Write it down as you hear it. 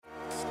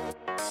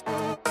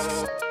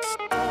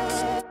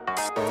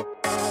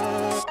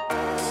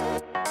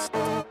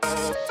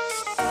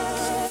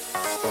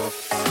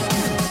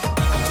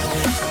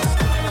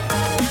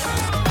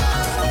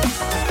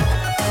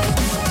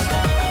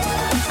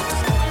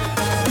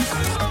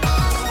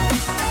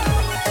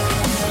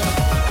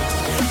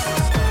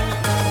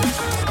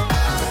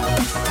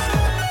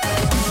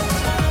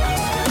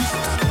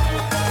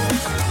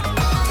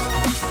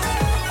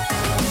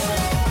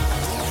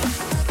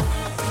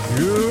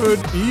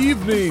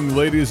evening,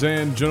 ladies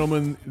and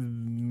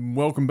gentlemen.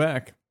 Welcome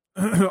back.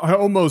 I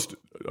almost,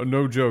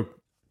 no joke,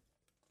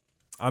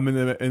 I'm in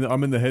the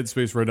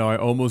headspace right now. I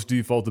almost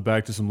defaulted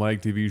back to some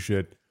lag TV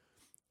shit.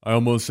 I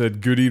almost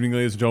said, "Good evening,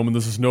 ladies and gentlemen.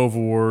 This is Nova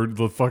War."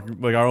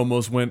 I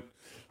almost went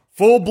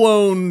full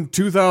blown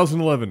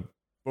 2011.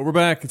 But we're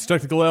back. It's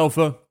Technical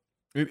Alpha.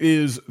 It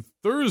is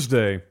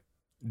Thursday,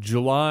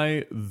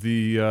 July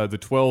the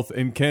 12th,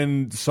 and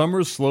can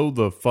summer slow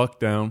the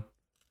fuck down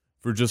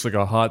for just like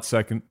a hot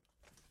second?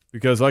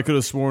 Because I could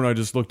have sworn I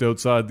just looked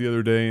outside the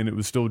other day and it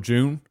was still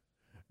June,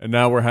 and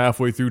now we're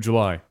halfway through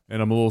July,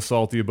 and I'm a little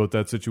salty about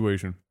that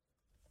situation.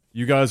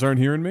 You guys aren't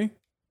hearing me?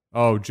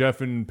 Oh, Jeff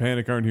and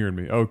Panic aren't hearing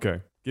me.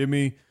 Okay, give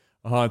me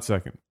a hot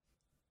second.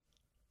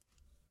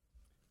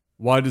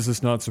 Why does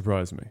this not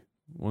surprise me?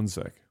 One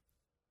sec.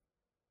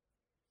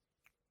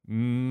 Can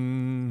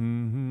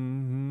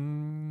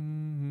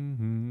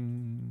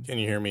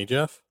you hear me,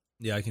 Jeff?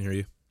 Yeah, I can hear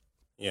you.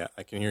 Yeah,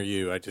 I can hear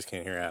you. I just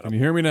can't hear Adam. Can you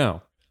hear me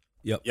now?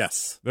 Yep.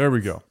 Yes. There we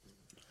go.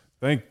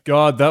 Thank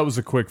God that was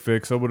a quick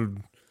fix.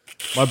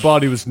 My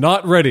body was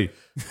not ready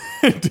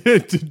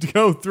to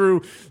go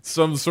through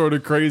some sort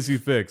of crazy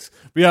fix.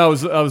 But yeah, I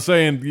was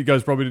saying, you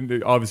guys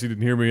obviously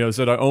didn't hear me. I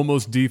said I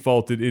almost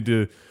defaulted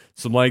into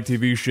some lag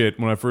TV shit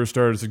when I first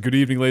started. I said, "Good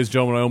evening, ladies and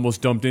gentlemen." I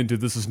almost dumped into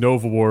 "This is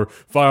Nova War."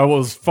 I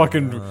was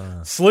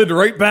fucking slid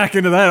right back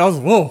into that. I was,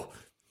 whoa.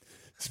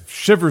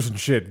 Shivers and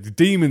shit. The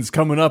demons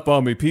coming up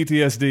on me.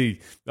 PTSD.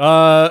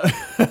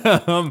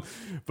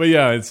 But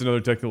yeah, it's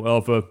another Technical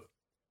Alpha.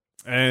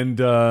 And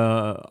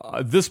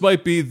this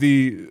might be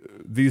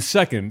the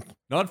second,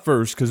 not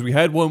first, because we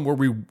had one where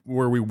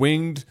we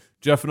winged,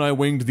 Jeff and I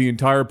winged the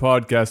entire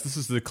podcast. This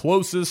is the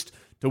closest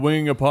to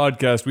winging a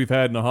podcast we've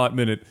had in a hot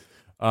minute.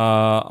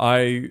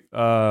 I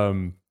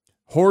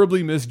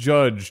horribly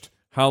misjudged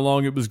how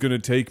long it was going to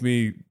take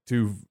me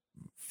to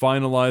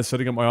finalize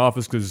setting up my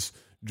office, because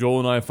Joel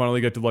and I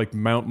finally got to like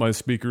mount my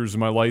speakers and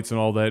my lights and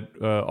all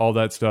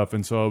that stuff,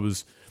 and so I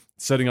was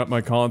setting up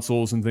my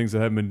consoles and things that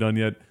haven't been done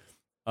yet.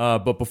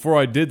 But before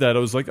I did that, I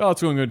was like, "Oh,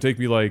 it's only going to take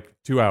me like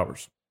 2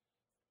 hours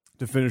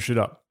to finish it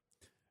up,"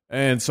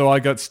 and so I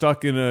got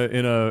stuck in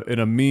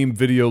a meme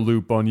video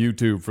loop on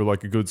YouTube for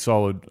like a good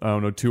solid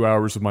 2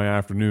 hours of my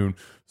afternoon.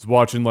 I was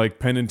watching like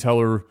Penn and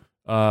Teller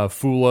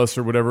Fool Us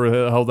or whatever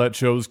the hell that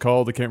show's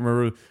called. I can't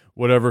remember.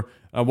 Whatever.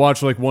 I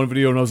watched like one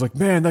video and I was like,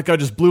 "Man, that guy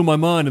just blew my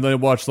mind." And then I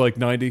watched like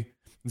 90.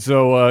 And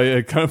so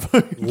it kind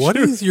of what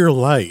is your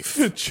life?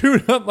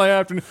 Chewed up my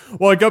afternoon.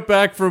 Well, I got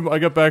back from the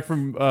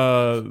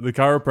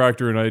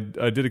chiropractor, and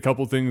I did a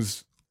couple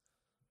things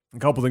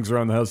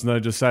around the house, and then I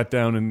just sat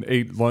down and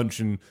ate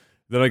lunch, and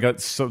then I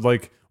got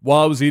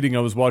while I was eating,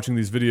 I was watching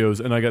these videos,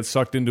 and I got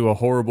sucked into a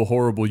horrible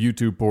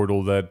YouTube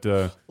portal that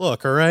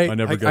look, all right.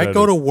 I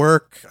go to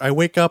work. I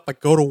wake up. I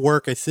go to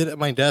work. I sit at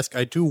my desk.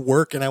 I do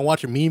work, and I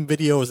watch meme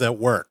videos at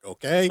work.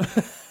 Okay.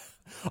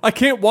 I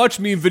can't watch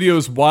meme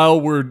videos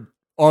while we're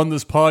on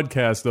this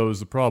podcast, though,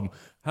 is the problem.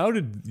 How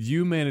did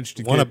you manage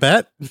to want to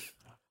bet?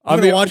 I'm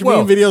going to watch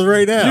meme videos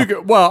right now.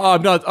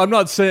 I'm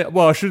not saying.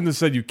 Well, I shouldn't have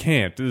said you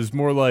can't. It's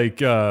more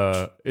like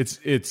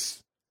it's.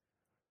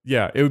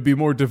 Yeah, it would be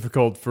more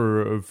difficult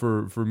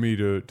for me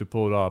to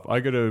pull it off. I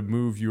gotta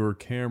move your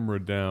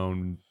camera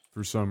down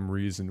for some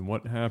reason.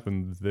 What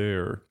happened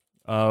there?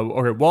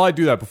 Okay, while I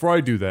do that, before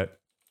I do that,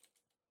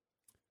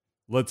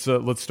 let's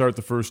start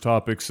the first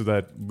topic so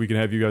that we can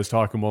have you guys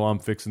talking while I'm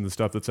fixing the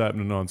stuff that's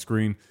happening on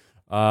screen.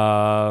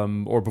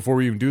 Or before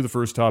we even do the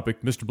first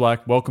topic, Mr.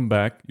 Black, welcome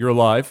back. You're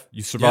alive.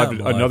 You survived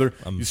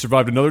You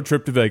survived another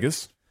trip to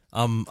Vegas.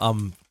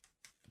 I'm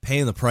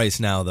paying the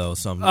price now, though,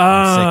 so I'm sick.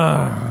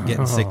 I'm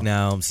getting sick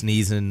now. I'm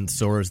sneezing,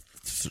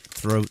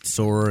 throat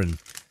sore, and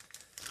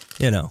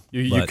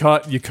you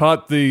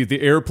caught the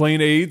airplane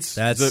AIDS.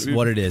 That's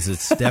what it is.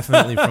 It's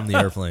definitely from the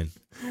airplane.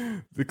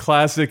 The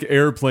classic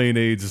airplane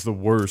AIDS is the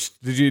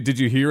worst. Did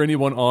you hear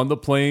anyone on the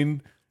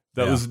plane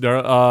that was?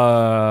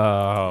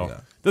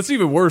 That's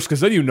even worse, because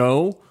then and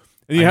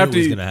you have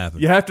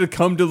to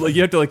come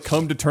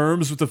to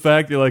terms with the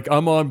fact that like,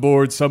 I'm on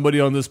board. Somebody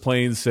on this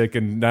plane's sick,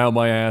 and now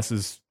my ass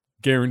is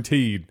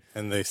guaranteed.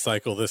 And they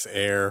cycle this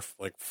air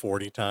like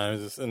 40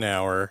 times an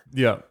hour.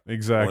 Yeah,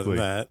 exactly. More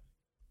than that.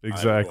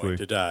 Exactly. I'm going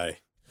to die.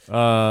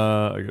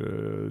 I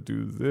gotta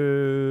do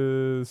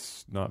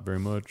this. Not very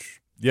much.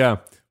 Yeah.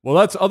 Well,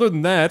 that's other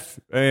than that,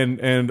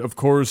 and of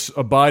course,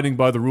 abiding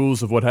by the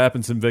rules of what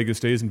happens in Vegas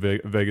stays in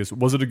Vegas.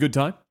 Was it a good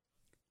time?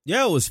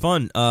 Yeah, it was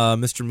fun.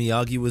 Mr.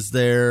 Miyagi was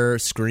there.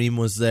 Scream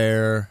was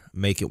there.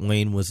 Make It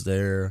Wayne was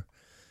there.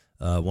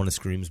 One of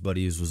Scream's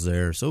buddies was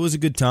there. So it was a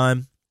good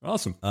time.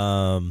 Awesome.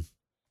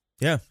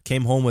 Yeah,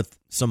 came home with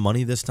some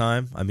money this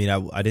time. I mean,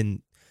 I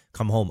didn't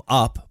come home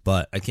up,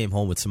 but I came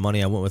home with some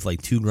money. I went with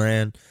like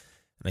 $2,000, and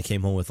I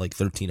came home with like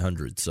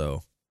 $1,300. So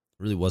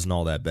it really wasn't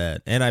all that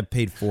bad. And I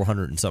paid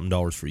 $400 and something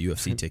for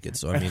UFC tickets.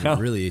 So I mean,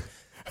 really.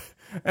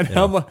 And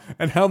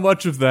how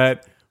much of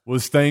that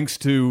was thanks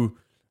to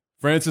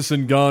Francis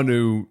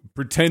Ngannou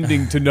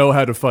pretending to know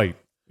how to fight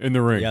in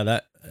the ring? Yeah,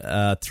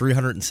 that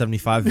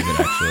 375 of it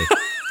actually.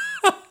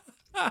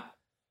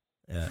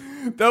 Yeah.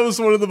 That was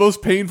one of the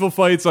most painful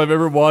fights I've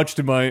ever watched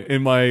in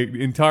my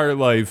entire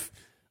life.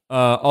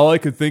 All I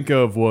could think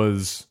of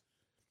was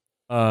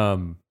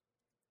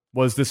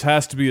this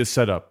has to be a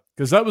setup,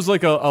 because that was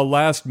like a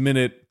last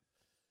minute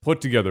put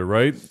together,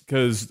 right?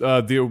 Because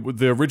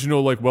the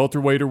original like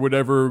welterweight or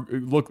whatever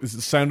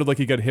sounded like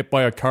he got hit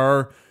by a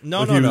car.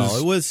 No.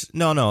 It was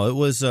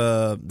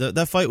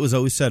that fight was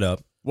always set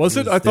up. Was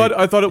it? I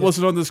thought it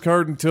wasn't on this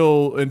card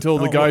until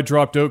the guy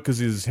dropped out because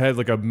he's had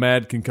like a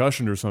mad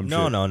concussion or something.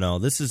 No.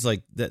 This is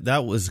like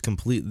that was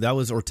complete. That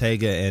was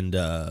Ortega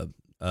and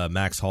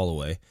Max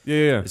Holloway.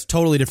 Yeah. It's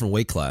totally different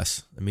weight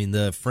class. I mean,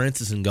 the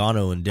Francis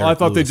Ngannou and Derek I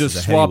thought Lewis they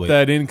just swapped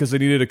that in because they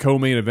needed a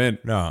co-main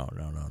event. No.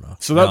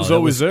 So that was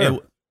always there.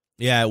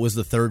 Yeah, it was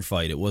the third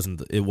fight. It wasn't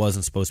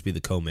supposed to be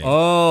the co-main.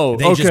 Oh,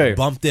 they just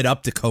bumped it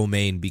up to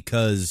co-main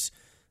because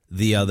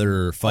the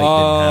other fight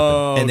didn't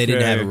happen, and they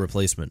didn't have a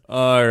replacement.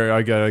 All right,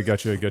 I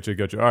got you.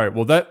 All right,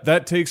 well,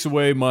 that takes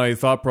away my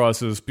thought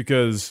process,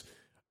 because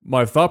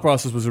my thought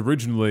process was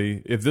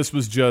originally, if this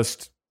was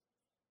just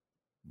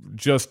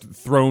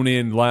thrown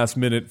in last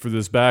minute for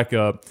this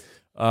backup,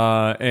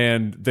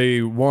 and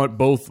they want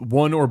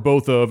one or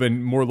both of,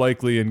 and more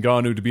likely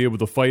Ngannou, to be able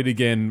to fight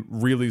again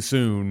really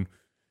soon,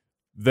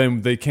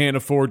 then they can't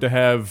afford to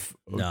have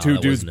two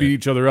dudes beat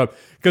each other up.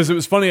 Because it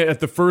was funny at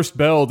the first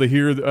bell to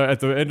hear,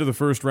 at the end of the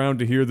first round,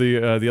 to hear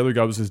the other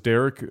guy was his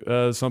Derek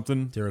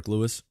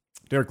Lewis.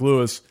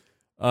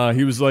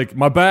 He was like,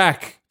 my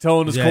back,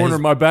 telling his corner,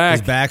 my back.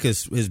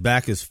 His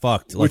back is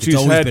fucked. Which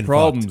he's had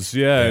problems,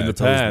 in the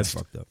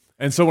past.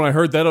 And so when I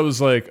heard that, I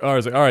was like, all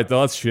right,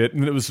 that's shit.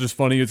 And it was just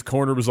funny. His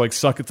corner was like,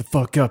 suck it the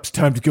fuck up. It's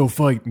time to go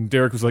fight. And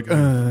Derek was like,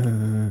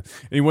 And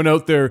he went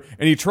out there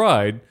and he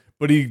tried,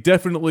 but he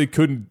definitely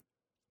couldn't.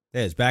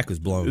 Yeah, his back was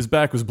blown. It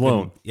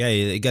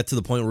got to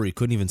the point where he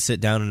couldn't even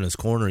sit down in his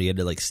corner. He had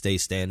to like stay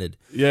standing.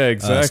 Yeah,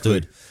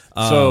 exactly.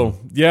 But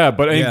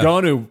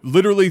Ngannou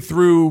literally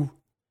threw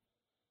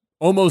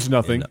almost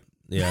nothing.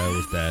 Yeah, it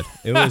was bad.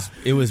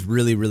 It was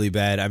really, really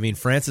bad. I mean,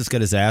 Francis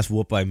got his ass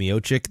whooped by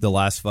Miocic the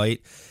last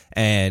fight,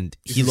 and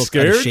he looked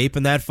out of shape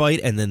in that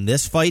fight. And then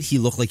this fight, he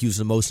looked like he was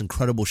in the most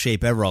incredible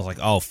shape ever. I was like,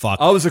 oh, fuck.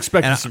 I was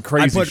expecting some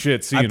crazy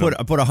shit. I put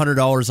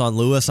 $100 on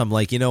Lewis. I'm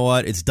like, you know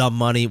what? It's dumb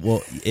money.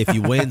 Well, if he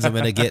wins, I'm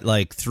going to get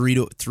like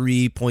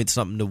 3 point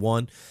something to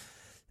 1.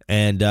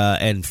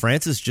 And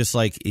Francis just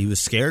like, he was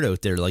scared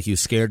out there. Like, he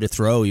was scared to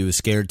throw. He was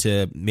scared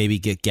to maybe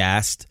get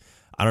gassed.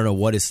 I don't know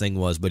what his thing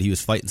was, but he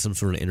was fighting some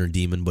sort of inner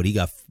demon. But he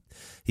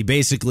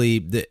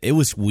basically, it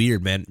was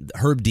weird, man.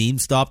 Herb Dean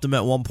stopped him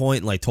at one point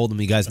and like told him,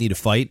 you guys need to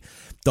fight.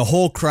 The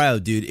whole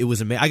crowd, dude, it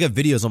was amazing. I got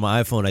videos on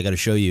my iPhone I got to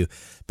show you.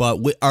 But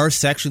our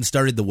section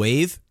started the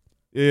wave.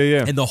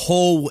 Yeah. And the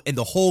whole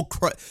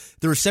crowd,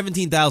 there were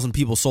 17,000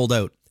 people sold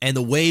out. And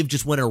the wave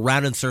just went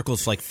around in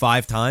circles like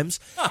 5 times.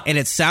 And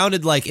it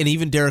sounded like, and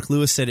even Derek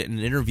Lewis said it in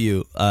an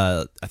interview,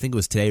 I think it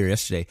was today or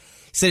yesterday,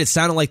 he said it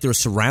sounded like there was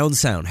surround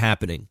sound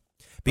happening.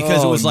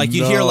 Because it was like,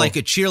 you hear like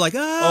a cheer, like,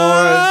 and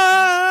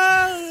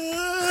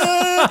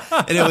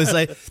it was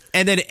like,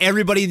 and then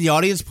everybody in the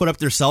audience put up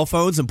their cell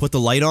phones and put the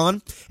light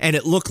on, and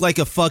it looked like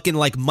a fucking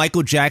like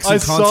Michael Jackson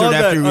concert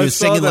after he was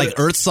singing like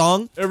Earth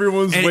Song.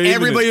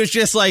 Everybody was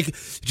just like,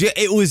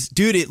 it was,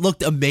 dude, it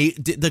looked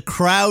amazing. The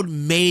crowd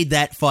made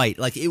that fight.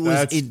 Like, it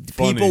was,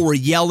 people were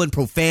yelling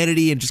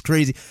profanity and just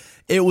crazy.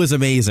 It was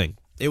amazing.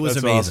 That's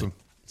amazing. Awesome.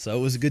 So it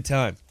was a good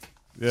time.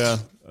 Yeah.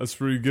 That's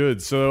pretty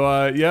good. So,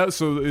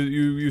 so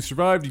you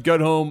survived. You got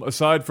home.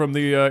 Aside from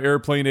the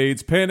airplane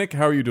aids, panic.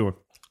 How are you doing?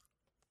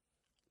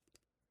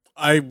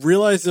 I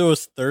realized it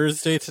was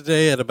Thursday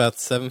today at about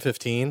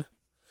 7:15.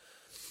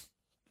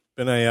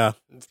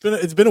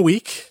 It's been a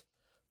week.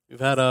 We've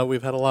had a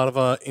lot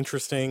of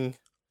interesting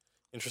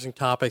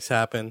topics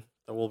happen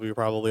that we'll be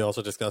probably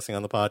also discussing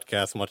on the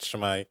podcast. Much to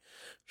my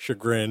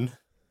chagrin,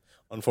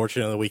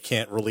 unfortunately, we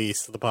can't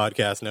release the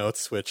podcast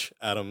notes, which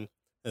Adam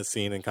has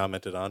seen and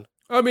commented on.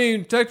 I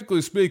mean,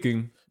 technically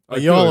speaking,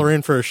 y'all are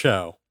in for a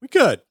show. We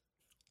could.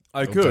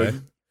 I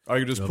could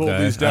just pull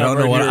these down.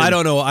 I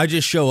don't know. I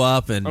just show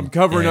up and I'm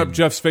covering up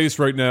Jeff's face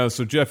right now.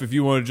 So Jeff, if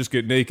you want to just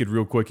get naked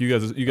real quick, you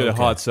got a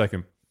hot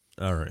second.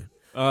 All right.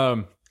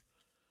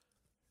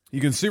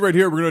 You can see right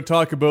here we're going to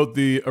talk about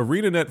the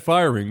ArenaNet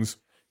firings,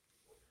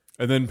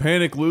 and then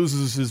Panic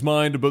loses his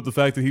mind about the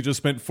fact that he just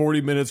spent 40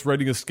 minutes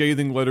writing a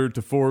scathing letter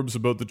to Forbes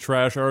about the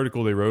trash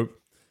article they wrote.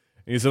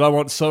 He said, I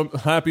want some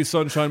happy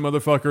sunshine,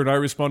 motherfucker, and I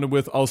responded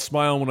with, I'll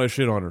smile when I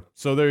shit on her.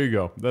 So there you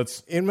go.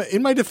 That's in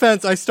my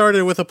defense, I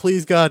started with a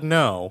please God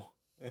no.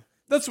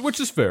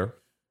 Which is fair.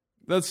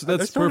 That's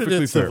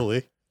perfectly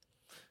fair.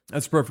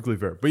 That's perfectly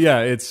fair. But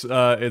yeah,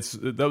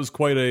 that was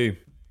quite a,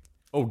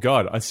 oh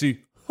God, I see.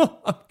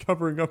 I'm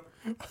covering up.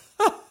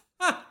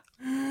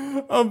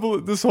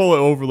 This whole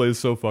overlay is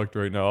so fucked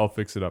right now. I'll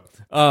fix it up.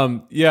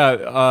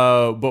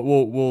 But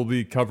we'll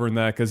be covering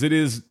that because it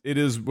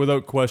is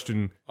without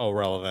question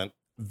relevant,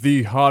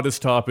 the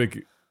hottest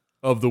topic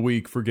of the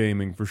week for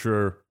gaming for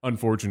sure.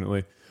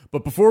 Unfortunately,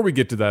 but before we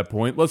get to that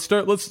point, let's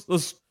slow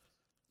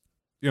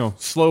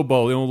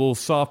ball, a little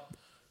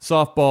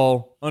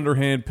softball,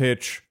 underhand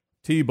pitch,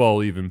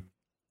 t-ball even.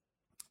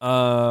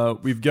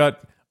 We've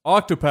got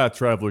Octopath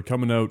Traveller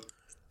coming out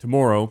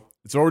tomorrow.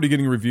 It's already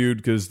getting reviewed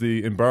because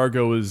the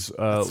embargo is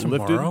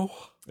lifted. Tomorrow?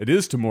 It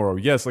is tomorrow.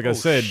 Yes, like I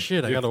said.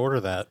 Shit, I got to order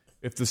that.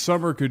 If the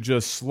summer could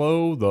just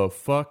slow the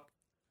fuck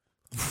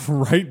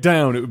right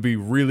down, it would be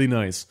really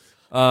nice.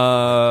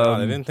 God,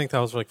 I didn't think that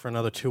was like for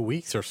another 2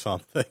 weeks or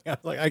something. I was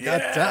like, I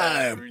got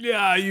time.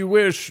 Yeah, you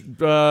wish.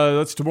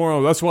 That's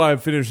tomorrow. That's why I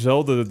finished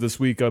Zelda this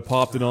week. I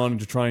popped it on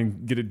to try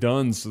and get it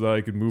done so that I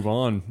could move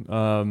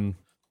on.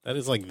 That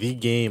is like the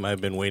game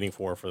I've been waiting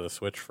for the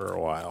Switch for a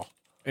while.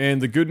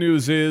 And the good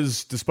news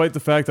is, despite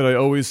the fact that I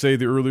always say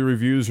the early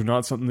reviews are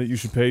not something that you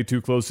should pay too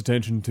close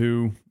attention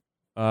to,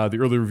 the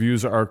early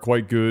reviews are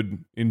quite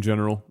good in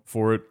general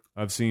for it.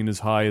 I've seen as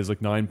high as like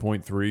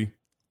 9.3.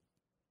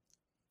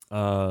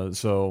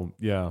 So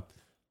yeah,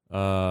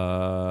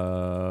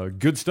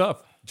 good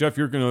stuff. Jeff,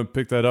 you're gonna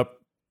pick that up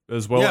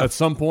as well at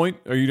some point.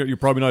 You're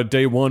probably not a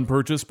day one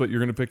purchase, but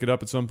you're gonna pick it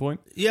up at some point.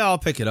 Yeah, I'll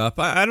pick it up.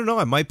 I don't know.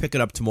 I might pick it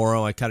up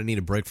tomorrow. I kind of need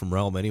a break from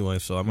Realm anyway,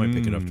 so I might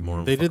pick it up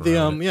tomorrow. They did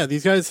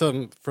these guys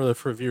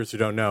for viewers who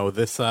don't know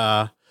this.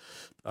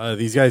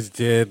 These guys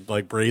did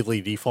like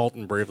Bravely Default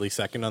and Bravely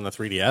Second on the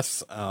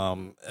 3DS.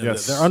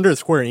 Yes. They're under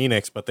Square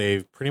Enix, but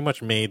they've pretty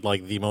much made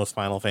like the most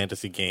Final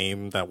Fantasy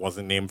game that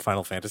wasn't named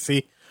Final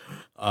Fantasy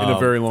In a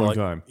very long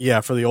time.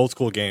 Yeah, for the old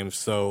school games.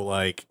 So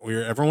like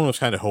everyone was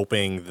kind of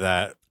hoping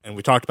that, and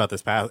we talked about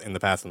this in the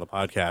past in the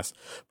podcast,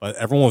 but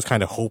everyone was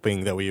kind of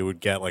hoping that we would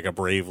get like a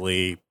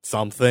Bravely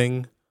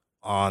something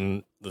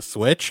on the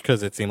Switch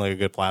because it seemed like a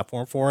good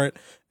platform for it.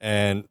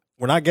 And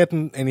we're not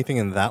getting anything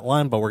in that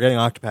line, but we're getting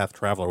Octopath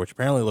Traveller, which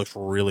apparently looks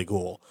really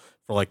cool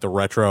for like the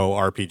retro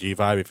RPG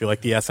vibe. If you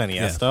like the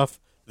SNES stuff,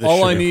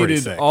 all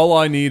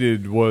I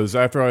needed was,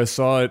 after I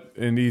saw it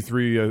in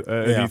E3,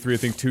 E3 I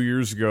think 2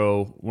 years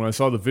ago, when I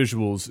saw the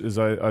visuals, is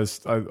I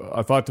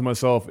thought to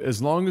myself,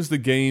 as long as the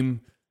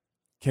game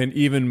can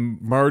even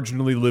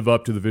marginally live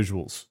up to the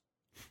visuals,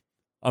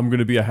 I'm going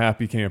to be a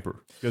happy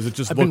camper, because it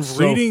just looks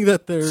reading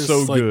that there's so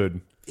like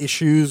good.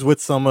 Issues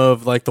with some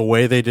of like the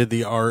way they did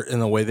the art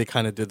and the way they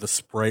kind of did the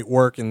sprite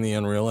work in the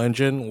Unreal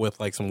Engine with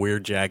like some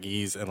weird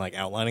jaggies and like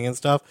outlining and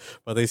stuff.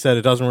 But they said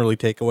it doesn't really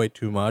take away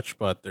too much,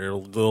 but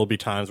there'll be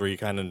times where you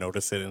kind of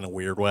notice it in a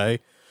weird way.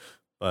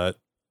 But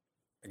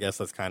I guess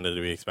that's kind of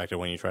to be expected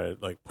when you try to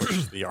like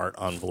push the art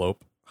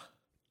envelope.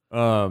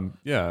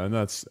 Yeah, and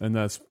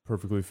that's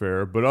perfectly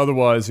fair. But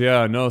otherwise,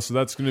 so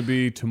that's going to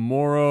be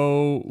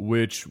tomorrow,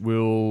 which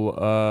will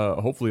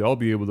hopefully I'll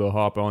be able to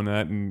hop on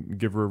that and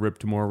give her a rip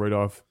tomorrow right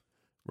off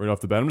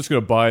the bat. I'm just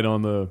going to buy it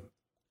on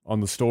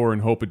the store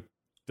and hope it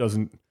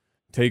doesn't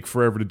take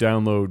forever to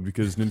download,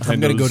 because Nintendo's... I'm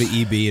going to go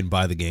to EB and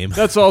buy the game.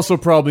 That's also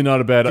probably not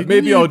a bad...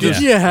 Didn't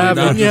you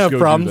have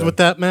problems with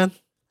that, man?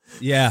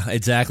 Yeah,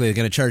 exactly. They're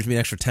going to charge me an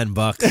extra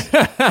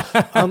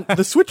 $10.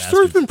 The Switch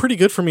store has been pretty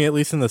good for me, at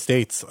least in the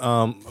States.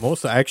 I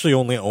actually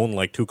only own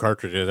like 2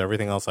 cartridges.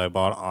 Everything else I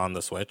bought on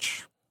the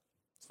Switch.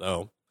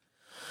 So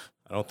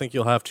I don't think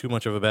you'll have too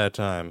much of a bad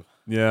time.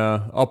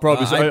 Yeah, I'll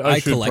probably... I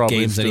should collect probably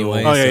games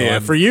anyway. Oh, yeah.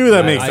 For you,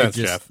 that makes sense,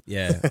 Jeff.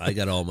 Yeah, I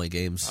got all my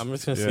games. I'm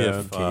just going to see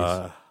if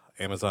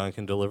Amazon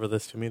can deliver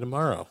this to me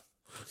tomorrow.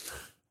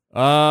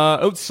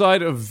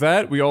 Outside of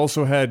that, we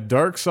also had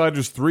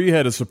Darksiders 3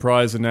 had a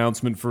surprise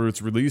announcement for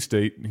its release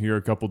date here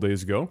a couple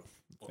days ago.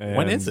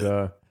 When is it?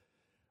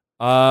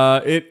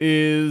 It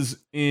is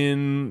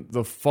in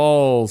the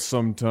fall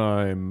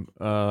sometime.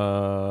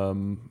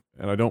 And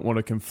I don't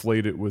want to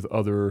conflate it with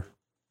other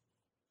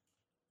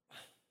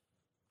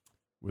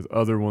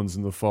ones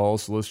in the fall,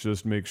 so let's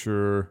just make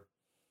sure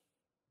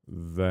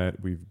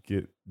that we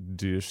get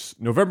this.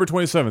 November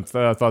 27th,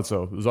 I thought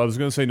so. I was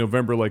going to say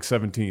November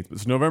 17th, but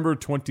it's November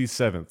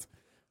 27th.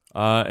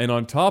 And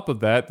on top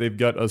of that, they've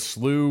got a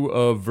slew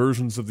of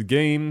versions of the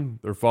game.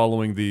 They're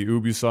following the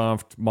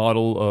Ubisoft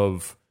model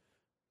of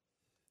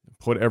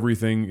put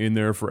everything in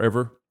there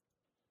forever.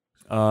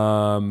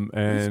 And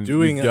who's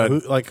doing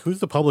who's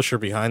the publisher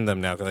behind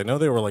them now? Because I know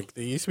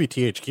they used to be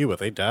THQ, but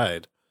they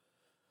died.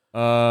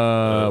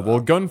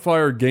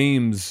 Gunfire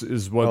Games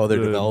is what. Oh,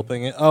 they're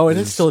developing it. Oh, it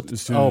is still.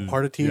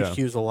 Part of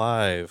THQ's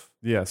alive.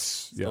 Yes,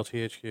 still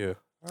THQ.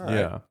 All right.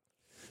 Yeah.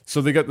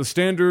 So they got the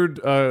standard.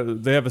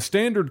 They have a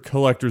standard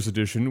collector's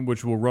edition,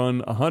 which will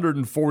run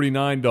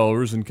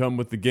 $149 and come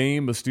with the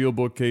game, a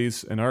steelbook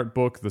case, an art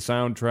book, the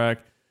soundtrack,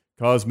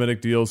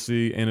 cosmetic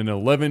DLC, and an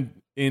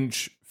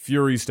 11-inch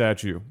Fury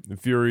statue. And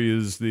Fury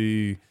is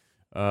the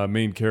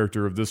main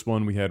character of this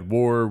one. We had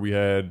War. We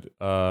had.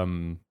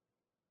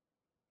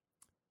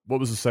 What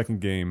was the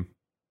second game?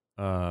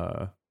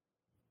 War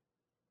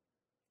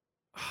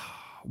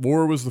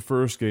was the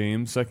first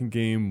game. Second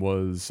game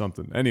was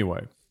something.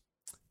 Anyway,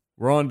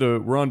 we're on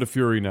to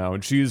Fury now,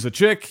 and she's a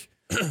chick,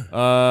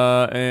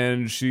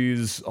 and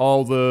she's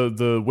all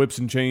the whips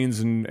and chains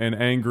and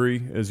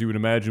angry, as you would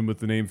imagine with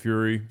the name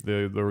Fury,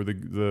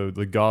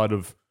 the god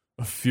of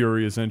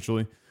fury,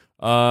 essentially.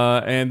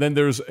 And then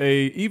there's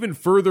a even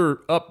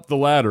further up the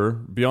ladder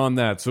beyond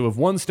that. So if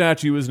one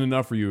statue isn't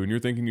enough for you, and you're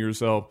thinking to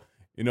yourself,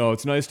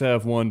 it's nice to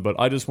have one, but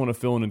I just want to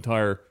fill an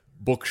entire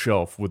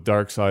bookshelf with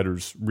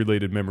Darksiders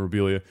related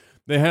memorabilia,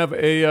 they have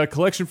a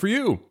collection for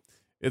you.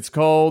 It's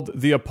called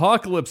the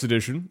Apocalypse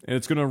Edition, and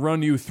it's going to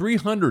run you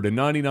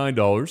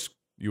 $399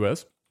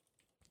 US.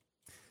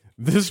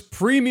 This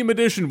premium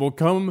edition will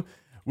come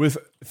with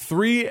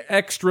 3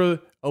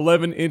 extra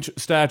 11-inch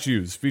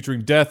statues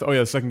featuring Death. Oh yeah,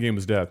 the second game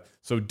was Death.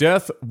 So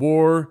Death,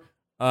 War,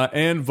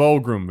 and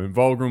Vulgrim. And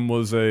Vulgrim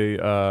was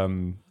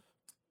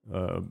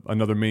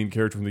another main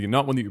character from the game.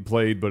 Not one that you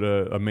played, but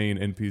a main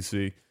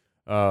NPC.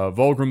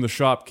 Vulgrim the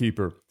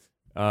Shopkeeper.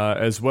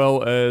 As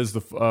well as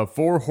the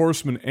 4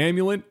 Horsemen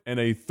Amulet and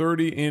a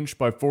 30-inch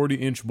by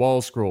 40-inch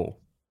wall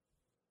scroll.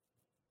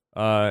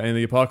 And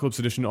the Apocalypse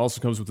Edition also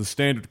comes with the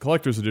standard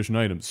Collector's Edition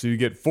items. So you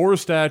get 4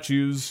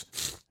 statues,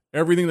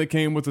 everything that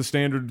came with the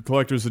standard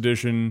Collector's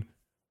Edition,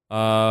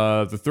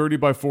 the 30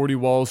 by 40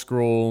 wall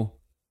scroll,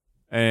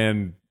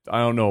 and I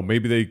don't know,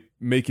 maybe they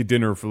make you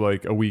dinner for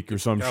like a week or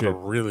some Gotta shit.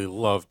 really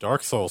love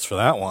Dark Souls for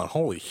that one.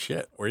 Holy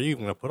shit. Where are you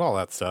even going to put all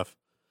that stuff?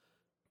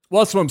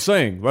 Well, that's what I'm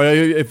saying. Like,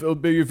 if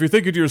you're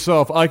thinking to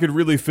yourself, I could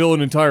really fill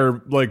an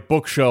entire like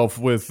bookshelf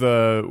with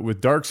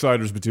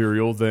Darksiders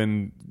material,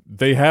 then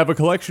they have a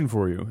collection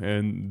for you,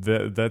 and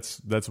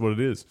that's what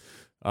it is.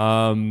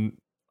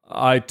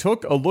 I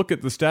took a look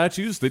at the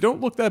statues. They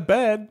don't look that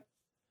bad.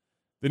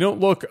 They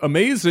don't look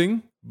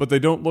amazing, but they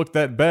don't look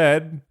that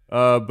bad.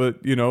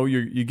 But you know,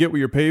 you get what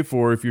you pay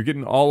for. If you're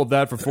getting all of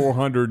that for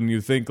 $400, and you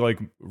think like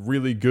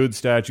really good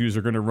statues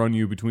are going to run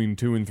you between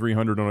 $200 and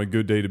 $300 on a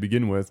good day to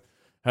begin with,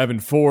 having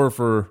 4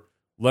 for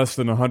less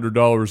than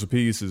 $100 a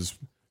piece is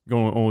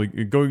going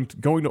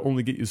to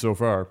only get you so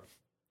far.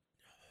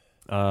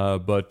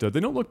 But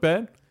they don't look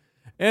bad,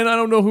 and I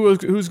don't know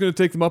who's going to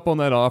take them up on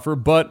that offer,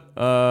 but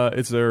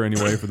it's there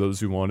anyway for those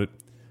who want it.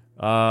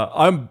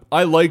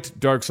 I liked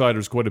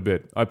Darksiders quite a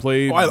bit. I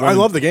played. I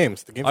love the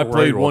games. The games I were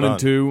played well 1 done. and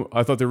 2.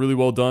 I thought they're really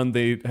well done.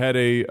 They had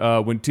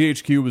when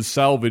THQ was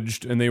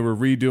salvaged and they were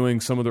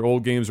redoing some of their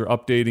old games or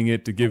updating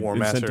it to give War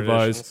Master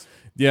incentivize. Editions.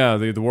 Yeah,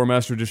 the War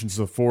Master Editions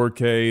of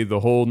 4K, the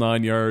whole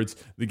 9 yards.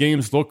 The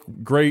games look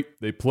great.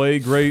 They play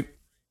great.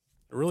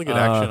 Really good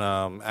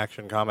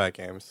action combat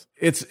games.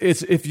 It's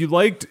if you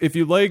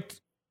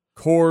liked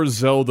core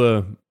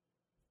Zelda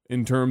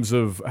in terms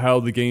of how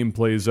the game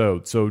plays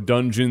out. So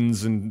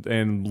dungeons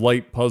and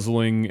light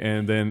puzzling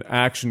and then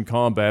action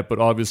combat, but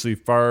obviously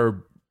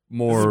far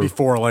more This is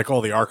before like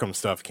all the Arkham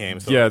stuff came.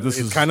 So Yeah,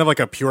 it's kind of like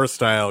a pure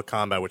style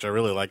combat, which I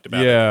really liked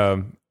about it.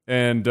 Yeah.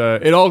 And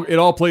it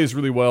all plays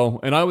really well,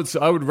 and I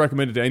would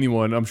recommend it to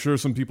anyone. I'm sure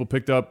some people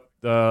picked up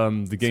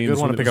the games. Good one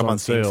to when it pick was up on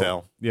Steam sale.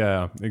 sale.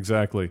 Yeah,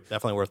 exactly.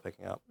 Definitely worth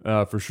picking up.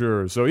 For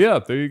sure. So yeah,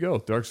 there you go.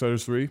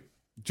 Darksiders 3.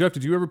 Jeff,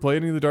 did you ever play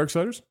any of the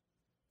Darksiders?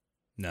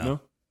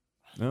 No.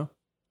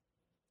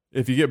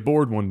 If you get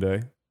bored one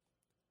day,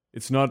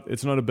 it's not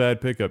a bad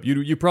pickup.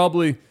 You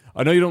probably,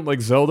 I know you don't like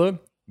Zelda,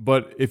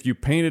 but if you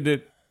painted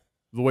it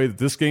the way that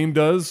this game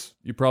does,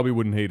 you probably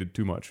wouldn't hate it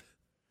too much.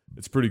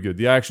 It's pretty good.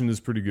 The action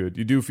is pretty good.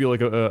 You do feel like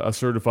a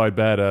certified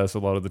badass a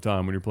lot of the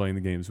time when you're playing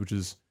the games, which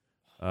is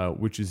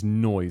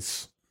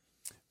nice.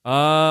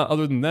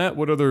 Other than that,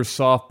 what other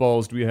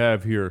softballs do we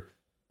have here?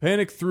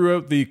 Panic threw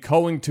out the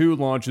Culling 2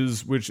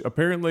 launches, which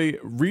apparently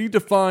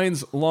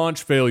redefines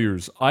launch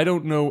failures. I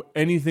don't know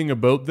anything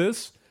about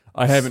this.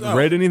 I haven't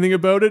read anything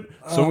about it,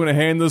 so I'm going to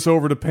hand this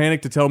over to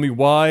Panic to tell me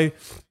why.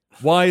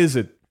 Why is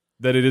it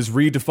that it is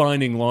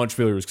redefining launch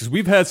failures? Because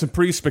we've had some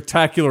pretty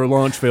spectacular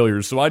launch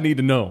failures, so I need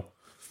to know.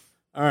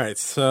 All right,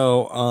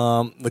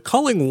 so the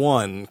Culling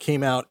 1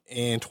 came out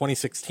in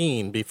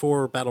 2016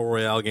 before Battle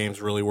Royale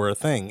games really were a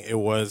thing. It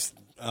was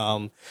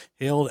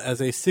hailed as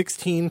a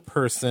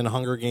 16-person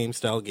Hunger Games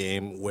style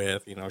game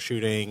with,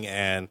 shooting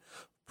and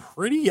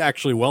pretty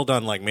actually well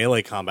done like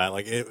melee combat.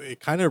 Like it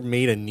kind of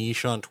made a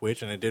niche on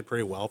Twitch, and it did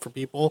pretty well for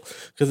people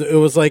because it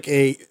was like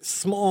a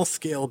small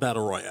scale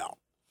Battle Royale.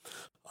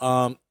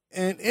 And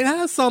it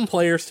has some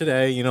players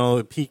today,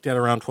 it peaked at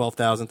around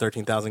 12,000,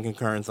 13,000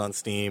 concurrents on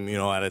Steam,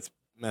 at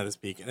its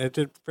peak, and it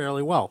did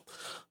fairly well.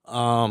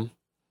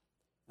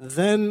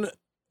 Then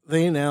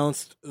they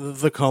announced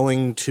the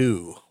Culling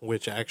 2,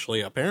 which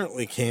actually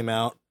apparently came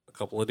out a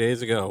couple of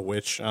days ago,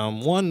 which,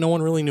 one, no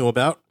one really knew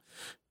about,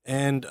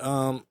 and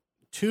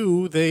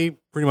two, they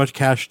pretty much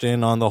cashed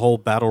in on the whole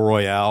Battle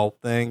Royale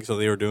thing, so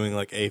they were doing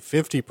like a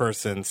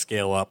 50-person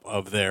scale-up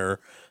of their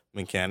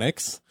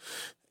mechanics,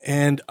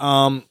 and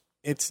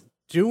it's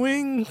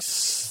doing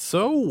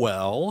so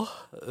well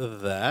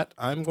that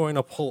I'm going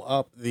to pull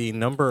up the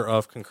number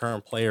of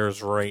concurrent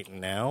players right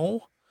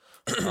now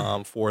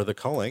for the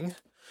Culling,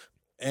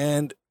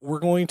 and we're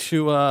going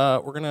to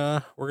we're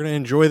gonna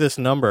enjoy this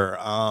number.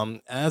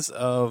 As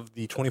of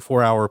the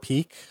 24-hour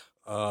peak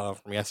from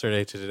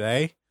yesterday to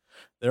today,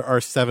 there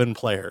are 7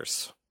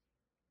 players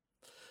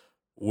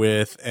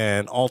with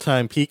an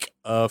all-time peak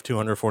of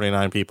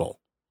 249 people.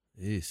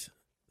 Jeez,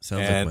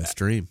 sounds like my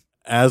stream.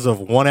 As of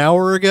 1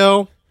 hour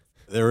ago,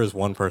 there is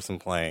 1 person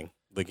playing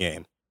the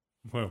game.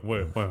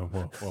 Wait.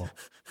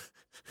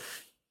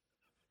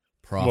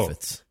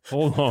 Profits.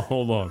 Whoa.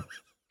 Hold on.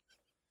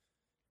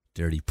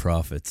 Dirty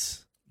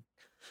profits.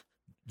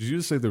 Did you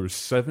just say there were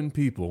 7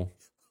 people,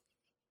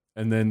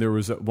 and then there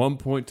was at one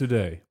point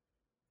today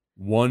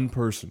One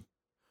person.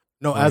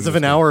 No, playing as of this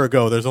an game. hour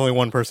ago, there's only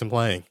one person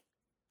playing.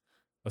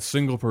 A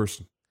single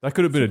person. That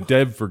could have been a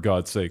dev, for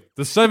God's sake.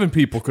 The 7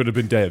 people could have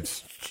been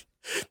devs.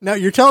 Now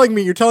you're telling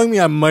me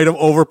I might have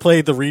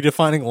overplayed the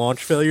redefining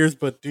launch failures,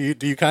 but do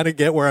you kind of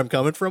get where I'm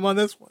coming from on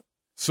this one?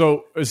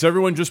 So, is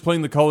everyone just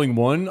playing the Culling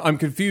 1? I'm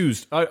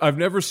confused. I've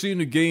never seen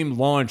a game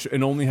launch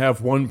and only have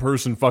one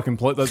person fucking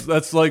play.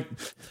 That's like...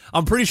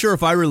 I'm pretty sure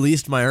if I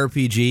released my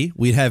RPG,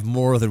 we'd have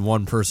more than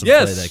one person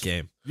play that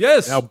game.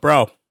 Yes. Now,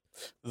 bro,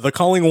 the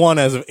Culling 1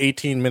 as of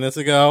 18 minutes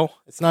ago,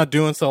 it's not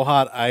doing so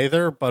hot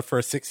either, but for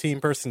a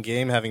 16-person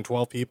game having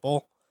 12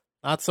 people,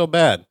 not so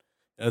bad.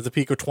 It has a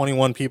peak of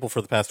 21 people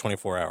for the past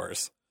 24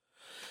 hours.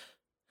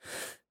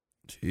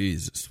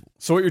 Jesus.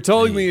 So what you're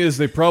telling me is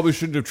they probably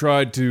shouldn't have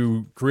tried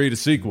to create a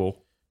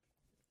sequel.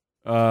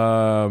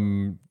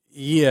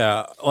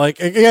 Yeah,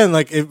 like again,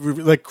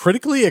 like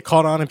critically, it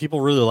caught on and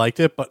people really liked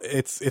it. But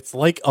it's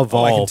like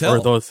Evolve or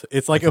those.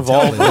 It's like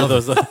Evolve or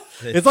those.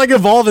 It's like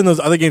Evolve in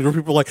those other games where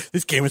people are like,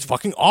 "This game is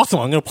fucking awesome.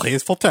 I'm gonna play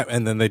this full time,"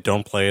 and then they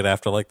don't play it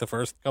after like the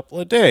first couple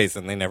of days,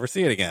 and they never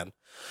see it again.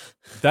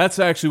 That's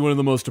actually one of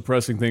the most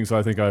depressing things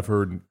I think I've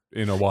heard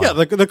in a while. Yeah,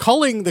 the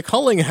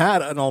Culling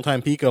had an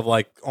all-time peak of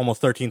like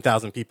almost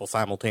 13,000 people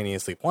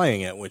simultaneously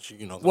playing it, which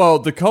Well,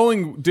 the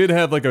Culling did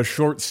have like a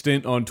short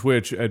stint on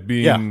Twitch at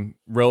being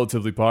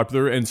relatively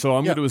popular, and so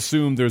I'm going to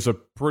assume there's a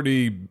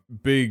pretty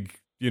big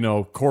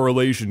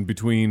correlation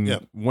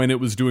between when it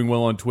was doing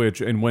well on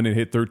Twitch and when it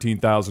hit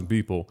 13,000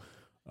 people.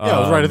 Yeah,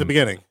 it was right at the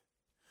beginning.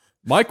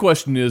 My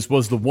question is,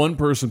 was the one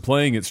person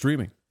playing it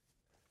streaming?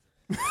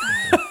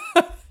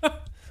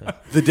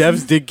 The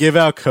devs did give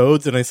out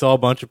codes, and I saw a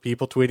bunch of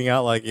people tweeting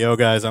out like, "Yo,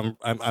 guys,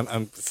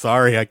 I'm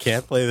sorry, I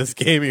can't play this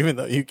game, even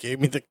though you gave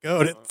me the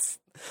code.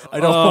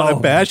 I don't want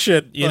to bash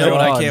it." You know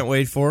what I can't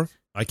wait for?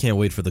 I can't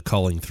wait for the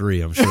Culling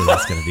 3. I'm sure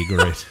that's going to be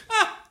great.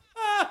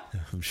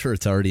 I'm sure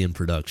it's already in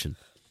production.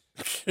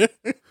 The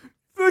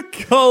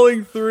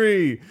Culling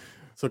 3.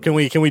 So can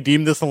we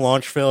deem this a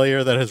launch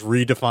failure that has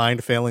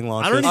redefined failing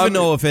launches? I don't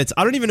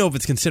even know if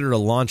it's considered a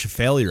launch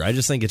failure. I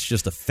just think it's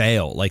just a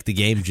fail. Like the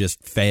game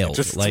just failed.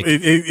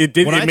 It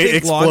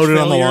exploded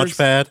on the launch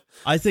pad.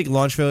 I think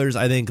launch failures.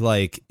 I think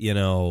like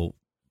like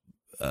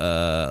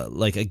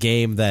a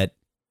game that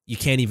you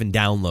can't even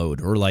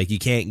download, or like you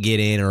can't get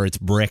in, or it's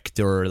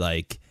bricked, or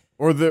like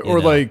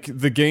like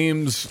the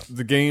games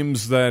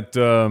that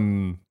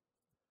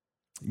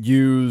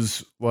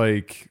use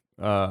like.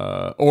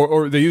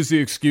 Or they use the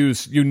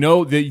excuse,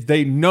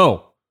 they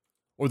know,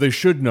 or they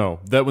should know,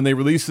 that when they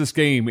release this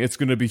game, it's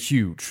going to be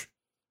huge.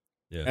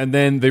 Yeah. And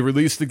then they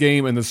release the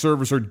game and the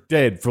servers are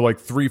dead for like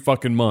 3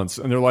 fucking months.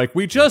 And they're like,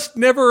 we just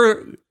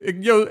never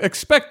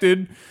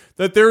expected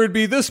that there would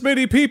be this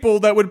many people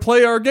that would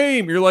play our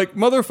game. You're like,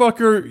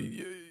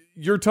 motherfucker,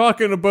 you're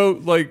talking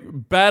about like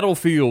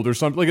Battlefield or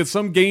something. Like it's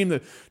some game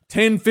that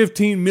 10,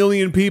 15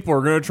 million people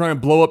are going to try and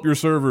blow up your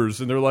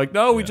servers. And they're like,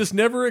 no, we just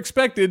never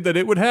expected that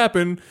it would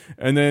happen.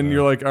 And then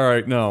you're like, all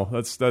right, no,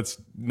 that's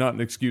not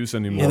an excuse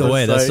anymore. Either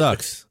way, that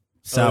sucks.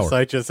 Sour. The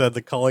site just said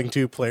the Culling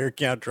 2 player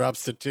count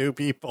drops to 2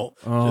 people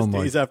just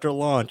days after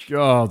launch.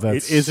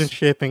 It isn't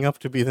shaping up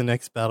to be the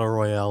next Battle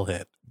Royale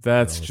hit.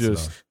 That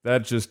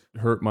just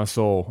hurt my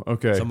soul.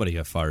 Okay. Somebody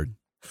got fired.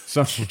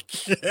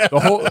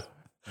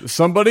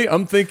 Somebody?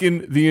 I'm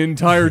thinking the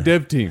entire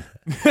dev team.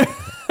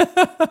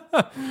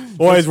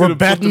 Boys, we're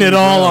betting it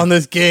all on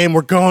this game.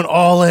 We're going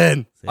all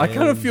in. I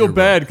kind of feel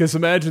bad because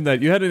imagine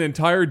that you had an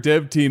entire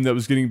dev team that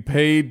was getting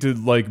paid to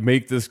like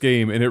make this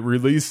game, and it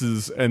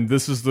releases, and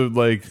this is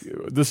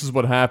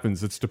what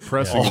happens. It's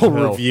depressing. All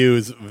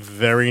reviews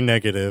very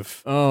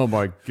negative. Oh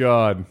my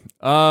god.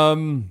 All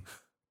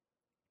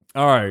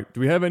right. Do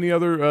we have any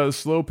other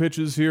slow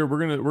pitches here?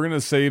 We're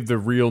gonna save the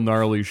real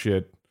gnarly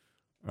shit.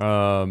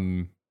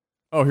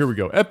 Oh, here we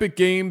go. Epic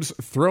Games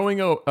throwing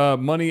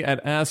money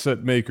at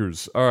asset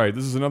makers. All right,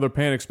 this is another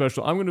Panic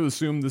special. I'm going to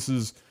assume this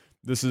is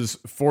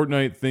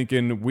Fortnite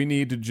thinking we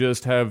need to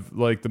just have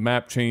like the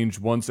map change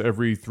once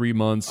every 3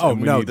 months. Oh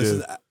no,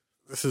 this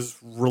is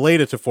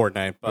related to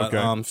Fortnite. But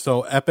okay.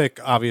 So Epic,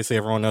 obviously,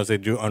 everyone knows they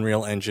do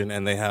Unreal Engine,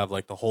 and they have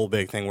like the whole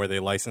big thing where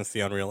they license the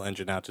Unreal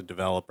Engine out to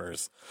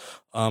developers.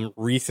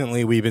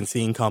 Recently, we've been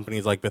seeing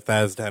companies like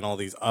Bethesda and all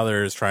these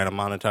others trying to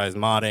monetize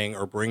modding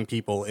or bring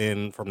people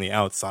in from the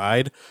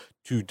outside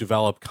to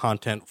develop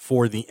content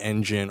for the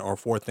engine or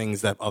for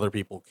things that other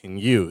people can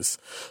use.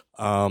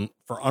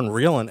 For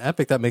Unreal and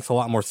Epic, that makes a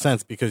lot more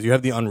sense because you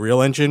have the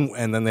Unreal Engine,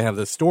 and then they have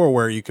the store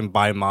where you can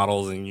buy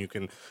models and you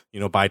can,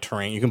 buy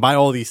terrain. You can buy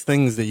all these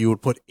things that you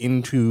would put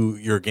into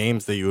your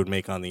games that you would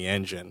make on the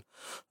engine.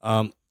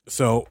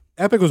 So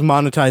Epic was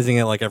monetizing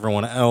it like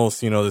everyone else,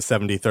 the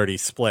 70-30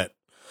 split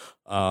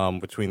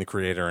between the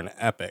creator and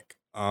Epic.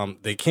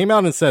 They came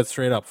out and said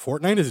straight up,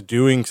 Fortnite is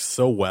doing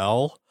so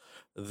well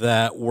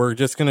that we're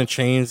just going to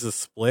change the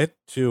split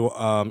to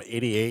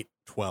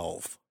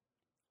 88-12.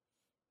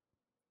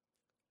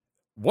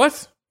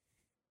 What?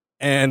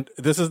 And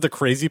this is the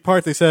crazy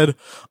part. They said,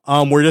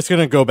 we're just going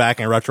to go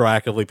back and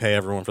retroactively pay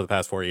everyone for the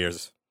past 4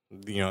 years,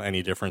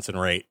 any difference in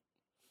rate.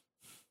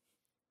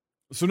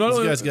 So not These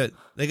only guys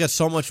got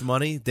so much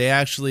money, they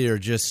actually are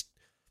just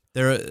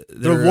they're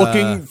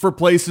looking for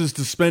places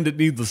to spend it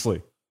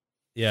needlessly.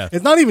 Yeah,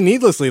 It's not even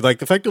needlessly.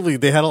 Like, effectively,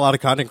 they had a lot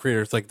of content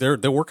creators. Like, there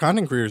were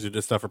content creators who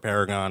did stuff for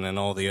Paragon and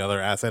all the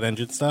other asset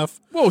engine stuff.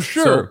 Well,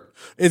 sure. So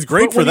it's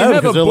great But for when them you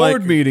have a because they're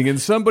board like, meeting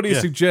and somebody Yeah.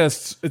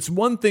 suggests, it's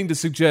one thing to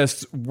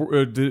suggest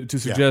we're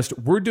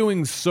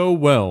doing so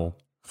well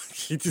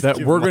you just that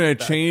give we're them going like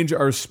to that. change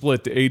our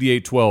split to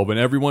 88-12, and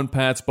everyone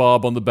pats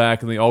Bob on the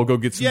back and they all go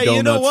get some yeah. donuts.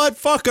 You know what?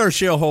 Fuck our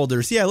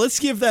shareholders. Yeah, let's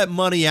give that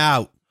money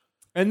out.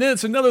 And then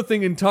it's another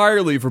thing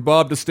entirely for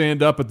Bob to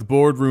stand up at the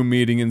boardroom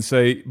meeting and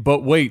say, but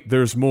wait,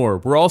 there's more.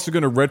 We're also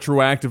going to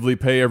retroactively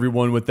pay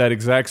everyone with that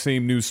exact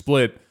same new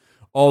split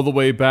all the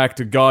way back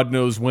to God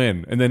knows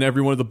when. And then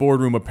everyone at the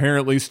boardroom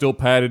apparently still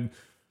patted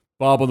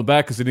Bob on the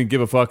back because they didn't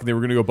give a fuck and they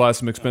were going to go buy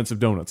some expensive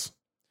donuts.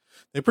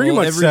 They pretty Well,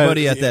 much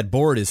everybody said, at that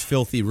board is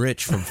filthy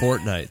rich from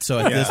Fortnite. So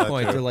at Yeah, this that's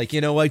point, true. they're like,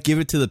 you know what? Give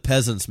it to the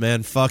peasants,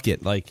 man. Fuck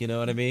it. Like, you know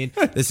what I mean?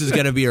 This is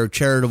going to be our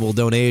charitable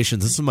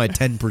donations. This is my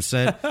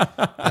 10%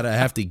 that I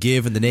have to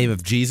give in the name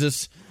of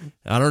Jesus.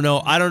 I don't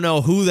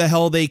know who the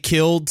hell they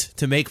killed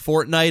to make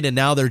Fortnite, and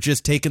now they're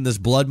just taking this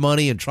blood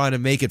money and trying to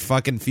make it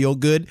fucking feel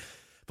good.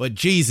 But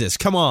Jesus,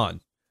 come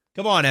on.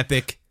 Come on,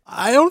 Epic.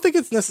 I don't think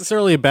it's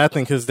necessarily a bad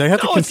thing because they have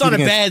to No, compete it's not a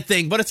against, bad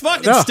thing, but it's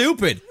fucking No.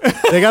 stupid.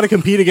 they got to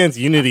compete against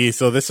Unity.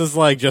 So this is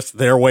like just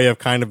their way of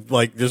kind of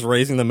like just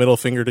raising the middle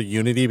finger to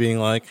Unity, being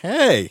like,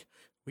 hey,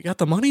 we got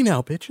the money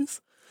now,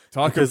 bitches.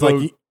 Talk Because,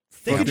 about like,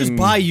 They could just fucking-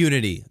 buy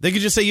Unity. They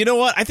could just say, you know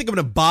what? I think I'm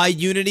going to buy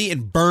Unity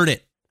and burn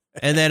it.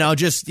 And then I'll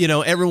just,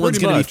 everyone's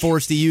Pretty going to be much.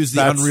 forced to use the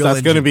That's Unreal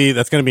going to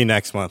Engine. be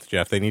next month,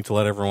 Jeff. They need to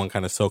let everyone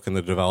kind of soak in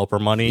the developer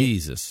money,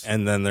 Jesus.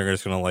 and then they're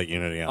just going to let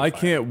Unity on. I fire.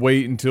 can't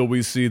wait until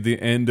we see the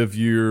end of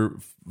year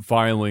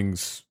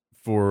filings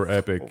for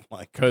Epic. Oh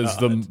my Because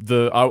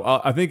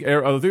God. I think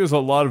there's a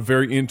lot of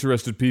very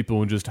interested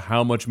people in just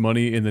how much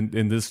money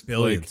in this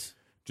Billions.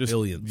 just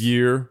Billions.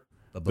 year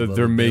that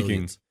they're making,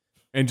 Billions.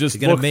 and just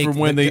They're look for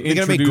when they they're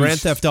gonna make introduce Grand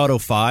Theft Auto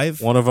 5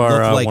 One of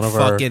our, look like one of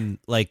our- fucking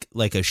like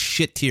a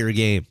shit tier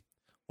game.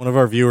 One of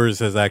our viewers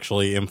has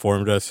actually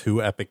informed us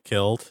who Epic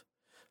killed.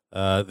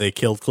 They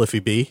killed Cliffy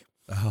B.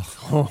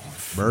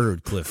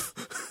 Murdered Cliff.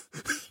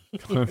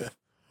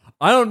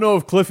 I don't know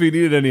if Cliffy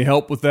needed any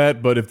help with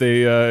that, but if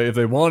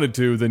they wanted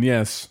to, then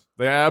yes,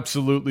 they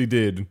absolutely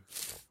did,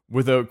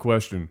 without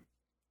question.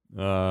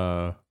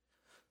 Poor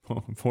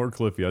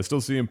Cliffy. I still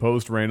see him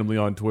post randomly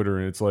on Twitter,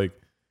 and it's like,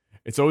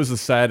 it's always the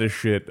saddest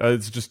shit.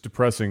 It's just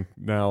depressing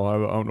now. I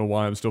don't know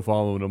why I'm still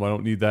following him. I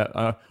don't need that.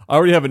 I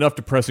already have enough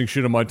depressing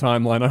shit on my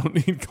timeline. I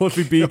don't need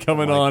Cliffy B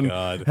coming my on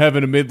God.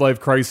 having a midlife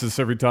crisis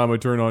every time I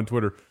turn on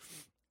Twitter.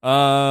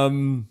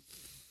 Yeah,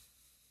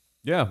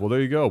 well,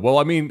 there you go. Well,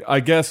 I mean, I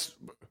guess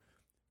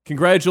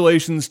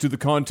congratulations to the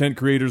content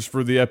creators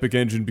for the Epic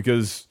Engine,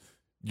 because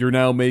you're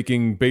now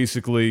making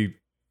basically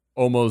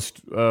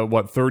almost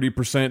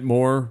 30%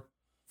 more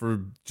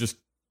for just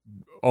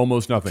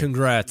almost nothing.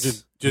 Congrats.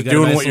 Just You got a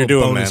doing nice what you're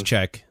little doing, bonus man.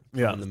 check.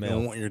 Yeah. in the Doing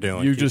mail. what you're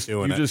doing. You Keep just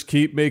doing it. just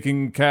keep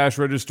making cash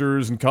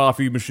registers and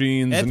coffee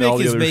machines and all Epic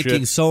the is other making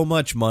shit. so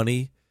much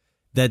money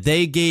that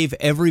they gave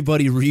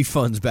everybody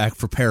refunds back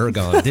for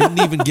Paragon. Didn't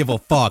even give a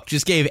fuck.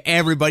 Just gave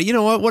everybody, you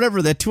know what,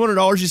 whatever, that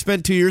 $200 you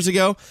spent 2 years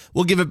ago,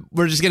 we're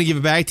just going to give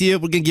it back to you.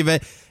 We're going to give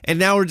it, and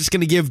now we're just going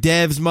to give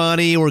devs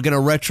money. We're going to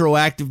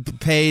retroactive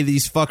pay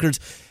these fuckers.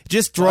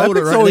 Just throw it Epic's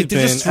around. always Like,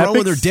 they're just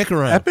throwing their dick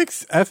around.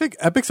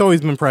 Epic's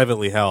always been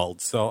privately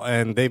held,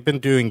 and they've been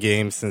doing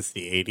games since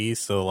the 80s.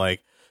 So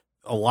like,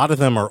 a lot of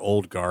them are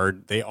old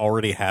guard. They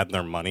already had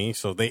their money,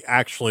 so they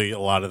actually, a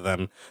lot of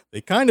them,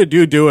 they kind of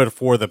do it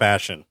for the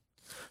passion.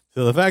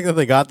 So the fact that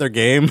they got their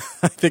game,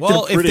 I think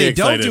Well, they're if pretty they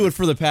excited. don't do it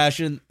for the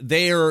passion,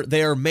 they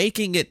are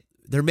making it.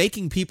 They're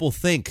making people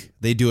think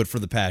they do it for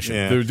the passion.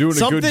 Yeah. They're doing a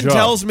Something good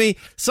job.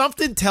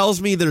 something tells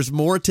me there's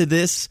more to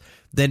this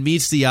than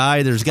meets the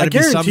eye. There's got I to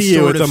be some guarantee you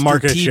sort it's of a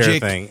market share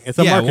strategic thing. It's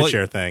a market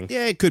share thing.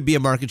 Yeah, it could be a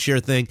market share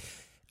thing.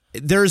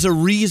 There's a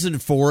reason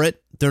for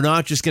it. They're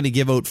not just going to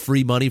give out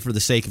free money for the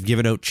sake of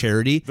giving out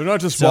charity. They're not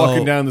just So,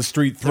 walking down the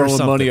street throwing there's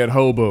money something. at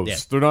hobos. Yeah.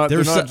 They're not.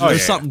 There's, they're not so- there's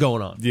just- something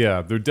going on.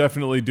 Yeah, they're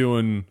definitely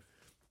doing.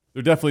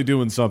 They're definitely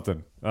doing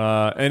something.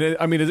 And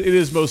it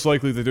is most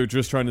likely that they're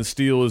just trying to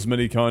steal as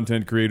many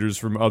content creators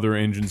from other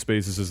engine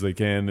spaces as they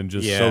can and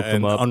just soak them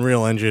and up.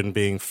 Unreal Engine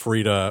being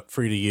free to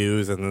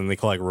use, and then they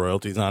collect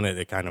royalties on it.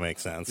 It kind of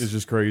makes sense. It's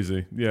just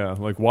crazy. Yeah,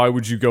 like why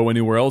would you go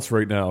anywhere else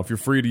right now if you're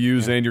free to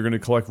use and you're going to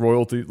collect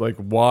royalty? Like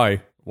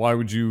why? Why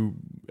would you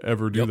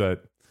ever do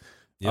that?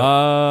 Yep.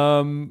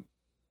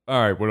 All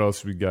right, what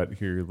else we got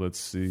here? Let's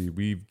see.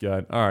 We've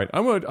got. All right,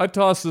 I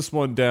toss this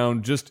one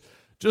down just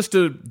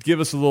to give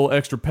us a little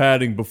extra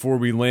padding before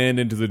we land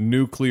into the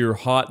nuclear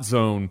hot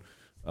zone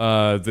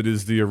that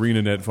is the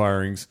ArenaNet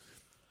firings.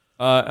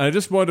 And I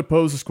just wanted to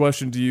pose this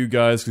question to you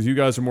guys because you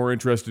guys are more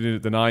interested in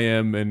it than I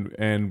am,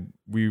 and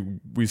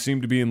we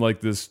seem to be in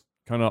like this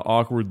kind of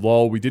awkward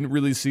lull. We didn't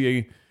really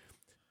see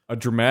a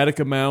dramatic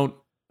amount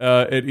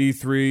at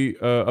E3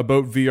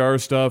 about VR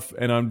stuff,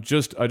 and I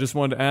just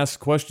wanted to ask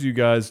a question to you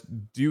guys.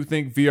 Do you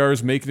think VR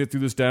is making it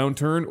through this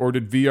downturn, or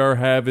did VR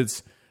have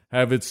its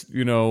have its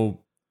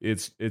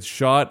it's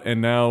shot,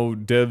 and now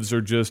devs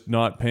are just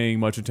not paying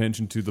much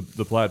attention to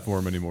the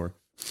platform anymore?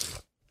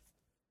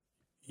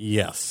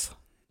 Yes.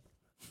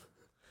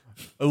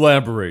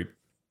 Elaborate.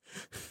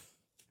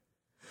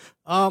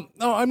 No,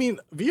 I mean,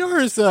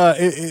 VR is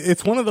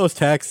it's one of those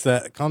techs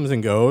that comes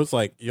and goes.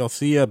 Like, you'll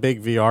see a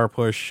big VR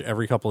push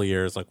every couple of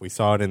years. Like, we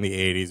saw it in the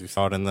 80s, we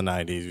saw it in the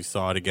 90s, we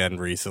saw it again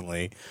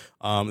recently.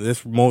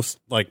 This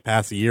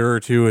past year or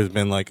two has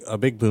been like a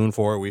big boon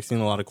for it. We've seen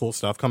a lot of cool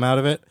stuff come out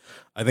of it.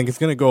 I think it's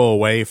going to go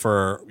away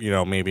for,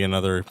 maybe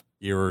another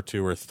year or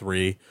two or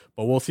three,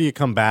 but we'll see it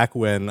come back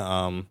when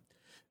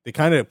they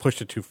kind of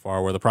pushed it too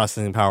far, where the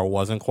processing power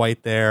wasn't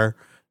quite there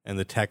and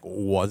the tech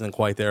wasn't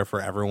quite there for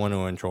everyone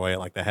to enjoy it.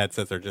 Like, the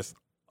headsets are just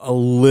a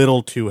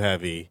little too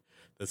heavy.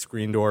 The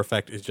screen door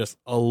effect is just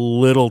a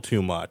little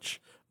too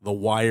much. The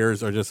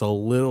wires are just a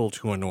little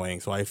too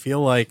annoying. So I feel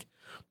like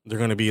they're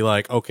going to be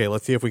like, okay,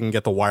 let's see if we can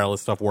get the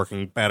wireless stuff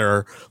working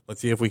better. Let's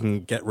see if we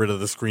can get rid of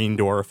the screen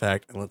door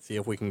effect, and let's see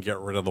if we can get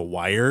rid of the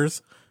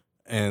wires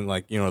and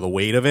the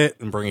weight of it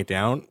and bring it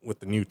down with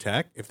the new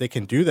tech. If they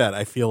can do that,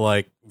 I feel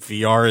like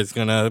VR is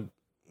going to,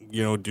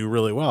 do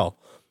really well.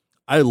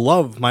 I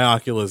love my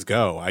Oculus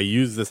Go. I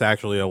use this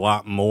actually a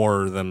lot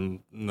more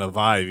than the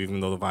Vive, even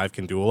though the Vive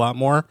can do a lot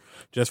more.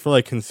 Just for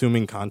like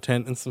consuming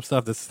content and some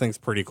stuff, this thing's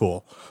pretty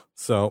cool.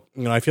 So,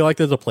 I feel like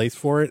there's a place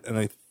for it, and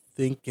I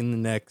think in the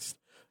next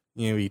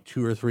maybe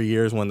 2 or 3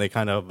 years, when they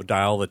kind of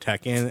dial the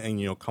tech in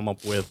and come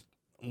up with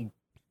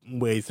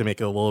ways to make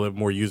it a little bit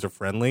more user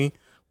friendly,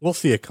 we'll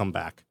see it come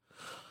back.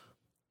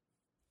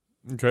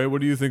 Okay, what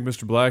do you think,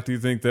 Mr. Black? Do you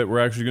think that we're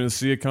actually going to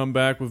see it come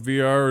back with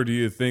VR, or do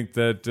you think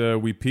that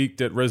we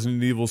peaked at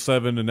Resident Evil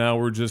 7 and now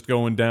we're just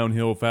going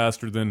downhill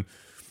faster than,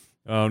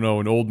 I don't know,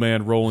 an old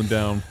man rolling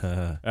down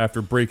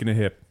after breaking a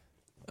hip?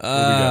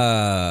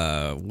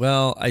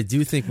 Well, I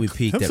do think we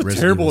peaked at Resident Evil 7. That's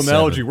a terrible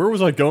analogy. Where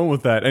was I going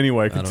with that?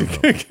 Anyway,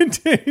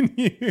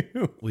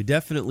 continue. We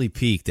definitely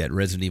peaked at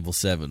Resident Evil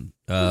 7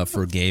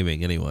 for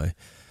gaming, anyway.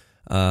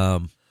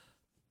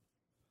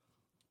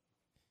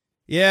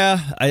 Yeah,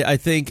 I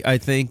think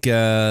they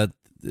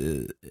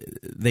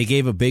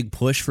gave a big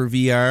push for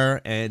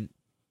VR, and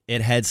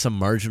it had some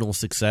marginal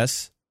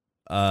success.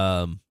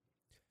 I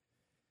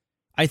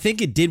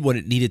think it did what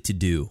it needed to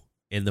do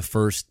in the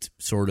first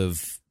sort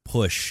of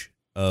push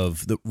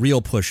of the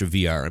real push of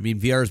VR. I mean,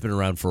 VR has been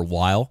around for a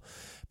while,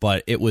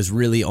 but it was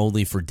really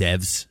only for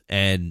devs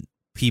and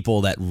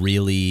people that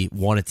really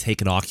want to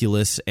take an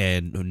Oculus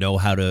and know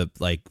how to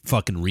like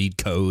fucking read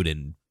code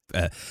and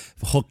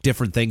hook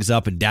different things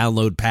up and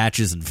download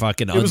patches and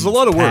fucking it was a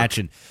lot of work.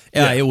 And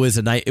it was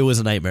a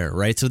nightmare,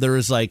 right? So there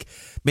was like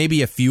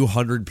maybe a few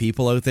hundred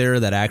people out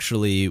there that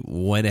actually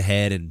went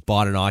ahead and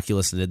bought an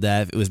Oculus and did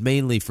that. It was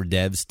mainly for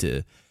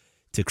devs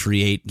to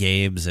create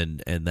games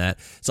and that.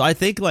 So I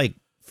think like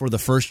for the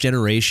first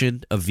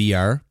generation of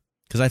VR,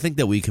 because I think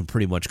that we can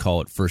pretty much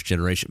call it first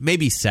generation,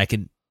 maybe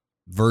second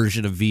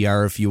version of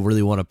VR if you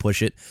really want to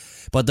push it,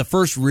 but the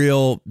first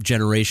real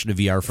generation of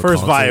VR for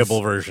first consoles,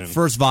 viable version,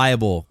 first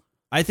viable.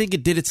 I think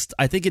it did its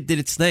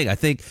thing. I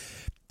think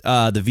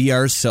the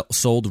VR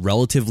sold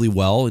relatively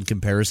well in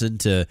comparison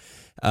to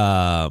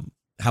how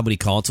many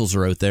consoles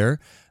are out there.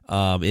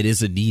 It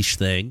is a niche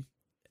thing.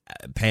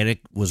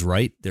 Panic was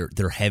right.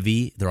 They're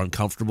heavy. They're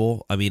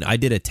uncomfortable. I mean, I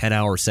did a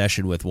 10-hour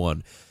session with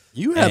one.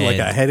 You had like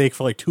a headache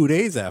for like 2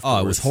 days afterwards. Oh,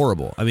 it was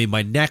horrible. I mean,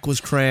 my neck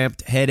was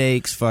cramped,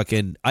 headaches,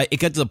 fucking. It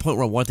got to the point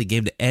where I wanted the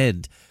game to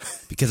end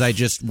because I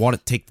just wanted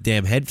to take the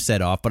damn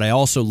headset off, but I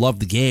also loved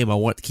the game. I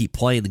wanted to keep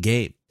playing the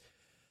game.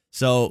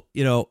 So,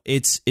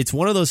 it's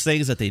one of those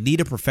things that they need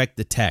to perfect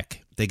the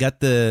tech. They got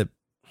the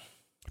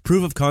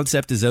proof of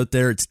concept is out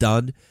there. It's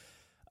done.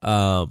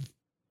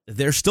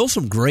 There's still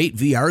some great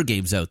VR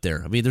games out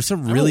there. I mean, there's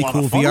some really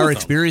cool VR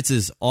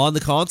experiences on the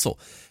console.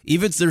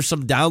 Even there's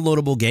some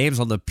downloadable games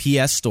on the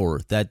PS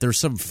Store that there's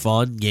some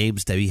fun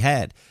games to be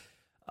had.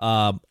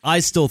 I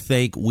still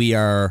think we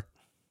are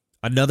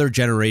another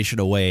generation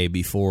away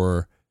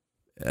before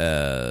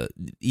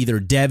either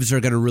devs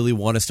are going to really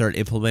want to start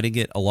implementing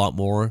it a lot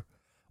more,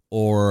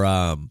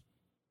 or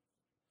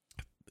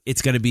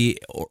it's going to be,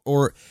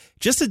 or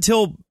just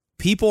until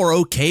people are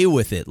okay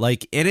with it.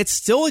 Like, and it's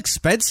still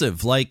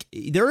expensive. Like,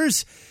 there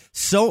is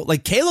so,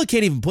 like, Kayla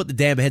can't even put the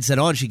damn headset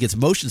on. She gets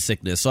motion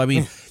sickness. So, I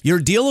mean, you're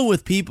dealing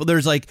with people.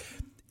 There's like,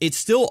 it's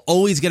still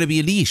always going to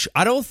be a niche.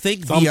 I don't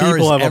think some VR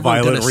people is have ever a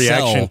violent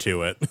reaction sell.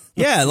 to it.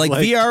 Yeah, like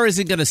VR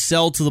isn't going to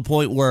sell to the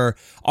point where,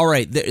 all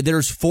right,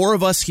 there's 4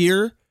 of us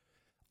here.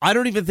 I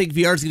don't even think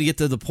VR is going to get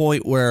to the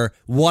point where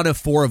 1 of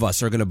 4 of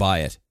us are going to buy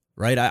it,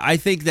 right? I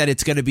think that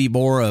it's going to be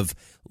more of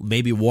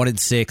maybe 1 in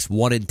 6,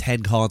 1 in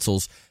 10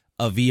 consoles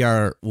of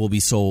VR will be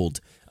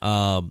sold.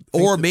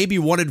 Or maybe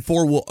 1 in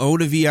 4 will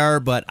own a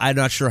VR, but I'm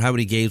not sure how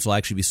many games will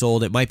actually be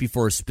sold. It might be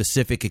for a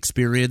specific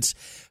experience.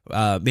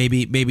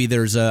 Maybe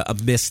there's a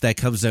Mist that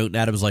comes out and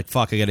Adam's like,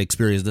 fuck, I got to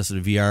experience this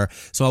in VR.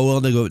 So I'm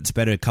willing to go and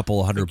spend a couple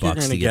of $100 You're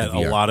to get get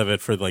a lot of it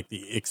for like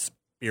the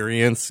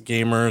experience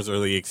gamers or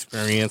the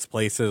experience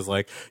places.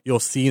 Like you'll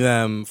see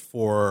them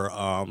for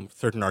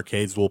certain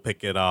arcades will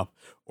pick it up,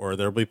 or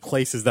there'll be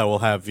places that will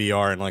have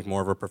VR in like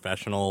more of a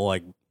professional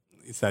like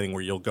setting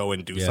where you'll go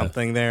and do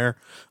something there.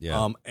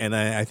 Yeah. And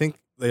I think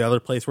the other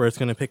place where it's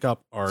going to pick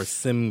up are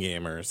sim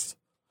gamers.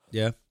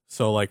 Yeah.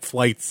 So like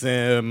flight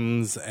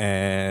sims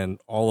and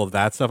all of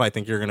that stuff, I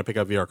think you're going to pick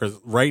up VR because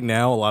right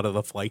now a lot of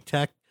the flight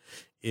tech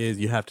is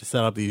you have to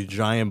set up these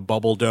giant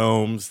bubble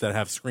domes that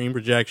have screen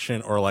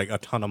projection or like a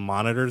ton of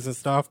monitors and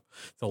stuff.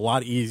 It's a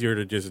lot easier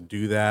to just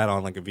do that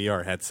on like a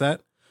VR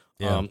headset.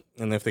 Yeah.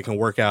 And if they can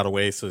work out a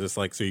way so just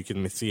like so you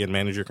can see and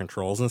manage your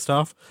controls and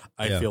stuff,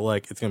 I feel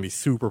like it's going to be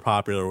super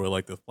popular with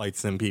like the flight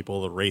sim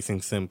people, the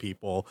racing sim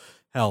people.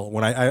 Hell,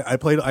 when I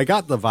played, I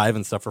got the Vive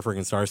and stuff for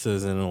freaking Star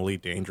Citizen and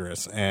Elite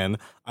Dangerous, and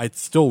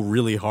it's still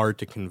really hard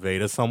to convey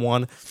to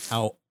someone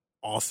how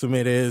awesome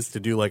it is to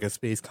do like a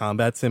space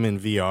combat sim in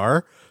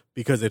VR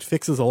because it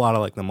fixes a lot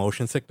of like the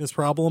motion sickness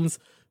problems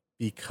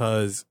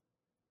because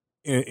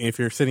if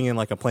you're sitting in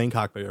like a plane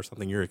cockpit or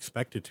something, you're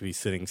expected to be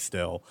sitting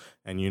still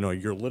and, you know,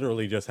 you're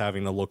literally just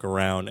having to look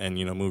around and,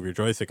 you know, move your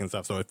joystick and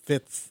stuff. So it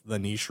fits the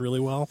niche really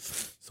well.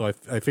 So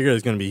I figure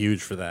it's going to be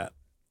huge for that.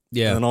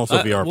 Yeah. And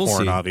also VR we'll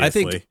porn, see.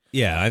 obviously.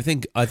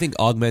 I think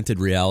augmented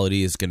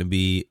reality is going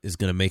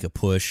to make a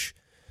push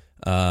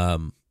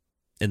in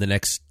the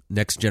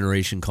next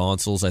generation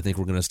consoles. I think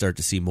we're going to start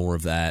to see more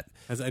of that.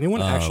 Has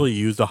anyone actually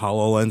used a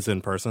HoloLens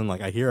in person?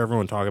 Like I hear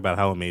everyone talk about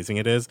how amazing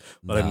it is,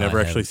 but I've never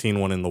actually seen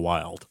one in the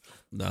wild.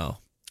 No.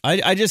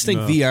 I just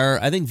think VR,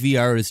 I think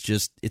VR is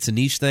just, it's a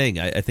niche thing.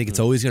 I think it's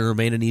always going to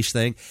remain a niche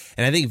thing.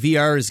 And I think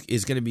VR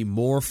is going to be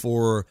more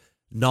for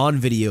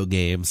non-video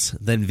games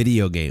than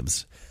video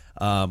games.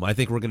 I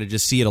think we're going to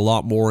just see it a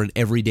lot more in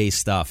everyday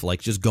stuff, like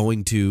just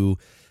going to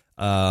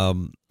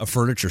a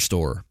furniture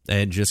store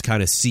and just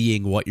kind of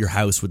seeing what your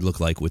house would look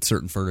like with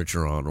certain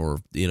furniture on, or,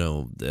 you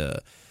know,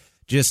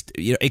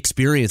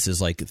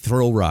 experiences like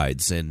thrill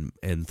rides and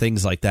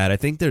things like that. I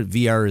think that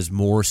VR is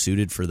more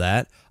suited for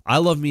that. I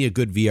love me a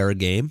good VR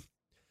game,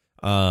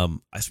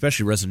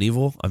 especially Resident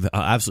Evil.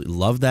 I absolutely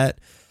love that.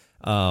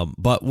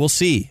 But we'll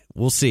see.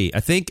 I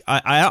think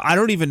I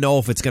don't even know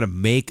if it's going to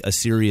make a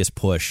serious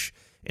push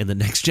in the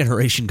next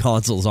generation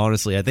consoles.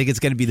 Honestly, I think it's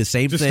going to be the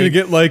same thing. Just going to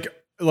get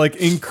like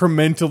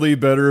incrementally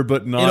better,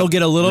 but not. It'll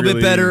get a little really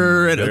bit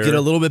better. It'll there. get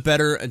a little bit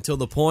better until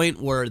the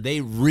point where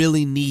they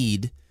really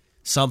need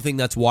something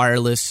that's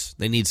wireless.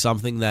 They need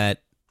something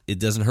that it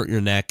doesn't hurt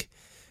your neck.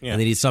 Yeah. And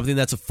they need something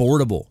that's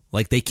affordable.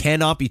 Like they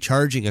cannot be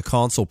charging a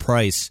console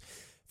price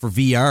for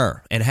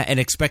VR and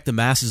expect the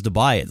masses to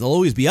buy it. There'll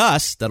always be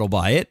us that'll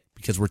buy it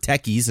because we're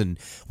techies and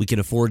we can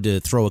afford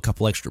to throw a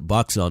couple extra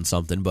bucks on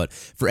something. But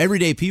for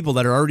everyday people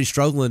that are already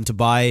struggling to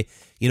buy,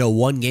 you know,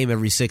 one game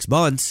every 6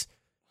 months,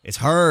 it's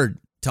hard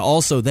to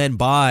also then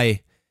buy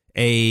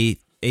a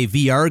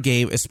VR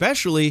game,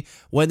 especially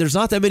when there's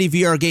not that many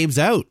VR games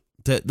out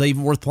that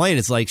even worth playing.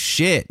 It's like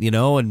shit, you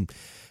know, and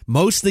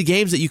most of the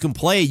games that you can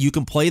play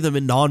them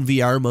in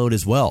non-VR mode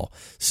as well.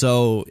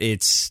 So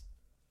it's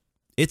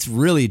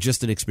really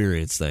just an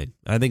experience thing.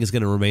 I think it's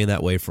going to remain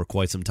that way for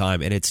quite some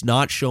time, and it's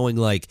not showing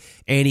like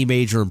any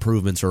major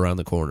improvements around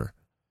the corner.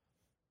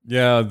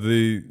 Yeah,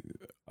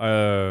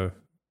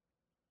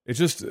 it's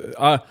just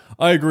I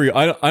agree.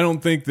 I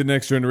don't think the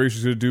next generation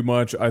is going to do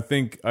much. I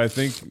think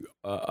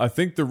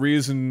the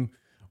reason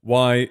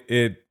why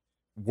it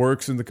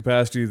works in the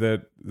capacity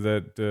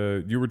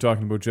that you were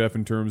talking about, Jeff,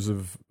 in terms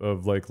of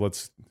like,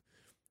 let's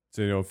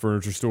say, you know,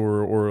 furniture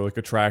store or like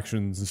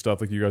attractions and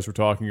stuff like you guys were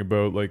talking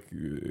about, like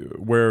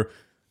where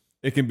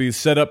it can be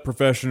set up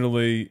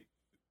professionally.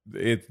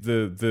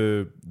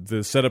 The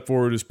setup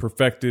for it is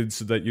perfected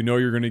so that you know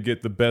you're going to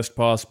get the best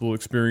possible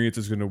experience.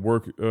 It's going to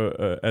work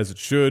as it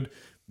should.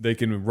 They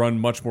can run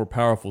much more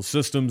powerful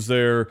systems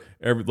there.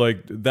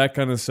 Like that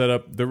kind of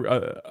setup.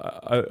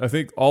 I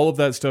think all of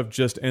that stuff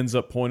just ends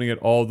up pointing at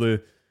all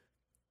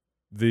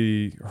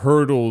the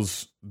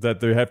hurdles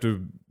that they have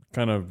to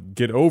kind of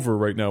get over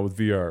right now with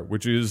VR,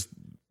 which is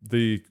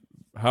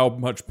how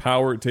much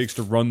power it takes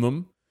to run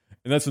them.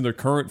 And that's in their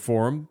current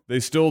form. They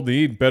still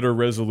need better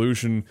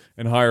resolution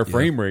and higher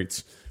frame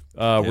rates.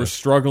 We're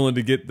struggling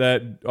to get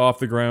that off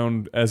the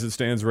ground as it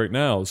stands right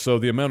now. So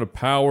the amount of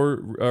power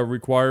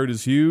required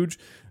is huge.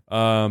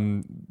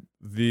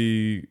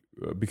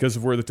 Because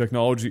of where the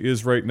technology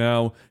is right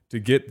now, to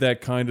get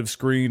that kind of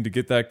screen, to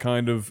get that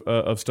kind of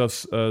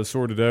stuff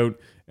sorted out,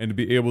 and to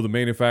be able to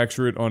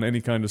manufacture it on any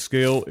kind of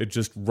scale, it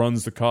just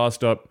runs the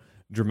cost up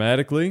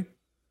dramatically.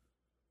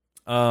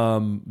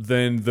 Then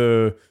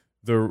the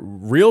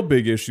real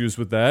big issues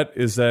with that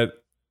is that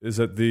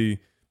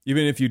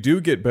even if you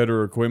do get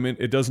better equipment,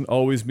 it doesn't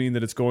always mean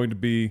that it's going to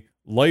be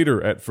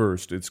lighter at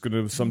first. It's going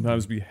to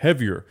sometimes be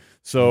heavier.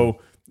 So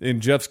in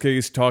Jeff's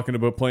case, talking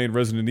about playing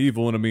Resident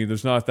Evil, and I mean,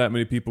 there's not that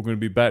many people going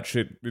to be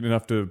batshit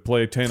enough to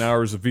play 10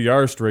 hours of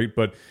VR straight,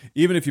 but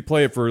even if you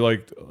play it for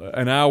like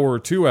an hour or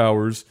 2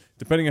 hours,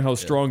 depending on how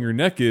strong your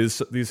neck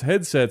is, these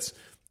headsets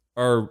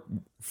are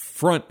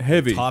front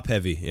heavy, top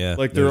heavy. Yeah,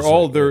 like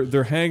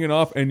they're hanging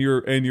off, and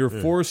you're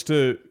forced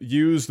to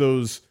use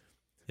those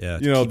Yeah,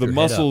 you know, keep the your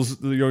head up.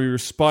 muscles, you know, your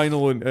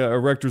spinal and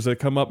erectors that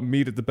come up and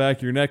meet at the back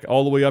of your neck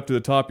all the way up to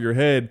the top of your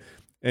head,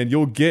 and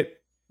you'll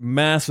get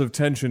massive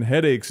tension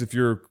headaches if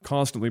you're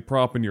constantly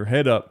propping your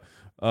head up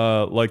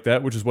like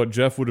that, which is what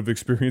Jeff would have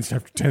experienced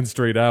after 10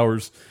 straight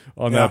hours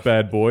on that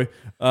bad boy.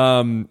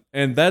 And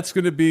that's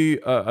going to be,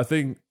 I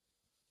think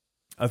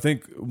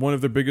one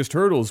of their biggest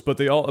hurdles. But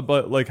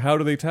like, how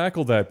do they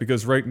tackle that?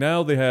 Because right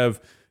now they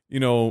have, you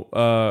know,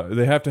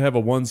 they have to have a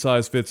one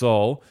size fits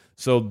all.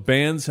 So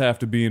bands have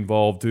to be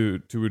involved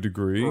to a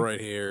degree. Right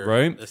here.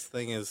 Right? This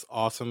thing is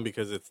awesome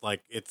because it's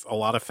a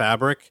lot of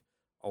fabric,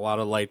 a lot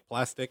of light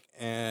plastic,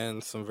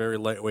 and some very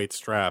lightweight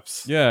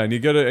straps. Yeah, and you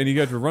got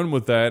to run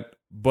with that.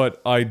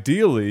 But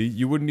ideally,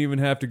 you wouldn't even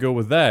have to go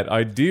with that.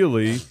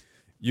 Ideally,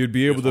 you'd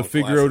be able to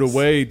figure out a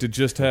way to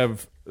just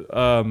have.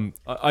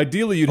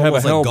 Ideally, you'd have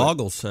a helmet. Like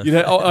goggles.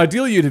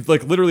 Ideally, you'd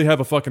like literally have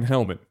a fucking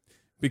helmet,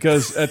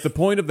 because at the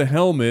point of the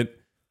helmet,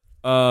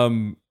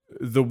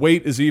 the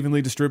weight is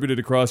evenly distributed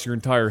across your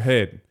entire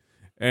head,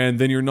 and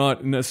then you're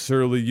not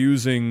necessarily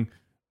using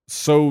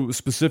so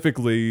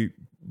specifically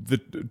the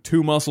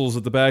two muscles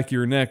at the back of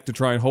your neck to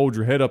try and hold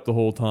your head up the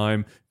whole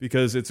time,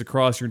 because it's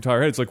across your entire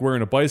head. It's like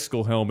wearing a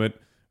bicycle helmet.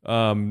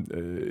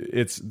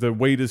 It's the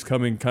weight is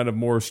coming kind of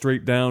more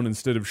straight down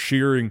instead of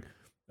shearing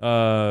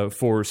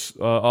force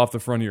off the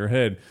front of your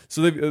head.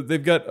 So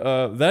they've got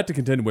that to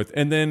contend with,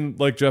 and then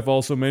like Jeff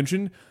also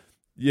mentioned,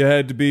 you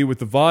had to be with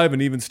the Vive,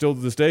 and even still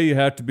to this day, you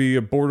have to be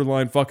a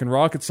borderline fucking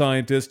rocket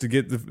scientist to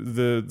get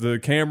the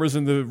cameras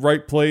in the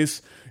right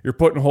place. You're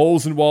putting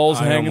holes in walls,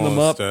 hanging them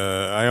up.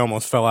 I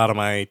almost fell out of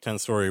my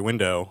 10-story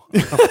window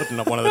putting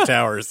up one of the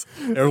towers.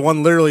 There was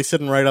one literally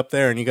sitting right up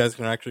there, and you guys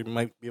might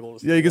be able to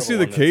see. Yeah, you can see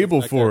the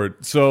cable for it.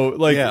 So,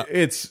 like,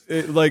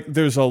 like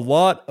there's a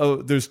lot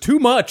of, there's too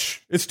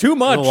much. It's too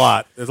much.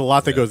 There's a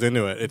lot that goes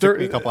into it. It took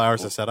me a couple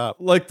hours to set up.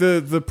 Like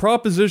the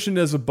proposition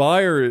as a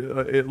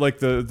buyer, like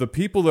the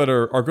people that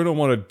are going to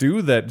want to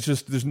do that,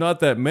 just there's not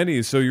that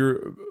many. So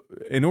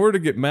in order to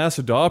get mass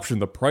adoption,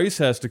 the price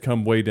has to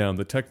come way down.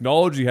 The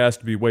technology has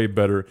to be way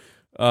better.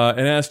 And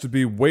it has to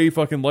be way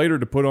fucking lighter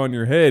to put on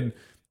your head.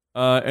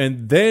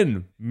 And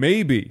then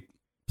maybe.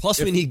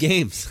 Plus, we need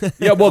games.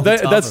 Yeah, well,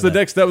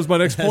 that was my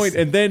next point.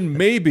 And then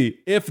maybe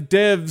if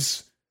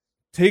devs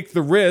take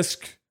the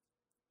risk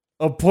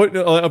of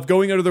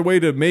going out of their way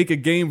to make a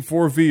game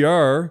for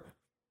VR,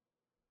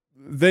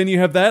 then you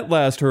have that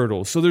last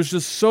hurdle. So there's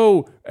just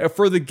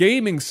for the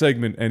gaming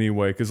segment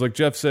anyway, because like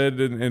Jeff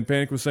said and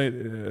Panic was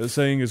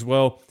saying as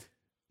well,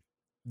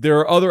 there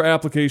are other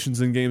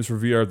applications in games for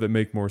VR that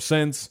make more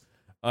sense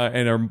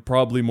and are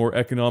probably more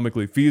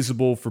economically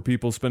feasible for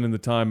people spending the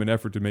time and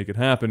effort to make it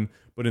happen.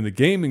 But in the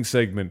gaming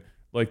segment,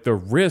 like the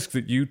risk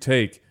that you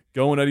take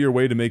going out of your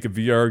way to make a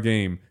VR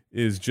game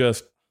is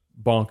just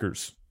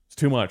bonkers. It's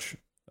too much.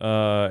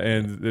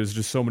 And there's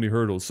just so many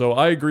hurdles. So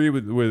I agree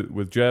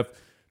with Jeff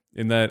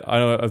in that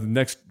the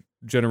next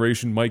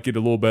generation might get a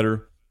little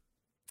better,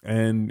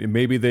 and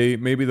maybe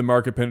the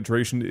market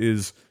penetration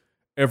is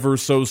ever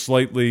so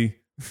slightly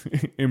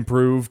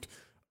improved.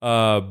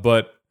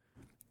 But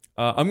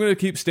I'm going to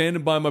keep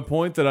standing by my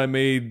point that I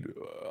made.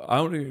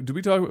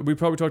 We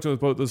probably talked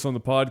about this on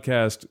the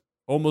podcast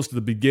almost at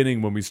the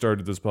beginning when we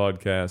started this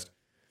podcast.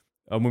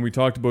 When we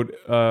talked about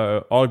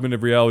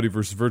augmented reality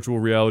versus virtual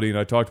reality, and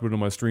I talked about it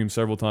on my stream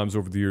several times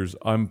over the years,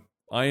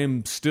 I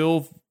am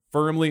still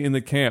firmly in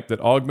the camp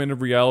that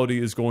augmented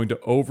reality is going to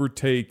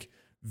overtake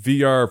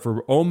VR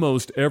for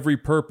almost every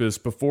purpose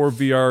before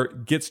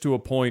VR gets to a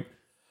point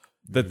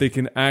that they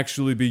can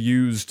actually be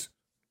used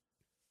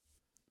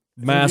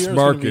mass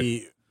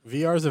market.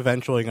 VR is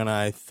eventually going to,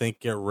 I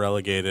think, get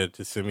relegated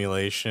to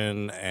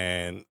simulation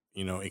and,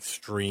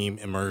 extreme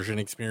immersion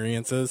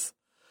experiences.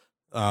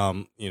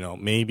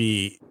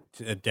 Maybe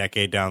a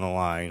decade down the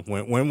line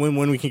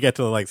when we can get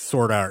to like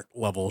Sword Art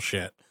level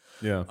shit.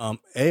 Yeah.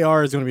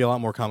 AR is going to be a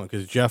lot more common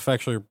because Jeff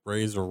actually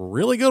raised a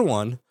really good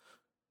one.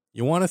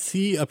 You want to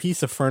see a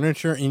piece of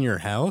furniture in your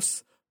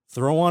house?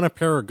 Throw on a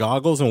pair of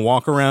goggles and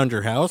walk around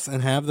your house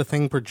and have the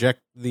thing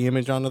project the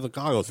image onto the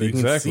goggles so you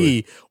can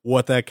see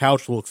what that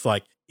couch looks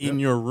like in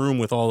your room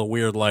with all the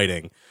weird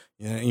lighting.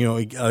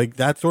 Like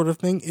that sort of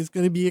thing is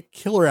going to be a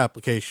killer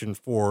application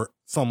for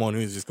someone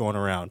who's just going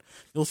around.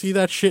 You'll see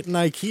that shit in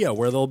IKEA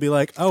where they'll be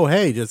like, oh,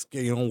 hey, just,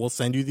 we'll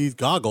send you these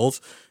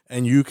goggles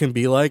and you can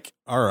be like,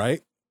 all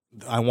right,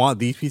 I want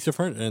these pieces of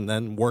furniture, and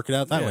then work it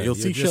out that way. You'll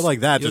see shit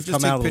like that just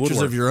come out of the woodwork.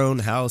 Pictures of your own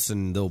house,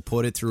 and they'll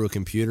put it through a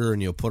computer, and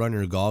you'll put on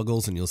your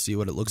goggles, and you'll see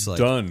what it looks like.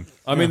 Done.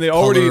 I mean, they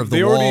already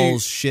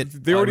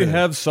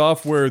have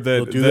software that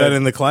they'll do that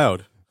in the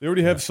cloud. They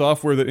already have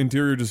software that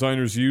interior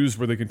designers use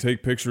where they can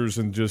take pictures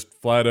and just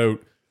flat out,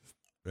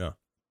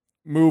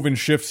 move and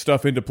shift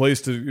stuff into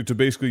place to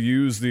basically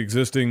use the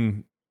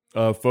existing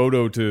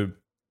photo to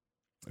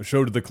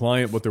show to the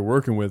client what they're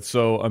working with.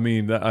 So, I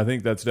mean, I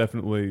think that's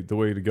definitely the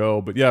way to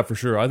go. But yeah, for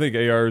sure, I think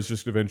AR is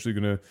just eventually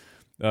going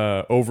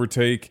to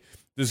overtake.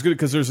 This is good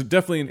because there's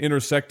definitely an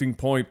intersecting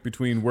point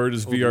between where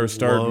does VR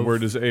start and where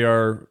does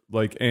AR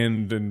like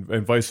end,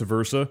 and vice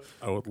versa.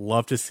 I would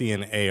love to see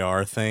an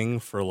AR thing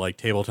for like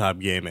tabletop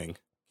gaming.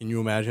 Can you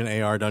imagine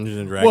AR Dungeons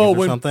and Dragons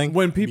or something?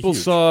 When people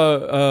saw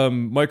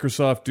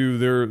Microsoft do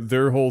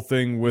their whole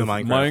thing with the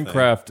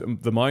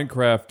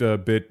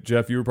Minecraft bit,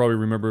 Jeff, you probably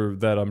remember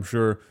that, I'm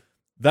sure.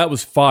 That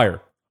was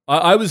fire.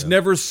 I was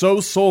never so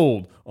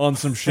sold on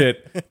some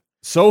shit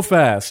so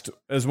fast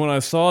as when I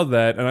saw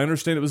that, and I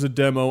understand it was a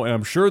demo, and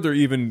I'm sure they're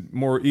even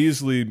more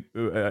easily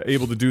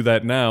able to do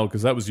that now,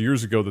 because that was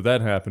years ago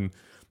that happened.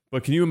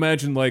 But can you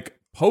imagine, like,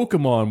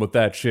 Pokemon with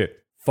that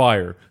shit?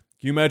 Fire.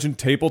 Can you imagine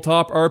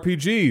tabletop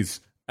RPGs?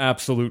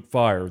 Absolute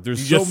fire.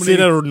 There's you just sit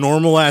at a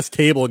normal ass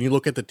table and you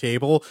look at the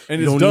table and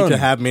you don't need to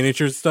have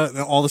miniatures stuff.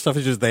 All the stuff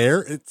is just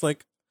there. It's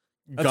like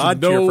God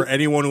tier for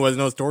anyone who has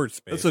no storage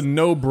space. That's a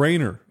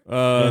no-brainer.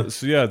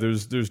 So yeah,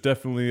 there's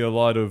definitely a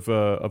lot of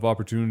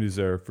opportunities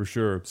there for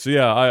sure. So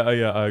yeah,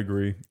 I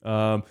agree.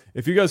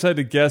 If you guys had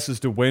to guess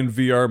as to when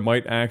VR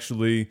might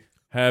actually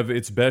have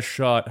its best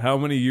shot, how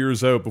many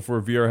years out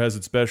before VR has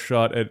its best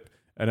shot at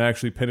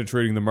actually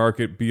penetrating the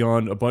market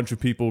beyond a bunch of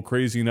people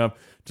crazy enough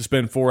to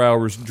spend 4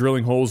 hours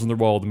drilling holes in their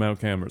wall to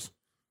mount cameras?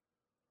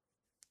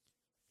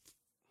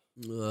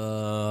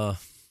 8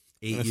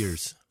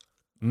 years.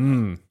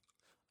 I'm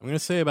going to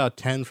say about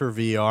 10 for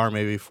VR,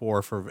 maybe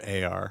 4 for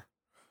AR.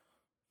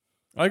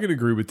 I could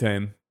agree with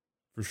 10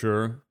 for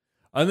sure.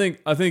 I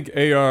think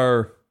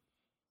AR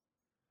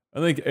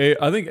and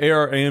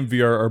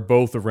VR are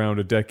both around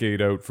a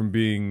decade out from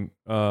being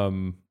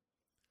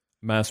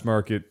mass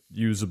market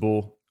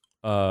usable.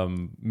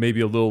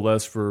 Maybe a little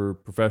less for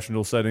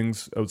professional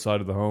settings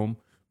outside of the home,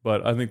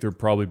 but I think they're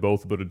probably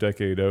both about a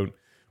decade out.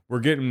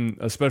 We're getting,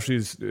 especially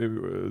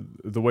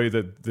the way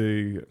that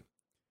the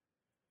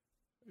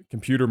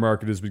computer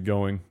market has been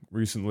going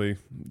recently,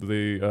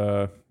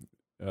 the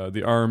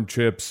ARM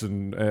chips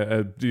and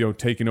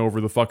taking over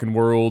the fucking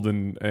world,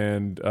 and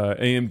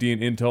AMD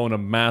and Intel in a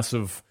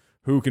massive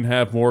who can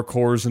have more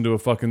cores into a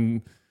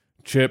fucking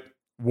chip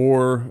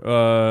war.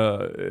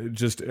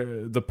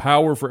 The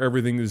power for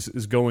everything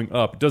is going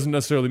up. It doesn't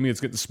necessarily mean it's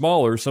getting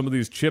smaller. Some of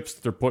these chips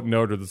that they're putting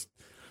out are the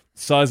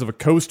size of a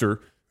coaster,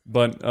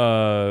 but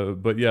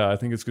yeah, I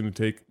think it's going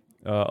to take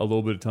a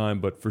little bit of time,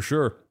 but for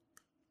sure,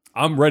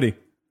 I'm ready.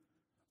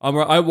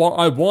 I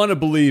want to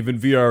believe in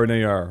VR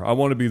and AR. I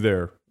want to be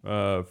there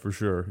for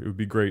sure. It would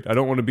be great. I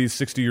don't want to be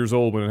 60 years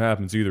old when it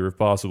happens either, if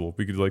possible. If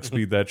we could like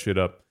speed that shit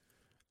up,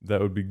 that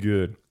would be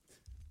good.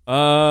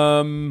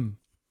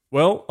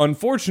 Well,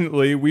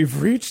 unfortunately,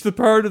 we've reached the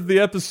part of the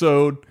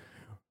episode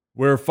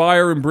where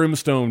fire and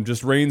brimstone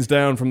just rains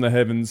down from the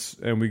heavens,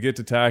 and we get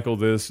to tackle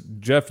this.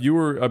 Jeff, you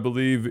were, I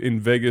believe, in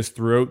Vegas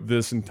throughout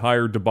this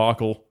entire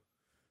debacle,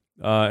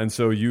 and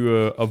so you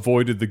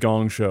avoided the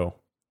gong show.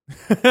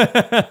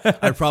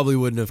 I probably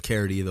wouldn't have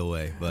cared either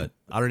way, but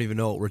I don't even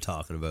know what we're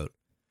talking about.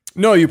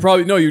 No, you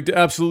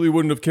absolutely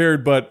wouldn't have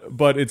cared, but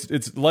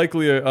it's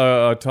likely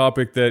a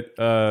topic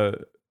that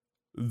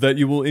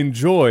you will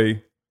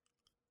enjoy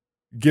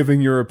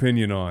giving your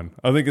opinion on.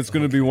 I think it's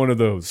going to be one of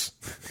those.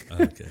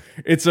 Okay.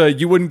 It's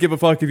you wouldn't give a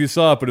fuck if you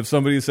saw it, but if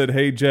somebody said,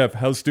 "Hey Jeff,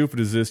 how stupid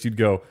is this?" you'd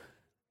go,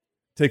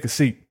 "Take a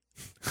seat."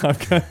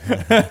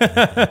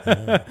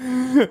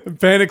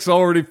 Panic's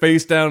already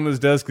face down on his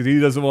desk because he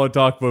doesn't want to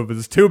talk about it, but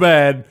it's too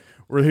bad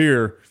we're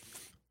here.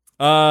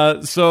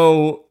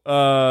 So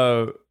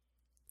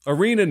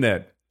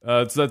ArenaNet,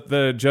 it's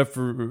that Jeff,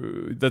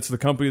 that's the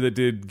company that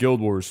did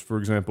Guild Wars, for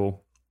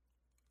example.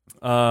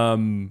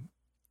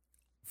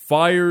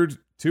 Fired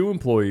 2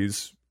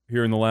 employees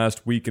here in the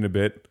last week and a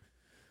bit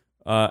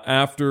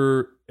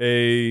after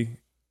a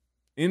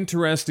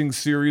interesting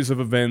series of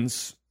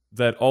events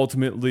that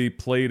ultimately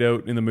played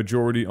out in the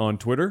majority on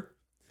Twitter.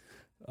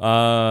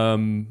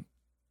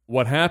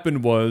 What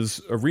happened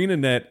was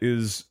ArenaNet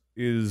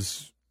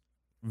is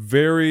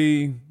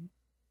very.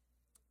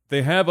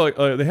 They have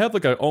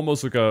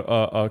almost like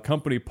a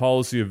company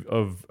policy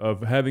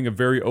of having a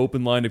very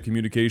open line of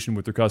communication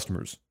with their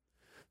customers.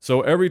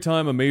 So every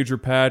time a major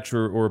patch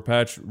or a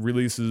patch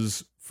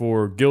releases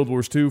for Guild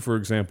Wars 2, for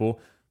example,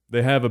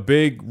 they have a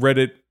big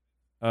Reddit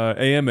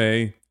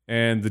AMA,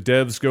 and the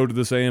devs go to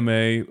this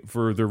AMA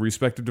for their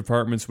respective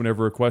departments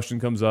whenever a question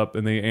comes up,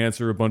 and they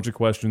answer a bunch of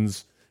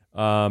questions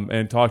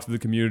and talk to the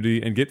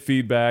community and get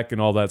feedback and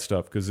all that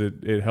stuff, because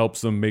it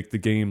helps them make the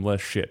game less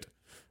shit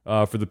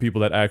for the people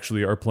that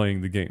actually are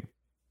playing the game.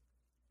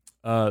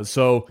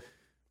 So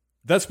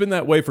that's been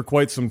that way for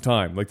quite some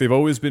time. Like they've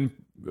always been,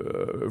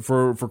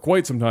 for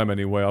quite some time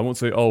anyway. I won't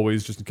say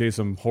always, just in case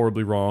I'm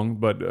horribly wrong,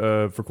 but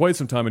for quite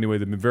some time anyway,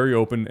 they've been very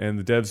open, and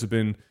the devs have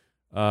been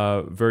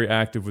very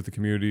active with the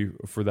community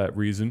for that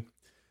reason.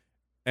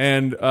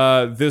 And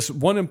this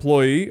one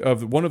employee,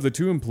 one of the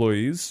 2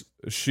 employees,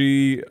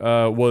 she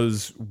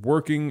was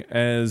working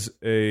as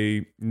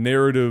a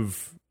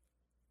narrative,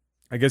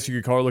 I guess you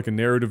could call her like a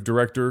narrative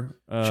director.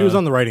 She was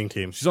on the writing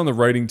team. She's on the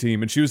writing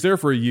team, and she was there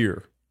for a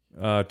year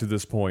to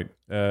this point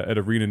at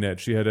ArenaNet.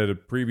 She had a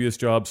previous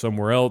job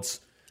somewhere else.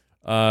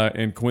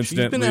 And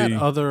coincidentally, she's been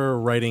at other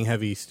writing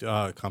heavy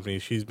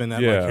companies. She's been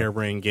at like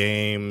Harebrained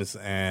Games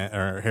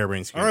or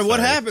Harebrained Schemes. All right, what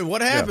happened?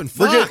 What happened?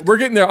 We're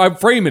getting there. I'm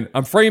framing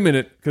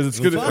it because it's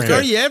good. Fuck,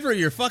 are you ever?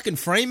 You're fucking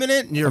framing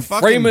it. And you're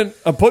framing.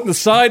 I'm putting the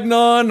siding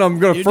on. I'm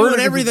gonna. You're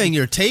doing everything.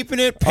 You're taping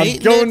it,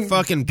 painting it,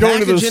 fucking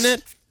packaging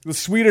it. The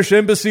Swedish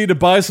embassy to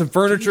buy some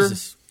furniture.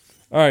 Jesus.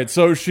 All right,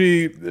 so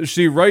she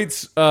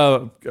writes.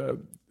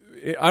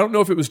 I don't know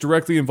if it was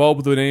directly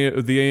involved with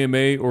the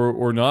AMA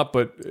or not,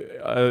 but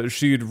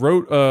she had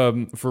wrote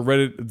for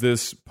Reddit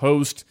this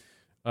post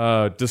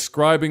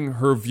describing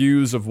her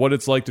views of what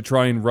it's like to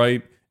try and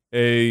write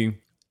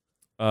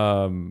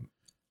an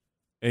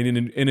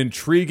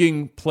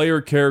intriguing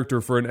player character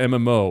for an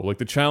MMO, like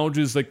the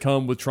challenges that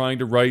come with trying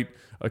to write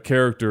a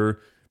character,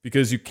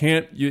 because you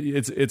can't.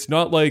 It's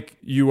not like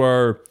you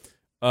are,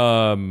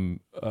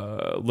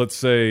 let's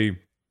say.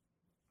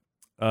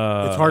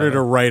 It's harder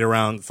to write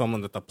around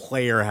someone that the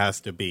player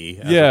has to be.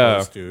 As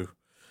opposed to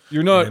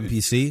you're not an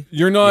NPC.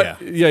 You're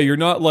not. Yeah, you're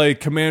not like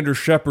Commander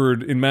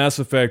Shepard in Mass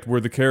Effect, where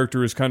the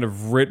character is kind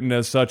of written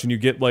as such, and you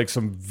get like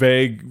some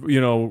vague,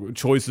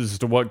 choices as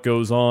to what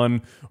goes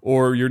on.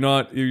 Or you're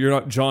not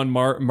John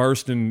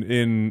Marston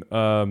in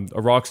a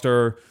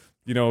Rockstar,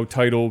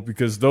 title,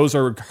 because those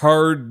are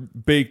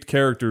hard baked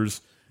characters.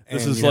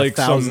 This is like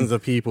thousands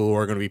of people who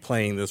are going to be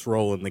playing this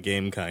role in the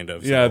game, kind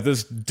of. So. Yeah,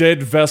 this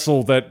dead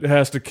vessel that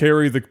has to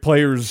carry the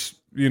players,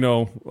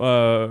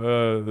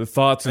 the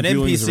thoughts and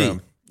feelings NPC.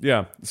 around.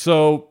 Yeah.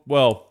 So,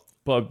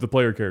 the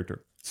player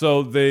character.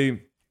 So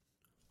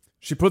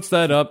she puts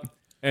that up,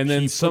 and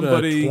then she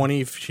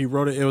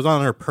wrote it. It was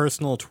on her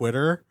personal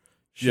Twitter.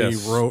 She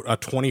wrote a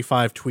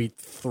 25 tweet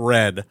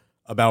thread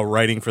about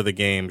writing for the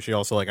game. She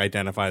also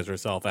identifies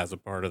herself as a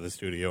part of the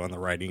studio and the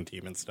writing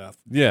team and stuff.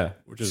 Yeah,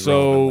 which is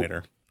relevant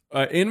later.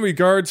 In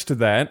regards to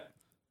that,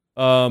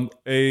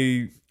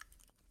 a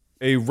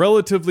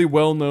relatively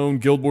well-known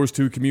Guild Wars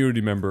 2 community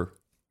member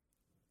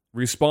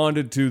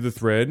responded to the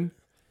thread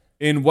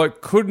in what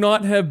could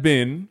not have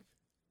been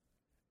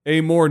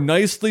a more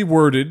nicely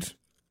worded,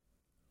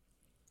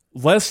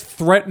 less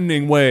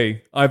threatening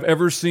way I've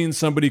ever seen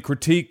somebody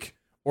critique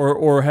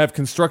or have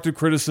constructive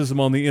criticism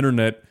on the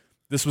internet.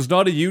 This was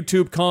not a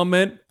YouTube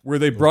comment where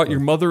they brought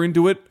your mother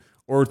into it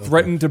or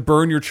threatened to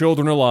burn your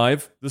children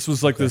alive. This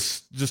was like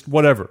this, just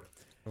whatever.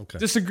 Okay.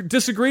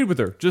 Disagreed with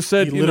her. Just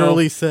said, he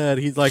literally said,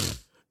 he's like,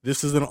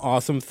 this is an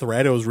awesome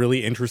thread. It was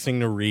really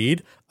interesting to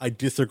read. I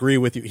disagree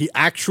with you. He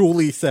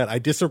actually said, I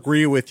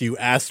disagree with you,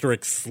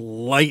 asterisk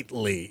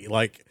slightly,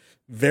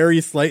 very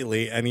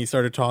slightly. And he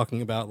started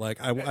talking about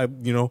I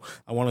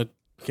want to,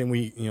 can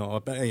we,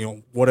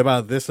 what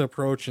about this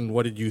approach? And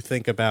what did you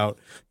think about,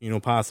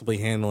 possibly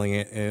handling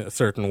it in a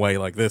certain way,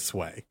 like this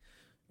way?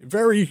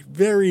 Very,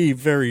 very,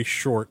 very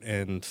short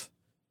and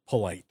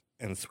polite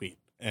and sweet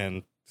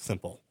and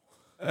simple.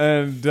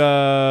 And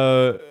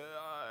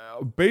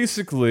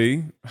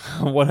basically,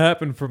 what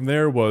happened from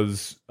there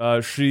was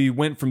she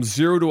went from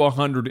 0 to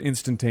 100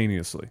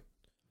 instantaneously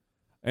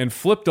and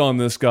flipped on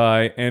this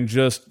guy and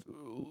just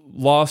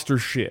lost her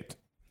shit.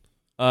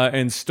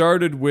 And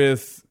started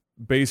with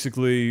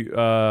basically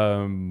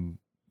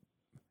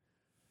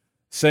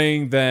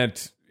saying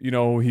that,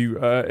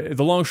 the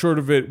long short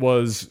of it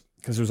was,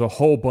 because there's a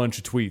whole bunch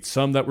of tweets,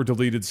 some that were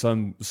deleted,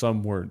 some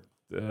weren't.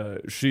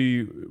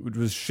 She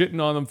was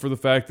shitting on them for the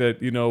fact that,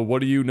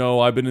 what do you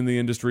know? I've been in the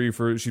industry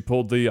she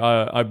pulled the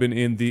I've been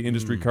in the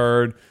industry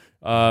card.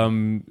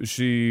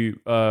 She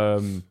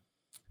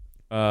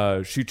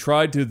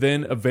tried to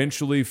then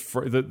eventually,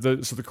 so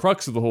the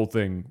crux of the whole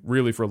thing,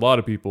 really, for a lot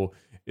of people,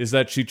 is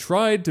that she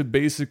tried to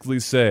basically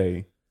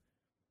say,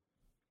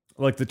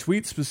 the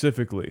tweet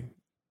specifically,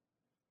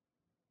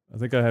 I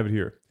think I have it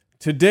here.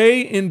 Today,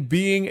 in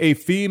being a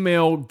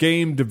female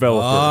game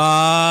developer.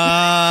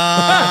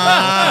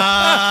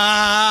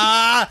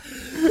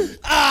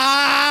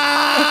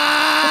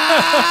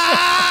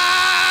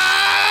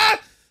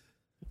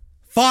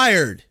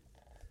 Fired.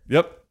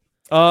 Yep.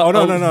 No,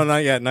 not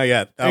yet.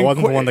 That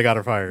wasn't the one that got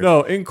her fired.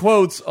 No, in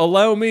quotes,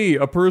 allow me,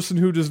 a person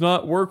who does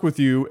not work with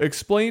you,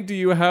 explain to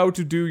you how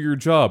to do your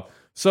job.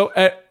 So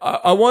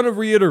I want to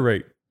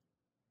reiterate.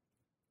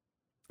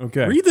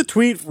 Okay. Read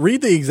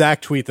the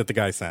exact tweet that the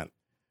guy sent.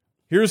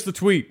 Here's the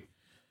tweet.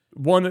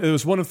 It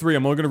was one of three.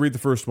 I'm only going to read the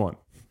first one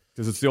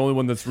because it's the only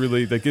one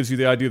that gives you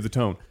the idea of the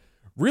tone.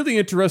 Really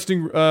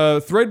interesting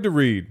thread to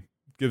read.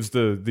 Gives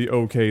the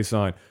okay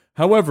sign.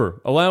 However,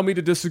 allow me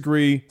to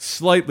disagree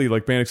slightly,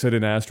 like Bannock said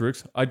in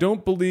asterisk. I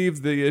don't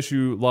believe the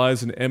issue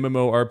lies in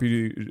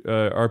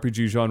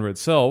MMORPG genre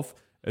itself,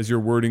 as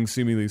your wording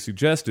seemingly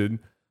suggested.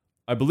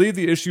 I believe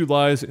the issue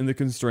lies in the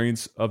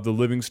constraints of the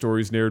Living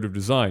Story's narrative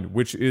design,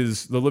 which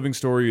is, the Living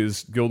Story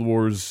is Guild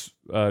Wars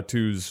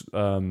 2's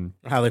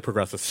how they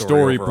progress the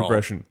story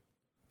progression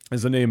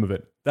is the name of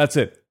it. That's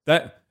it.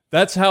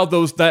 That's how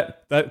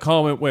that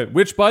comment went.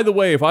 Which, by the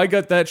way, if I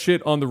got that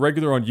shit on the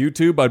regular on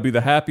YouTube, I'd be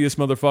the happiest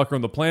motherfucker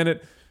on the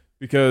planet,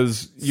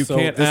 because you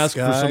can't ask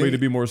for somebody to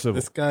be more civil.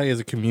 This guy is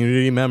a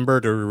community member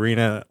to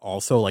Arena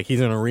also. He's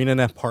an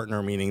ArenaNet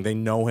partner, meaning they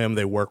know him,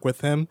 they work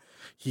with him.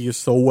 he is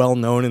so well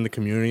known in the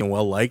community and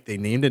well liked. They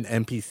named an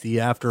NPC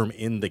after him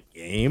in the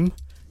game,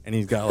 and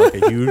he's got like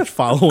a huge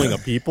following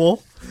of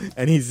people,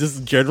 and he's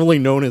just generally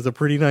known as a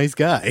pretty nice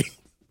guy.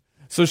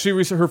 So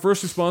her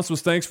first response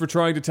was, "Thanks for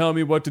trying to tell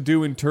me what to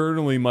do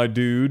internally, my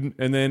dude."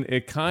 And then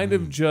it kind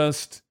of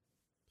just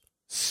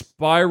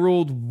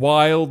spiraled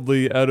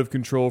wildly out of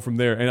control from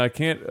there. And I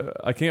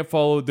can't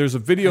follow. There's a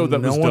video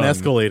that was no one done.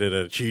 escalated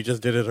it. She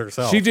just did it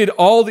herself. She did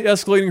all the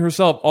escalating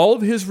herself. All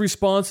of his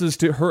responses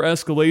to her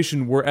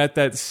escalation were at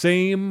that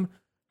same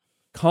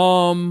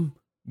calm,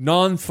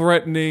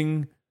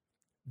 non-threatening.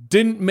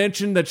 Didn't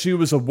mention that she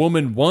was a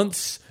woman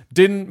once.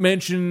 Didn't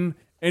mention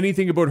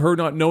anything about her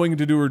not knowing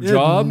to do her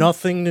job.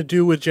 Nothing to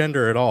do with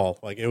gender at all.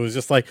 Like, it was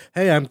just like,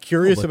 hey, I'm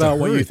curious about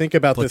what you think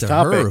about this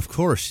topic. Her, of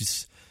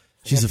course,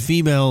 she's a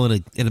female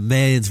in a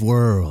man's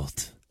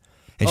world,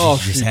 and she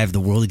should just have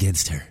the world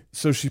against her.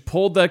 So she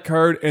pulled that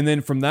card, and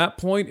then from that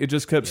point, it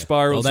just kept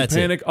spiraling. Well, so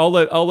Panic, I'll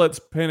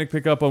let Panic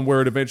pick up on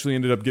where it eventually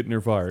ended up getting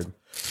her fired.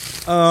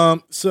 So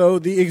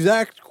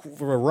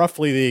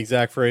roughly the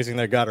exact phrasing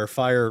that got her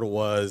fired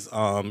was,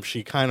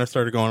 she kind of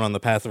started going on the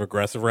passive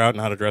aggressive route,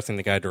 not addressing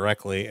the guy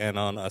directly, and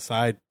on a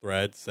side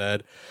thread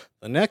said,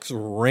 "The next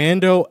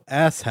rando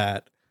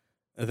asshat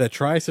that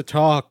tries to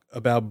talk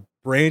about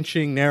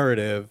branching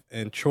narrative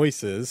and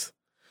choices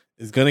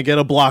is going to get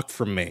a block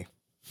from me."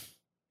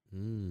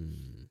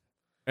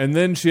 And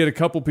then she had a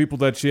couple people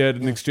that she had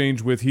an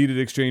heated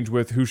exchange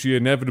with, who she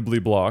inevitably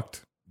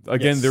blocked.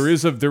 Again, Yes.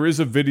 there is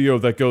a video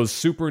that goes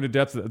super into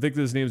depth. I think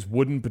his name's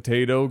Wooden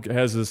Potato. It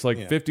has this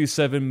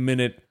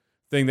 57-minute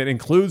thing that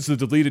includes the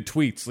deleted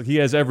tweets. Like, he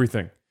has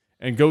everything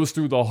and goes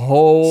through the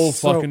whole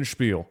fucking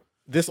spiel.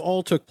 This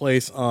all took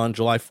place on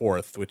July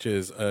 4th, which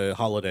is a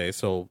holiday,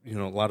 so a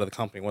lot of the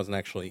company wasn't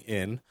actually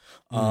in.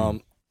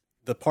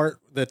 The part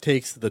that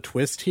takes the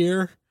twist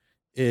here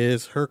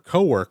is her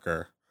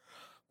coworker,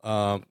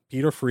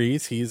 Peter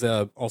Fries. He's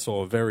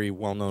also a very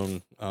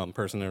well-known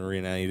person in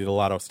Arena. He did a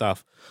lot of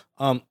stuff.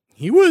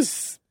 He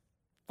was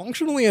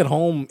functionally at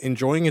home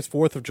enjoying his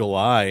 4th of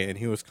July, and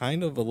he was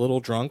kind of a little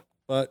drunk,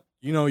 but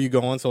you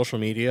go on social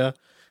media,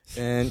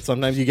 and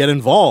sometimes you get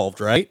involved,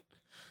 right?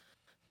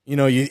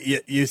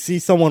 You see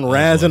someone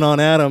razzing on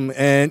Adam,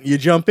 and you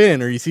jump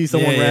in, or you see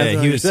someone razzing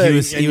on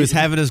he was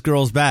having his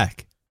girl's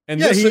back. And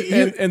Yeah,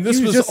 this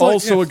he was just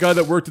also like, a guy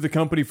that worked at the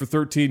company for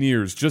 13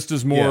 years, just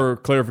as more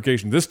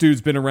clarification. This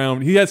dude's been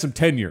around. He had some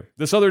tenure.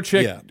 This other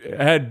chick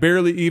had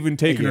barely even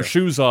taken her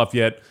shoes off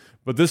yet,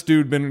 but this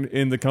dude been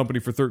in the company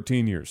for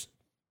 13 years.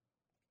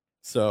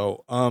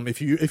 So,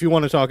 if you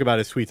want to talk about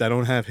his tweets, I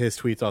don't have his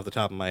tweets off the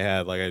top of my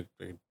head. Like,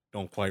 I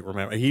don't quite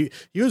remember. He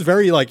was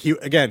very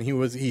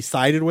he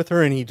sided with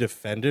her and he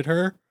defended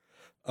her.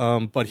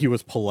 But he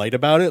was polite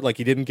about it. Like,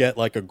 he didn't get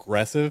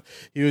aggressive.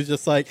 He was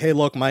just like, "Hey,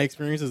 look, my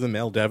experience as a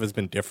male dev has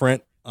been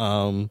different.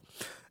 And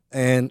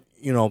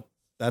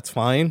that's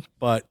fine.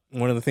 But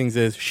one of the things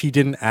is she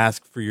didn't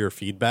ask for your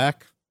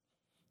feedback.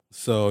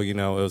 So, it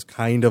was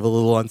kind of a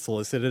little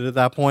unsolicited at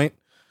that point.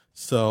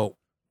 So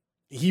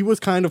he was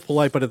kind of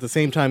polite, but at the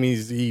same time,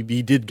 he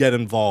did get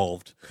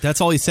involved.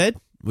 That's all he said?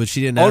 Was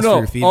she didn't ask for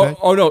your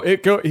feedback?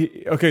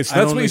 Okay, so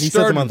that's what he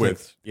started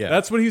with. Yeah.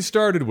 That's what he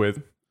started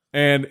with.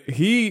 And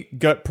he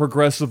got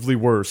progressively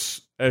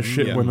worse as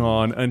shit went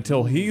on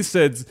until he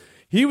said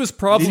he was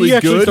probably Did he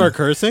actually good. start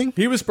cursing?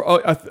 He was.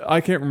 I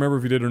can't remember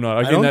if he did or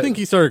not. I don't think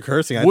he started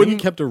cursing. I think he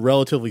kept it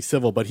relatively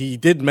civil, but he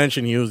did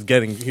mention he was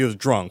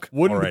drunk.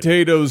 Wooden already.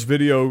 Potatoes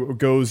video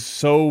goes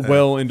so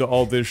well into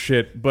all this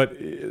shit, but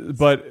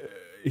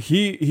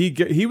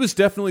he was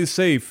definitely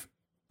safe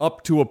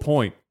up to a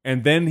point,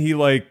 and then he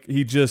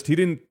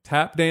didn't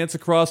tap dance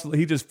across.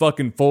 He just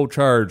fucking full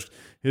charged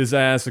his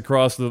ass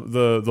across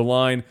the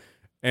line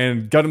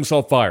and got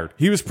himself fired.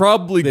 He was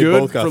probably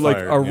good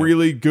for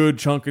really good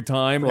chunk of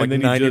time, for and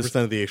then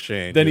 90% of the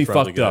exchange. Then he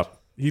fucked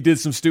up. He did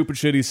some stupid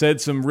shit. He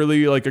said some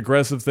really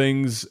aggressive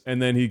things,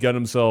 and then he got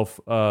himself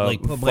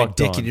put my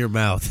dick in your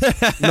mouth.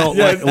 No,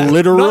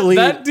 literally,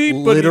 not that deep,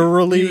 but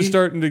literally, he was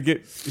starting to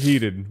get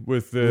heated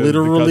with the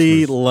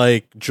literally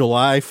the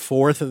July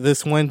 4th.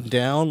 This went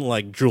down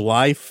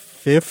July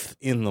 5th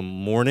in the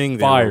morning.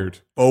 They fired,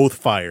 were both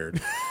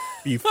fired.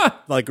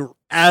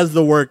 As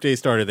the workday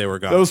started, they were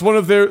gone. It was one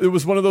of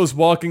those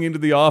walking into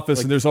the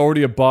office and there's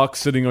already a box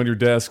sitting on your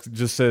desk that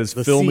just says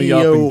the "Fill CEO me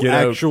up and get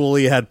out."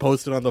 Actually had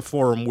posted on the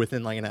forum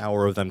within an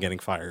hour of them getting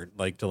fired,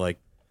 to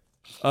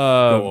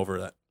go over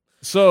that.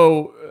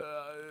 So,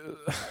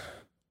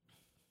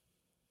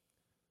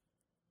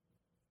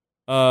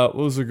 what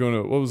was I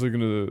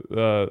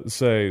gonna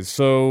say?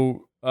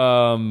 So,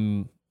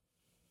 the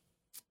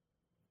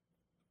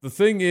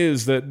thing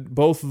is that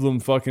both of them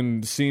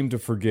fucking seem to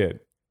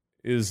forget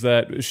is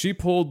that she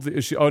pulled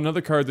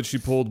another card that she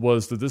pulled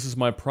was that this is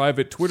my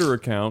private Twitter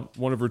account.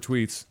 One of her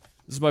tweets.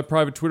 This is my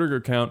private Twitter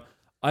account.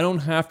 I don't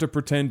have to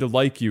pretend to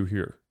like you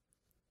here,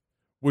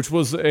 which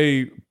was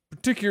a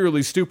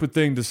particularly stupid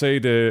thing to say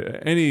to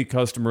any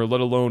customer,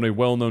 let alone a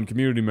well-known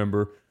community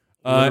member.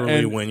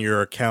 Literally, when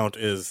your account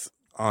is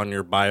on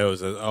your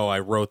bios as, oh, I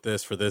wrote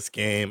this for this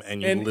game,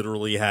 and you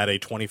literally had a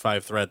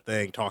 25-thread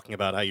thing talking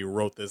about how you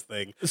wrote this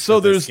thing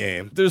for this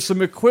game. There's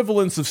some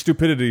equivalence of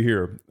stupidity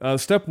here.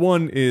 Step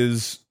one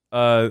is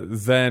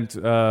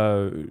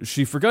that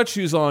she forgot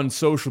she was on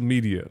social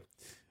media.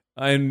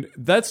 And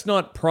that's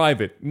not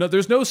private. No,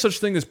 there's no such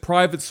thing as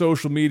private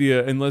social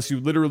media unless you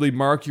literally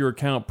mark your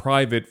account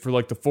private for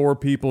like the 4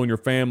 people in your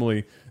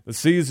family that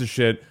sees the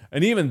shit.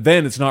 And even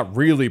then, it's not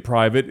really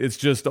private. It's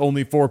just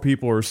only 4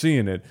 people are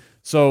seeing it.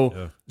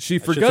 So she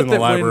forgot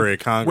that Library of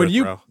Congress,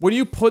 when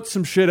you put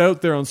some shit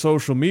out there on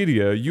social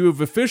media, you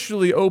have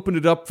officially opened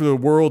it up for the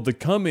world to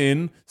come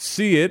in,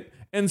 see it,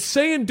 and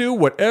say and do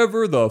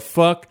whatever the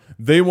fuck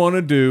they want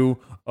to do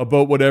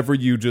about whatever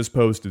you just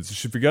posted. So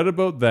she forgot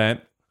about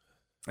that.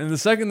 And the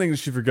second thing that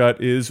she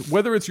forgot is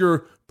whether it's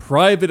your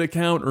private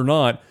account or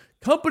not,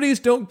 companies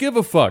don't give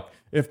a fuck.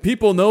 If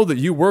people know that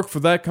you work for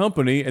that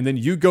company and then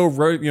you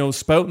go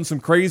spouting some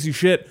crazy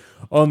shit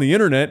on the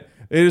internet,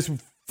 it is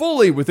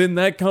fully within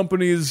that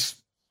company's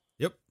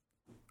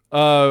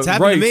it's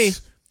happened to me.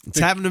 It's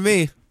happened to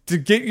me. To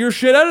get your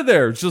shit out of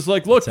there. It's just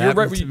like, look,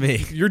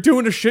 you're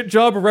doing a shit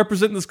job of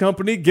representing this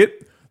company.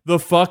 Get the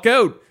fuck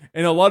out.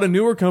 And a lot of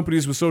newer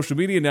companies with social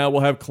media now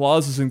will have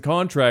clauses in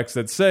contracts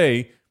that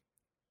say,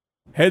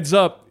 heads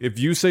up, if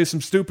you say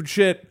some stupid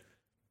shit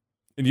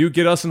and you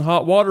get us in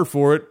hot water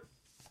for it,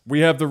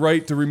 we have the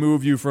right to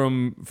remove you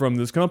from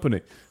this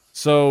company.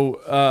 So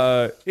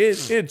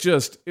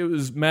it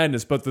was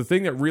madness. But the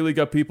thing that really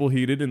got people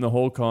heated in the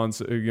whole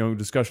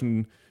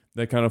discussion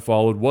that kind of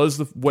followed was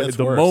the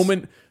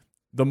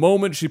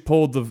moment she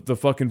pulled the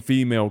fucking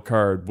female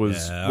card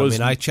was.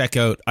 I check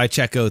out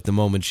the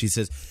moment she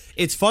says.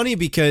 It's funny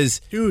because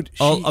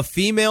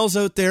females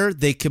out there,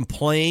 they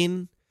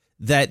complain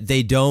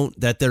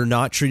that they're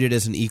not treated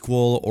as an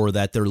equal or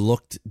that they're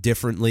looked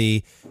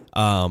differently,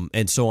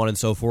 and so on and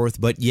so forth.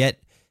 But yet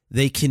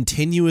they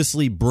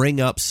continuously bring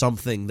up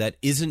something that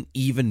isn't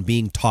even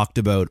being talked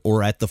about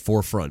or at the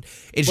forefront.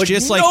 It's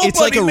just like it's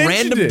like a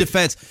random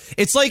defense.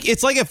 It's like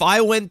if I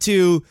went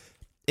to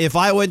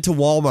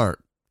Walmart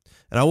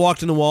and I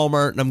walked into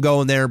Walmart and I'm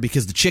going there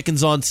because the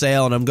chicken's on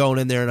sale and I'm going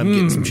in there and I'm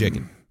getting some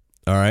chicken.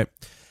 All right,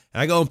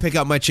 and I go and pick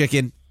up my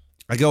chicken.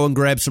 I go and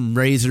grab some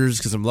razors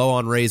because I'm low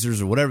on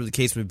razors or whatever the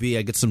case may be.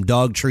 I get some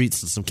dog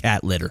treats and some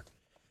cat litter.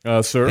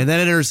 Sir. And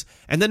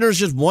then there's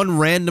just one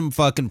random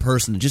fucking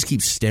person that just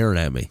keeps staring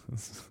at me.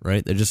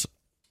 Right? They're just.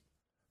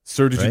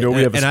 Sir, did you know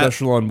we have a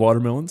special on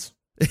watermelons?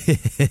 And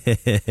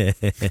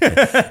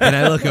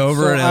I look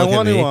over and I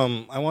look at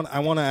me. I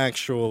want to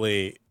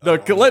actually.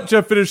 Let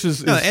Jeff finish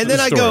his and then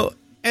story.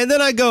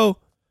 I go.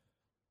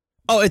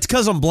 Oh, it's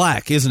because I'm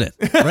black, isn't it?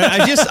 Right?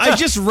 I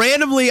just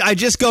randomly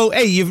go,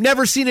 hey, you've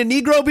never seen a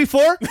Negro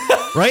before,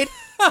 right?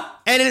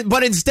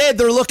 But instead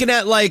they're looking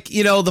at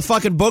the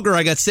fucking booger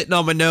I got sitting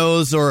on my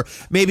nose, or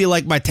maybe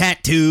like my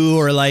tattoo,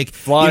 or like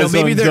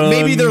maybe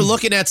they're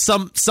looking at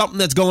something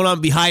that's going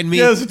on behind me.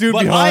 Yeah, there's a dude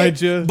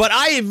behind you. But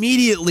I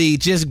immediately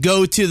just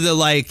go to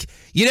the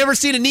you never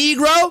seen a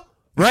Negro,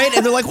 right?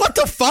 And they're like, what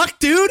the fuck,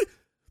 dude?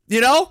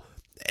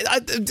 I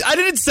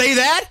didn't say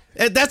that.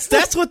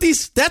 That's what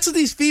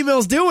these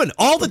females doing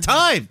all the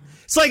time.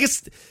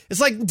 It's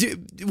like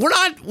dude,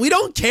 we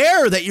don't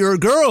care that you're a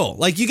girl.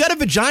 Like, you got a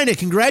vagina,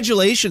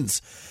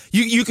 congratulations.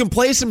 You can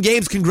play some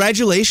games,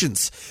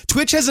 congratulations.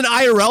 Twitch has an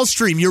IRL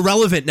stream, you're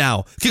relevant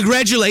now.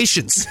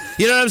 Congratulations.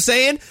 You know what I'm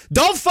saying?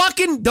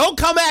 Don't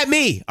come at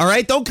me, all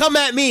right? Don't come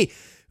at me,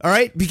 all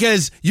right?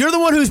 Because you're the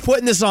one who's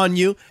putting this on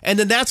you, and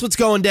then that's what's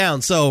going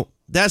down. So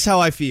that's how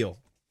I feel.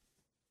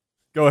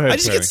 Go ahead. I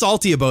just get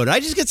salty about it. I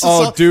just get so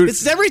salty. Dude,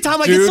 it's every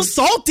time I get so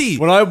salty.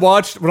 When I was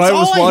watching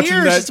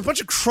that, it's just a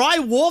bunch of cry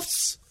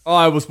wolves. Oh,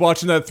 I was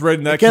watching that thread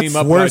and that came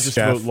up, and I just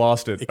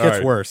lost it. It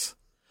gets worse.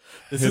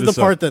 This is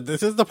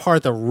the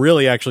part that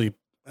really actually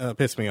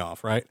pissed me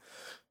off. Right?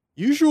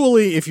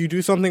 Usually, if you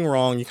do something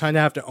wrong, you kind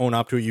of have to own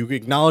up to it. You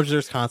acknowledge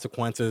there's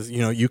consequences.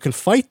 You can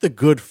fight the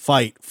good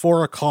fight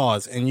for a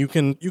cause, and you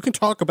can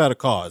talk about a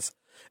cause,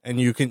 and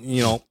you can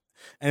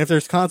And if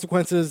there's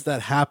consequences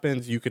that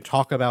happens, you can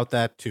talk about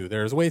that too.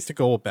 There's ways to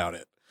go about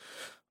it.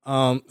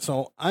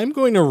 So I'm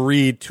going to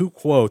read 2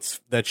 quotes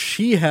that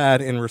she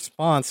had in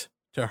response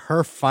to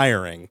her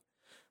firing,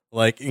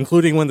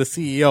 including when the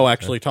CEO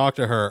actually talked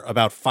to her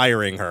about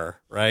firing her,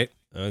 right?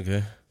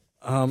 Okay.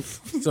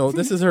 So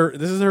this is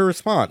her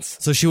response.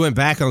 So she went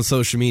back on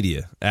social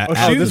media.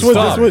 There's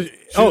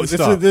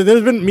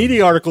been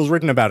media articles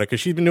written about it because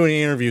she's been doing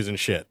interviews and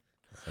shit.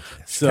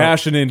 So,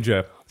 cashing in,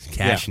 Jeff.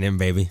 Cashing in,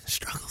 baby.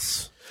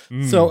 Struggles.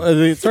 So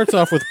it starts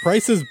off with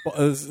Price's.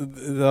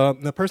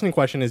 The person in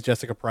question is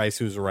Jessica Price,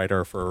 who's a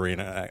writer for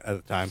Arena at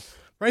the time.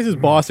 Price's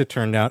boss, it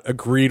turned out,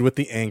 agreed with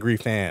the angry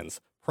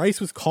fans. Price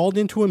was called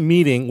into a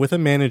meeting with a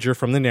manager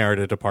from the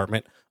narrative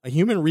department, a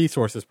human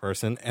resources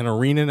person, and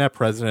ArenaNet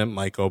president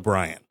Mike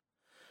O'Brien.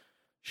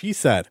 She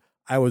said,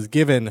 "I was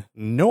given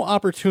no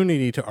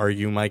opportunity to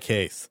argue my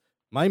case.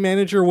 My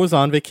manager was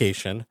on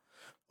vacation.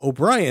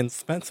 O'Brien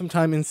spent some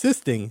time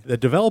insisting that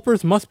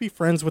developers must be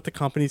friends with the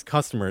company's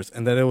customers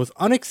and that it was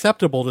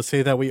unacceptable to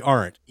say that we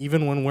aren't,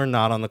 even when we're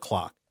not on the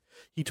clock.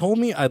 He told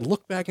me I'd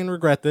look back and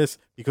regret this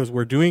because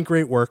we're doing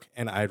great work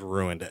and I'd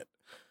ruined it.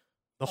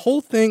 The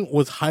whole thing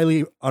was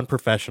highly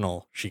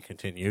unprofessional, she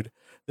continued.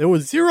 There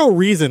was zero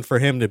reason for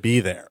him to be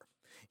there.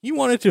 He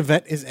wanted to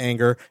vent his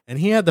anger, and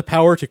he had the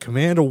power to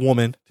command a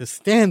woman to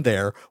stand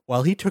there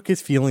while he took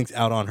his feelings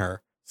out on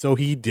her. So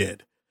he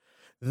did.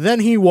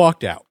 Then he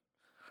walked out.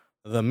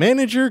 The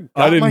manager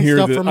got my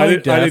stuff from my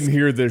desk, I didn't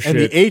hear this and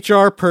shit. the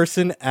HR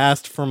person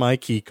asked for my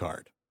key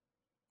card.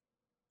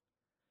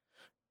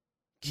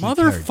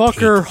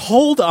 Motherfucker,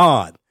 hold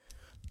on.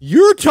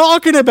 You're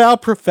talking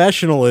about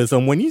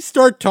professionalism when you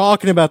start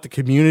talking about the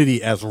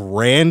community as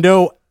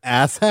rando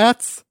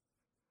asshats?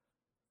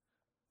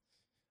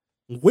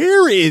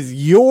 Where is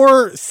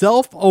your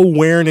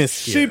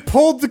self-awareness here? She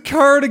pulled the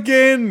card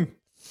again.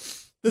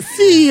 The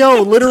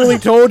CEO literally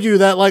told you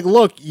that, like,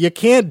 look, you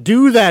can't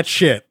do that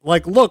shit.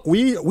 Like, look,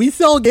 we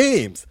sell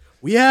games.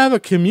 We have a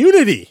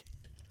community.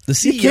 The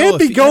CEO, you can't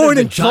be going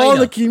and calling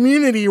the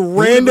community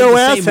rando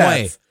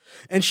asshats.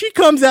 And she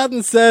comes out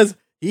and says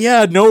he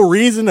had no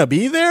reason to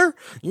be there.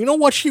 You know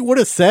what she would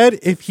have said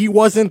if he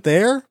wasn't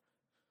there?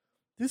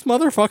 This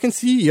motherfucking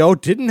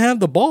CEO didn't have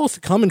the balls to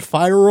come and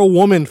fire a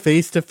woman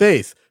face to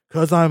face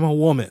because I'm a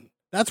woman.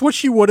 That's what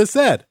she would have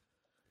said.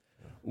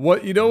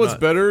 What you know? What's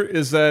better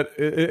is that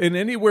in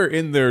anywhere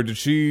in there did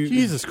she?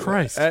 Jesus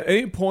Christ! At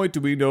any point do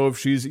we know if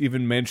she's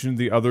even mentioned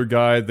the other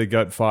guy that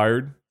got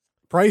fired?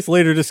 Price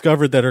later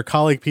discovered that her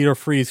colleague Peter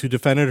Fries, who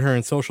defended her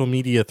in social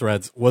media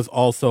threads, was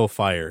also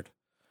fired.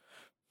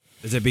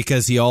 Is it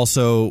because he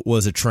also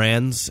was a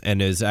trans and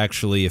is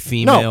actually a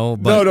female?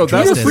 No,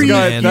 that was the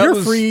guy.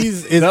 Peter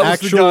Fries is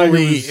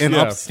actually an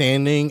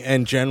upstanding,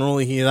 and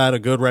generally he had a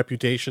good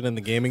reputation in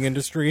the gaming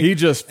industry. He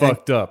just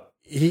fucked up.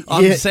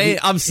 I'm saying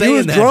he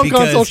was that drunk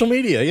because, on social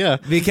media, yeah,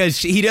 because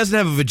he doesn't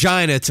have a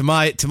vagina, to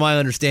my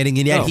understanding,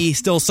 and yet he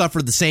still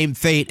suffered the same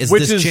fate as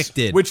this chick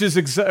did. Which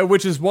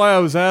is why I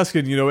was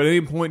asking. You know, at any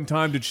point in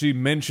time did she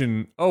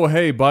mention? Oh,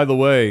 hey, by the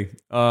way, it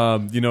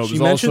was she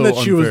mentioned also that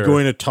she unfair. was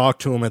going to talk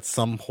to him at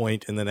some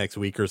point in the next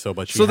week or so,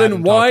 but she then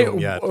hadn't talked to him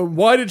yet.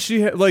 Why did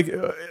she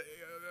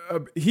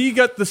he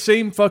got the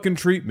same fucking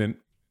treatment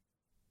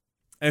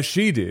as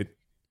she did?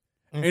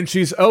 And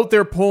she's out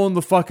there pulling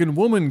the fucking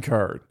woman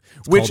card,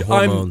 which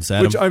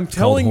I'm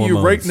telling you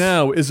right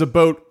now is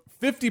about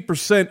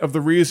 50% of the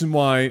reason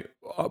why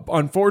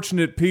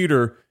unfortunate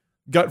Peter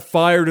got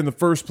fired in the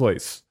first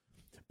place.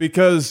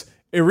 Because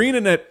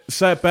ArenaNet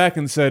sat back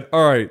and said,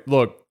 all right,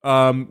 look,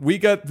 we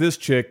got this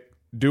chick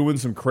doing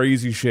some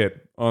crazy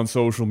shit on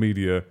social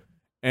media,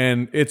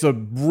 and it's a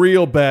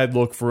real bad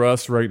look for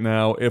us right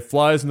now. It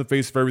flies in the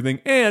face of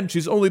everything, and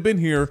she's only been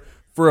here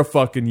for a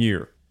fucking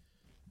year.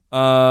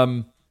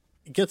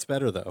 It gets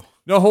better, though.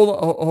 No, hold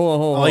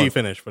on. I'll let you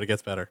finish, but it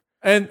gets better.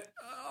 And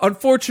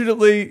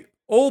unfortunately,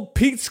 old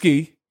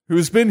Peteski,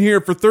 who's been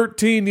here for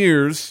 13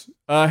 years,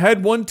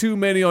 had one too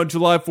many on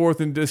July 4th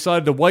and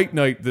decided to white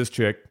knight this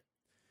chick.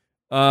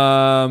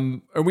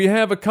 And we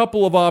have a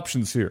couple of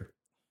options here.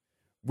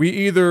 We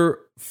either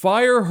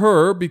fire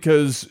her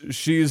because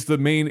she's the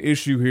main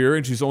issue here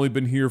and she's only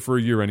been here for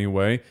a year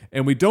anyway,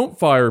 and we don't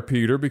fire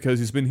Peter because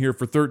he's been here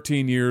for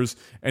 13 years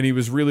and he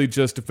was really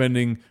just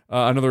defending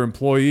another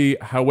employee.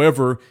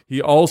 However,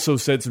 he also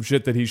said some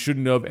shit that he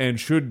shouldn't have and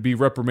should be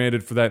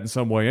reprimanded for that in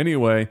some way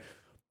anyway.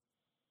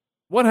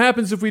 What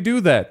happens if we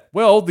do that?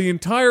 Well, the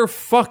entire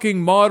fucking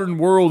modern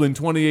world in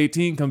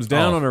 2018 comes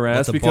down on our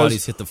ass the because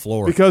bodies hit the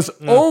floor. Because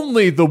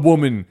only the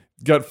woman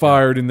got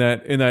fired in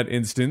that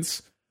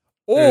instance.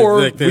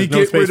 Or there's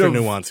no space for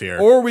nuance here.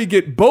 Or we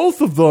get both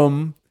of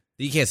them.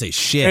 You can't say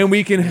shit. And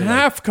we can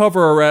half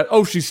cover our ass.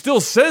 Oh, she still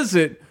says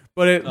it,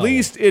 but at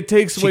least it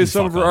takes away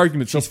some of her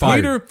arguments. She's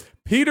so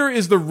Peter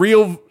is the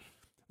real,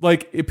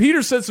 like,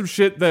 Peter said some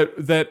shit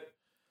that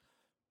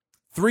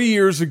 3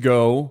 years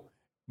ago,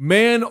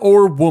 man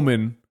or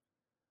woman,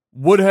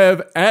 would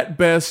have at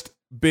best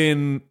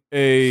been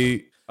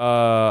a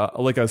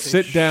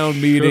sit down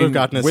meeting have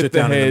gotten a with sit the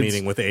down heads, in the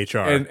meeting with HR,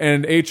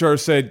 and HR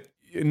said,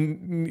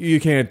 you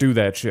can't do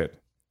that shit.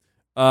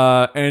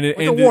 And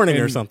a warning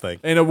or something.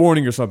 And a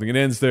warning or something. It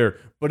ends there.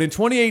 But in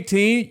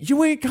 2018,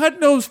 you ain't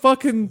got no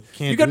fucking...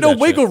 You got no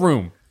wiggle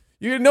room.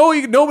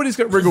 Nobody's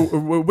got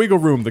wiggle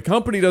room. The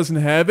company doesn't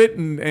have it,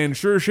 and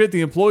sure as shit, the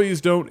employees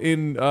don't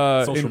in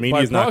social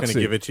media is not going to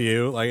give it to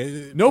you.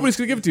 Like, nobody's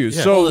going to give it to you.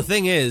 Yeah. So the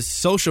thing is,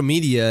 social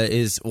media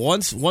is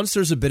once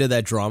there's a bit of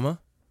that drama,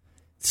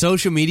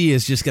 social media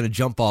is just going to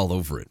jump all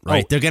over it,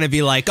 right? They're going to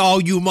be like, "Oh,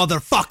 you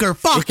motherfucker,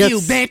 fuck you,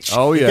 bitch!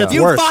 Oh yeah,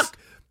 you worse. Fuck."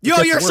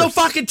 You're so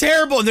fucking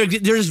terrible. And they're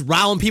just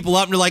riling people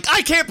up and they're like,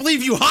 I can't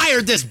believe you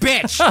hired this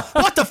bitch.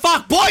 What the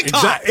fuck?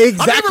 Boycott. Exactly.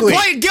 I'm never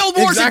playing Guild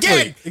Wars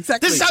again.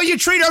 Exactly. This is how you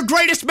treat our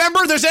greatest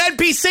member? There's an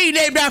NPC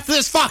named after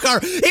this fucker.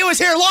 He was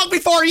here long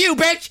before you,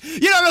 bitch.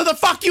 You don't know who the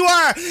fuck you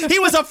are. He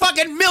was a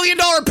fucking $1 million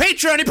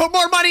patron. He put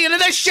more money into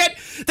this shit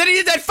than he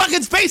did that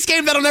fucking space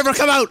game that'll never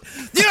come out.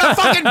 You're a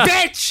fucking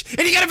bitch.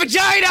 And you got a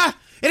vagina.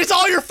 And it's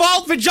all your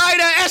fault.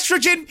 Vagina,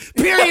 estrogen,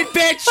 period,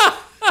 bitch.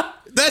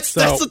 That's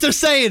what they're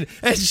saying,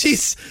 and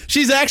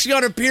she's actually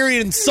on her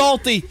period and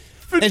salty.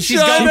 and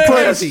she's going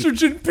crazy.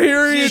 Estrogen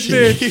period,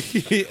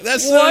 bitch.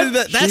 That's What?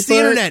 that's the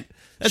internet.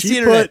 That's the She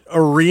internet. put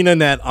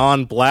ArenaNet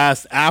on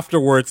blast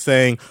afterwards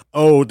saying,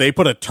 oh, they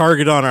put a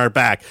target on our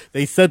back.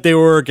 They said they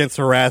were against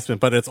harassment,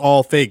 but it's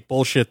all fake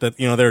bullshit that,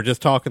 they're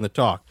just talking the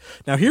talk.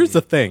 Now, here's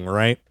the thing,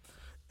 right?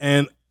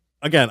 And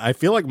again, I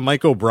feel like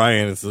Mike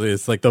O'Brien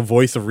is like the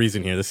voice of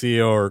reason here, the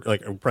CEO or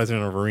like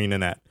president of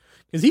ArenaNet.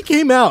 Because he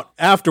came out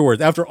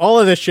afterwards, after all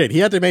of this shit, he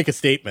had to make a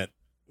statement,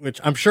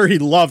 which I'm sure he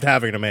loved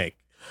having to make.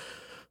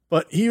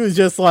 But he was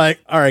just like,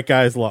 all right,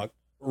 guys, look,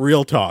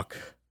 real talk.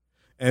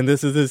 And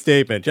this is his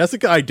statement.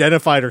 Jessica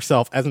identified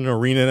herself as an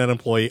ArenaNet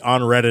employee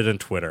on Reddit and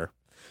Twitter.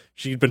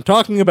 She'd been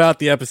talking about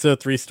the episode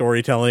 3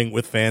 storytelling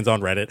with fans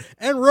on Reddit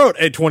and wrote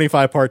a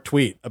 25-part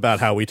tweet about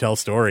how we tell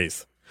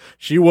stories.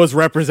 She was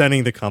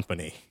representing the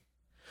company.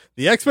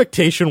 The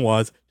expectation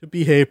was to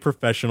behave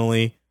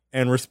professionally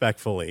and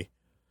respectfully.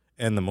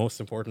 And the most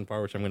important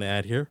part, which I'm going to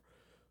add here,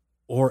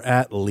 or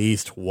at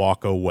least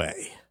walk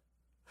away.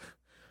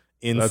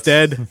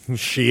 Instead,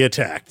 she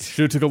attacked.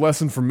 Should have took a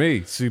lesson from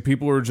me. See,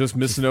 people are just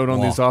missing out on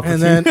these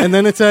opportunities. And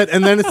then it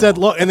said,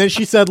 look, and then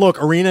she said, look,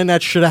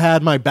 ArenaNet should have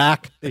had my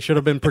back. They should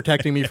have been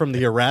protecting me from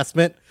the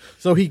harassment.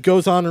 So he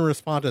goes on and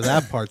respond to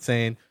that part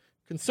saying,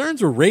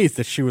 concerns were raised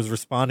that she was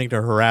responding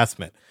to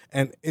harassment.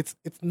 And it's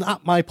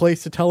not my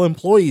place to tell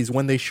employees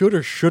when they should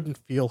or shouldn't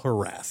feel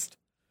harassed.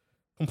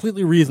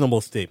 Completely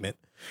reasonable statement.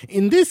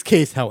 In this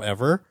case,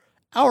 however,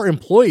 our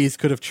employees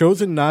could have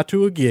chosen not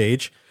to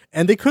engage,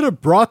 and they could have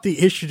brought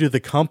the issue to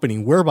the company,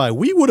 whereby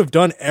we would have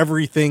done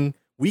everything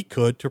we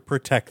could to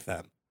protect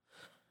them.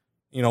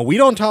 We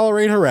don't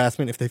tolerate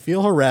harassment. If they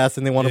feel harassed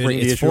and they want to bring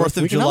the issue up,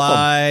 4th of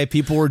July.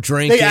 People were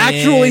drinking. They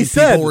actually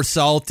said people were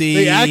salty.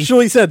 They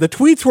actually said the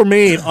tweets were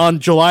made on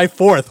July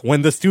 4th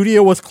when the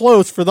studio was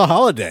closed for the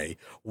holiday.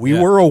 We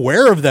were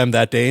aware of them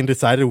that day and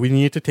decided we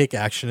needed to take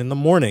action in the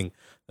morning.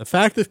 The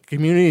fact that the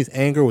community's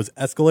anger was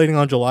escalating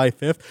on July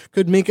 5th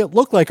could make it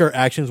look like our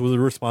actions was a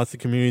response to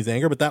community's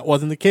anger, but that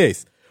wasn't the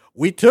case.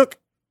 We took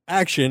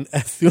action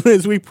as soon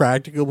as we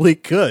practically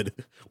could,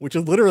 which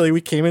is literally we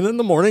came in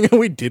the morning and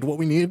we did what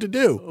we needed to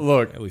do.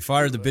 Look, we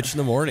fired the bitch in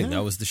the morning.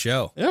 That was the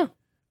show. Yeah.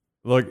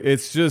 Look,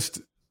 it's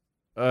just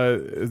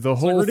the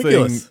whole thing.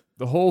 Ridiculous.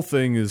 The whole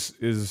thing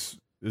is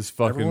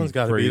fucking. Everyone's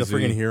got to be the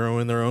freaking hero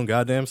in their own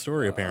goddamn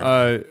story.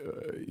 Apparently,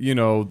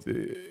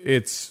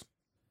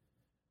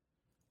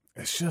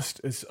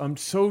 I'm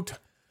so.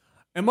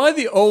 Am I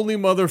the only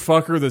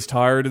motherfucker that's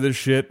tired of this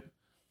shit?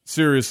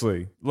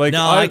 Seriously, like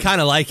no, I kind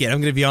of like it.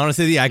 I'm going to be honest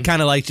with you. I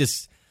kind of like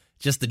just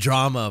the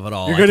drama of it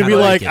all. You're going to be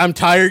like, I'm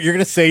tired. You're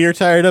going to say you're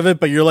tired of it,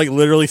 but you're like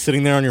literally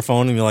sitting there on your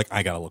phone and you're like,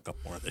 I got to look up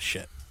more of this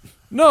shit.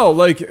 No,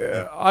 like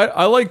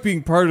I like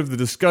being part of the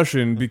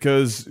discussion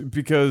because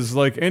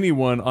like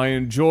anyone, I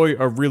enjoy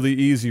a really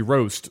easy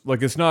roast.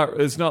 Like it's not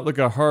like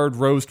a hard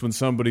roast when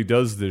somebody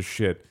does this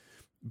shit.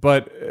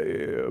 But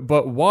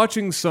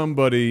watching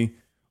somebody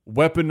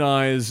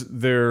weaponize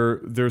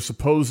their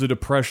supposed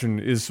oppression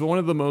is one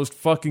of the most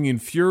fucking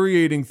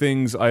infuriating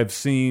things I've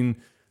seen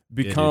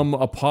become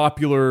a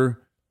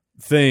popular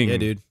thing.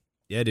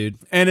 Yeah, dude.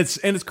 And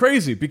it's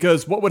crazy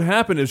because what would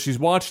happen if she's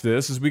watched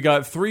this is we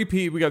got three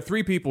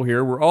people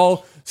here. We're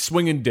all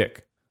swinging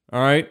dick.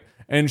 All right.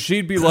 And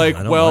she'd be like,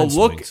 well,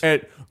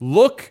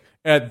 look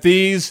at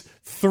these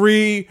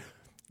 3,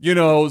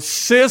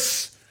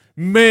 cis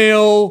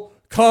male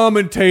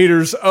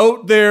commentators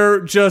out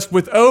there just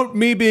without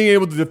me being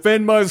able to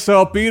defend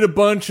myself, being a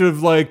bunch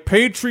of like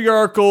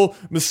patriarchal,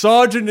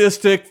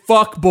 misogynistic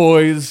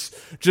fuckboys,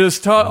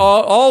 just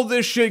all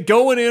this shit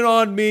going in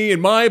on me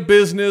and my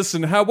business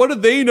and what do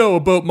they know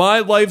about my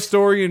life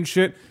story and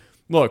shit.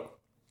 Look,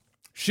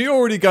 she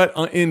already got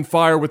in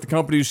fire with the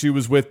company she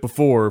was with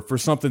before for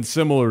something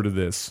similar to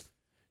this.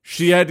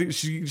 She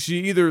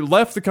either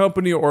left the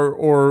company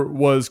or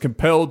was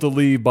compelled to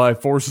leave by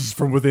forces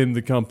from within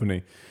the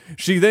company.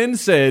 She then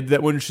said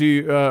that when she,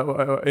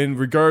 in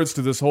regards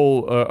to this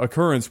whole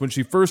occurrence, when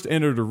she first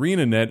entered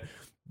ArenaNet,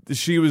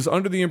 she was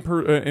under the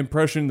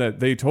impression that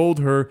they told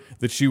her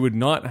that she would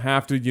not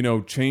have to,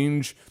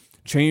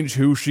 change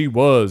who she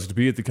was to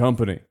be at the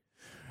company.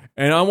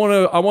 And I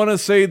want to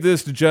say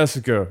this to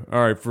Jessica.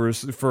 All right,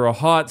 for a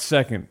hot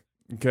second,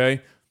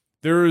 okay.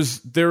 There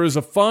is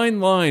a fine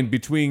line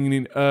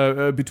between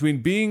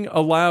being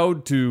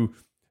allowed to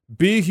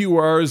be who you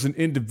are as an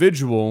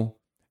individual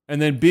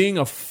and then being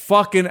a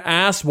fucking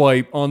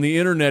asswipe on the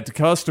internet to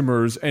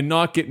customers and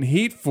not getting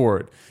heat for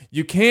it.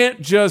 You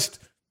can't just.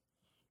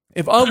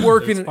 If I'm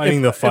working,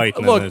 fighting the fight,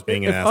 and then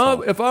being an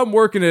asshole. If I'm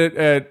working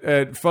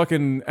at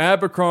fucking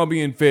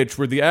Abercrombie and Fitch,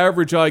 where the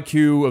average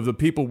IQ of the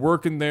people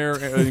working there,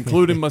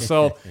 including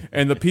myself,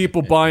 and the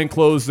people buying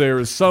clothes there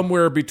is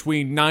somewhere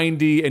between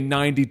 90 and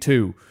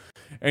 92.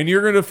 And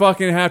you're going to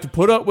fucking have to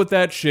put up with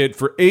that shit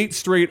for 8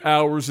 straight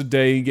hours a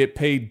day and get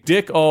paid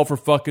dick all for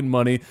fucking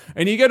money.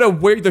 And you got to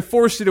wear, they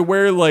force you to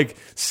wear like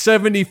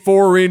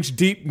 74-inch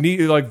deep knee,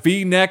 like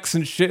V-necks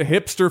and shit,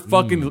 hipster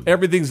fucking,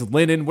 everything's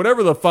linen,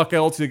 whatever the fuck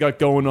else you got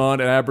going on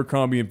at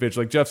Abercrombie and Fitch.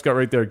 Like Jeff's got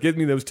right there. Give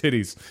me those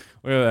titties.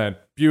 Look at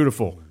that.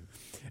 Beautiful.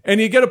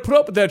 And you got to put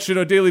up with that shit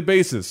on a daily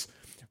basis.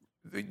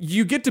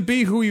 you get to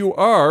be who you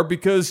are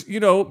because,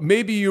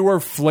 maybe you are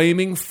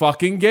flaming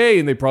fucking gay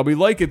and they probably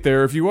like it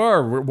there if you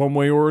are one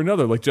way or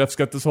another. Like Jeff's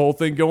got this whole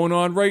thing going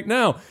on right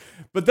now.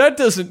 But that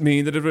doesn't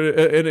mean that if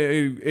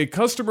a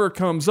customer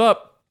comes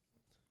up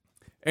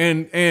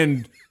and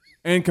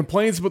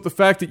complains about the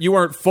fact that you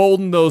aren't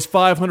folding those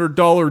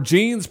 $500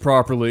 jeans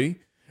properly,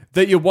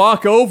 that you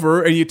walk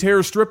over and you tear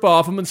a strip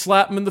off them and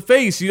slap them in the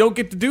face. You don't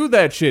get to do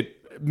that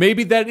shit.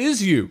 Maybe that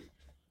is you.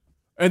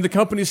 And the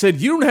company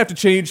said, you don't have to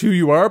change who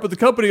you are, but the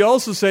company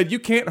also said you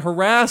can't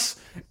harass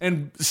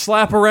and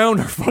slap around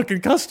our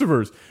fucking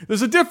customers.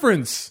 There's a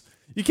difference.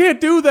 You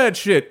can't do that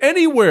shit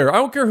anywhere. I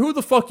don't care who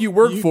the fuck you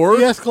work for.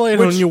 You escalate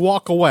when you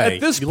walk away. At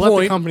this you point,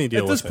 let the company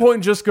deal with it. At this point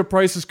in Jessica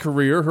Price's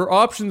career, her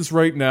options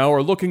right now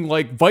are looking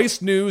like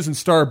Vice News and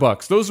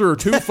Starbucks. Those are her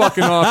two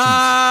fucking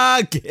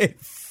options. Get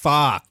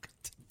fucked.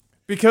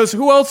 Because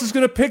who else is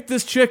going to pick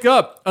this chick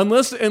up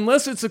unless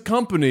it's a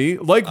company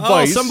like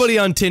Vice? Somebody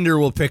on Tinder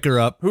will pick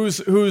her up. Who's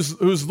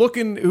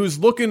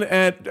looking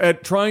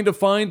at trying to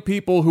find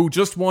people who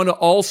just want to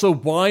also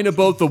whine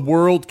about the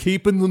world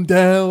keeping them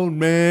down,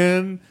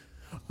 man.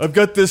 I've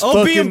got this.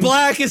 Being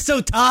black is so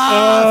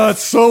tough.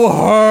 It's so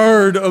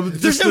hard.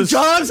 There's no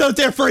jobs out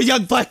there for a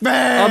young black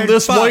man. I'm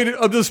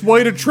this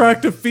white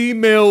attractive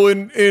female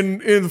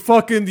in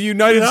fucking the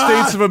United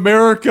States of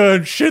America,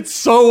 and shit's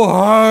so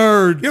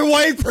hard. Your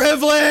white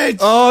privilege.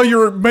 Oh,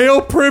 your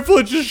male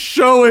privilege is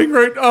showing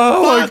right.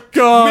 Oh Fuck my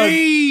god.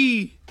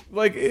 Me.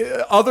 Like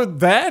other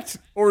that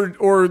or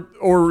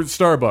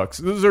Starbucks.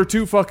 Those are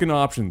two fucking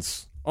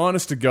options.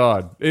 Honest to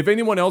God. If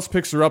anyone else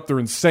picks her up, they're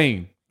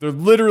insane. They're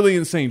literally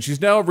insane.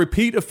 She's now a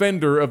repeat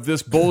offender of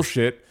this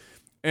bullshit,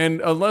 and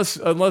unless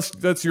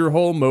that's your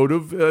whole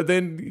motive,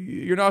 then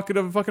you're not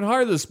going to fucking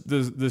hire this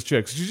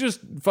chick. She's just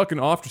fucking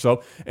off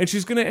herself, and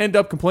she's going to end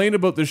up complaining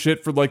about this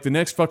shit for like the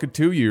next fucking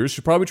 2 years.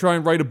 She'll probably try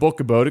and write a book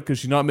about it because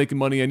she's not making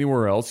money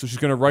anywhere else. So she's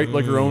going to write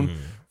like her own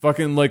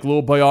fucking like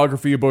little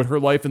biography about her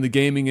life in the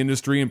gaming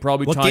industry and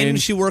probably what tie game in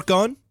did she work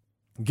on?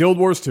 Guild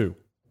Wars 2.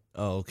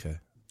 Oh, okay.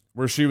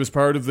 Where she was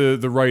part of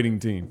the writing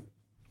team.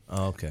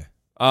 Oh, okay.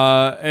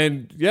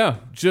 And yeah,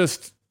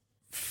 just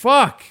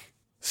fuck.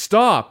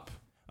 Stop.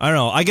 I don't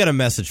know. I got a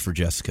message for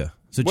Jessica.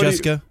 So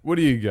Jessica, what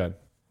do you got?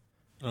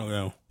 I don't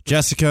know.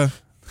 Jessica,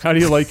 how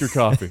do you like your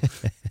coffee?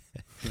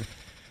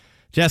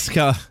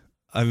 Jessica,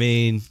 I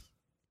mean,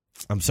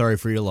 I'm sorry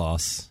for your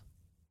loss.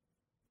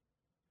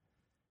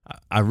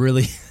 I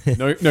really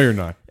No, you're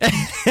not.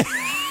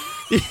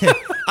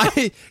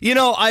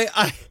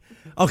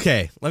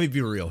 Okay, let me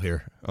be real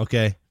here,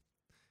 okay?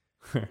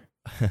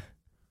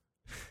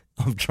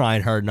 I'm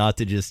trying hard not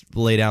to just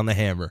lay down the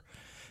hammer.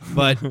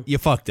 But you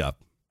fucked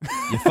up.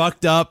 You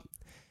fucked up.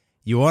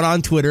 You went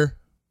on Twitter.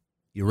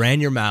 You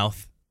ran your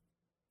mouth.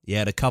 You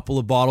had a couple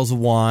of bottles of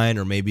wine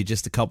or maybe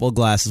just a couple of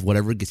glasses,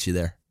 whatever gets you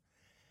there.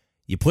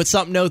 You put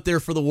something out there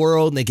for the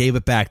world and they gave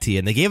it back to you.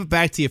 And they gave it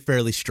back to you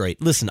fairly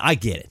straight. Listen, I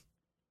get it.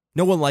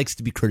 No one likes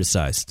to be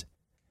criticized.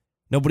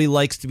 Nobody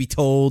likes to be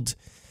told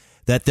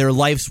that their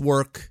life's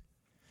work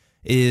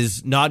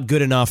is not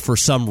good enough for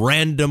some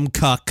random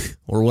cuck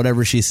or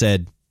whatever she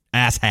said.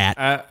 Ass hat.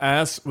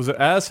 Was it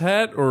ass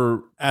hat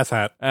or ass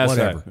hat? Ass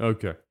Whatever. hat.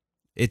 Okay.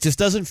 It just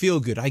doesn't feel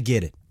good. I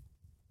get it.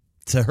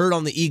 It's a hurt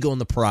on the ego and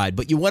the pride.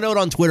 But you went out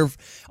on Twitter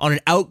on an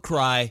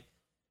outcry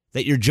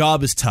that your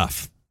job is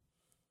tough.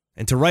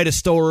 And to write a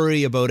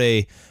story about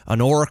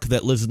an orc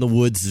that lives in the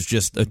woods is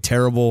just a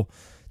terrible,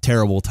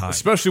 terrible time.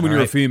 Especially when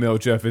you're a female,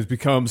 Jeff, it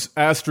becomes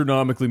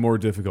astronomically more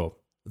difficult.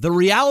 The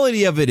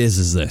reality of it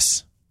is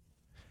this.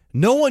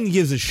 No one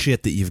gives a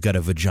shit that you've got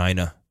a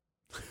vagina.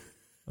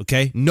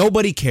 Okay?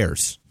 Nobody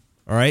cares.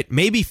 All right?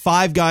 Maybe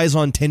 5 guys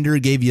on Tinder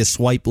gave you a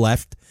swipe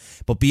left.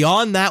 But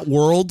beyond that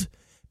world,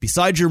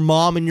 besides your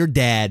mom and your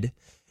dad,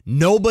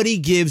 nobody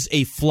gives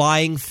a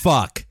flying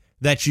fuck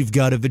that you've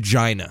got a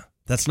vagina.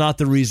 That's not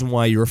the reason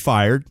why you were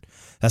fired.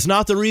 That's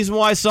not the reason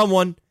why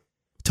someone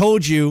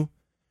told you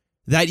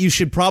that you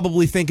should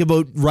probably think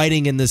about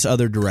writing in this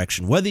other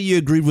direction. Whether you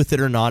agreed with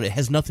it or not, it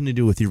has nothing to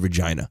do with your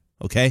vagina.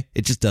 Okay?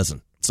 It just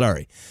doesn't.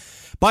 Sorry.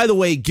 By the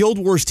way, Guild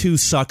Wars 2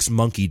 sucks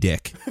monkey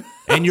dick.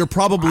 And you're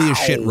probably a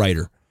shit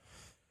writer.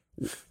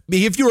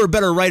 If you were a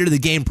better writer, the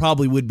game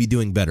probably would be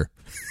doing better.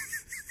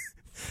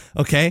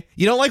 Okay?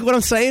 You don't like what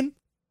I'm saying?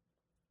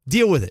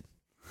 Deal with it.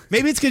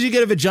 Maybe it's because you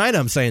get a vagina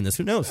I'm saying this.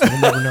 Who knows?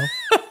 We'll never know.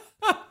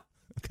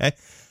 Okay?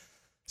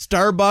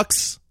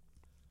 Starbucks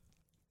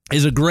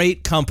is a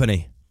great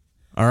company.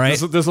 All right?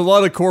 There's a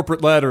lot of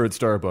corporate ladder at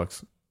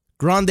Starbucks.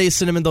 Grande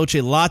Cinnamon Dolce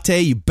Latte.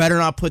 You better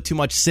not put too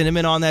much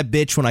cinnamon on that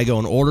bitch when I go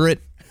and order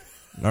it.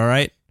 All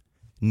right?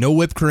 No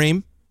whipped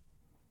cream.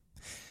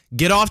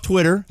 Get off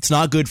Twitter. It's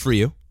not good for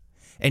you.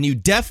 And you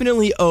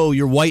definitely owe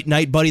your white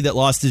knight buddy that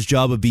lost his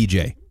job a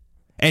BJ.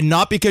 And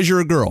not because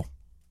you're a girl.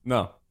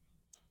 No.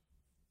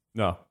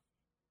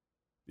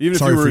 Even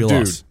Sorry if you were for a your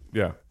dude. loss.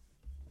 Yeah.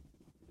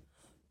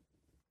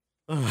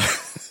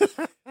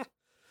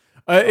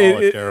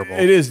 Terrible.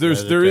 It is.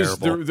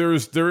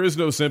 There is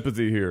no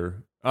sympathy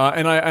here.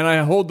 And I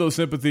hold no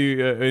sympathy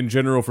in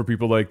general for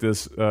people like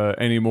this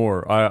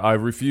anymore. I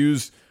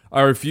refuse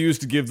I refuse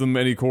to give them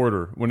any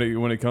quarter when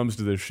it comes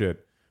to this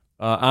shit.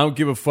 I don't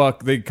give a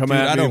fuck. They come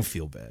at me. I don't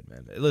feel bad,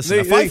 man. Listen,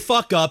 if I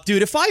fuck up, you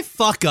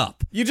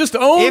just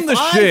own the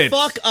shit. If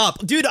I fuck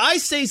up, dude, I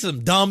say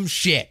some dumb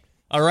shit.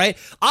 All right,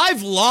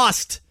 I've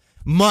lost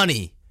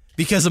money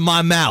because of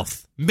my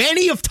mouth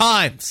many of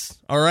times.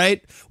 All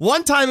right,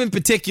 one time in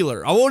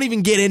particular, I won't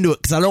even get into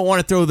it because I don't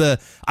want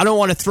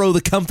to throw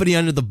the company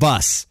under the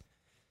bus.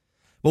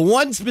 But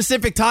one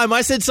specific time,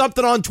 I said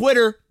something on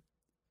Twitter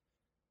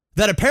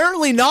that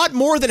apparently not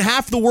more than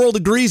half the world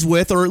agrees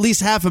with, or at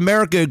least half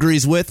America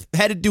agrees with,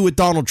 had to do with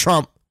Donald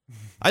Trump.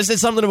 I said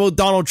something about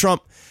Donald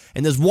Trump,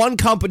 and this one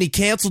company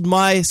canceled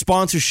my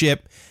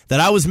sponsorship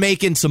that I was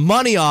making some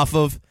money off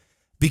of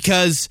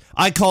because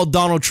I called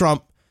Donald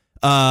Trump,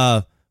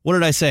 what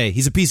did I say?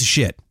 He's a piece of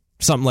shit.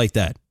 Something like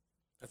that.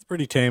 That's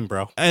pretty tame,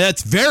 bro. And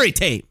that's very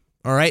tame,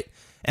 all right?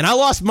 And I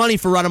lost money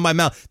for running my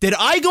mouth. Did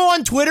I go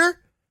on Twitter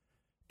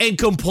and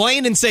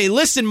complain and say,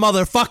 listen,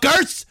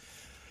 motherfuckers,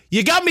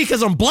 you got me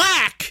because I'm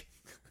black.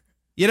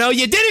 You know,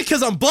 you did it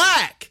because I'm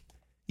black.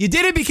 You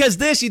did it because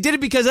this, you did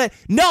it because that.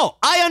 No,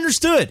 I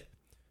understood.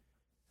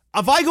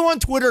 If I go on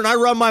Twitter and I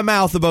run my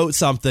mouth about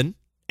something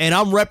and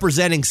I'm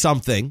representing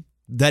something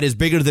that is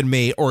bigger than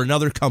me or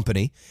another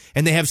company,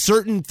 and they have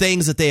certain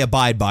things that they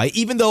abide by,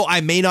 even though I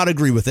may not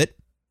agree with it,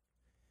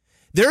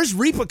 there's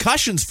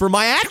repercussions for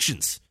my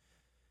actions.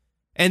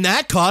 And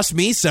that cost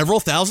me several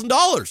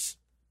 $1,000s.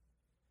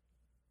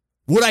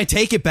 Would I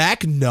take it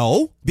back?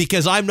 No,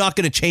 because I'm not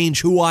going to change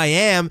who I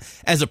am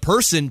as a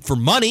person for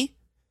money.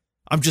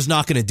 I'm just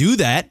not going to do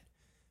that.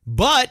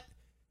 But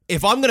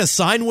if I'm going to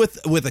sign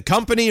with a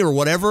company or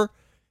whatever,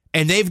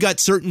 and they've got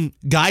certain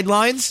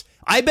guidelines,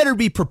 I better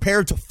be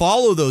prepared to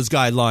follow those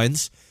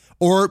guidelines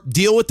or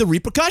deal with the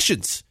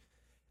repercussions.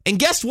 And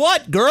guess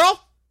what,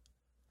 girl?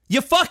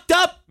 You fucked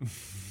up.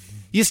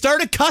 You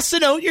started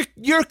cussing out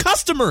your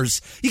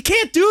customers. You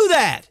can't do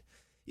that.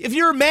 If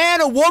you're a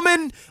man, a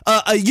woman,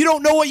 you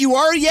don't know what you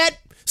are yet,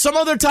 some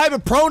other type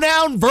of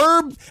pronoun,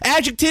 verb,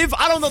 adjective,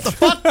 I don't know what the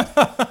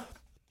fuck.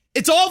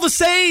 It's all the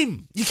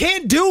same. You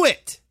can't do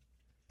it.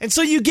 And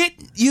so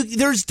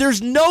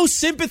there's no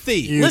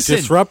sympathy. You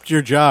disrupt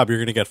your job, you're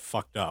going to get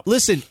fucked up.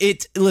 Listen,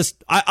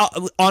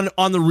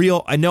 on the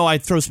real, I know I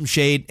throw some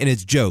shade and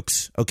it's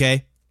jokes,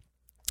 okay?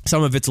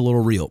 Some of it's a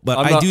little real, but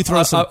I do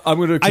throw some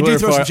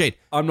shade.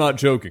 I'm not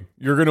joking.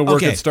 You're going to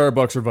work at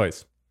Starbucks or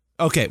Vice.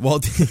 Okay, well,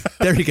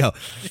 there you go.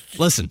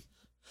 Listen,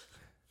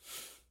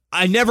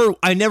 I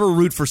never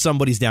root for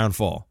somebody's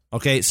downfall.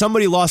 Okay,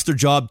 somebody lost their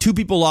job. 2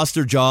 people lost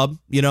their job.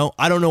 You know,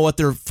 I don't know what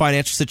their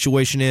financial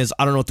situation is.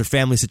 I don't know what their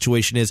family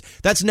situation is.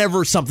 That's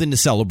never something to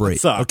celebrate.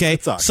 It sucks. Okay,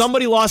 it sucks.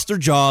 Somebody lost their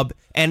job,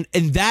 and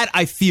that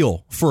I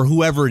feel for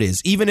whoever it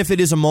is, even if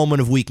it is a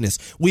moment of weakness.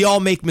 We all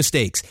make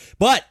mistakes,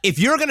 but if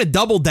you're going to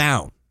double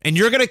down and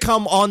you're going to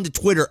come on to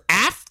Twitter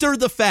after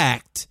the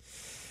fact,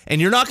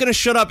 and you're not going to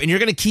shut up and you're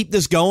going to keep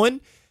this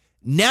going,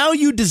 now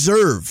you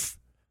deserve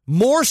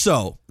more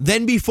so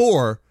than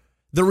before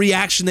the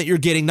reaction that you're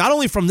getting, not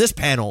only from this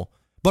panel,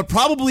 but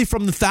probably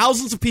from the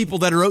thousands of people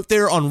that are out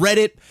there on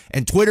Reddit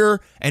and Twitter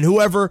and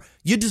whoever.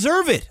 You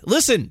deserve it.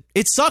 Listen,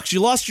 it sucks.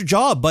 You lost your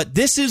job, but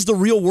this is the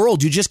real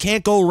world. You just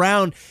can't go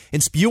around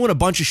and spewing a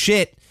bunch of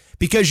shit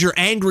because you're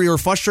angry or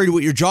frustrated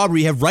with your job or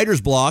you have writer's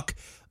block.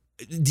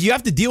 You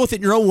have to deal with it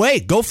in your own way.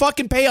 Go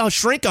fucking pay a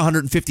shrink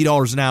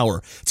 $150 an hour.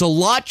 It's a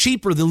lot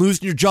cheaper than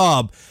losing your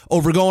job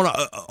over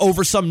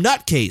some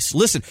nutcase.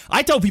 Listen,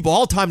 I tell people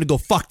all the time to go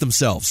fuck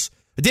themselves.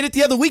 I did it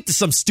the other week to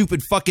some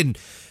stupid fucking,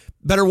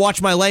 better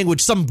watch my language,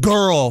 some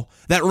girl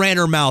that ran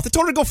her mouth. I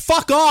told her to go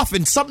fuck off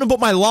and something about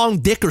my long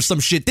dick or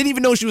some shit. Didn't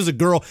even know she was a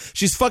girl.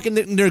 She's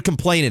fucking there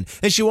complaining.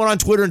 And she went on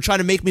Twitter and tried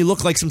to make me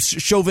look like some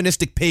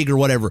chauvinistic pig or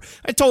whatever.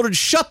 I told her to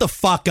shut the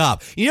fuck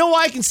up. You know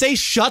why I can say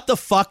shut the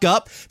fuck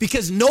up?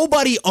 Because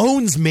nobody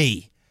owns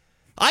me.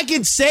 I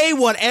can say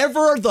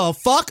whatever the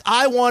fuck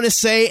I want to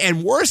say,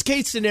 and worst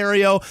case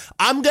scenario,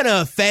 I'm going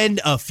to offend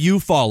a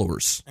few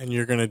followers. And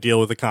you're going to deal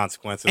with the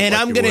consequences. And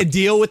I'm going to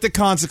deal with the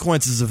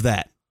consequences of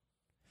that.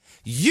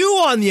 You,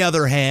 on the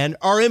other hand,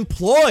 are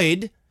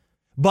employed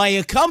by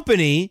a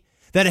company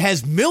that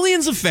has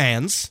millions of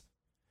fans.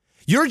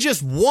 You're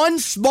just one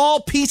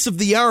small piece of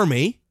the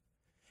army,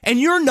 and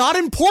you're not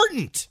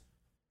important.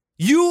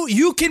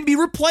 You can be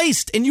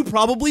replaced, and you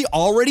probably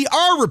already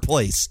are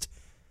replaced.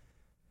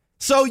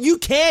 So you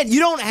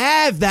don't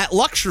have that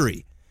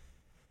luxury.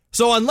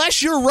 So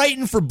unless you're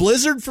writing for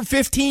Blizzard for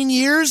 15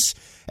 years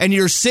and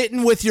you're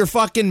sitting with your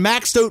fucking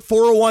maxed out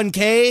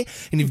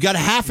 401k and you've got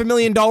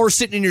 $500,000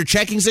 sitting in your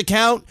checkings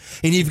account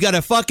and you've got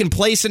a fucking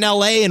place in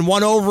LA and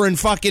one over in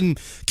fucking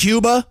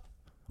Cuba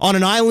on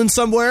an island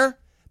somewhere,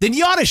 then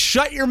you ought to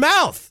shut your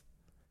mouth.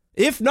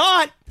 If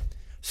not,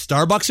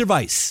 Starbucks or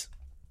Vice.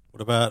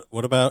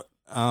 What about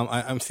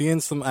I'm seeing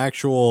some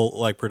actual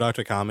like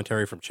productive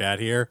commentary from chat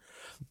here.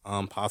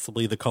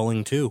 Possibly the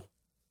Culling 2.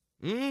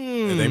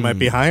 They might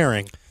be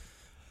hiring.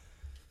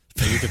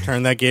 They need to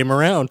turn that game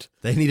around.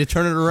 They need to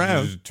turn it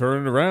around.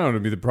 Turn it around. I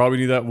mean, they probably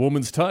need that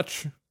woman's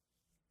touch.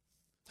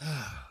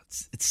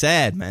 It's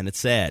sad, man. It's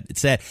sad.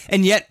 It's sad.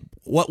 And yet,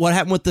 what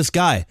happened with this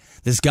guy?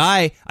 This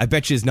guy, I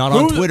bet you, is not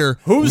on Twitter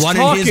who's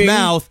running his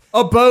mouth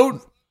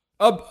about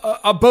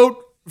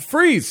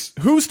Freeze.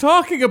 Who's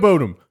talking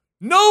about him?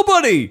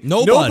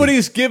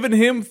 Nobody's given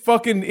him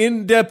fucking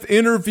in-depth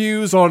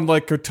interviews on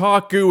like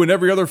Kotaku and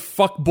every other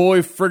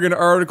fuckboy friggin'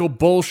 article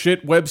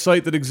bullshit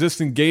website that exists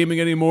in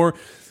gaming anymore.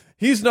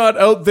 He's not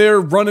out there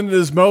running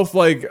his mouth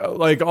like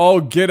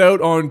all get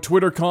out on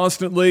Twitter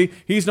constantly.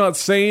 He's not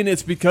saying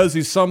it's because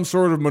he's some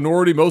sort of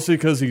minority, mostly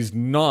because he's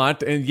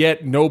not, and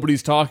yet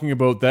nobody's talking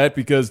about that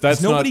because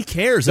nobody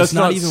cares. That's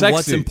not even sexy.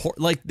 What's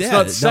important. Like that. It's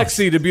not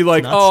sexy to be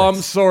like, I'm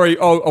sorry.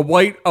 Oh, a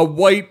white, a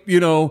white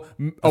male,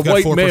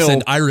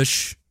 4%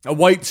 Irish. A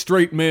white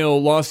straight male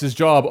lost his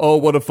job. Oh,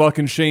 what a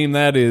fucking shame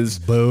that is.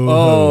 Boo.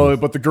 Oh,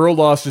 but the girl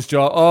lost his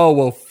job. Oh,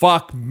 well,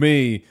 fuck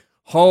me.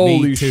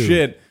 Holy Me too.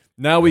 shit.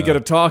 Now we got to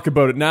talk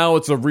about it. Now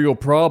it's a real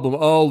problem.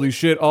 Holy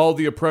shit. All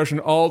the oppression,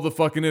 all the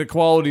fucking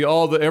inequality,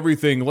 all the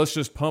everything. Let's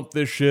just pump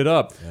this shit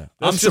up. Yeah.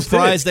 I'm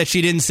surprised that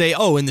she didn't say,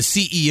 and the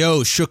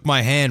CEO shook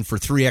my hand for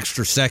 3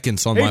 extra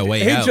seconds on my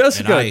way out.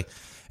 Jessica,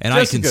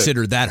 I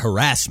consider that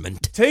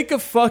harassment. Take a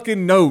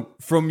fucking note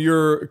from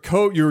your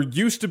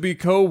used-to-be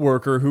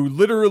co-worker who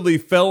literally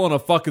fell on a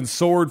fucking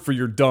sword for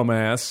your dumb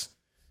ass.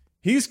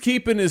 He's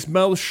keeping his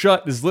mouth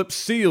shut, his lips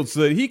sealed, so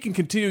that he can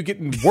continue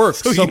getting work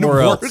somewhere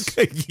else.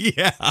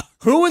 Yeah.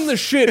 Who in the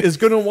shit is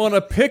going to want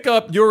to pick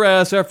up your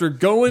ass after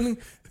going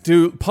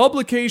to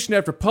publication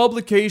after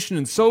publication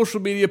and social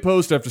media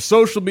post after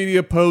social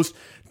media post,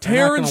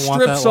 tearing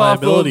strips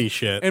off of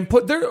shit. And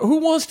put there? Who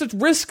wants to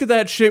risk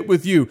that shit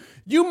with you?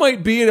 You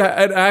might be an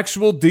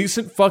actual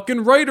decent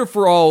fucking writer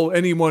for all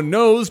anyone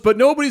knows, but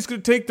nobody's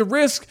going to take the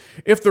risk.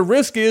 If the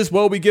risk is,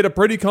 we get a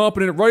pretty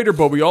competent writer,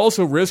 but we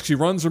also risk she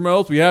runs her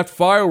mouth, we have to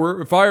fire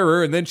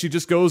her, and then she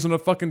just goes on a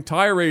fucking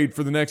tirade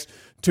for the next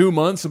 2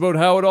 months about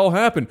how it all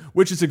happened,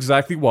 which is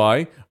exactly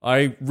why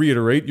I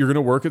reiterate you're going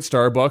to work at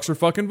Starbucks or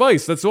fucking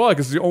Vice. That's why,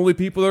 because the only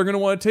people that are going to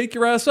want to take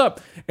your ass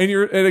up. And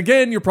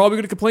again, you're probably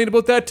going to complain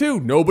about that too.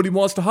 Nobody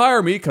wants to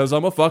hire me because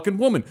I'm a fucking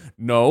woman.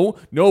 No,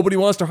 nobody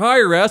wants to hire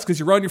your ass because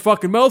you run your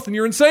fucking mouth and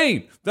you're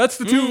insane. That's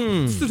the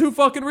two. That's the two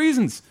fucking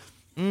reasons.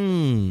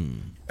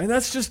 And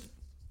that's just.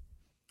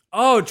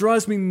 Oh, it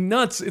drives me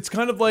nuts. It's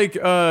kind of like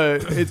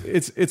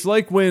it's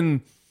like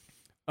when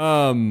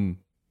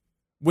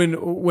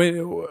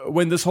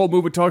this whole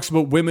movement talks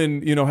about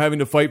women, having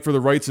to fight for their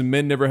rights and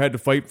men never had to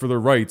fight for their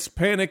rights.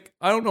 Panic.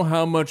 I don't know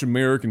how much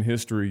American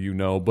history you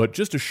know, but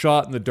just a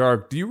shot in the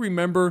dark. Do you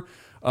remember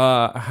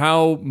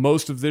how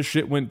most of this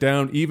shit went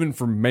down, even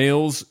for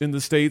males in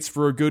the States,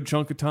 for a good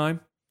chunk of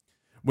time?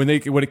 When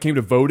it came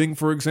to voting,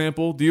 for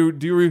example,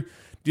 do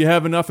you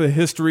have enough of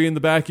history in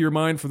the back of your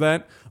mind for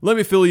that? Let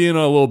me fill you in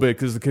on a little bit,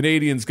 because the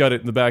Canadian's got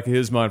it in the back of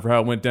his mind for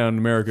how it went down in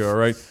America. All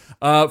right,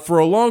 for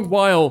a long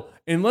while,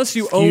 unless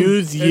you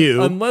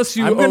I'm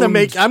gonna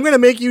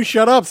make you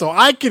shut up so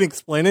I can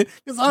explain it,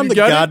 because I'm the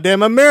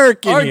goddamn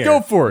American. All right, here.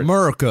 go for it,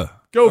 America.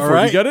 Go for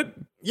it. You got it?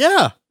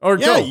 Yeah. All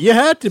right, go. You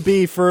had to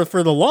be for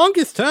the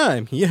longest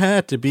time. You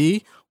had to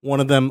be one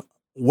of them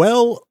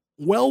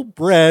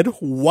well-bred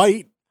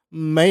white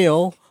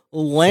male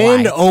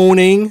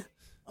land-owning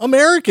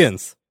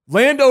Americans.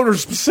 Landowners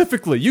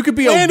specifically. You could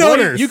be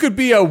Landowners. You could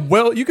be a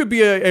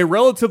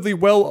relatively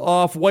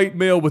well-off white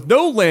male with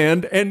no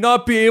land and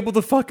not be able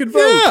to fucking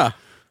vote. Yeah.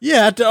 You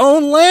had to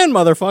own land,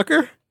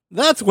 motherfucker.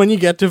 That's when you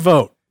get to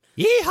vote.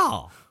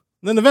 Yeehaw.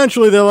 Then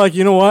eventually they're like,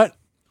 you know what?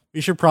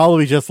 We should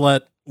probably just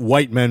let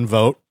white men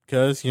vote,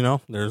 because,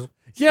 there's...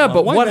 Yeah,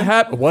 but what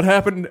happened?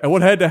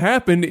 What had to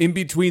happen in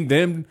between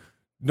them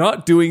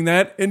not doing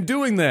that and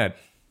doing that?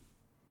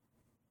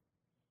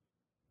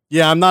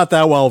 Yeah, I'm not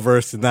that well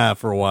versed in that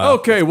for a while.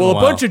 Okay, well, a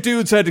bunch of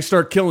dudes had to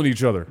start killing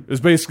each other, is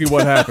basically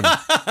what happened.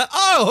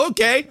 Oh,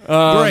 okay.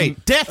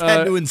 Great. Death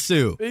had to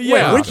ensue.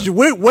 Yeah.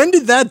 Wait, when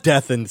did that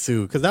death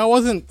ensue? Because that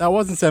wasn't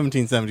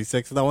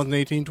 1776, that wasn't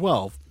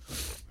 1812.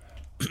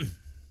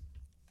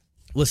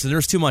 Listen,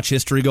 there's too much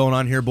history going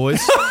on here,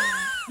 boys.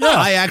 Yeah.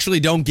 I actually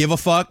don't give a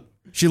fuck.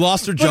 She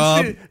lost her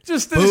job. It's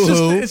just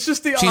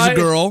the She's a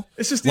girl.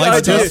 It's just the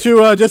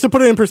idea. Just to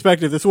put it in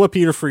perspective, this is what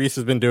Peter Freese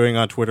has been doing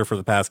on Twitter for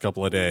the past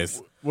couple of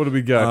days. What do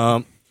we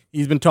got?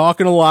 He's been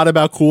talking a lot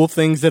about cool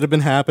things that have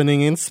been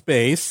happening in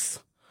space.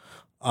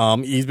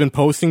 He's been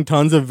posting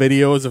tons of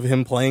videos of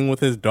him playing with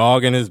his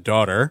dog and his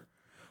daughter.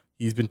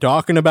 He's been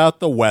talking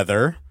about the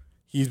weather.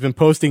 He's been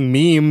posting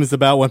memes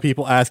about when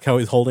people ask how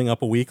he's holding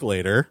up a week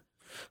later.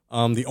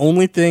 The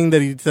only thing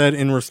that he said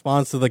in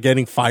response to the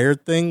getting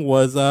fired thing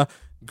was,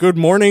 good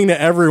morning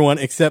to everyone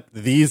except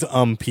these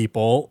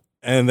people.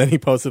 And then he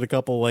posted a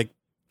couple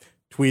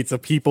tweets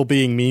of people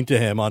being mean to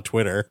him on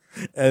Twitter.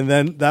 And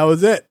then that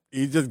was it.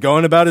 He's just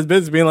going about his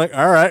business being like,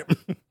 all right.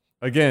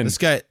 Again, this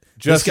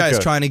guy's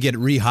trying to get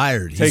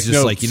rehired. He's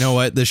just like, you know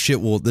what? This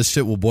shit will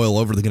boil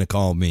over. They're going to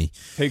call me.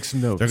 Takes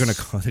notes. They're going to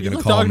call me.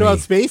 Talking about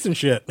space and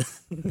shit.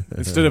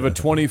 Instead of a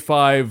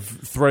 25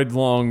 thread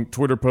long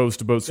Twitter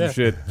post about some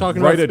shit.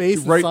 Talking about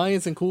space and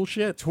science and cool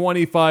shit.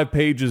 25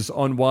 pages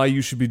on why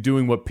you should be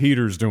doing what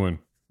Peter's doing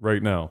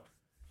right now.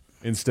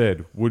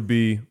 instead would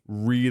be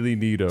really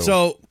neato.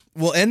 So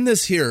we'll end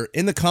this here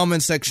in the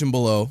comment section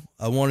below.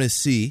 I want to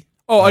see.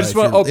 I just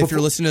want if you're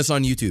listening to us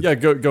on YouTube. Yeah,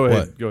 go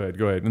ahead. What? Go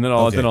ahead, and then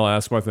I'll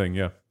ask my thing.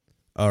 Yeah.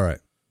 All right.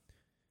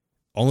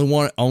 Only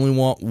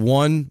want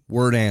one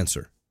word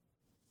answer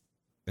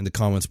in the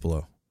comments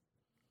below.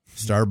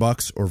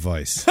 Starbucks or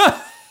Vice?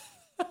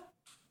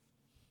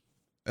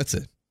 That's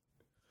it.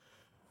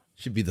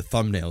 Should be the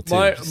thumbnail too.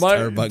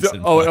 Starbucks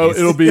and Vice.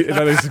 It'll be.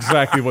 That is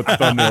exactly what the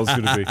thumbnail is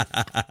going to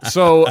be.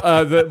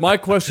 So my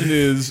question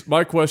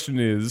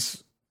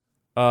is,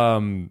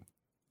 on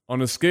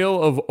a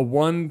scale of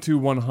 1 to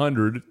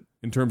 100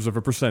 in terms of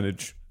a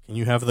percentage. Can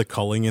you have the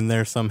culling in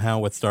there somehow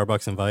with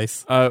Starbucks and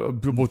Vice?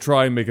 We'll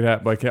try and make it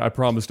happen, but I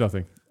promise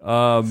nothing.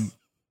 How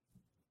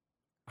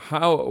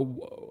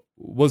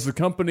was the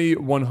company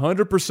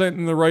 100%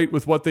 in the right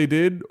with what they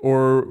did,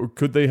 or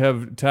could they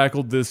have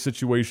tackled this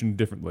situation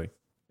differently,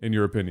 in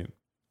your opinion?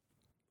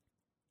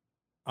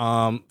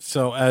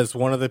 So as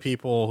one of the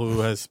people who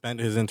has spent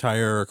his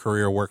entire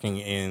career working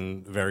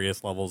in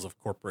various levels of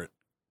corporate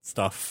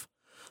stuff,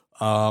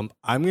 I'm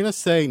going to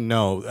say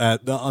no.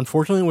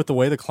 Unfortunately, with the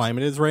way the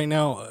climate is right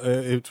now,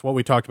 it's what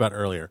we talked about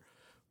earlier.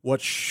 What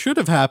should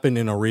have happened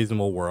in a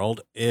reasonable world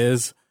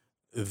is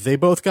they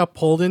both got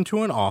pulled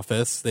into an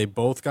office. They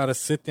both got to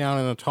sit down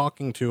and a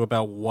talking to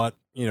about what,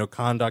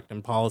 conduct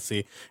and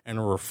policy, and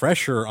a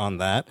refresher on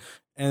that.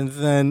 And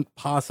then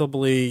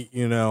possibly,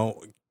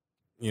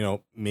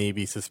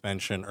 maybe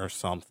suspension or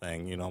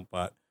something,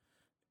 but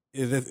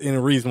in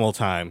a reasonable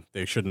time,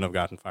 they shouldn't have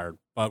gotten fired.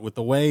 But with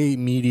the way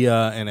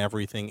media and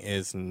everything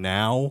is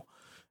now,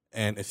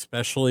 and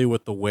especially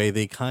with the way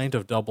they kind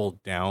of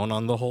doubled down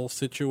on the whole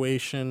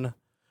situation,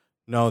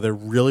 no, there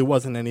really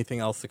wasn't anything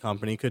else the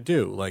company could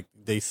do. Like,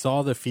 they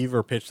saw the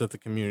fever pitch that the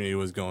community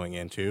was going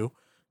into.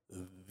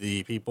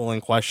 The people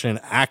in question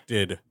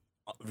acted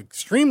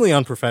extremely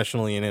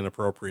unprofessionally and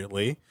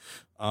inappropriately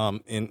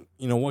in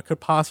what could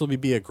possibly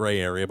be a gray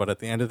area, but at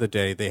the end of the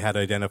day, they had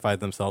identified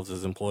themselves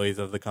as employees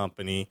of the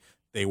company.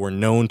 They were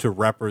known to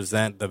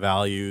represent the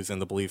values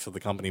and the beliefs of the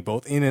company,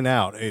 both in and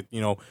out.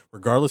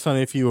 Regardless on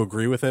if you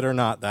agree with it or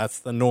not, that's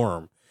the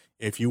norm.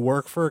 If you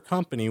work for a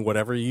company,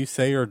 whatever you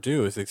say or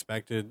do is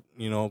expected,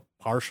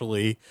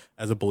 partially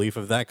as a belief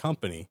of that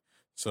company.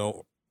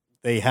 So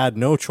they had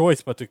no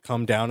choice but to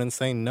come down and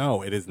say,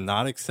 no, it is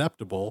not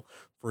acceptable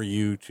for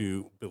you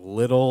to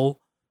belittle,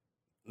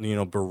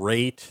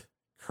 berate,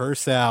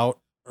 curse out,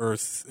 or,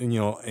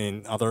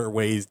 in other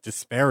ways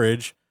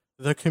disparage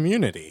the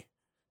community.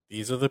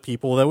 These are the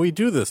people that we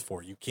do this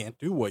for. You can't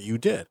do what you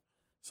did.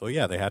 So,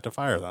 yeah, they had to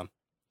fire them.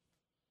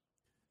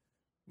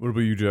 What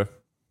about you, Jeff?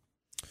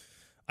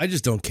 I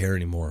just don't care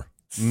anymore.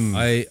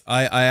 I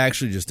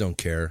actually just don't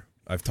care.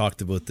 I've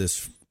talked about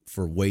this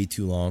for way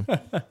too long.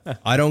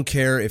 I don't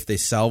care if they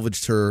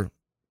salvaged her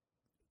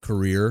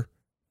career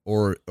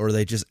or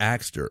they just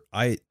axed her.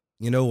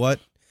 You know what?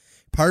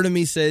 Part of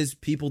me says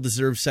people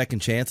deserve second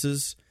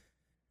chances,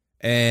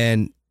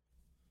 and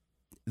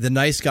the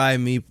nice guy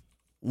in me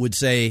would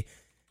say,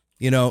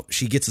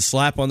 she gets a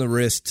slap on the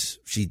wrist,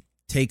 she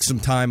takes some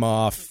time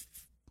off,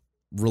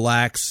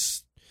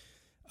 relax,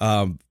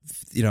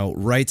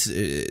 explains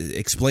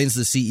to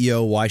the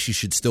CEO why she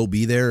should still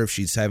be there if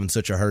she's having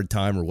such a hard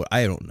time or what.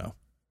 I don't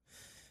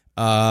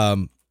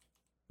know.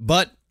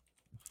 But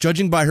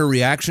judging by her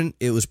reaction,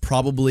 it was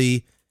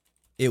probably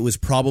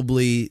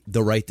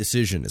the right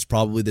decision. It's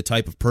probably the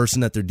type of person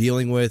that they're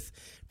dealing with.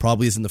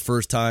 Probably isn't the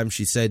first time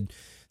she said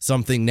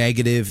something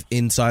negative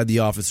inside the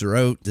office or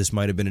out. This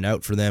might have been an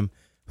out for them.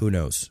 Who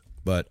knows?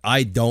 But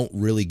I don't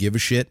really give a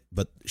shit.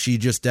 But she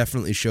just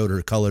definitely showed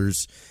her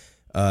colors.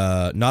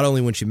 Not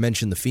only when she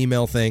mentioned the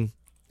female thing,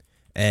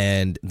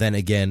 and then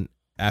again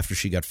after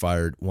she got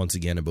fired, once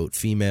again about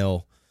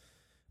female.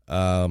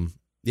 I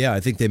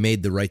think they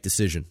made the right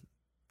decision.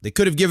 They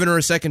could have given her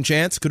a second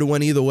chance, could have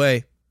went either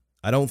way.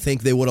 I don't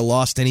think they would have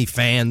lost any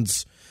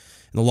fans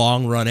in the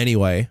long run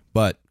anyway,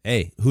 but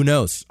hey, who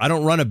knows? I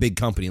don't run a big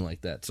company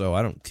like that, so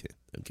I don't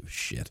give a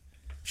shit.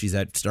 She's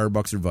at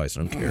Starbucks or Vice, I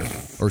don't care.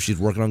 Or she's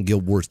working on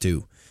Guild Wars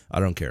 2. I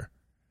don't care.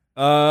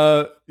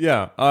 I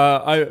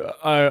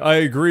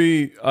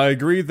agree. I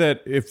agree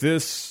that if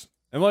this,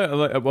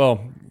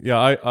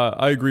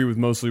 I agree with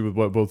mostly with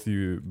what both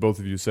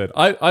of you said.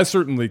 I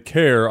certainly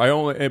care. I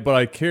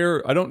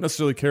don't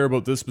necessarily care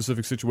about this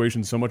specific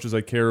situation so much as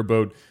I care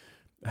about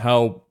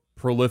how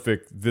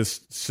prolific this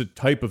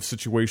type of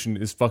situation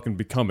is fucking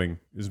becoming.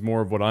 Is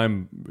more of what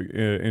I'm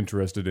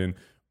interested in.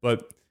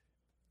 But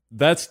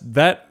that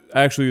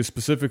actually is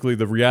specifically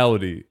the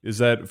reality. Is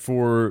that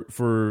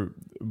for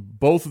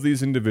both of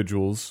these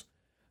individuals,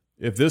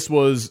 if this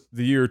was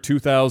the year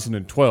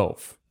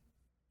 2012,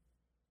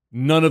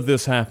 none of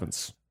this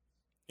happens.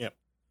 Yep.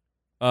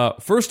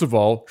 First of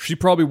all, she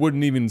probably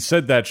wouldn't even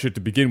said that shit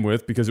to begin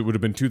with, because it would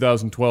have been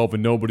 2012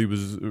 and nobody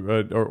was,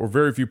 or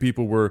very few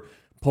people were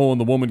pulling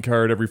the woman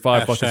card every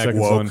 5 fucking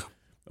seconds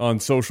on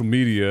social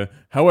media.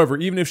 However,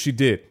 even if she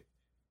did,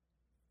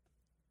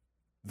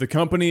 the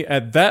company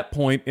at that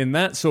point in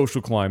that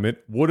social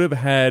climate would have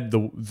had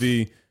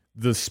the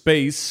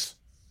space,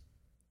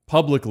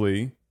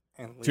 publicly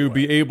to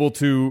be able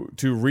to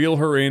reel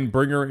her in,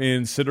 bring her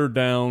in, sit her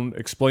down,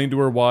 explain to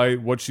her why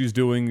what she's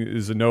doing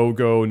is a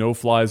no-go,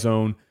 no-fly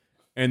zone,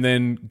 and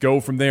then go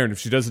from there. And if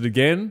she does it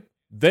again,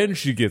 then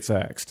she gets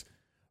axed.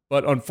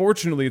 But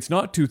unfortunately, it's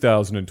not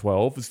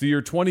 2012. It's the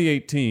year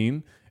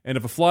 2018. And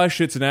if a fly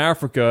shits in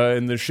Africa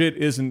and the shit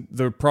isn't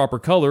the proper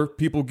color,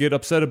 people get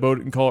upset about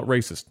it and call it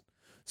racist.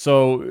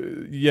 So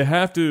you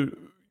have to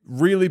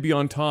really be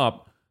on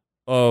top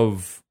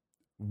of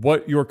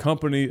what your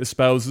company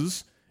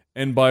espouses,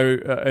 and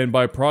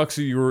by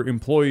proxy, your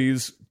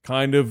employees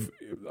kind of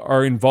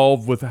are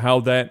involved with how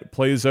that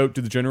plays out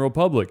to the general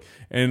public.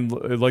 And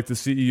like the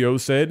CEO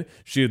said,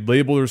 she had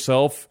labeled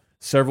herself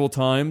several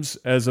times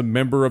as a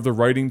member of the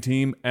writing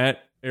team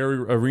at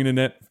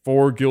ArenaNet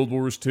for Guild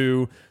Wars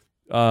 2.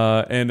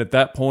 And at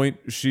that point,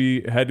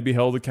 she had to be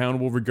held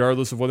accountable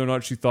regardless of whether or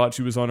not she thought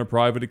she was on a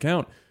private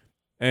account.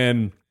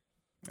 And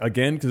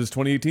again, because it's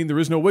 2018, there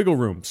is no wiggle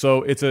room.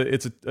 So it's a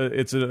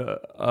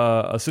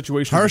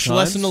situation. Harsh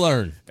lesson to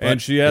learn,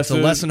 and she has it's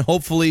a lesson.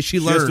 Hopefully, she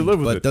learned, to live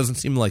with but it. Doesn't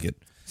seem like it.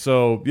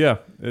 So yeah,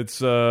 it's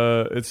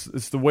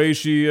the way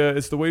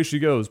she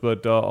goes.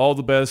 But all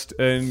the best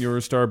in your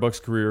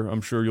Starbucks career.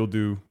 I'm sure you'll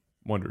do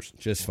wonders.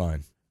 Just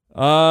fine.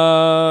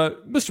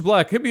 Mr.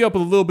 Black, hit me up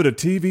with a little bit of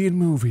TV and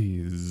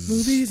movies.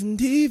 Movies and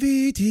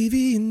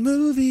TV and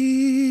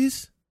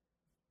movies.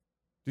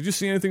 Did you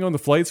see anything on the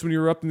flights when you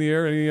were up in the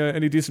air?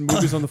 Any decent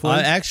movies on the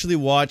flight? I actually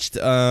watched.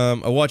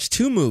 I watched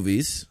two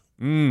movies.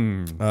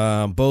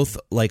 Both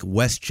like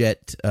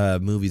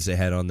WestJet movies they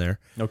had on there.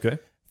 Okay.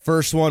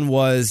 First one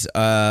was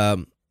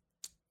the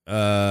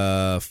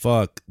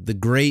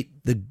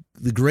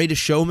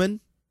Greatest Showman,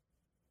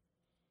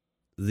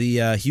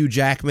 the Hugh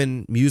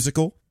Jackman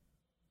musical.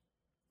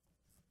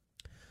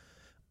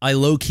 I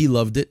low-key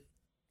loved it.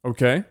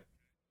 Okay.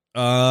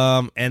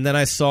 And then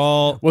I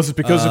saw. Was it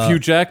because of Hugh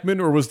Jackman,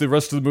 or was the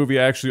rest of the movie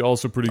actually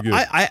also pretty good?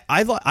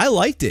 I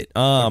liked it.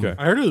 Okay.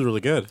 I heard it was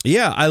really good.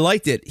 Yeah, I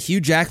liked it. Hugh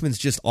Jackman's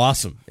just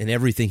awesome in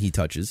everything he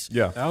touches.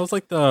 Yeah. That was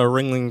like the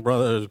Ringling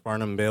Brothers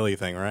Barnum Bailey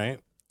thing, right?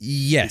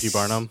 Yes. P.T.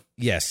 Barnum?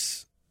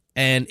 Yes.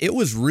 And it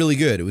was really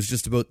good. It was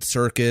just about the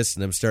circus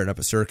and them starting up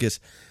a circus.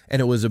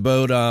 And it was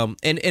about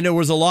and there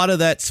was a lot of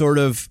that sort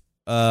of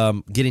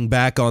getting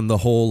back on the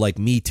whole like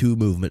Me Too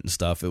movement and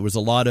stuff. It was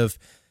a lot of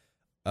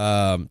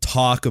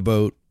talk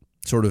about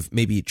sort of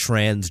maybe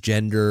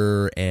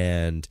transgender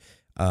and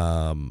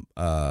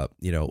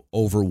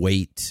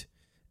overweight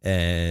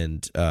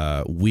and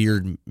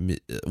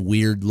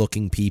weird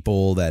looking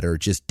people that are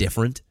just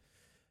different.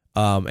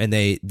 And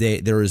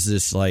there was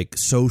this like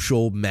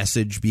social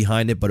message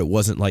behind it, but it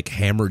wasn't like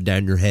hammered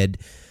down your head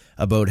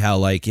about how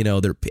like,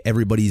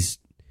 everybody's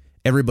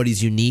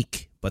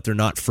unique, but they're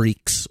not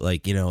freaks.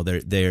 Like,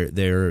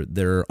 they're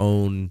their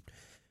own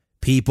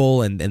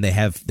people and they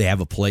have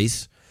a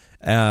place.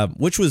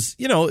 Which was,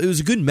 it was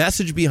a good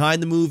message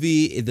behind the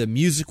movie. The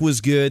music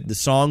was good. The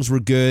songs were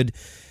good.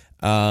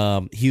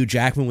 Hugh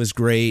Jackman was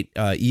great.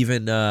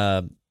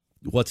 Even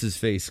what's his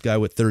face? Guy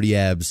with 30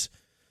 abs.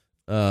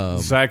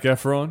 Zac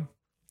Efron.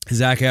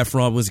 Zac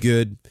Efron was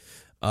good.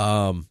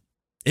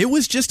 It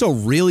was just a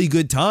really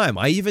good time.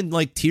 I even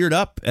like teared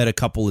up at a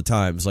couple of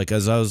times, like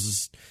as I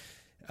was,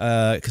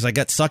 because I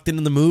got sucked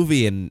into the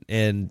movie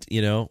and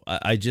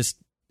I just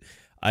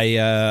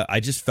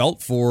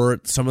felt for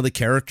some of the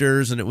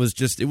characters, and it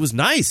was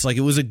nice. Like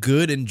it was a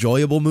good,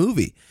 enjoyable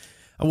movie.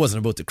 I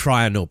wasn't about to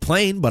cry on no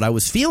plane, but I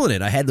was feeling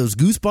it. I had those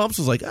goosebumps.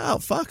 I was like, oh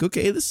fuck,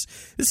 okay, this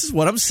is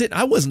what I'm sitting.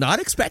 I was not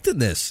expecting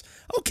this.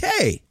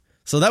 Okay.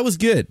 So that was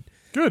good.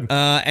 Good.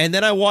 And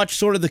then I watched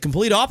sort of the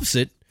complete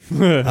opposite.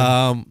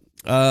 Was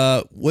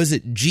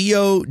it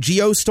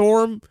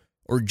Geostorm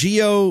or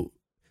Geo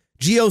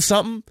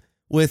something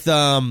with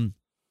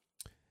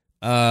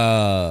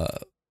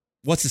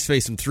what's his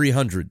face from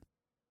 300?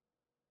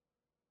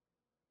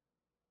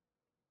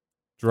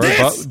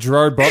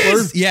 Gerard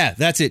Butler? Yeah,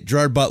 that's it.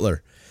 Gerard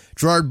Butler.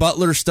 Gerard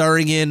Butler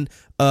starring in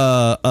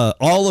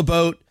all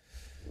about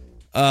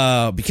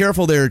be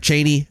careful there,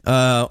 Cheney.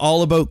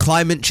 All about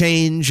climate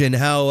change and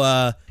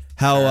how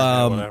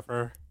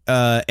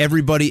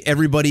everybody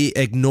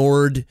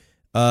ignored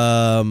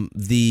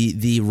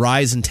the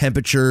rise in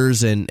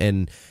temperatures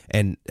and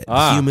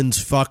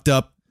humans fucked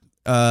up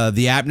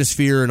the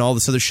atmosphere and all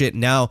this other shit.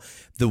 Now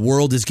the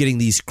world is getting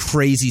these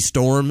crazy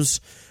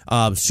storms,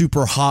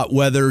 super hot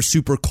weather,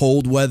 super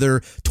cold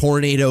weather,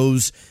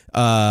 tornadoes,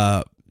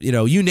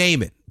 you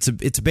name it.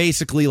 It's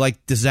basically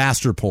like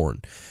disaster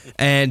porn.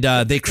 And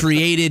they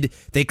created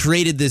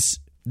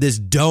this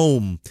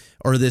dome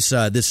or this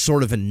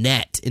sort of a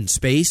net in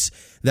space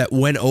that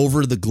went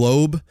over the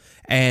globe,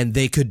 and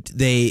they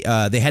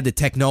had the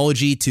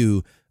technology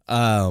to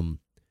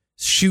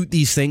shoot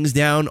these things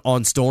down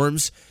on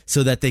storms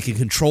so that they could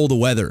control the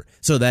weather,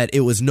 so that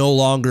there was no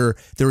longer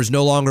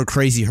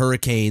crazy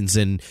hurricanes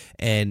and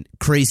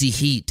crazy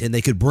heat, and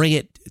they could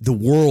bring the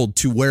world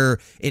to where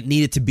it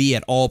needed to be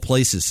at all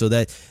places, so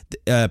that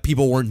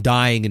people weren't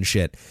dying and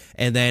shit.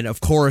 And then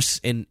of course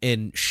in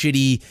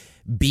shitty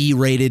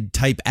B-rated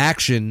type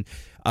action,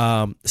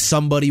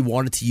 somebody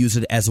wanted to use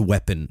it as a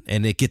weapon,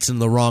 and it gets in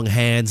the wrong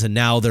hands, and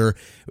now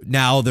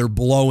they're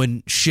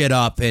blowing shit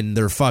up, and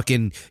they're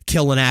fucking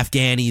killing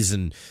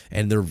Afghanis,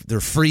 and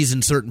they're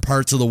freezing certain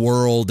parts of the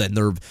world, and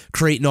they're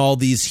creating all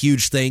these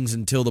huge things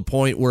until the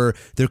point where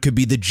there could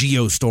be the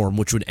geostorm,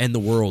 which would end the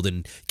world.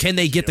 And can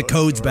they get the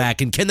codes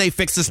back? And can they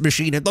fix this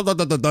machine?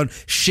 And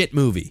shit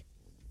movie,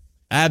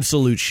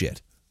 absolute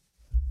shit.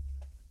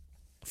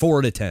 4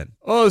 out of 10.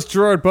 Oh, it's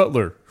Gerard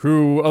Butler,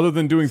 who, other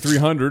than doing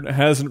 300,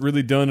 hasn't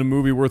really done a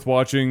movie worth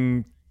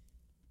watching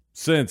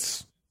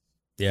since.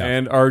 Yeah.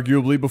 And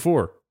arguably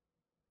before.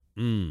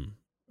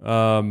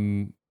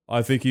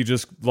 I think he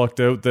just lucked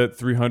out that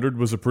 300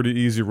 was a pretty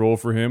easy role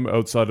for him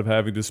outside of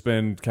having to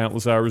spend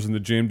countless hours in the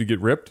gym to get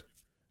ripped.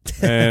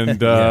 And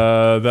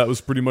that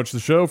was pretty much the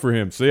show for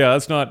him. So yeah,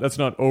 that's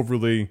not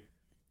overly...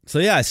 So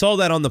yeah, I saw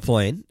that on the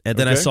plane, and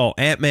then I saw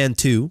Ant-Man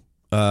 2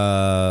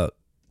 2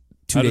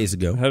 days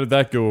ago. How did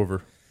that go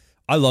over?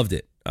 I loved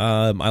it.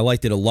 I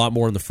liked it a lot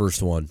more than the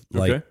first one,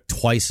 like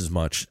twice as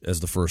much as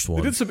the first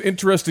one. They did some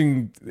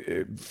interesting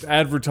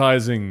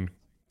advertising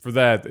for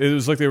that. It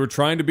was like they were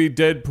trying to be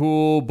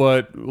Deadpool,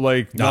 but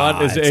like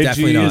not as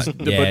edgy as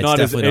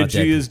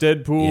edgy as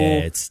Deadpool.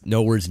 Yeah, it's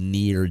nowhere's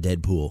near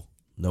Deadpool.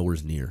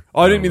 Nowhere's near.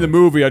 Oh, I didn't mean the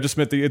movie. I just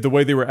meant the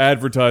way they were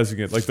advertising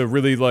it, like the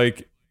really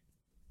like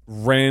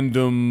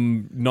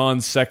random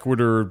non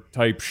sequitur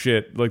type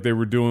shit like they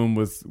were doing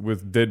with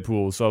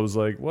Deadpool. So I was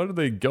like, what are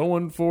they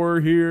going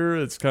for here?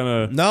 It's kind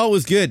of... No, it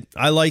was good.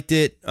 I liked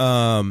it.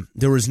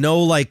 There was no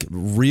like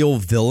real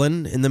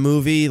villain in the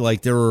movie.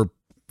 Like there were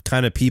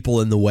kind of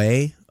people in the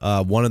way.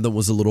 One of them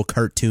was a little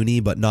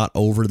cartoony, but not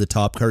over the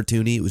top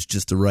cartoony. It was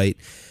just the right.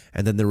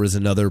 And then there was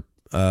another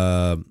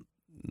person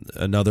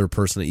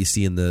that you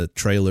see in the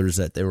trailers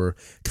that they were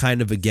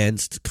kind of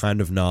against,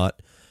 kind of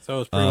not. So it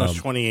was pretty much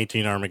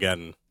 2018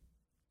 Armageddon.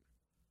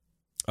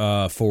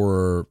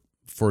 For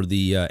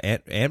the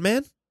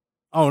Ant-Man?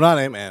 Oh, not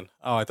Ant-Man.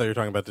 Oh, I thought you were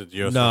talking about the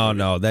Geo.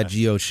 No, that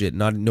Geo shit,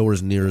 nowhere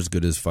near as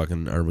good as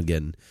fucking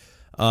Armageddon.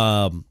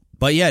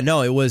 But yeah,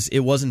 no, it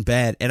wasn't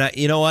bad. And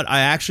you know what?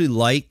 I actually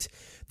liked.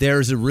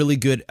 There's a really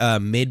good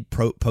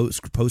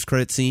post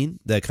credit scene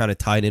that kind of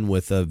tied in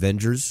with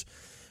Avengers.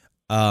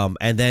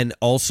 And then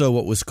also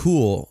what was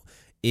cool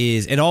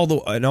is, and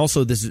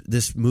also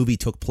this movie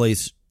took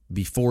place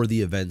before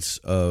the events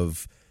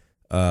of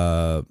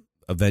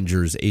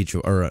Avengers Age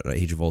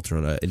of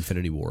Ultron,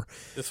 Infinity War.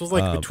 This was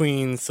like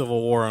between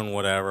Civil War and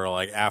whatever,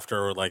 like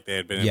after like they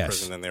had been in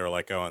prison and they were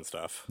like going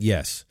stuff.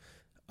 Yes.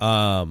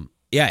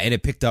 Yeah, and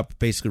it picked up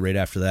basically right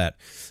after that.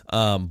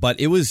 But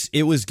it was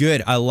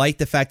good. I liked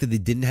the fact that they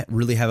didn't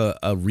really have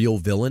a real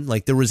villain.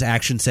 Like there was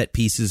action set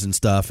pieces and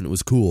stuff, and it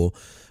was cool.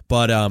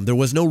 But there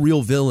was no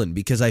real villain,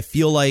 because I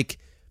feel like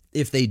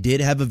if they did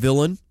have a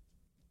villain,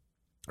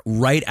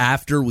 right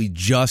after we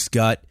just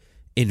got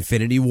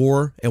Infinity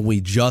War and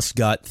we just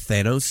got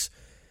Thanos,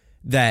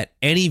 that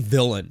any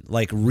villain,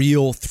 like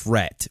real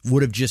threat,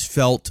 would have just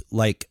felt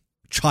like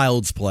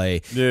child's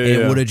play.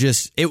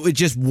 It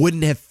just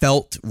wouldn't have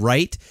felt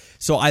right.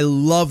 So I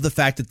love the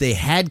fact that they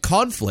had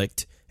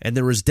conflict, and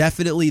there was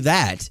definitely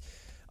that,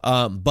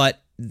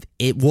 but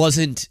it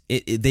wasn't.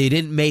 They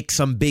didn't make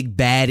some big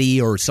baddie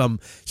or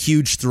some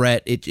huge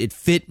threat. It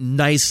fit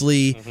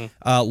nicely.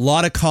 A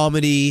lot of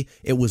comedy.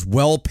 It was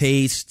well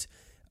paced.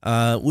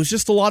 It was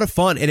just a lot of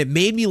fun, and it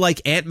made me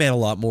like Ant-Man a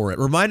lot more. It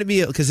reminded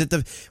me, because at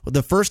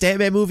the first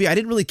Ant-Man movie, I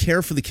didn't really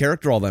care for the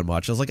character all that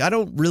much. I was like, I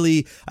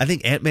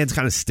think Ant-Man's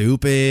kind of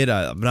stupid.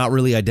 I'm not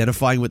really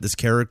identifying with this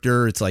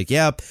character. It's like,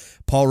 yeah,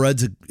 Paul Rudd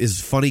is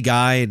a funny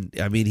guy, and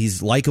I mean,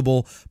 he's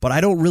likable, but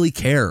I don't really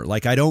care.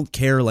 Like, I don't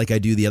care like I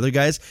do the other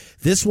guys.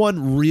 This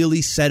one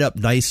really set up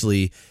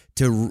nicely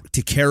to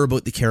care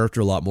about the character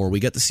a lot more. We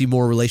got to see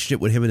more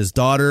relationship with him and his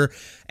daughter,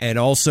 and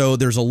also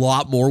there's a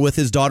lot more with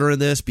his daughter in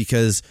this,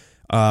 because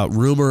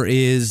rumor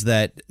is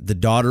that the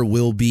daughter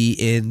will be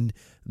in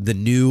the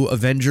new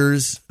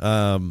Avengers,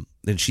 and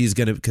she's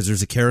gonna, because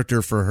there's a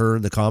character for her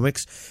in the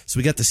comics, so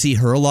we got to see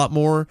her a lot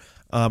more,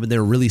 and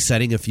they're really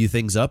setting a few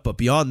things up. But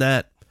beyond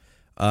that,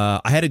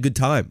 I had a good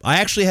time. I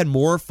actually had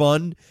more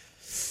fun.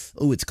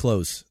 Oh, it's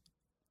close.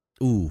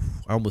 Ooh,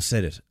 I almost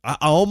said it. I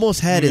almost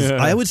had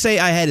I would say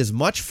I had as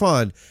much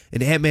fun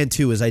in Ant-Man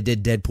 2 as I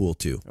did Deadpool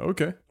 2.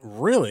 Okay.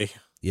 Really?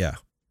 Yeah.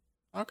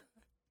 Okay.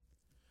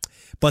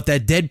 But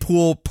that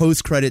Deadpool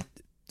post-credit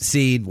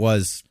scene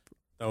was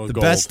the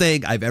gold. best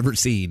thing I've ever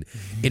seen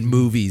in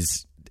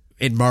movies,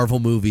 in Marvel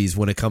movies,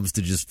 when it comes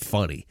to just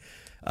funny.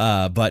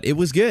 But it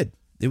was good.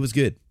 It was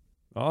good.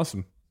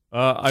 Awesome.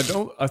 I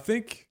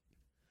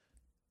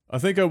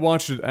think I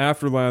watched it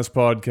after last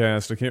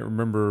podcast. I can't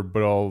remember,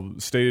 but I'll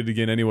state it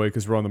again anyway,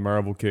 because we're on the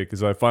Marvel kick.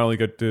 Because I finally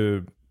got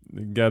to,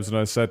 Gabs and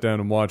I sat down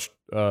and watched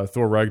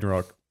Thor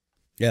Ragnarok.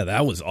 Yeah,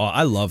 that was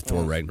I love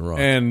Thor Ragnarok.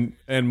 And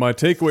my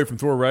takeaway from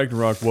Thor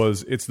Ragnarok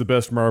was it's the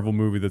best Marvel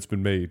movie that's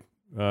been made.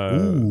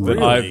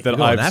 That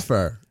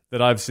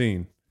I've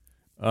seen.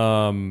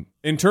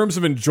 In terms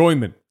of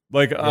enjoyment,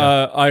 like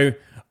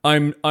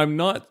I'm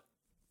not.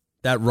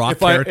 That Rock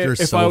character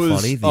is so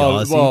funny. The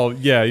Aussie. Well,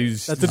 yeah,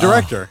 that's the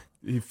director.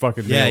 he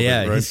fucking Yeah, nailed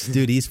yeah, it,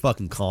 right? he's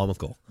fucking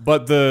comical.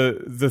 But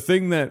the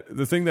thing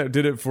that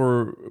did it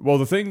for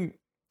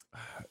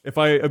if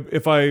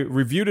I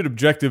reviewed it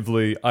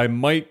objectively, I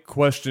might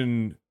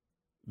question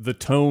the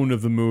tone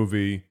of the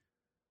movie.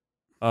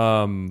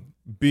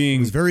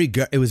 Being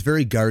It was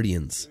very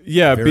Guardians.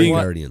 Yeah, very being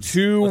Guardians.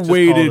 too Let's just call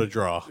it a weighted,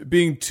 draw.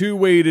 being too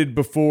weighted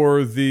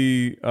before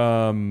the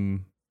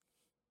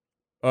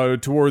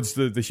towards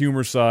the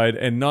humor side,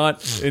 and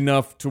not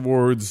enough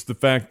towards the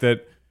fact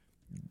that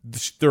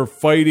they're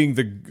fighting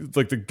the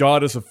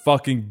goddess of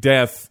fucking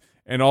death,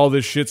 and all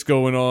this shit's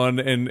going on,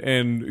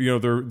 and you know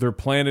their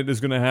planet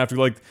is going to have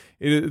to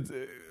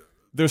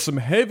there's some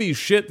heavy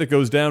shit that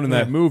goes down in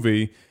that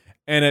movie.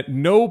 And at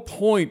no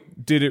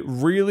point did it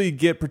really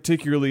get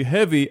particularly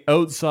heavy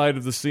outside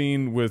of the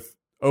scene with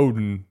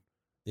Odin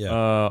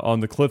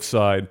on the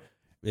cliffside.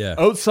 Yeah.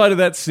 Outside of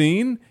that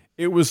scene,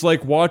 it was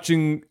like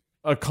watching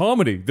a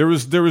comedy. There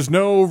was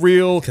no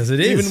real, because it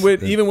is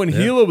even when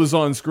Gila was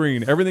on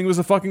screen, everything was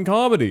a fucking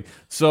comedy.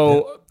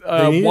 So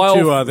They needed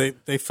to.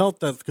 They felt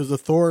that because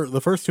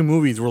the first two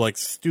movies were like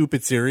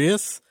stupid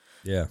serious.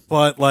 Yeah.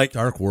 But like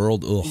Dark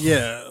World. Ugh.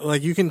 Yeah,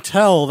 like you can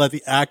tell that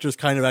the actors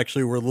kind of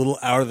actually were a little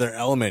out of their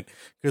element,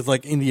 because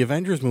like in the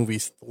Avengers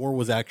movies, Thor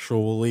was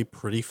actually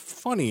pretty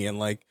funny, and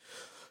like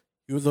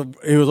he was a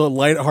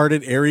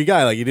lighthearted, airy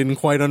guy. Like you didn't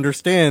quite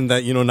understand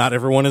that, you know, not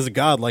everyone is a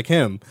god like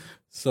him.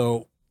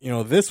 So, you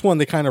know, this one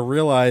they kind of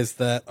realized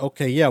that,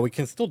 okay, yeah, we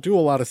can still do a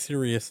lot of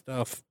serious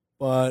stuff,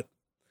 but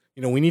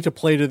you know, we need to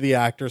play to the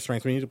actor's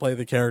strengths, we need to play to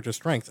the character's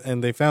strengths,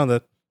 and they found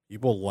that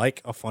people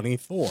like a funny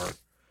Thor.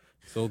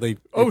 So they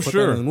put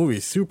that in the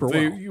movie super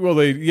well.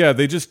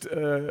 They just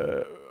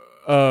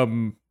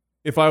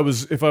if I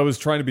was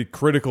trying to be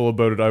critical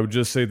about it, I would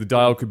just say the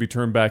dial could be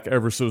turned back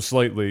ever so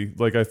slightly.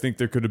 Like I think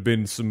there could have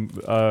been some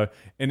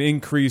an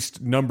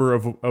increased number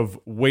of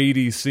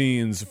weighty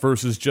scenes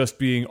versus just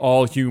being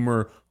all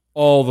humor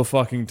all the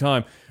fucking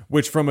time.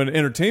 Which, from an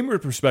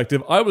entertainment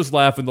perspective, I was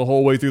laughing the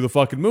whole way through the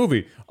fucking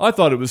movie. I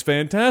thought it was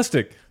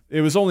fantastic.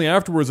 It was only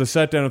afterwards I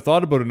sat down and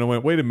thought about it, and I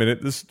went, "Wait a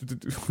minute! This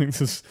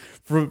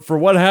for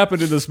what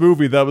happened in this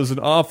movie, that was an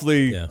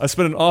awfully. I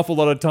spent an awful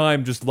lot of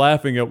time just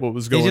laughing at what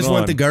was going on." They just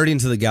went the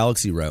Guardians of the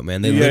Galaxy route,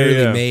 man. They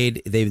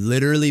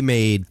literally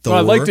made Thor.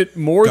 I liked it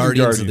more than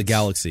Guardians of the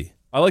Galaxy.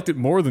 I liked it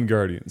more than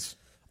Guardians.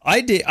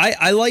 I did.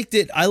 I liked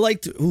it.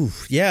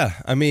 Yeah.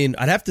 I mean,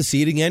 I'd have to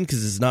see it again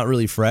because it's not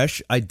really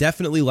fresh. I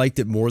definitely liked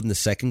it more than the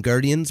second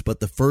Guardians, but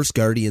the first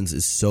Guardians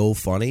is so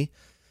funny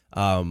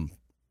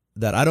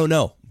that I don't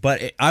know.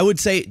 But I would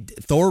say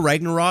Thor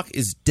Ragnarok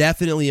is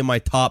definitely in my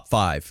top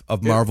 5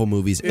 of Marvel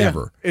movies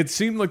ever. It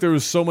seemed like there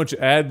was so much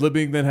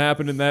ad-libbing that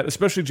happened in that,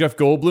 especially Jeff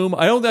Goldblum.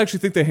 I don't actually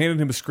think they handed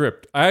him a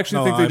script. I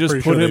actually think they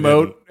just put him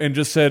out and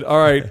just said, all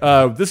right,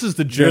 this is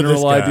the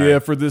general idea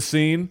for this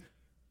scene.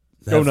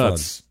 Go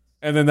nuts. Fun.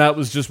 And then that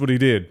was just what he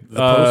did. The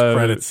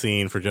post-credit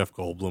scene for Jeff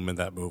Goldblum in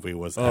that movie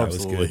was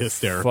absolutely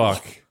hysterical.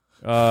 Fuck.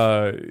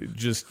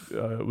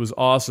 It was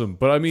awesome.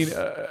 But I mean,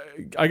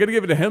 I got to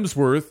give it to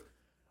Hemsworth.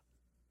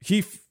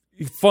 He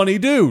funny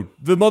dude.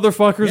 The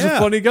motherfucker's a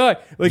funny guy.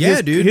 Like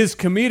his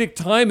comedic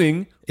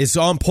timing is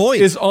on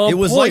point. It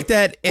was like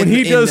that when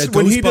he does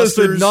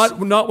the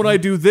not when I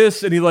do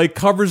this, and he like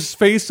covers his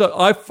face.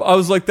 I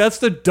was like, that's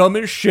the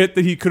dumbest shit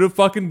that he could have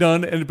fucking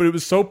done, but it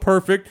was so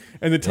perfect,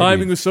 and the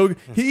timing was so.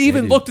 He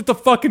even looked at the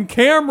fucking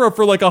camera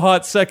for like a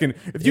hot second.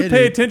 If you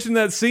pay attention to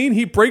that scene,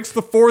 he breaks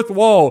the fourth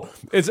wall.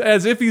 It's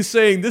as if he's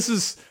saying,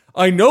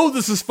 I know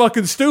this is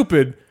fucking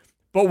stupid,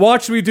 but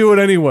watch me do it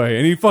anyway.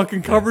 And he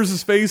fucking covers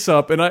his face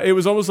up. And it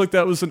was almost like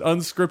that was an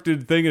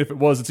unscripted thing. And if it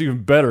was, it's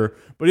even better.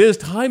 But his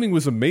timing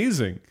was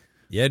amazing.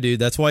 Yeah, dude.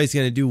 That's why he's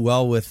going to do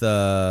well with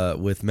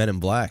Men in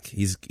Black.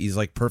 He's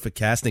like perfect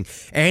casting.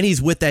 And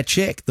he's with that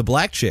chick, the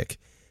black chick.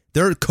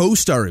 They're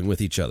co-starring with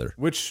each other.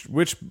 From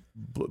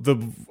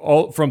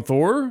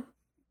Thor?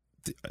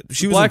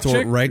 She was in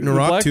Thor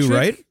Ragnarok too,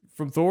 right?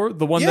 From Thor,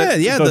 the one the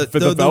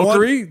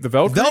Valkyrie, the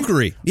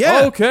Valkyrie,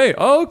 yeah.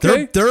 Oh,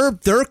 okay.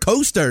 They're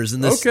co-stars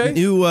in this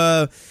new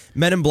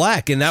Men in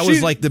Black, and that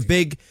was like the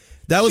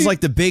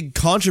big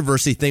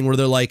controversy thing where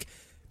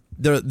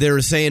they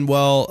were saying,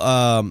 well,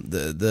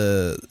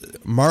 the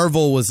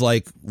Marvel was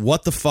like,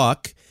 what the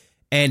fuck,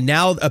 and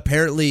now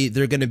apparently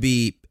they're going to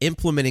be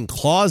implementing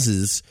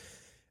clauses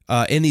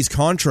in these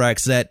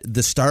contracts that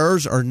the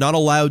stars are not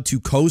allowed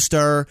to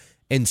co-star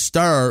and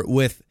star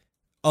with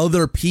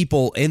other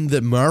people in the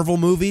Marvel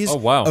movies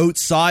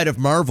outside of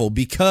Marvel,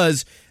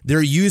 because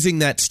they're using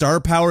that star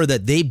power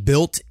that they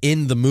built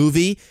in the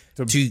movie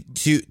to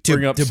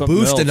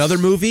boost another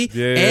movie.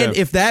 And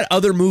if that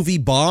other movie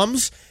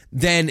bombs,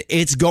 then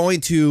it's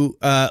going to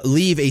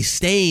leave a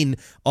stain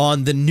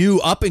on the new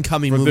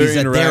up-and-coming movies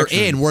that they're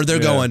in, where they're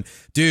going,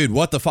 dude,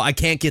 what the fuck? I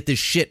can't get this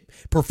shit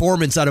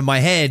performance out of my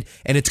head,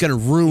 and it's going to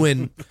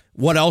ruin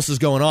what else is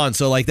going on.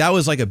 So like that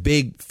was like a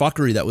big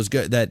fuckery that was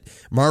good that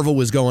Marvel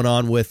was going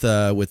on with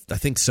I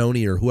think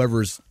Sony or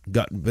whoever's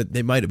got, but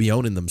they might be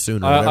owning them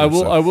soon. Or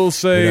whatever, I will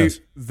say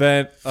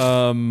that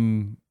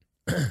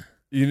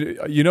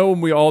You know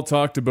when we all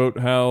talked about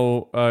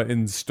how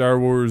in Star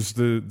Wars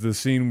the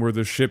scene where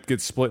the ship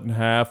gets split in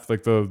half,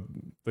 The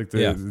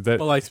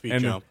light speed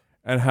jump.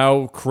 And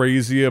how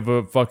crazy of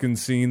a fucking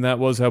scene that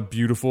was, how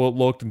beautiful it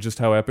looked, and just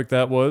how epic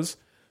that was.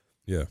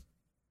 Yeah.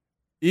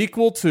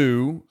 Equal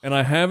to, and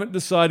I haven't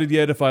decided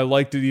yet if I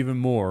liked it even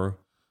more,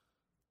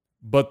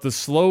 but the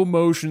slow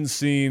motion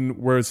scene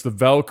where it's the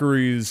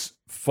Valkyries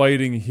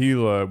fighting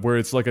Gila, where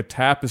it's like a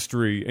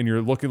tapestry and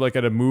you're looking like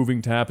at a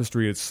moving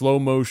tapestry. It's slow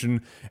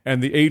motion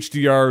and the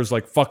HDR is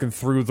like fucking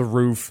through the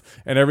roof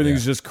and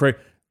everything's just crazy.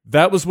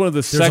 That was one of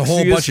the sexiest. There's a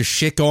whole bunch of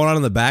shit going on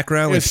in the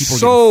background. Like it's people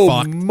so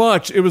getting fucked.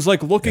 much. It was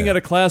like looking at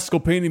a classical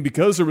painting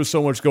because there was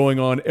so much going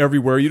on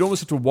everywhere. You'd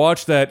almost have to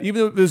watch that,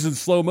 even if it was in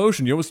slow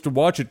motion. You almost have to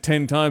watch it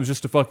 10 times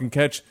just to fucking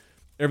catch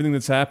everything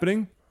that's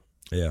happening.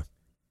 Yeah.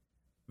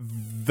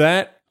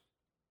 That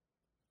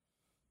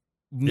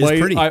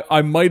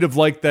I might have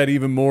liked that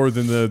even more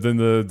than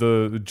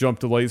the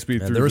jump to light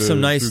speed. Through there were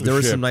some nice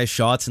ship. some nice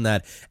shots in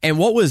that. And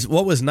what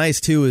was nice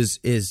too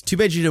is too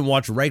bad you didn't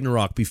watch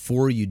Ragnarok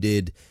before you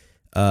did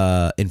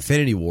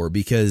Infinity War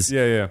because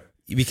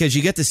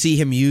you get to see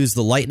him use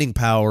the lightning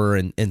power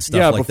and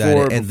stuff like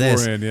that and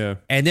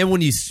and then when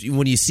you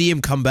see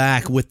him come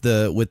back with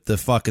the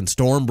fucking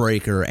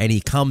Stormbreaker and he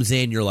comes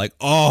in, you're like,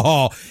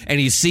 oh, and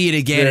you see it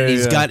again and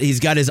he's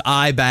got his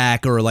eye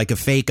back or like a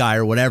fake eye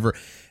or whatever.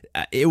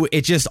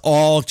 It just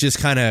all just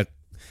kind of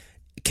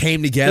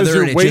came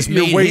together and it just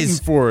made you're waiting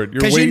for it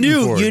because you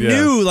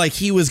knew like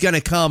he was gonna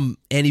come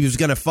and he was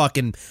gonna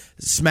fucking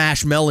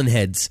smash melon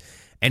heads.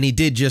 And he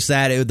did just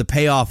that. The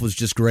payoff was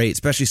just great,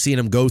 especially seeing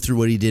him go through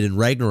what he did in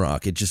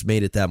Ragnarok. It just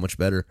made it that much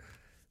better.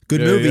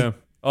 Good movie. Yeah.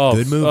 Oh,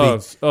 good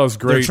movie. Oh, it's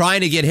great. They're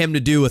trying to get him to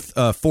do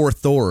a fourth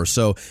Thor,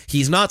 so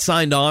he's not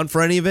signed on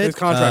for any of it. His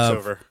contract's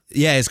over.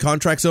 Yeah, his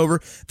contract's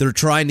over. They're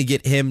trying to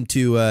get him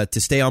to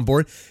stay on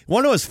board.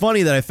 Want to know what's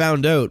funny that I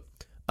found out?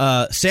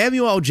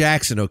 Samuel L.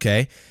 Jackson.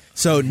 Okay,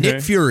 so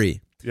Nick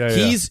Fury.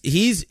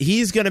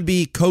 He's going to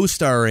be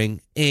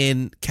co-starring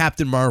in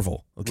Captain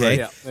Marvel.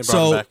 Okay,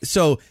 right.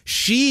 So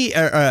he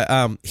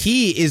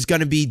is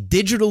going to be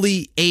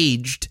digitally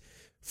aged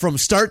from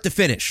start to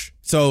finish.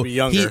 So be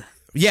younger.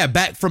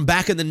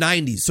 back in the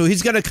 90s. So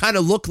he's going to kind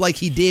of look like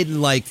he did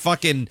in like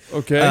fucking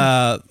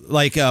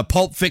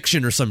Pulp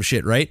Fiction or some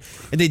shit, right?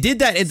 And they did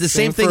that. And the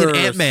same thing in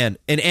Ant-Man.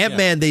 In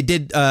Ant-Man, they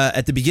did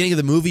at the beginning of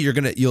the movie.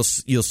 You'll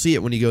see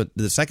it when you go to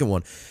the second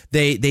one.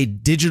 They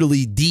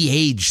digitally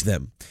de-age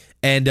them.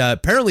 And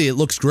apparently it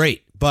looks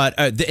great, but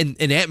in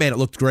Ant-Man it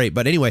looked great.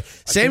 But anyway,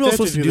 Samuel's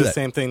supposed to do the that.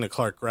 same thing to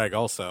Clark Gregg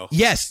also.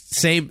 Yes,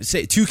 same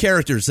two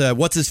characters.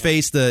 What's his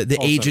face? The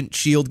Agent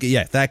Shield.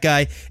 Yeah, that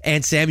guy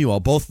and Samuel,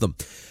 both of them.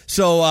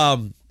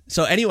 So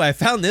anyway, I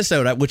found this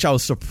out, which I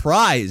was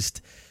surprised.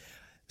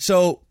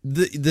 So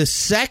the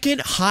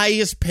second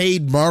highest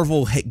paid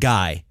Marvel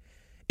guy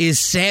is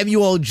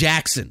Samuel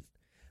Jackson.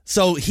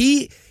 So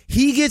he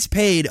gets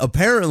paid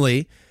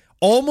apparently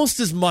almost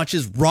as much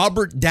as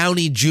Robert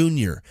Downey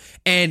Jr.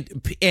 and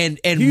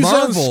he's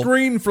Marvel on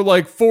screen for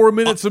like 4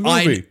 minutes a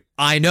movie.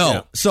 I know.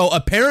 Yeah. So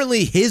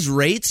apparently his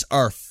rates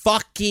are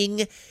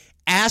fucking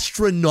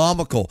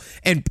astronomical,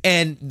 and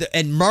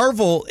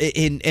Marvel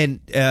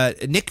and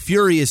Nick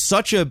Fury is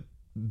such a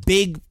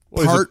big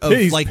part of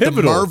like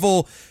pivotal.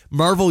 the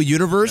Marvel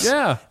universe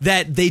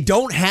that they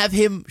don't have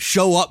him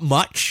show up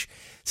much.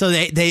 So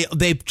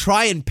they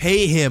try and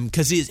pay him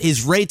because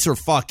his rates are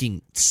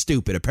fucking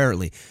stupid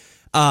apparently.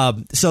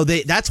 So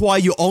that's why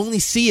you only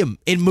see him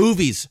in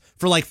movies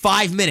for like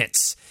 5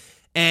 minutes,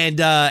 and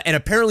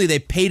apparently they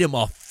paid him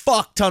a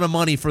fuck ton of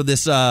money for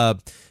this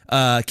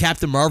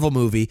Captain Marvel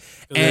movie,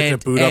 and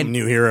to boot up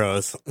new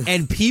heroes,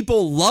 and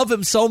people love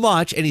him so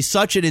much, and he's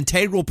such an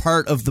integral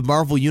part of the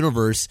Marvel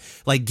universe,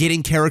 like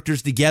getting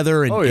characters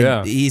together,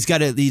 and he's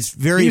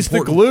very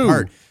important the glue.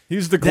 Part.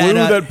 He's the glue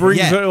that brings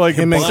like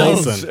him and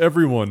binds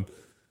everyone.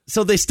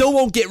 So they still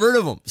won't get rid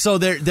of him. So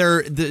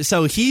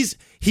so he's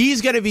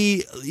gonna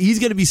be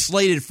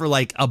slated for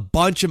like a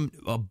bunch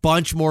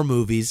more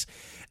movies.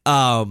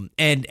 And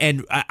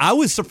I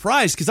was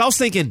surprised because I was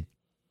thinking,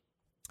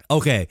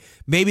 okay,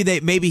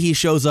 maybe he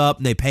shows up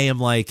and they pay him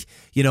like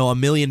 $1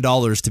 million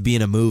to be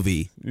in a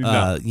movie.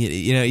 No.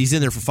 He's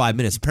in there for 5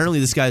 minutes. Apparently,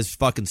 this guy's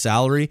fucking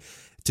salary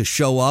to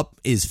show up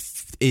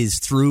is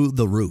through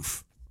the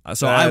roof.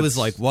 So I was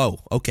like, whoa,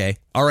 okay,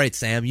 all right,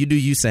 Sam, you do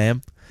you,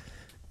 Sam.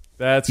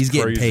 He's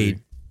getting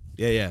paid.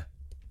 Yeah.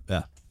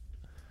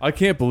 I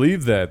can't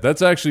believe that.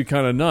 That's actually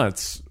kind of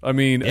nuts. I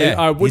mean,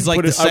 I wouldn't he's like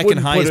put the second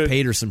highest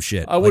paid or some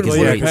shit. I wouldn't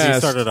put it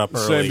past started up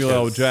early Samuel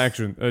L.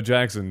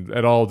 Jackson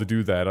at all to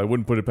do that. I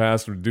wouldn't put it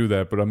past him to do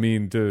that. But I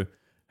mean, to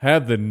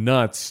have the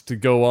nuts to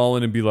go all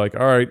in and be like,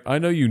 all right, I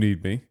know you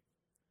need me.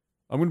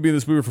 I'm going to be in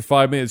this movie for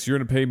 5 minutes. You're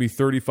going to pay me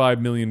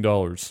 $35 million.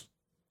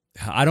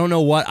 I don't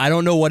know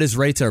what his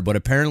rates are, but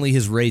apparently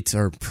his rates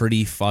are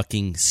pretty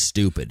fucking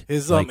stupid.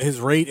 His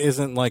rate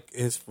isn't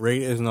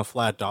a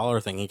flat dollar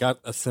thing. He got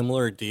a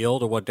similar deal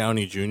to what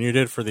Downey Jr.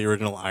 did for the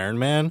original Iron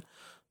Man,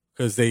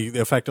 because they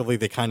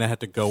kind of had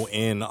to go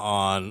in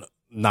on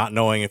not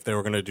knowing if they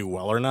were going to do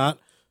well or not.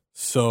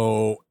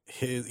 So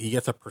he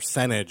gets a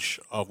percentage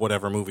of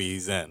whatever movie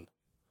he's in.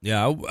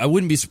 Yeah, I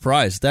wouldn't be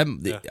surprised.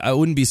 I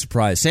wouldn't be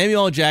surprised.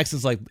 Samuel L.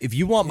 Jackson's like, if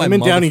you want my Him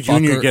and Downey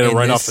motherfucker Jr. get it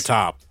right this- off the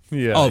top.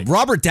 Yeah. Oh,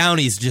 Robert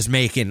Downey's just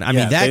making. I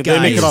mean, that they guy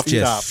make it is off the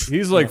just. top.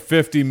 He's like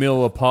 50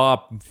 mil a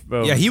pop.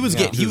 Yeah, he was.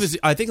 He was.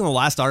 I think in the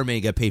last Iron Man,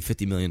 he got paid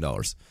 $50 million.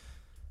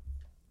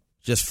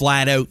 Just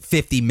flat out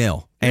 $50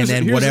 million, and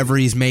then whatever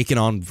he's making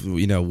on,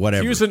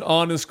 whatever. Here's an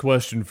honest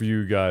question for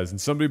you guys, and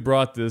somebody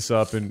brought this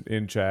up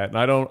in chat, and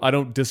I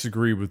don't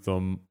disagree with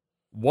them.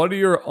 What are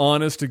your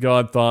honest to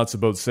God thoughts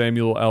about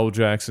Samuel L.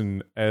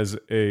 Jackson as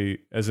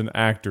an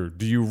actor?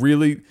 Do you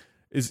really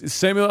is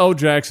Samuel L.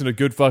 Jackson a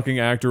good fucking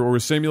actor, or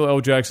is Samuel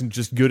L. Jackson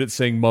just good at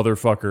saying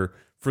motherfucker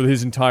for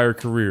his entire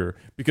career?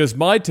 Because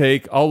my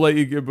take, I'll let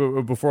you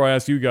before I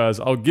ask you guys,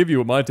 I'll give you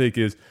what my take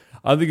is.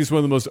 I think it's one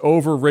of the most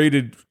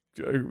overrated.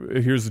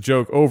 Here's the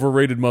joke: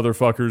 overrated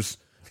motherfuckers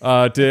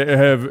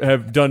to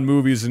have done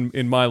movies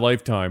in my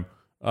lifetime.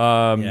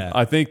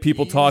 I think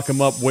people talk him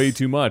up way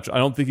too much. I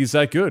don't think he's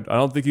that good. I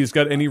don't think he's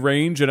got any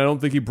range, and I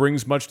don't think he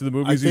brings much to the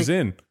movies he's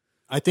in.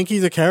 I think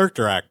he's a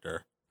character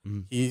actor.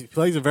 He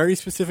plays a very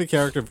specific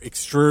character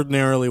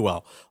extraordinarily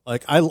well.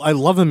 Like I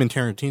love him in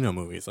Tarantino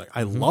movies. Like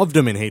I loved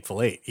him in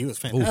Hateful Eight. He was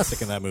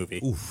fantastic in that movie.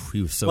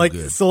 He was so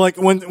good. So like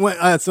when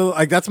that's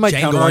my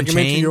counter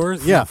argument to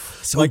yours. Yeah,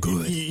 so like,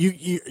 good.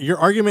 Your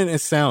argument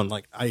is sound.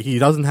 Like he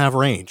doesn't have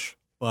range.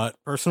 But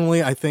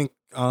personally, I think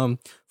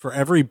for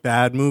every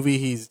bad movie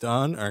he's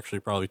done, or actually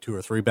probably 2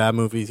 or 3 bad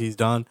movies he's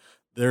done,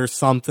 there's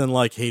something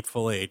like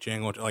Hateful Eight,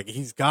 Django. Like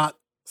he's got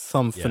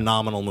some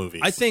phenomenal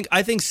movies. I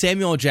think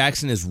Samuel L.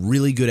 Jackson is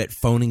really good at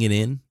phoning it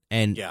in,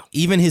 and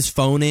even his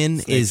phone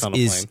in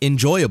is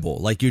enjoyable.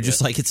 Like you're just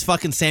like, it's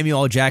fucking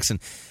Samuel L. Jackson.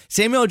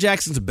 Samuel L.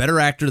 Jackson's a better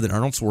actor than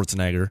Arnold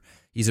Schwarzenegger.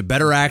 He's a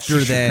better actor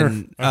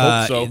than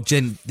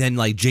than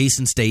like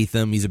Jason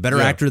Statham. He's a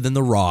better actor than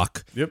The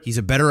Rock. Yep. He's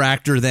a better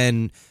actor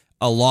than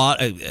a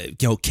lot,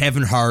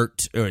 Kevin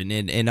Hart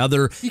and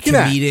other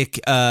comedic.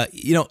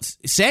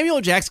 Samuel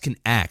L. Jackson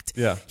can act.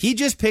 Yeah, he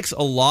just picks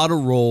a lot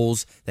of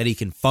roles that he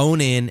can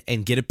phone in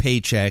and get a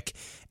paycheck,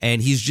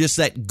 and he's just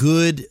that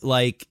good,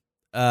 like,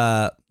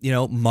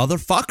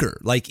 motherfucker.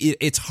 Like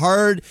it's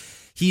hard.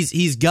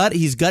 He's got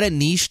a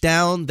niche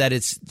down that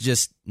it's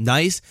just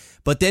nice,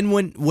 but then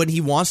when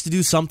he wants to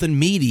do something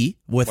meaty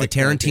with like a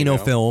Tarantino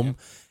film.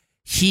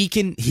 He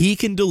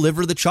can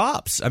deliver the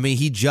chops. I mean,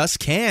 he just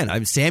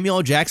can. Samuel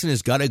L. Jackson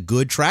has got a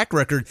good track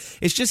record.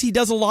 It's just he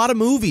does a lot of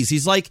movies.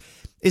 He's like,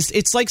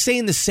 it's like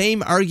saying the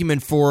same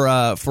argument for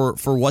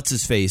what's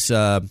his face,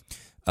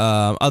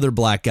 other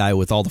black guy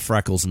with all the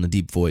freckles and the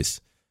deep voice,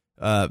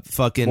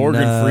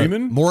 Morgan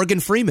Freeman. Morgan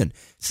Freeman.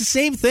 It's the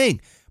same thing.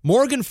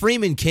 Morgan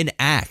Freeman can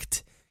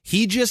act.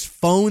 He just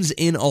phones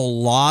in a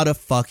lot of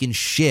fucking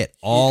shit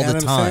all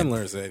the time. Adam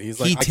Sandler's it. He's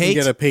like, I can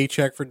get a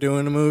paycheck for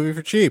doing a movie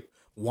for cheap.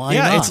 Why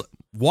not?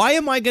 Why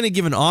am I going to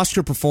give an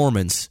Oscar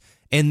performance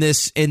in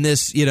this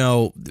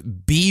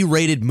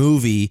B-rated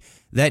movie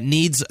that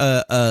needs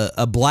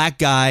a black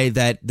guy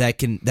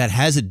that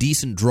has a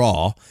decent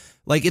draw?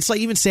 Like it's like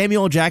even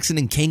Samuel L. Jackson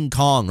in King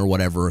Kong or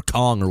whatever,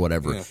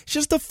 Yeah. It's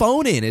just a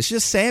phone in. It's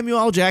just Samuel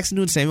L. Jackson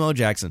doing Samuel L.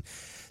 Jackson.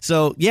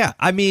 So yeah,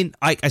 I mean,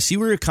 I see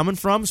where you're coming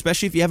from,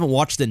 especially if you haven't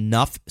watched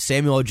enough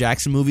Samuel L.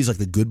 Jackson movies, like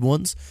the good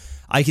ones.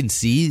 I can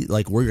see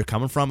like where you're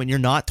coming from, and you're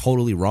not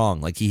totally wrong.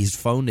 Like he's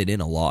phoned it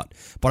in a lot,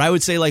 but I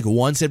would say like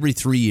once every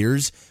 3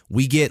 years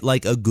we get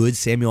like a good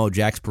Samuel L.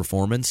 Jackson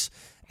performance,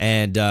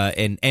 and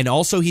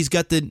also he's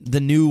got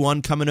the new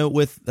one coming out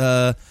with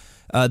the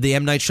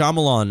M. Night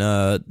Shyamalan,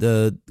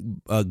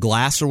 the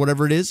Glass or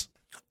whatever it is.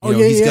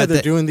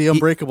 They're doing the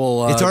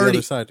Unbreakable. It's already the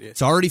other side.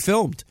 It's already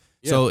filmed.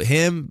 Yeah. So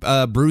him,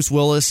 Bruce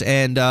Willis,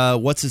 and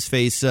what's his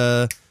face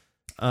James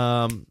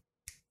from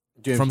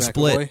McAvoy?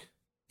 Split.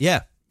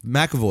 Yeah.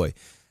 McAvoy.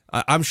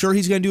 I'm sure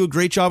he's going to do a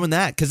great job in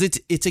that because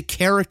it's a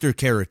character.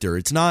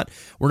 It's not.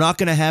 We're not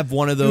going to have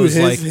one of those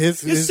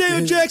his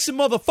Samuel Jackson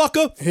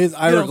motherfucker. His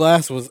Ira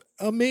Glass was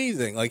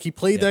amazing. Like he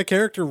played that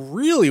character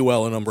really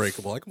well in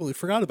Unbreakable. I completely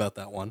forgot about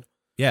that one.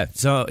 Yeah,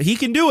 so he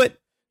can do it.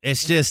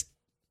 It's just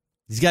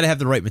he's got to have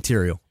the right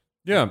material.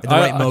 Yeah, the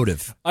right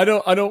motive. I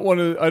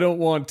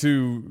want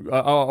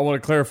to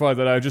clarify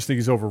that I just think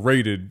he's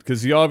overrated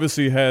because he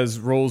obviously has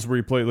roles where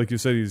he plays, like you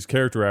said, he's a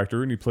character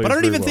actor and he plays. But I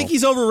don't even well. think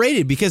he's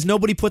overrated because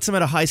nobody puts him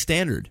at a high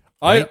standard.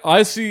 Right?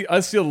 I see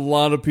a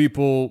lot of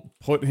people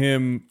put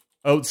him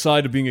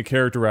outside of being a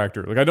character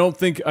actor. Like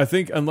I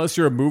think unless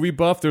you're a movie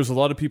buff, there's a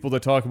lot of people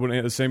that talk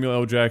about Samuel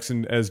L.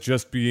 Jackson as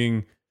just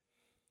being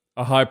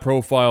a high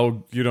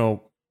profile,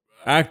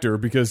 actor,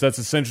 because that's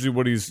essentially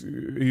what he's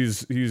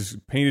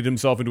painted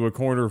himself into a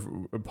corner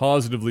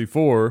positively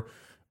for,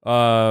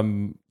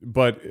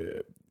 but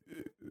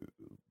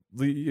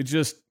it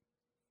just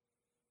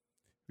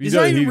he's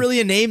not even really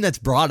a name that's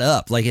brought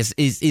up. Like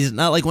is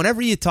not like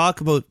whenever you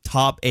talk about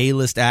top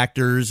A-list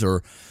actors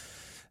or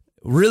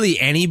really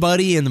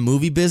anybody in the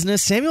movie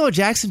business, Samuel L.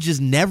 Jackson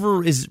just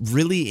never is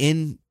really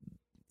in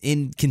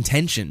in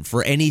contention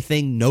for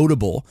anything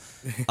notable,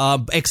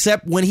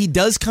 except when he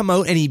does come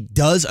out and he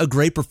does a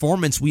great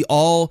performance. We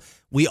all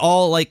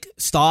like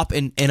stop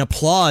and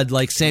applaud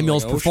like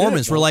Samuel's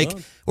performance.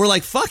 Shit, We're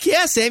like, fuck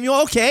yeah,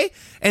 Samuel, okay.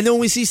 And then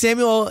when we see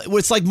Samuel,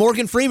 it's like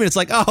Morgan Freeman. It's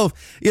like, oh,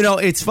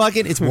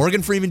 it's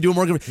Morgan Freeman doing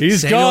Morgan.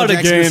 He's Samuel God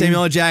Jackson again.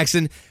 Samuel L.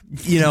 Jackson.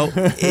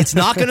 It's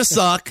not gonna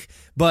suck.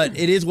 But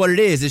it is what it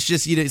is. It's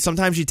just,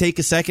 sometimes you take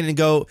a second and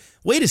go,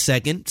 wait a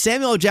second,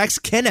 Samuel L.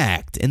 Jackson can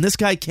act, and this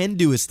guy can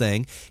do his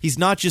thing. He's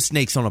not just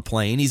Snakes on a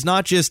Plane. He's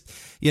not just,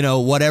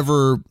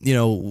 whatever,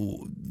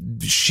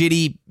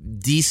 shitty,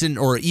 decent,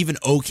 or even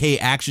okay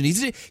action.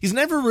 He's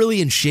never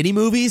really in shitty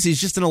movies. He's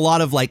just in a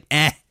lot of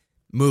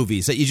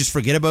movies that you just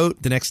forget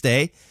about the next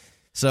day.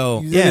 So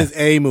he's in his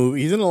A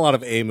movie. He's in a lot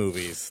of A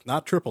movies,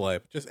 not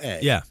AAA, but just A.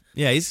 Yeah.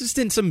 He's just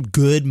in some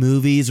good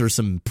movies or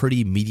some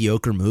pretty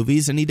mediocre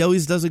movies, and he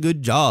always does a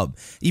good job.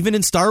 Even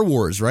in Star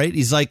Wars, right?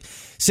 He's like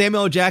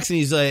Samuel L. Jackson.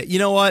 He's like, you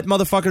know what,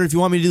 motherfucker? If you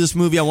want me to do this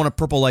movie, I want a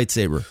purple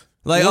lightsaber.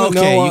 Like, you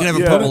can have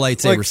a purple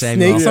lightsaber, like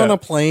Samuel. Snakes on a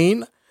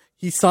Plane.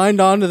 He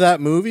signed on to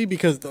that movie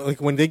because,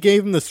 when they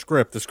gave him the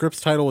script's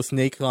title was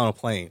Snakes on a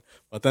Plane.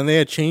 But then they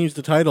had changed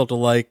the title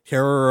to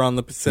Terror on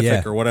the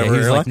Pacific or whatever. Yeah,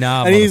 he's like,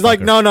 nah, and he's like,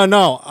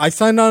 no. I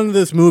signed on to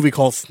this movie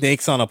called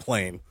Snakes on a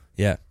Plane.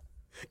 Yeah.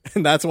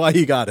 And that's why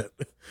he got it.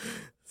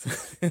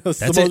 That's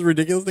the most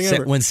ridiculous thing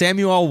ever. When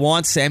Samuel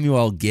wants,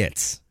 Samuel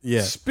gets.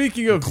 Yeah.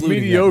 Speaking of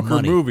Including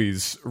mediocre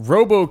movies,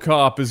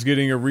 RoboCop is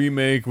getting a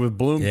remake with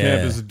Blomkamp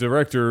as a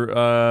director.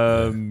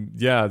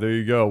 There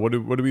you go. What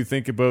do we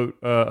think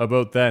about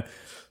that?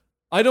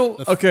 I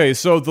don't. Okay,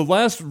 so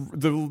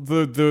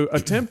the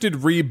attempted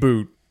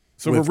reboot.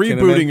 So we're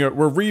rebooting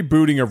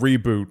a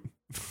reboot.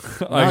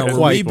 Not we're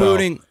quite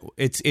rebooting. Well.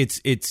 It's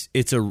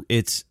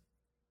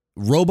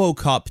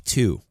RoboCop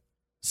 2.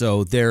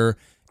 So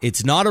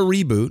it's not a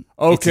reboot.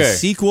 Okay. It's a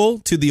sequel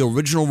to the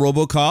original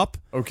RoboCop.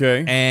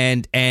 Okay.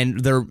 And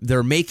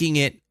they're making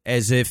it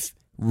as if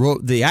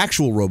the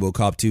actual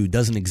RoboCop 2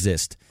 doesn't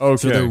exist. Okay.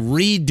 So they're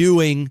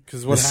redoing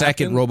the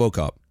second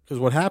RoboCop. Because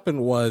what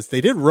happened was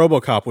they did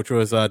RoboCop, which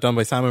was done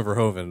by Simon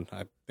Verhoeven.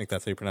 I think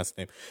that's how you pronounce his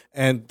name.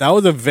 And that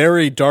was a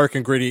very dark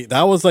and gritty.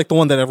 That was the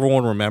one that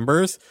everyone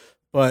remembers.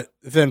 But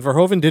then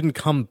Verhoeven didn't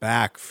come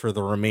back for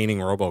the remaining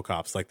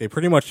RoboCops. They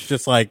pretty much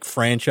just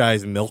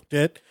franchise milked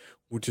it,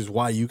 which is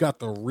why you got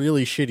the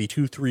really shitty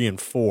 2, 3, and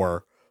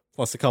 4,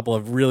 plus a couple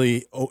of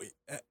really.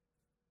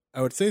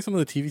 I would say some of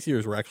the TV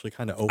series were actually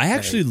kind of okay. I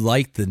actually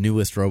liked the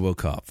newest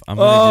RoboCop. I'm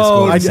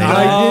going to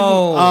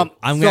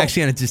I'm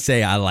actually going to just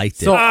say I liked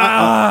it. So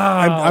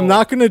I'm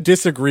not going to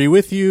disagree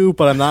with you,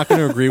 but I'm not going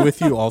to agree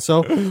with you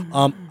also.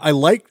 I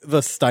liked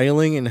the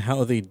styling and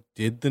how they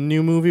did the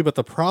new movie, but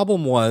the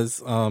problem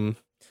was, and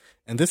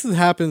this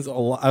happens a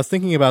lot. I was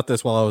thinking about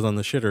this while I was on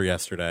the shitter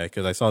yesterday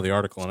because I saw the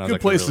article and I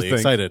was really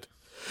excited.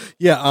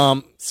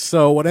 Yeah.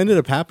 So what ended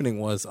up happening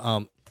was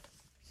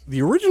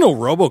the original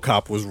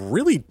RoboCop was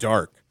really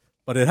dark.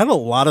 But it had a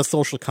lot of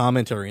social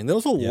commentary, and there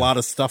was a lot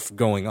of stuff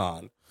going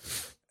on.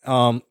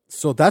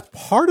 So that's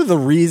part of the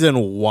reason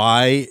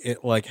why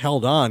it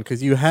held on,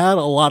 because you had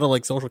a lot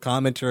of social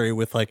commentary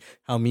with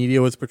how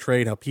media was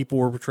portrayed, how people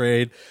were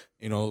portrayed,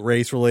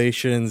 race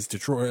relations,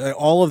 Detroit,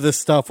 all of this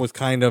stuff was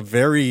kind of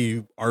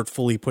very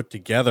artfully put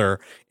together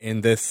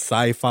in this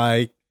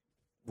sci-fi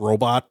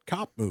robot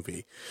cop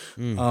movie.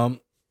 And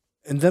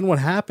then what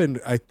happened,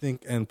 I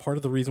think, and part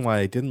of the reason why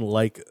I didn't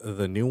like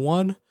the new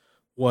one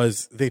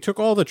was they took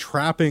all the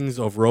trappings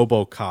of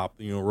RoboCop,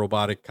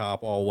 robotic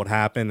cop, all what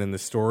happened in the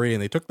story,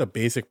 and they took the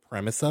basic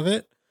premise of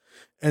it,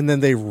 and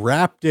then they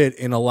wrapped it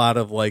in a lot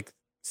of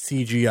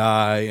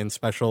CGI and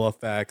special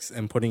effects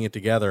and putting it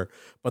together,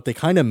 but they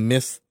kind of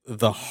missed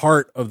the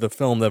heart of the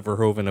film that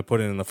Verhoeven had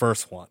put in the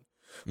first one.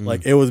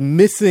 It was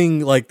missing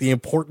the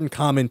important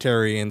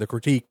commentary and the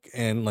critique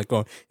and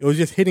it was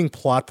just hitting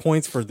plot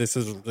points for this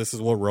is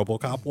what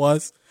RoboCop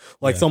was.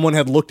 Someone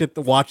had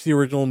watched the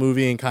original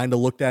movie and kind of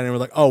looked at it and were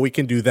like, oh, we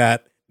can do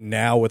that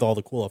now with all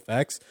the cool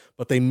effects,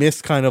 but they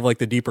missed kind of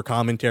the deeper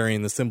commentary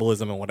and the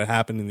symbolism and what had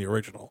happened in the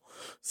original.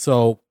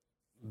 So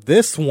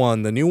this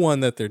one, the new one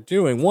that they're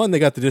doing, they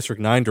got the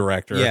District 9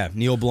 director. Yeah,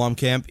 Neil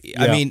Blomkamp.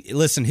 Yeah. I mean,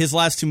 listen, his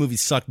last two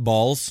movies sucked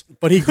balls.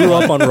 But he grew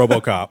up on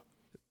RoboCop.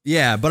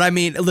 Yeah, but I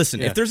mean,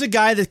 listen, if there's a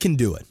guy that can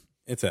do it,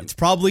 it's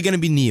probably going to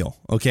be Neil,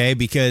 okay?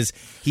 Because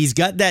he's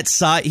got that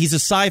he's a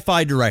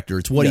sci-fi director.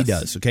 It's what he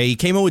does, okay? He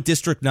came out with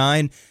District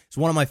 9. It's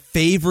one of my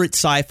favorite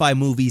sci-fi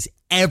movies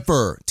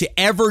ever to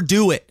ever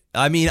do it.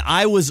 I mean,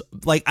 I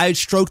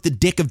stroked the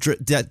dick of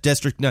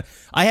District 9.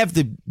 I have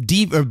the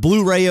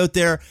Blu-ray out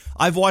there.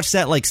 I've watched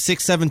that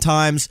 6-7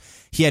 times.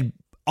 He had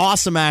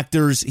awesome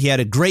actors. He had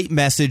a great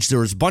message. There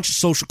was a bunch of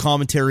social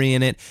commentary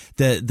in it.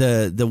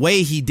 The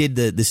way he did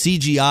the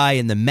CGI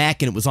and the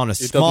mech, and it was on a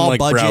small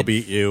budget.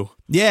 Browbeat you.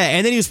 Yeah,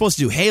 and then he was supposed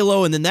to do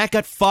Halo, and then that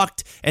got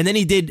fucked. And then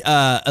he did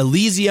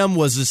Elysium,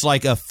 was just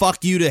like a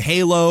fuck you to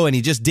Halo, and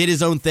he just did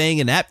his own thing,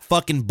 and that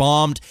fucking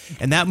bombed.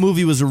 And that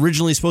movie was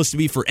originally supposed to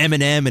be for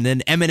Eminem, and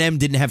then Eminem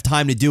didn't have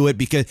time to do it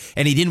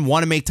and he didn't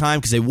want to make time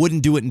because they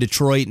wouldn't do it in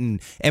Detroit.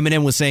 And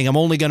Eminem was saying, I'm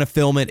only going to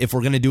film it if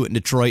we're going to do it in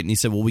Detroit. And he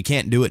said, well, we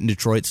can't do it in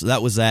Detroit, so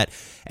that was that.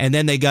 And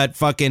then they got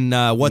fucking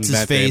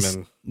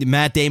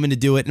Matt Damon to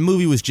do it, and the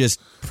movie was just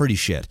pretty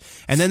shit.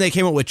 And then they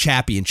came up with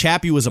Chappie, and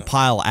Chappie was a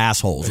pile of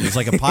assholes. It was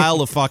like a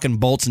pile of fucking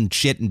bolts and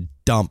shit and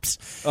dumps.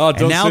 Oh,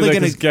 don't and now say they're that,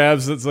 gonna 'cause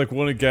Gab's, that's like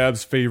one of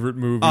Gab's favorite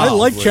movies. I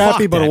like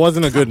Chappie, fuck but that. it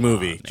wasn't a good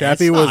movie.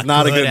 Chappie It's was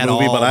not a good at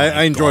movie, all. but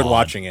I enjoyed God.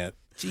 watching it.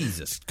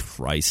 Jesus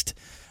Christ.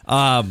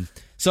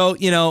 So,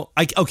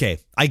 I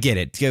get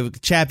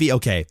it. Chappie,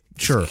 okay,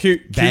 sure.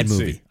 Bad Cutesy.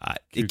 movie.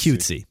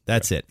 Cutesy.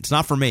 That's it. It's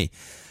not for me.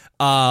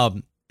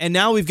 And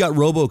now we've got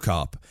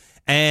RoboCop.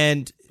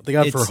 And They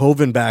got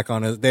Verhoeven back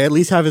on it. They at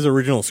least have his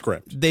original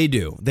script. They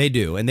do.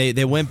 And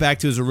they went back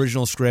to his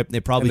original script. They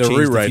probably And they're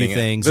changed a rewriting few it.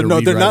 things. They're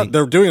not.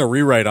 They're doing a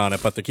rewrite on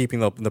it, but they're keeping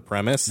the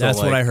premise. So That's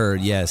what I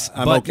heard, yes.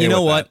 I'm but okay you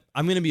know with what? that.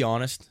 I'm going to be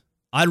honest.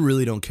 I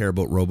really don't care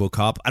about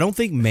RoboCop. I don't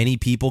think many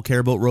people care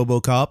about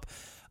RoboCop.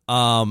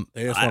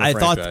 They just want a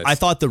franchise. I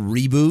thought the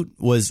reboot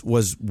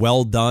was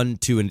well done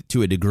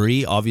to a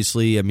degree.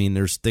 Obviously, I mean,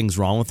 there's things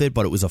wrong with it,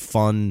 but it was a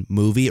fun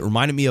movie. It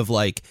reminded me of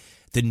like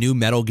the new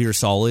Metal Gear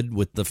Solid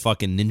with the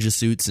fucking ninja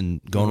suits and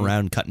going around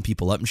and cutting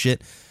people up and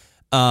shit.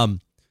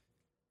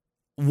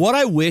 What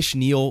I wish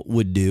Neil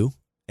would do,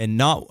 and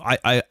not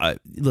I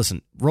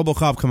listen,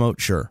 RoboCop come out,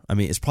 sure. I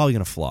mean, it's probably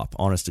going to flop.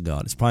 Honest to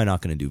God, it's probably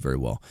not going to do very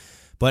well.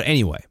 But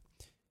anyway,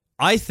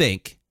 I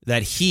think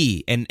that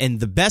he and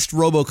the best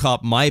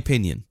RoboCop, in my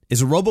opinion,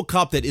 is a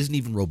RoboCop that isn't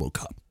even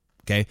RoboCop.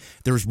 Okay,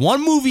 there's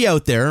one movie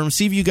out there. I'm gonna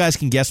see if you guys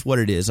can guess what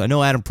it is. I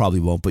know Adam probably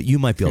won't, but you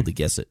might be able to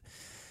guess it.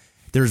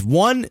 There's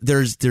one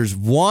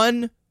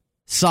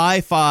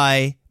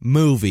sci-fi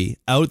movie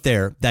out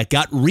there that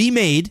got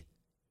remade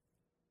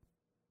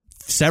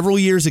several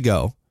years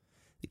ago.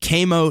 It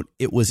came out.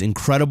 It was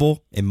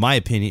incredible. In my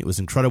opinion, it was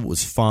incredible. It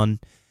was fun.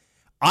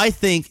 I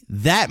think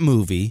that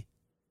movie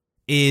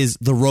is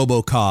the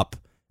RoboCop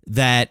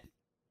that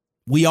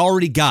we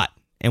already got,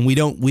 and we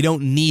don't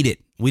need it.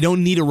 We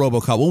don't need a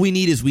RoboCop. What we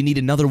need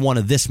another one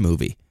of this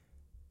movie.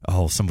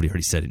 Oh, somebody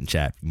already said it in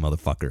chat, you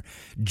motherfucker.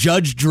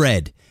 Judge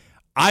Dredd.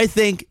 I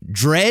think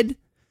Dredd,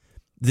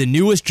 the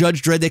newest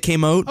Judge Dredd that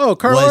came out. Oh,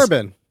 Carl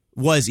Urban.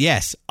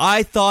 Yes.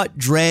 I thought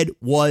Dredd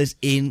was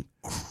incredible.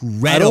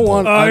 I don't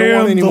want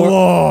any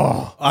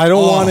more. I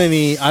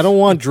don't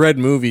want Dredd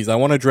movies. I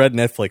want a Dredd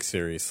Netflix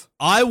series.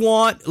 I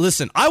want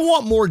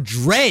more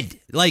Dredd.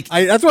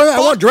 That's why I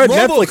want Dredd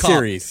RoboCop. Netflix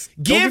series.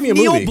 Give me a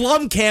Neil movie.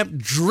 Blomkamp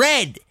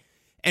Dredd,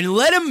 and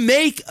let him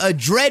make a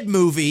Dredd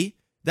movie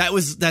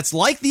that's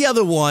like the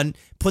other one.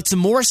 Put some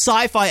more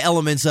sci-fi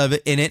elements of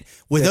it in it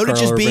without it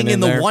just being in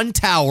the one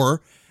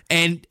tower,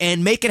 and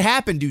make it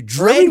happen, dude.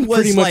 Dredd Urban was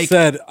pretty much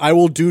said, "I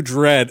will do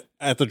Dredd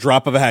at the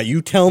drop of a hat.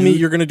 You tell me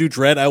you're going to do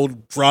Dredd, I will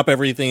drop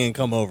everything and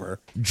come over."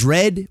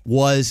 Dredd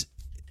was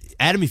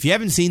Adam. If you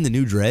haven't seen the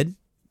new Dredd,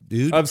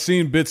 dude, I've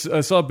seen bits.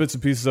 I saw bits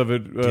and pieces of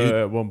it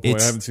at one point.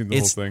 I haven't seen the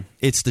whole thing.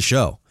 It's the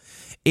show.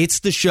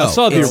 It's the show. I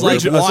saw the It's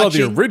original. like I saw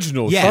the watching-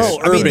 original. Yes, Carl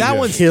I mean Urban that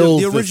one's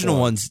kills the this original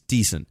one. one's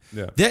decent.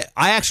 Yeah.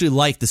 I actually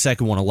like the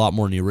second one a lot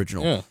more than the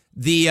original.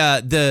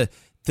 Yeah.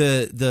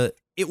 The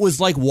it was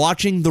like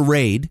watching The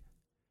Raid,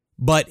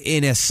 but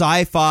in a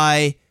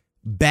sci-fi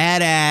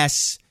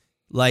badass,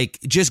 like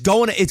just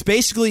going. It's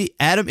basically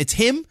Adam. It's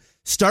him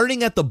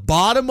starting at the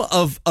bottom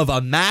of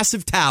a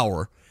massive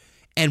tower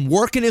and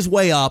working his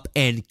way up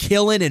and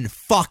killing and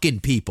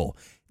fucking people.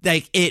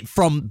 Like it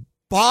from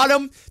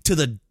bottom to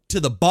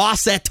the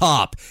boss at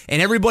top,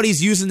 and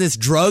everybody's using this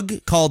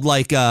drug called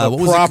like what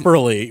was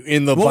properly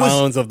in the what was-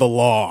 bounds of the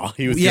law.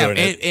 He was doing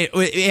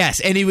it. Yes,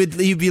 and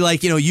he'd be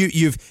like,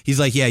 he's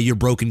like, yeah, you're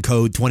broken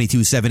code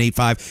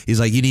 22785. He's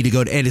like, you need to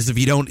go to, and as if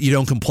you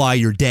don't comply,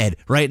 you're dead,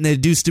 right? And they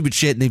do stupid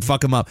shit and they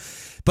fuck him up.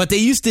 But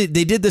they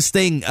did this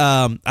thing.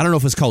 I don't know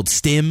if it's called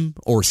STEM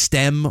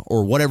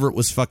or whatever it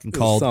was fucking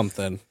called.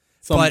 Something.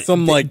 But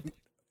Some the- like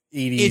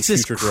 80s It's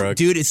this future drug.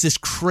 dude. It's this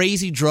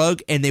crazy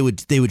drug, and they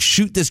would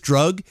shoot this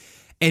drug,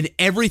 and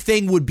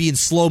everything would be in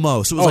slow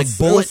mo. So it was like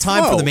bullet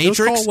time for the Matrix.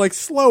 It was called like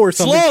slow or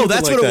something. Slow, stupid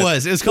that's like what it that.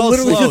 was. It was called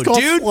literally slow, just called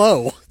dude.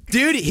 Slow.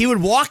 Dude, he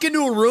would walk into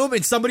a room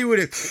and somebody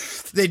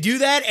they do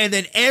that, and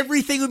then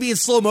everything would be in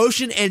slow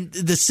motion, and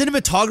the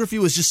cinematography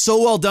was just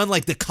so well done.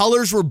 Like the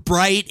colors were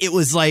bright. It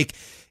was like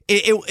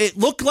it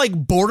looked like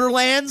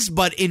Borderlands,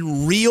 but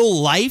in real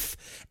life.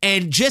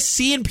 And just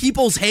seeing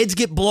people's heads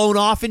get blown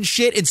off and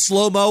shit in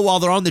slow mo while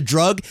they're on the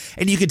drug,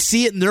 and you could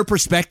see it in their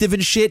perspective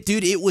and shit,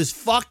 dude. It was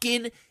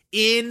fucking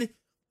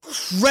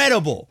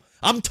incredible.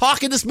 I'm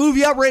talking this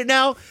movie up right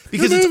now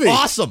because it's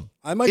awesome.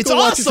 I might go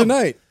watch it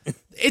tonight.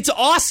 It's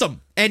awesome.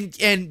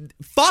 And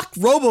fuck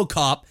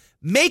RoboCop.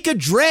 Make a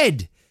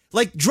Dredd.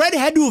 Like Dredd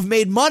had to have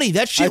made money.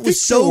 That shit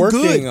was so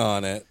working good.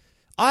 on it.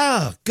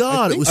 Ah,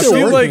 God, it was they're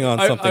so working good.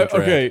 on something.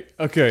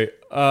 Okay.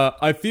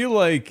 I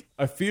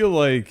feel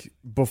like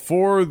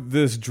before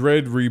this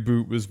Dredd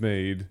reboot was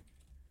made,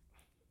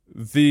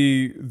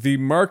 the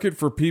market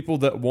for people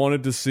that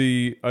wanted to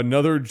see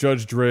another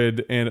Judge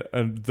Dredd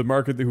and the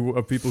market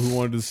of people who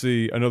wanted to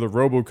see another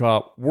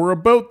RoboCop were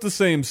about the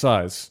same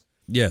size.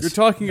 Yes. You're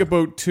talking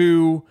about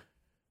two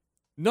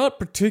not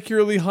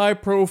particularly high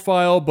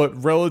profile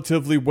but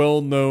relatively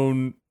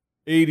well-known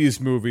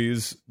 80s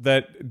movies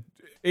that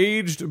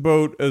aged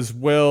about as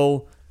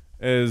well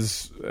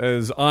as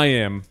I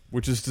am,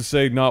 which is to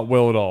say not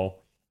well at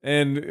all.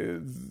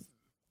 And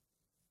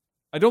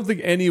I don't think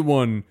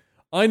anyone...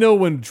 I know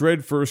when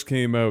Dredd first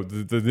came out,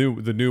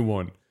 the new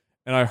one,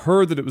 and I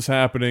heard that it was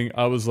happening,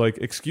 I was like,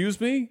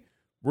 "Excuse me?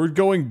 We're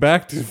going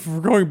back to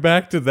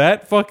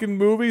that fucking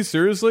movie?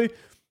 Seriously?"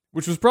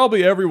 Which was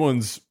probably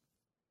everyone's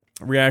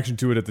reaction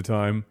to it at the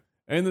time.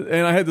 And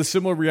I had the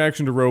similar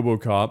reaction to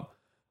RoboCop.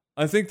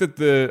 I think that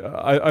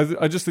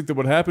I just think that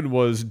what happened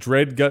was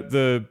Dredd got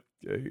the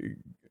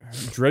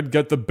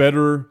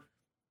better.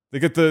 They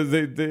get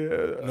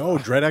No,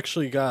 Dredd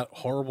actually got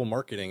horrible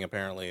marketing.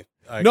 Apparently,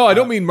 I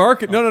don't mean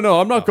market. No.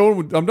 I'm not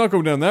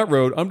going down that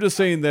road. I'm just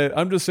saying that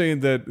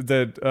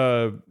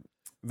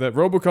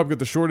RoboCop got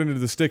the short end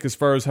of the stick as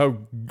far as how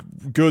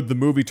good the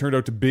movie turned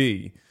out to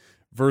be,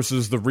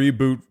 versus the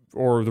reboot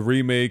or the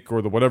remake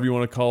or the whatever you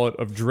want to call it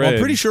of Dredd. Well, I'm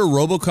pretty sure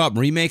RoboCop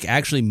remake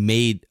actually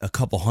made a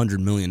couple $100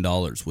 million,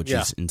 which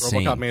is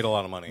insane. RoboCop made a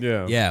lot of money.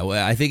 Yeah.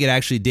 Well, I think it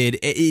actually did.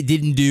 It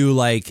didn't do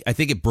like, I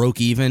think it broke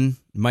even.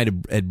 Might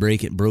have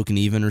broken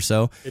even or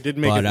so. It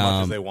didn't make as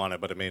much as they wanted,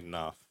 but it made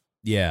enough.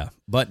 Yeah,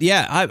 but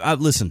yeah, I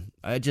listen.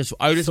 I just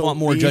want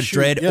more Judge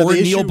Dredd or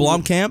the Neil issue-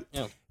 Blomkamp.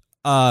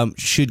 Yeah.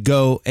 Should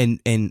go and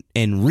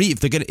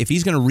if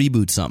he's gonna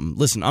reboot something.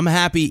 Listen, I'm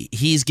happy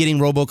he's getting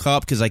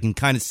RoboCop because I can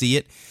kind of see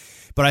it.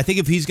 But I think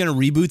if he's gonna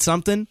reboot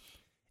something,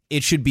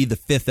 it should be The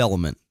Fifth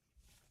Element.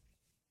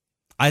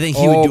 I think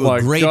he would do a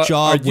great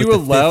job with The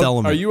Fifth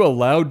Element. Are you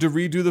allowed to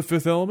redo The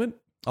Fifth Element?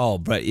 Oh,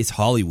 but it's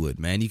Hollywood,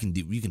 man. You can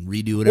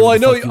redo whatever. Well, I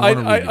know the fuck you want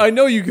to redo. I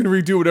know you can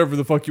redo whatever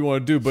the fuck you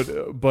want to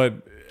do,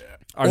 but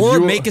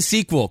make a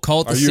sequel.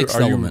 Call it The Sixth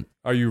Element.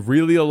 Are you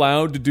really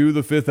allowed to do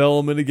The Fifth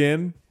Element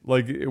again?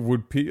 Like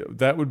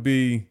that would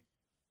be.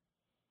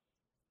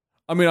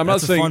 I mean, I'm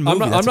That's not saying a fun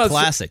movie. I'm That's not a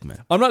classic,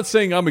 man. I'm not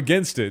saying I'm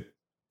against it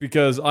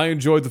because I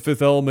enjoyed The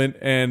Fifth Element,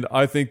 and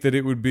I think that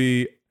it would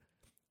be.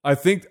 I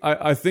think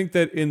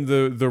that in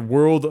the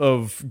world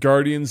of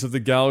Guardians of the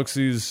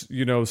Galaxy's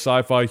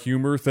sci-fi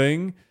humor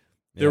thing,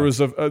 there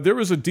was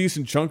a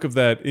decent chunk of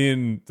that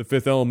in The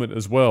Fifth Element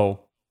as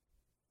well,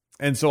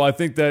 and so I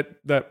think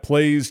that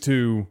plays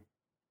to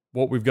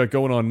what we've got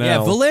going on now.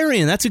 Yeah,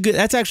 Valerian.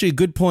 That's actually a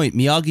good point.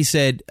 Miyagi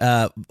said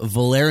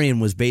Valerian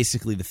was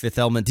basically The Fifth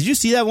Element. Did you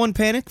see that one,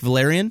 Panic?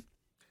 Valerian?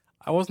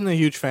 I wasn't a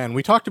huge fan.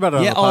 We talked about it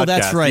on the podcast. Oh,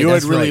 that's right. You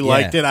had really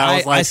liked it.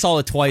 I saw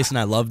it twice and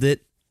I loved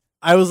it.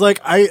 I was like,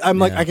 I'm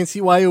like, I can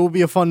see why it would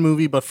be a fun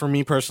movie, but for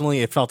me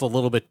personally, it felt a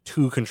little bit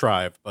too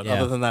contrived. But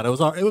other than that, it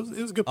was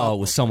a good. Oh, it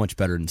was so much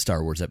better than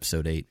Star Wars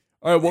Episode 8.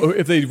 All right. Well,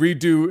 if they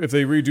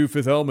redo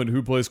Fifth Element,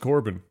 who plays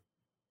Corbin?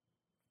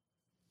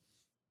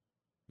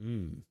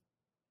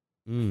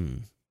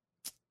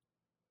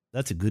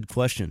 That's a good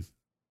question.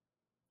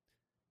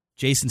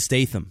 Jason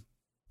Statham.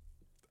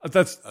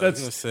 That's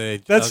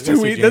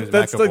too easy.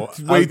 That's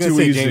way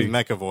too easy. James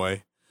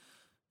McAvoy.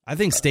 I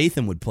think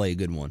Statham would play a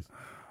good one.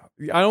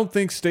 I don't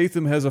think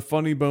Statham has a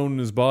funny bone in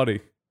his body.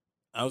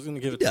 I was going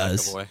to give it to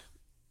McAvoy.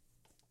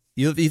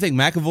 You think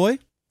McAvoy?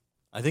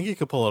 I think he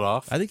could pull it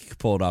off. I think he could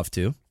pull it off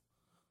too.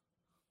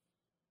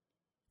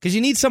 Because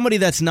you need somebody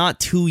that's not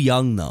too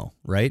young, though,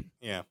 right?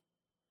 Yeah.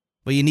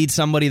 But you need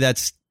somebody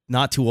that's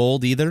not too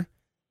old either.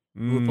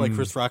 Who would play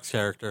Chris Rock's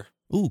character?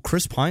 Ooh,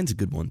 Chris Pine's a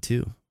good one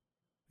too.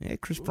 Yeah,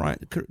 Chris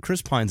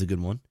Pine's a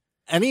good one.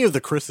 Any of the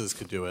Chris's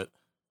could do it.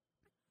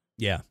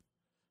 Yeah.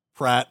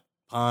 Pratt,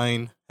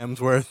 Pine,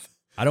 Hemsworth.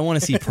 I don't want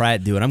to see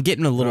Pratt do it. I'm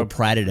getting a little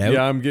Pratted out.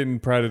 Yeah, I'm getting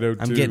Pratted out,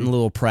 too. I'm getting a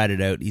little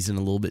Pratted out. He's in a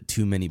little bit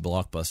too many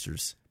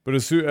blockbusters. But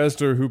as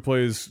to who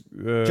plays...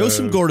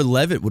 Joseph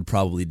Gordon-Levitt would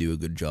probably do a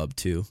good job,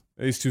 too.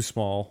 He's too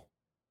small.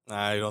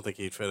 I don't think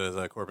he'd fit as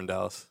Corbin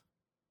Dallas.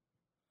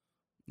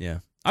 Yeah.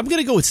 I'm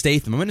going to go with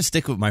Statham. I'm going to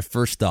stick with my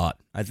first thought.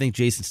 I think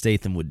Jason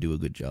Statham would do a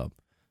good job.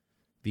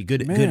 Be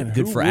good,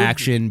 good for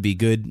action. Be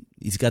good.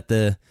 He's got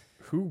the...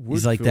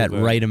 He's like that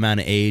right amount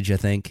of age, I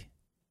think.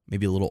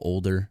 Maybe a little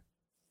older.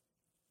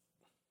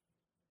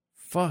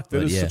 Fuck,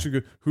 that is such a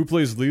good... Who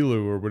plays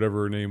Lilu or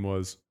whatever her name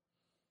was?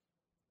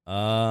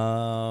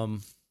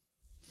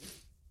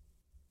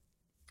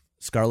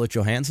 Scarlett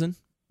Johansson?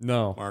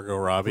 No. Margot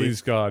Robbie?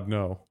 Please God,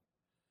 no.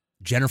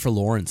 Jennifer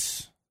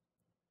Lawrence.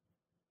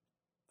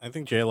 I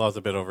think J-Law's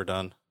a bit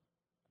overdone.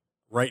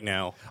 Right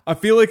now. I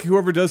feel like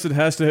whoever does it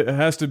has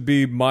to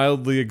be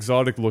mildly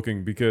exotic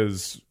looking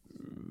because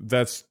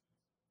that's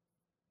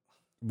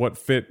what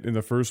fit in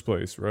the first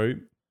place, right?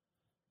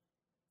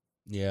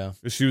 Yeah.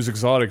 She was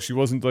exotic. She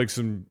wasn't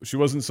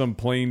some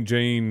plain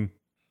Jane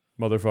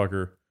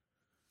motherfucker.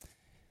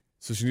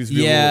 So she needs to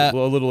be a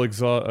little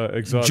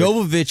exotic.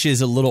 Jovovich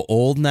is a little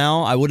old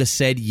now. I would have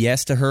said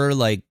yes to her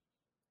like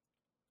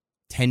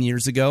 10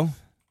 years ago.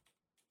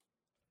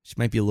 She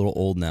might be a little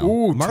old now.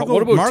 Ooh,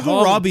 Margot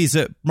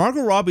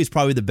Robbie's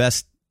probably the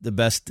best the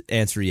best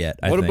answer yet.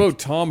 What about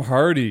Tom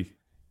Hardy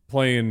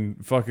playing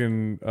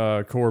fucking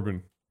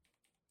Corbin?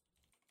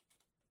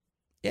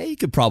 Yeah, you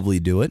could probably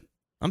do it.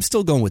 I'm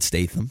still going with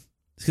Statham.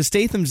 Because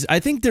Statham's, I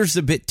think there's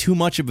a bit too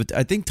much of it.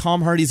 I think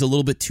Tom Hardy's a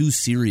little bit too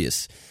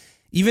serious.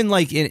 Even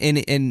like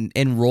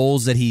in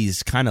roles that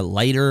he's kind of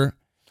lighter,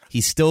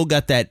 he's still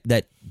got that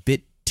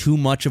bit too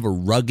much of a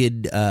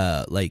rugged,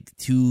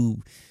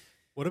 too.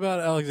 What about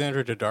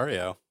Alexandra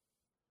Daddario?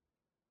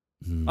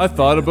 I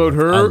thought about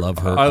her. I love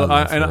her.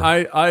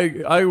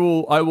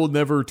 I will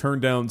never turn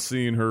down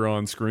seeing her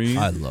on screen.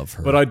 I love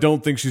her, but I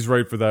don't think she's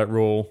right for that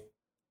role.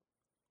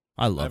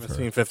 I love her. I haven't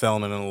seen Fifth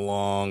Element in a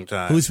long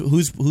time.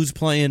 Who's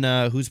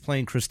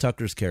playing Chris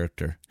Tucker's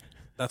character?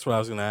 That's what I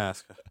was going to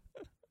ask.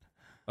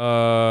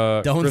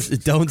 Don't Chris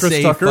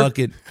say Tucker?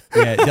 fucking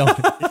don't.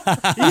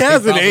 He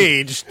hasn't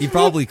aged. He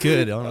probably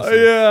could.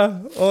 Honestly.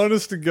 Yeah,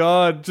 honest to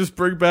God, just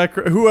bring back.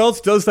 Who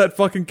else does that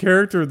fucking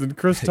character than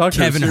Chris Tucker?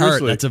 Kevin Hart.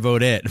 Seriously. That's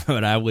about it.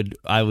 But I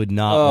would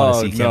not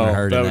want to see Kevin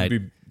Hart. That tonight.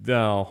 would be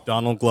no.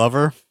 Donald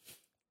Glover.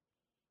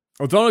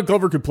 Oh, Donald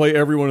Glover could play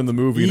everyone in the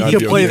movie. He and I'd could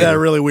be play okay. that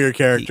really weird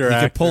character. He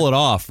could pull it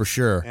off for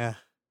sure. Yeah.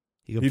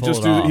 He could He would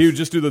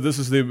just do the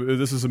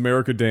this is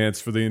America dance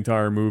for the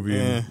entire movie. Yeah.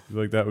 And,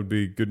 like that would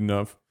be good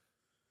enough.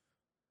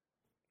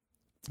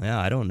 Yeah,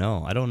 I don't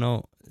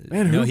know.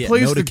 Man, who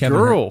plays the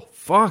girl?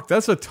 Fuck,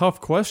 that's a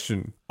tough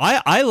question.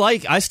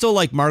 I still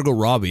like Margot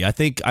Robbie. I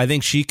think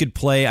she could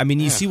play. I mean,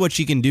 you see what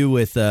she can do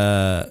with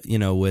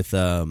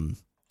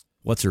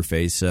what's her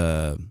face,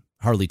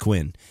 Harley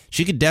Quinn.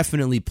 She could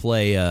definitely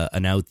play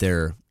an out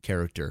there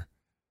character.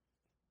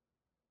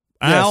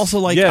 Yes, I also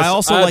like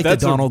the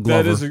Donald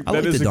Glover.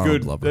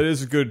 That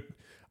is a good.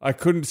 I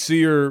couldn't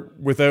see her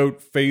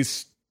without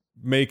face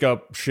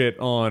makeup shit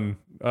on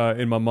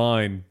in my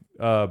mind.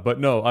 But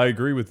no, I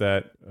agree with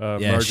that.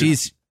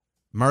 She's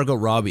Margot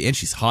Robbie, and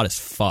she's hot as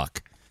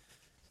fuck.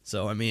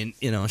 So I mean,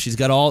 she's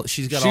got all the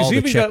check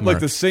got like marks.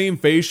 the same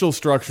facial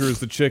structure as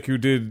the chick who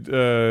did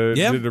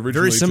originally.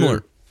 Very similar.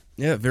 Too.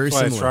 Yeah, very That's why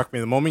similar. it struck me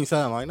the moment you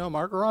said it, I'm like, no,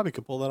 Margot Robbie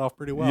could pull that off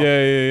pretty well.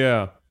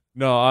 Yeah.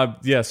 No,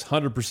 yes,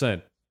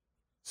 100%.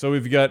 So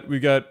we've got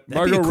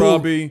Margot cool.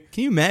 Robbie.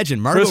 Can you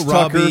imagine Margot Chris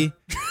Robbie?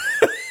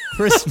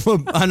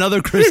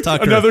 Another Chris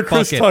Tucker. Another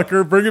Chris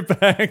Tucker. Bring it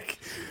back.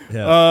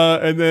 Yeah.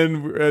 And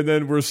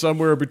then we're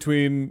somewhere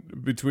between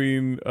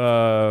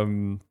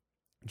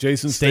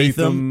Jason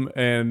Statham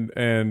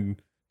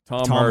and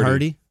Tom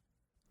Hardy.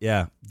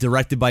 Yeah,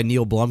 directed by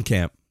Neil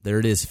Blomkamp. There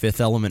it is,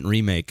 Fifth Element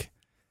remake.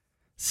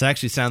 This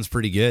actually sounds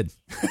pretty good.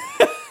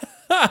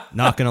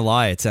 Not gonna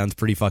lie, it sounds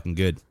pretty fucking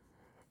good.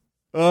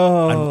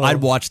 Oh,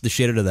 I'd watch the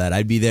shit out of that.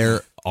 I'd be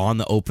there on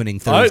the opening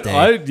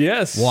Thursday.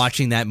 Yes,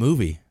 watching that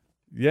movie.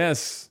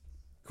 Yes.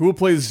 Who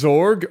plays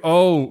Zorg?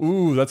 Oh,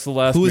 ooh, that's the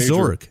last. Who is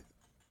Zorg?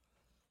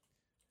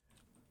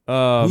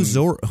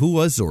 Who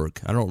was Zorg?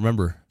 I don't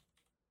remember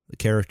the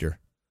character.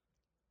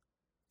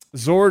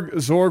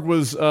 Zorg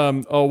was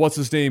what's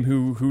his name?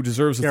 Who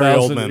deserves Gary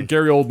 1,000? Oldman.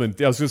 Gary Oldman.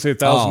 Yeah, I was gonna say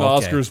 1,000 Oh,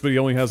 okay. Oscars, but he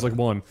only has like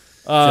one.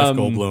 Jeff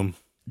Goldblum.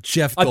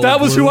 Jeff Goldblum.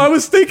 That was who I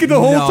was thinking the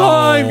whole No.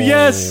 time.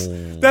 Yes,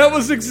 that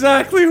was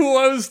exactly who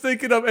I was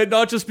thinking of, and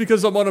not just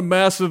because I'm on a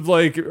massive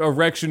like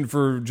erection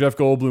for Jeff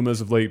Goldblum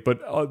as of late, but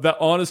that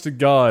honest to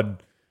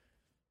God,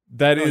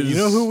 that is. You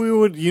know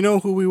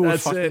who we would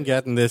That's fucking it.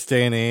 get in this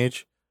day and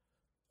age?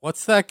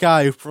 What's that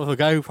guy? The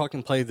guy who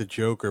fucking played the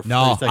Joker?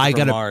 No, 30 Seconds I from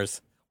gotta-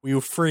 Mars. We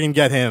would freaking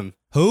get him.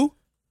 Who?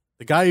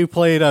 The guy who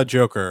played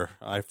Joker.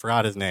 I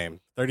forgot his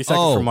name. 30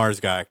 Seconds from Mars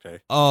guy.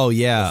 Actually. Oh The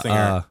yeah,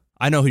 singer.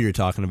 I know who you're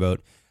talking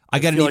about. I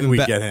got an feel like even we'd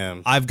better. get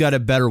him. I've got a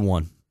better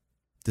one.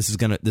 This is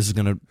gonna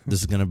win.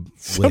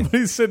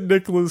 Somebody said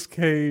Nicolas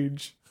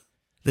Cage.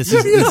 This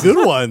That'd be a is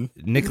good one.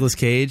 Nicolas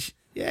Cage.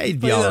 Yeah, he'd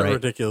be Play all that right.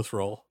 ridiculous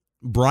role.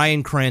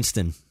 Bryan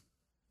Cranston,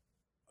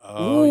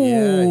 Oh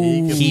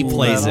yeah, He pull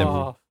plays that him.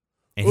 off.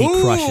 and he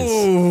crushes.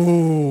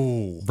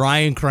 Ooh.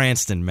 Bryan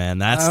Cranston, man,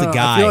 that's the I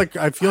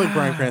guy. feel like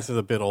Bryan Cranston's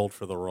a bit old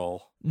for the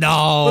role.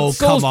 No, But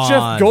so's come on.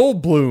 Jeff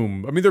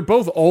Goldblum. I mean, they're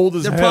both old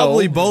as They're hell.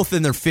 probably both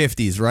in their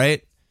 50s,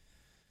 right?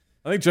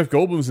 I think Jeff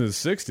Goldblum's in his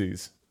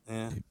 60s.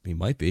 Yeah. He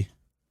might be.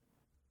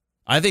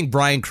 I think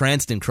Bryan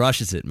Cranston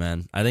crushes it,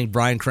 man. I think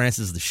Bryan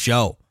Cranston's the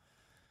show.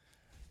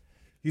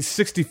 He's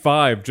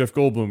 65, Jeff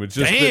Goldblum. It's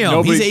just that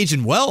Damn, he's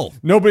aging well.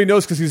 nobody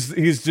knows because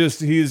he's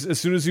as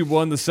soon as he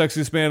won the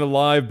Sexiest Man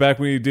Alive back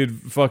when he did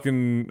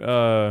fucking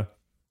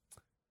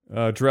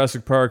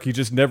Jurassic Park, he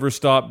just never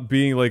stopped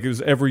being like it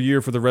was every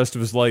year for the rest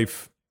of his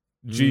life.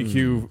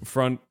 GQ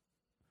front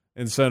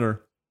and center.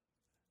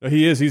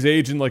 He's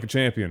aging like a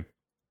champion.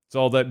 It's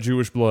all that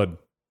Jewish blood,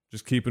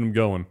 just keeping him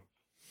going,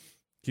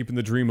 keeping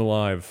the dream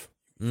alive.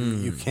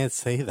 You can't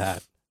say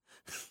that.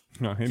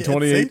 No, in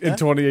Can't say that.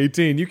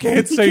 2018, you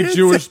can't You say can't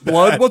Jewish say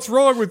blood. that. What's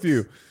wrong with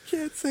you?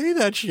 Can't say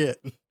that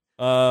shit.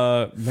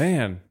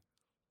 Man.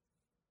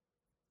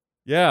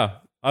 Yeah,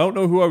 I don't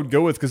know who I would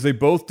go with because they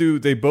both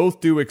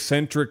do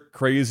eccentric,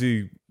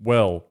 crazy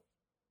well.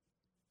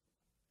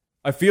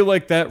 I feel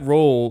like that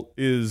role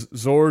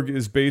Zorg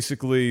is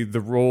basically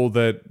the role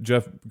that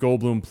Jeff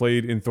Goldblum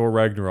played in Thor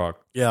Ragnarok.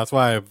 Yeah, that's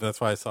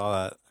why I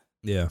saw that.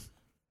 Yeah.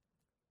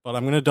 but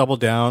I'm going to double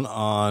down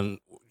on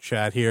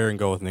Chad here and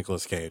go with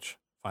Nicolas Cage.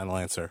 Final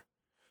answer.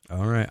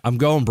 All right. I'm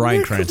going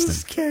Bryan Cranston.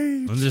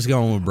 Cage. I'm just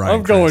going with Bryan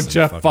I'm going Cranston.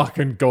 Jeff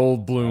fucking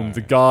Goldblum,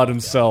 the god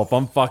himself.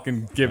 I'm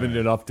fucking giving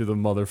it up to the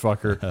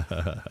motherfucker.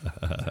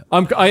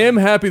 I am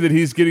happy that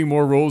he's getting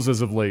more roles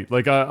as of late.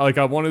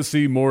 I want to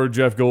see more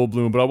Jeff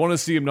Goldblum, but I want to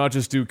see him not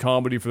just do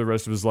comedy for the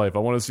rest of his life. I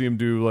want to see him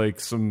do like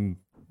something.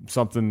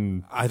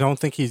 I don't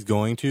think he's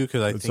going to,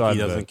 because I think outside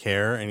he of doesn't it.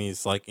 care, and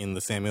he's like in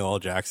the Samuel L.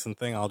 Jackson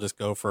thing. I'll just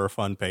go for a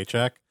fun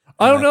paycheck.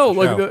 I don't know. And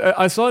that's the show. Like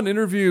I saw an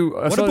interview.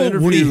 What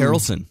about Woody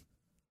Harrelson?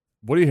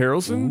 Woody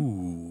Harrelson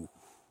Ooh.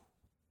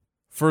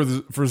 for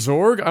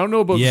Zorg. I don't know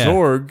about Yeah.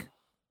 Zorg.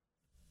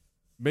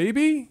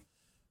 Maybe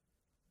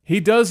he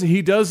does.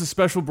 He does a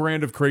special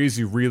brand of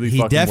crazy really. He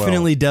fucking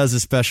definitely does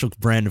a special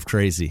brand of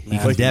crazy. He can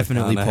Matthew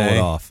definitely pull it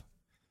McConaughey. off.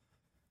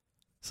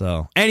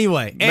 So,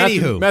 anyway, well.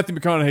 anywho. Matthew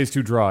McConaughey's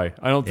too dry.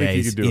 I don't think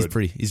he could do he's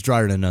it. He's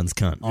drier than a nun's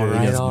cunt. All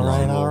right. All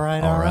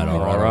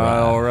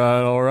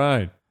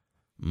right.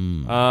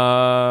 Mm.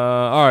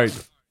 All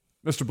right.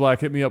 Mr.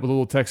 Black, hit me up with a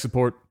little tech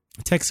support.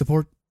 Tech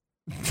support.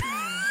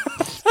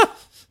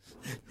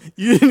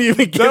 You didn't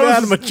even give That was-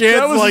 Adam a that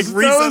chance to was- like that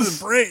reset was-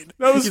 his brain.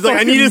 that was He's like,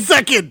 I need a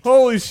fucking- second.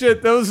 Holy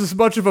shit, that was as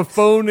much of a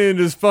phone in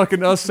as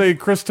fucking us saying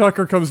Chris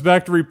Tucker comes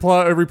back to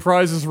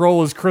reprise his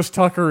role as Chris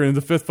Tucker in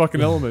The Fifth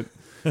Fucking Element.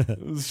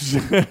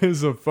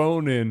 It's a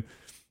phone in.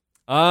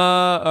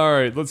 All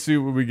right, let's see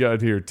what we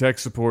got here. Tech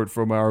support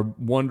from our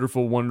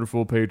wonderful,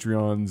 wonderful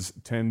Patreons,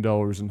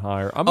 $10 and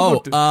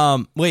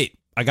higher. Wait,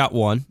 I got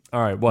one.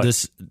 All right, what?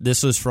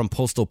 This was from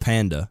Postal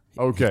Panda.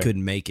 Okay. He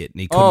couldn't make it, and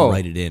he couldn't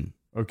write it in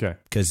Okay.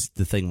 because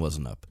the thing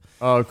wasn't up.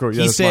 Oh, of course.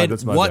 Yeah, He that's said,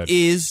 that's my "What bad.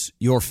 is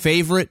your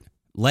favorite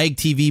Leg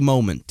TV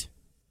moment?"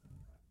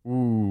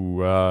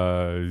 Ooh,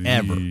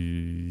 Ever.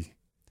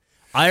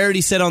 I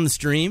already said on the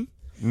stream.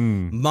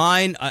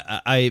 Mine,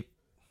 I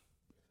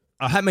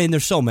mean,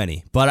 there's so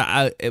many,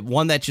 but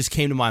one that just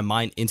came to my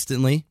mind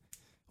instantly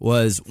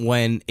was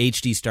when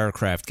HD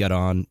StarCraft got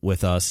on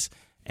with us,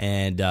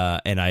 and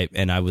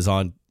I was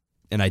on,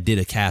 and I did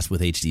a cast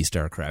with HD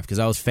StarCraft because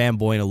I was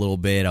fanboying a little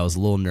bit. I was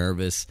a little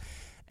nervous,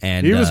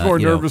 and He was more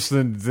nervous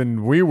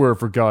than we were,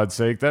 for God's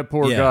sake. That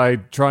poor Yeah. guy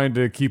trying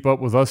to keep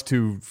up with us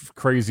two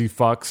crazy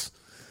fucks.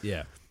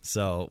 Yeah.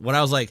 So when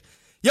I was like,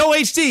 "Yo,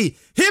 HD,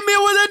 hit me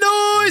with a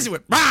noise," he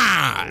went,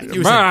 "Rah!" He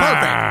was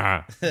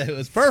like, perfect. It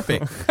was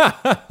perfect.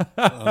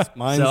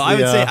 Mine's So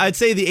the, I'd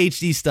say the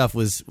HD stuff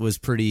was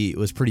pretty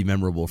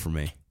memorable for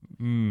me.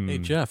 hey,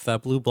 Jeff,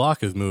 that blue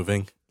block is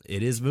moving.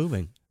 It is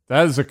moving.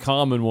 That is a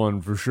common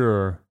one for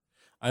sure.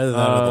 Either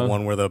that or the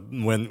one where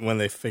when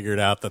they figured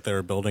out that they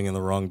were building in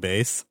the wrong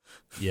base.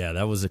 Yeah,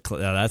 that was that's a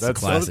That's-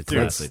 classic.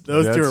 Classic.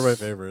 Those two are That's-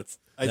 my favorites.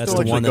 I That's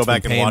still the one actually that's go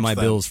back been and paying watch my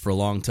them. bills for a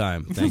long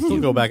time. Thank Still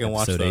you. go back and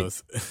watch Episode 8.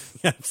 those.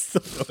 Yeah,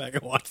 still go back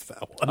and watch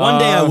that one. One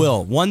day I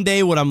will. One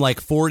day when I'm like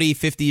 40,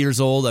 50 years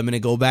old, I'm going to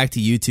go back to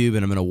YouTube and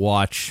I'm going to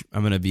watch.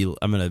 I'm going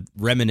to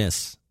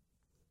reminisce.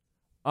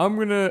 I'm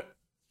gonna.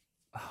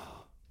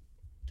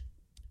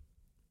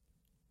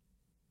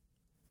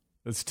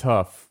 That's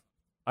tough.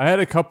 I had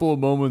a couple of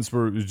moments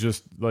where it was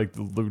just like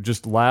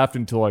just laughed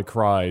until I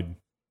cried.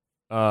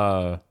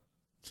 I've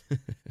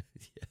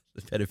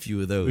had a few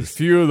of A those.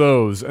 few of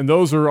those, and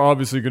those are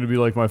obviously going to be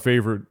like my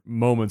favorite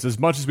moments. As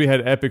much as we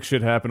had epic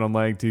shit happen on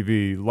Lag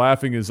TV,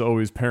 laughing is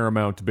always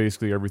paramount to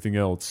basically everything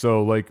else.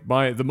 So like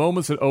the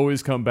moments that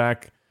always come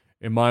back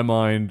in my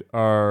mind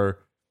are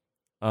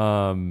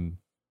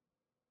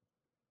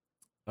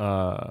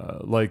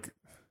like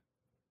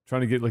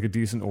trying to get like a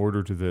decent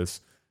order to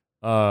this.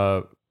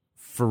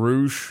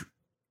 Farouche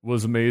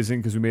was amazing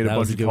because we made a That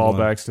was bunch a of good one.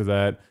 callbacks to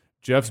that.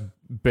 Jeff's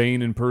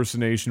Bane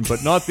impersonation,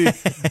 but not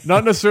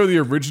necessarily the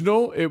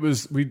original. It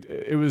was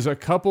a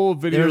couple of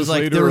videos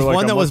later. There was like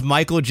one a that was month-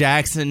 Michael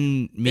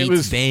Jackson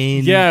meets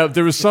Bane. Yeah,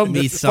 there was some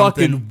meets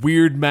fucking something.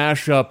 weird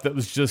mashup that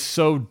was just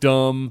so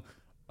dumb.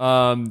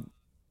 All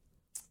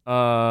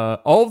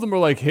of them are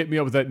like hit me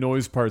up with that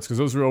noise parts because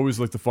those are always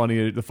like the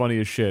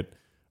funniest shit.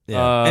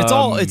 Yeah.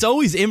 It's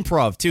always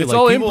improv too. It's like,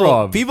 all people,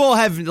 improv. People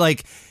have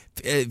like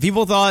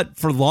people thought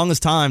for the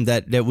longest time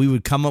that we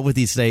would come up with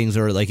these things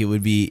or like it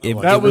would be.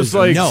 That was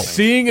like no.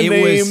 seeing a It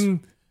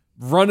name,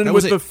 running that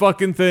with was the it.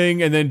 fucking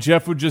thing, and then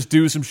Jeff would just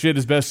do some shit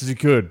as best as he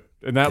could,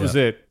 and that was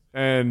it.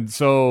 And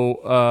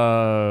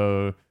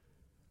so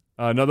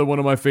another one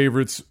of my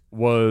favorites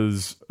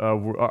was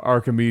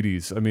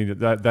Archimedes. I mean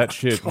that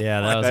shit.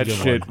 Yeah, that was a good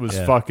shit one. was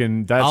Yeah.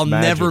 fucking. That's I'll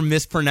magic. never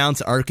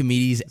mispronounce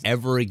Archimedes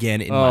ever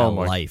again in Oh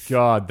my my life.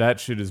 god, that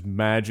shit is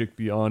magic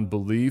beyond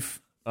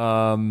belief.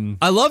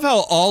 I love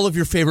how all of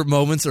your favorite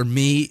moments are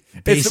me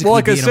basically It's well,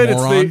 like I being said, a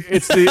moron.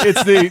 it's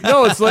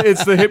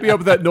the hit me up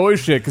with that noise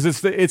shit because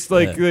it's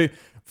like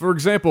for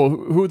example,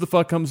 who the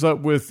fuck comes up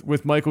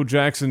with Michael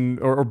Jackson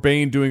or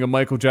Bane doing a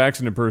Michael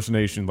Jackson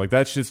impersonation? Like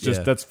that shit's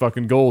just that's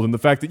fucking gold. And the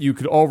fact that you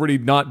could already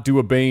not do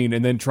a Bane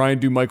and then try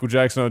and do Michael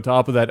Jackson on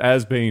top of that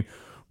as Bane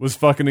was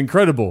fucking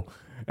incredible.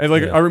 And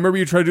like I remember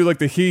you tried to do like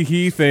the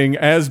he thing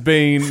as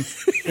Bane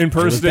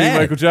impersonating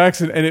Michael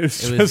Jackson, and it was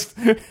just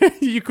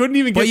you couldn't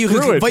even get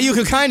through it. But you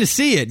could kind of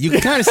see it. You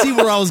could kind of see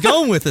where I was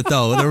going with it,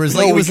 though. There was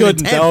like no, we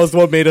couldn't. That was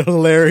what made it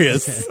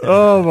hilarious.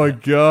 Oh my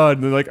god!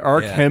 And like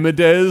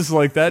Archimedes,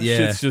 like that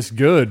shit's just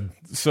good.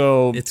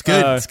 So it's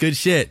good. It's good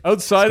shit.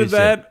 Outside of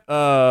that,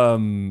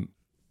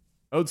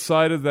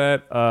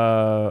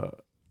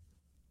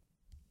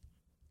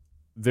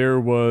 there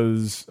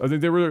was, I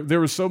think there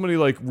were so many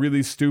like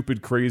really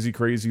stupid,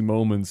 crazy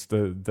moments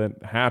that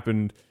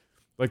happened.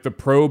 Like the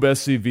Probe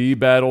SCV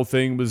battle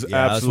thing was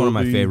absolutely that's one of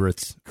my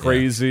favorites.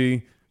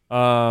 Crazy.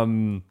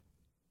 Fire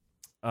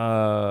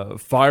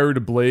to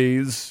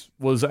Blaze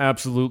was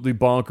absolutely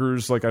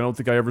bonkers. Like I don't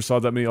think I ever saw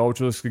that many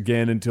Ultralisks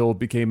again until it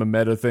became a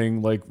meta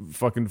thing. Like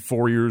fucking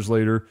 4 years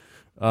later.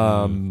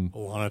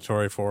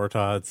 Planetary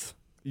Foratods.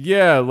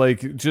 Yeah,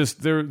 like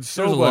just there's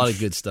a lot of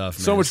good stuff.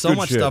 Man. So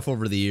much stuff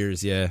over the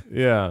years.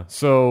 Yeah.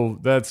 So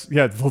that's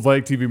like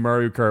TV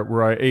Mario Kart,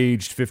 where I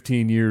aged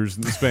 15 years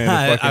in the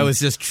span. Of I was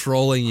just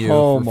trolling you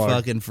for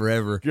fucking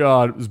forever.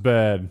 God, it was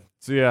bad.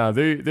 So yeah,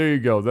 there you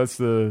go.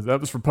 That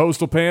was for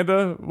Postal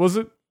Panda, was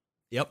it?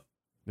 Yep.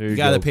 There you the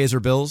guy go. that pays her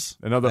bills.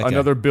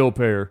 Another bill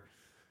payer.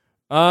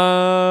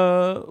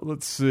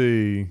 Let's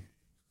see.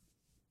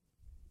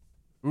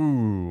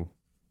 Ooh.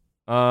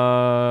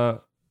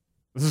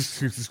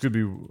 This could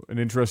be an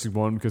interesting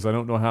one because I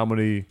don't know how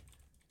many.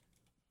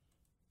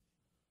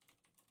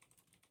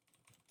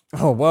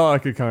 Oh, well, I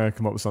could kind of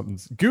come up with something.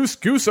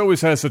 Goose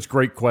always has such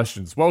great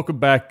questions. Welcome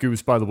back,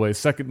 Goose, by the way.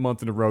 Second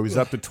month in a row. He's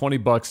up to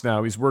 $20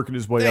 now. He's working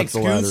his way up the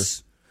ladder.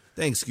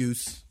 Thanks,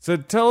 Goose. So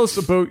tell us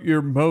about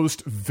your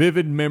most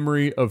vivid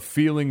memory of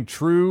feeling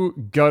true,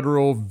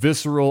 guttural,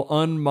 visceral,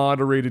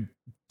 unmoderated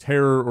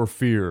terror or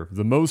fear.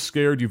 The most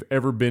scared you've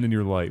ever been in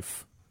your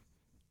life.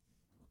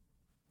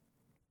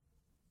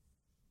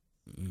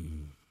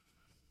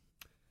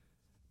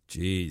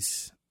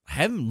 Jeez. I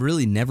haven't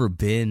really never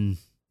been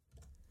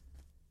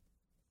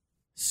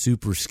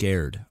super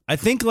scared. I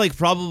think like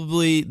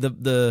probably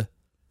the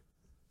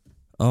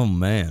oh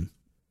man.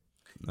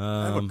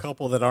 I have a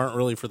couple that aren't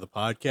really for the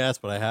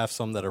podcast, but I have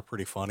some that are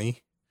pretty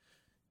funny.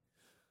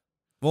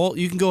 Well,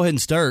 you can go ahead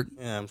and start.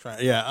 Yeah, I'm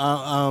trying.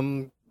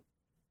 Yeah,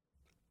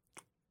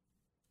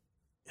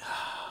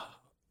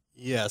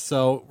 yeah.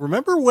 So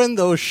remember when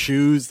those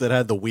shoes that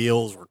had the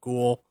wheels were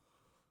cool,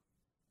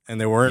 and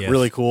they weren't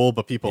really cool,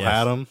 but people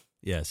had them?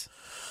 Yes,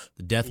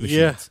 the death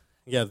machines.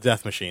 Yeah, the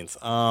death machines.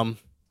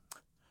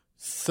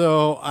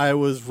 So I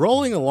was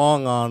rolling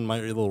along on my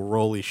little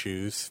rolly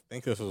shoes. I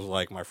think this was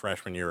like my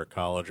freshman year at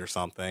college or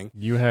something.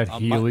 You had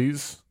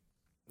Heelys?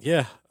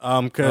 Yeah,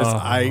 because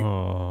already.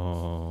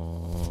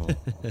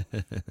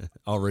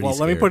 Well, scared.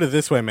 let me put it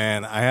this way,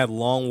 man. I had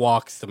long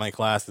walks to my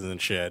classes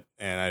and shit,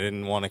 and I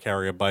didn't want to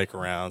carry a bike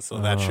around, so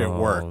that shit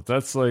worked.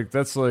 That's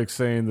like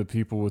saying the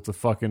people with the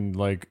fucking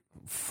like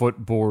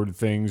footboard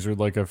things are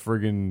like a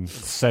friggin'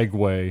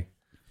 Segway.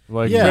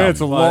 Like, man,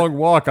 it's a long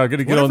walk. I got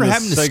to get on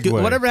this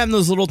Segway. Whatever happened to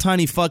those little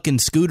tiny fucking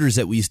scooters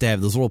that we used to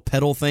have? Those little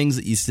pedal things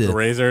that used to the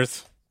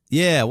razors.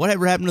 Yeah,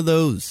 whatever happened to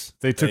those?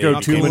 They took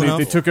out too many.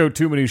 They took out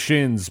too many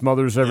shins.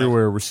 Mothers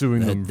everywhere were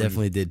suing them.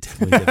 Definitely did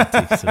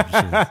take some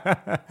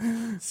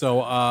shins. So,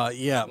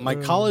 my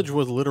college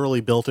was literally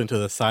built into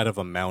the side of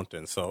a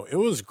mountain, so it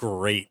was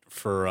great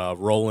for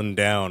rolling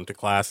down to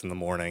class in the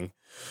morning.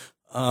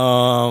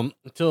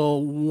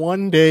 Until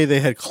one day they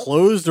had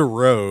closed a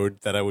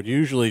road that I would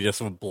usually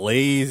just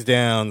blaze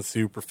down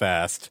super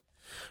fast.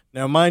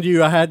 Now, mind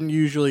you, I hadn't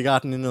usually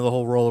gotten into the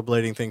whole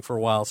rollerblading thing for a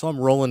while, so I'm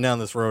rolling down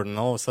this road, and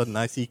all of a sudden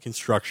I see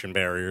construction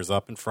barriers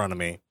up in front of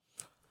me.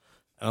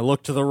 And I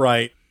look to the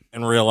right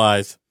and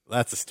realize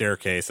that's a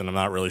staircase, and I'm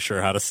not really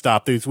sure how to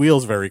stop these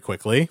wheels very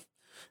quickly.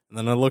 And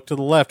then I look to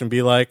the left and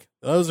be like,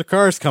 those are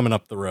cars coming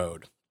up the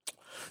road.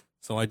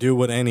 So I do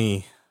what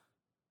any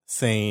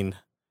sane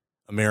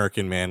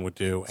American man would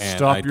do. And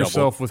stop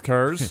yourself with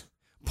cars?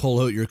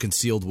 Pull out your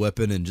concealed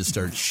weapon and just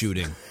start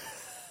shooting.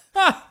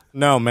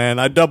 No, man,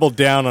 I doubled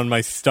down on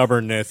my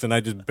stubbornness and I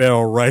just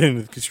barrel right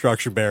into the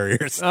construction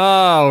barriers.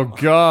 Oh,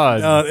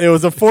 God. It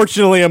was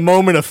unfortunately a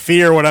moment of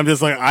fear when I'm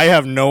just like, I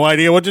have no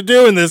idea what to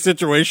do in this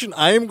situation.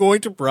 I am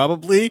going to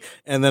probably,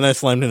 and then I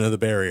slammed into the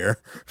barrier.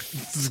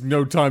 There's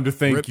no time to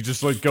think. You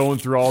just like going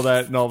through all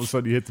that and all of a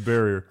sudden you hit the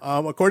barrier.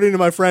 According to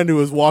my friend who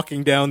was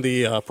walking down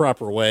the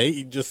proper way,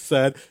 he just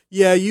said,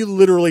 yeah, you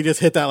literally just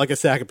hit that like a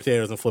sack of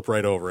potatoes and flip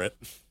right over it.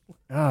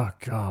 Oh,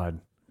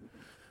 God.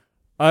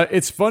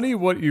 It's funny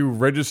what you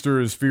register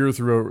as fear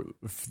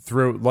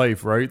throughout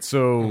life, right?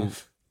 So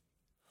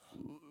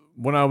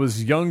when I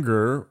was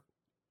younger,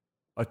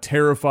 a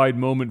terrified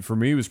moment for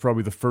me was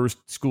probably the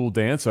first school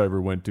dance I ever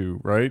went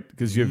to, right?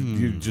 Because you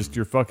don't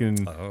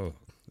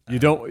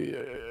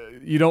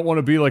want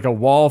to be like a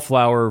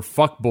wallflower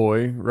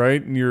fuckboy,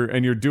 right? And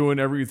you're doing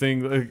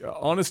everything. Like,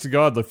 honest to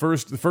God, the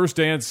first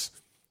dance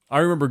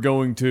I remember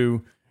going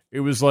to, it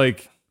was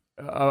like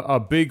a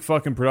big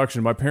fucking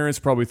production. My parents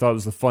probably thought it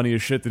was the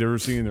funniest shit they'd ever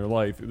seen in their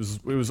life.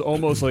 It was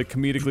almost like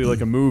comedically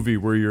like a movie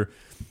where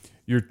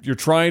You're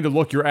trying to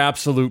look your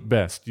absolute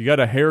best. You got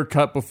a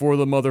haircut before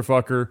the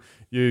motherfucker.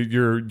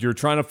 You're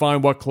trying to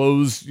find what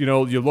clothes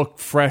you look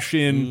fresh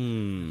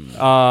in.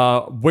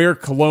 Wear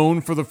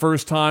cologne for the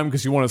first time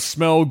because you want to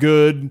smell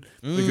good.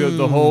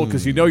 The whole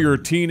because you're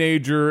a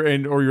teenager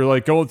or you're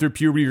like going through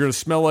puberty. You're gonna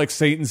smell like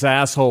Satan's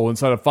asshole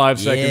inside of 5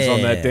 seconds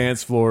on that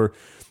dance floor.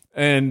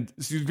 And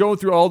so you're going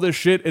through all this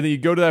shit, and then you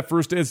go to that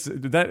first dance.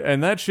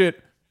 That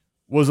shit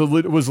was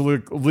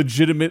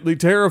legitimately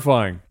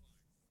terrifying.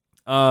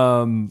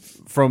 From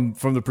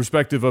the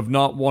perspective of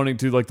not wanting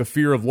to, like, the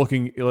fear of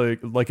looking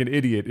like an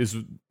idiot is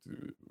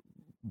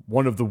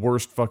one of the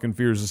worst fucking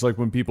fears. It's like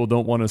when people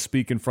don't want to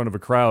speak in front of a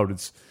crowd.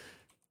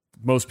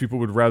 Most people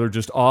would rather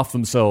just off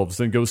themselves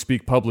than go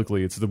speak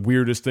publicly. It's the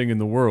weirdest thing in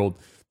the world.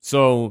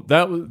 So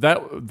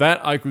that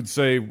I could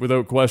say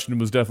without question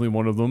was definitely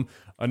one of them.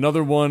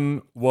 Another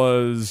one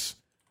was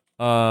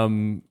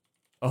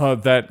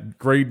that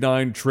grade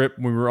 9 trip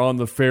when we were on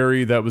the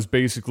ferry that was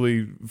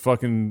basically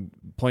fucking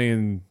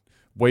playing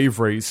wave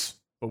race,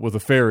 but with a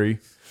ferry,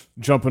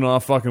 jumping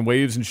off fucking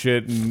waves and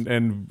shit,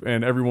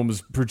 and everyone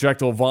was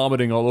projectile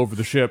vomiting all over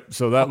the ship.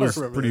 So that was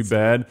pretty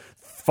bad.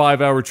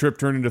 5-hour trip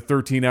turned into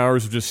 13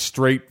 hours of just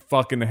straight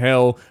fucking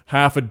hell.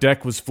 Half a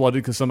deck was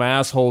flooded because some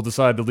asshole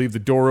decided to leave the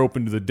door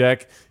open to the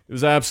deck. It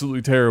was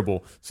absolutely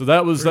terrible. So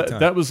that was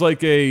that was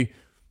like a.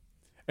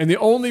 And the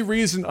only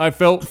reason I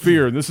felt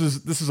fear, and this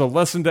is a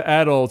lesson to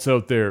adults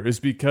out there, is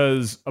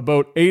because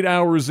about 8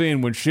 hours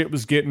in, when shit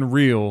was getting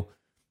real,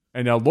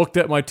 and I looked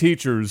at my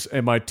teachers,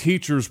 and my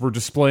teachers were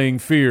displaying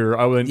fear.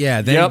 I went,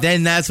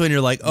 then that's when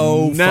you're like,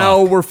 oh,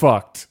 now we're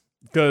fucked.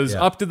 Because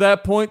up to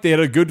that point, they had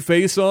a good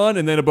face on,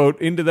 and then about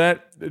into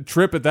that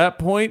trip at that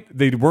point,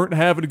 they weren't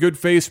having a good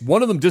face.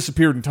 One of them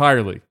disappeared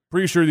entirely.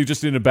 Pretty sure they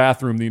just in a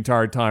bathroom the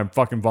entire time,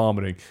 fucking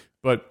vomiting.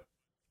 But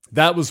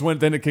that was when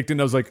then it kicked in.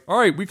 I was like, all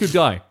right, we could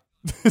die.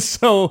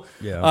 So,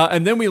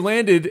 and then we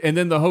landed, and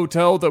then the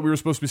hotel that we were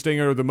supposed to be staying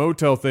at, or the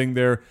motel thing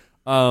there,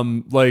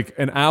 like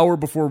an hour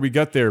before we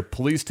got there,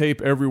 police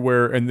tape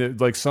everywhere,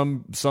 and like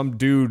some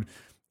dude,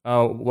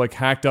 like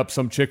hacked up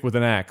some chick with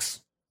an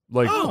axe.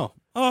 Like, oh,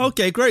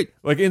 okay, great.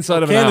 Like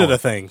inside of an Canada hour.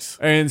 things.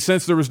 And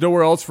since there was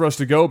nowhere else for us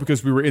to go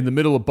because we were in the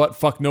middle of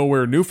butt-fuck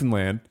nowhere,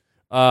 Newfoundland,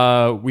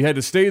 we had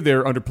to stay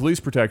there under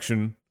police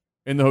protection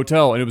in the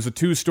hotel, and it was a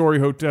 2-story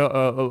hotel,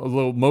 a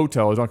little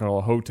motel. I was not going to call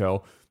it a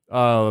hotel.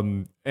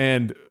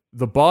 And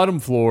the bottom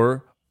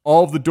floor,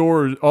 all the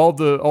doors, all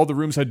the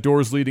rooms had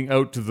doors leading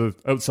out to the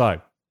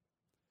outside.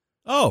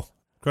 Oh,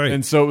 great.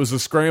 And so it was a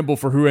scramble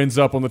for who ends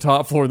up on the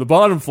top floor and the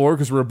bottom floor,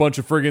 because we're a bunch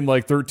of friggin'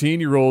 like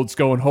 13-year-olds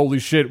going, holy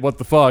shit, what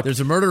the fuck?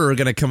 There's a murderer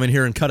going to come in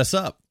here and cut us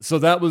up. So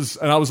and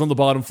I was on the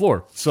bottom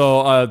floor.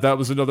 So that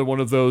was another one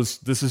of those,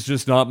 this is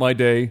just not my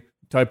day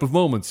type of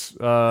moments.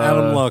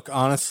 Adam, look,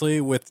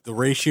 honestly, with the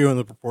ratio and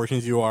the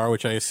proportions you are,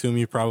 which I assume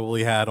you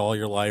probably had all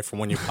your life from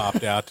when you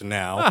popped out to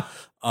now,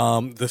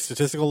 the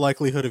statistical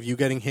likelihood of you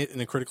getting hit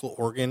in a critical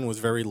organ was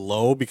very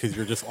low because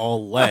you're just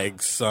all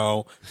legs.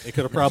 So they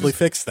could have probably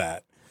fixed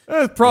that.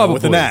 Probably.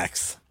 With an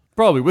axe.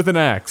 Probably with an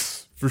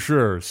axe, for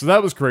sure. So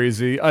that was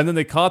crazy. And then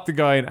they caught the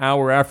guy an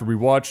hour after. We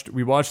watched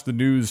the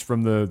news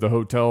from the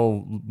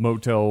hotel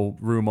motel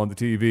room on the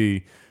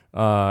TV.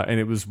 And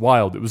it was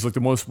wild. It was like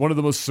one of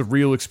the most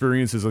surreal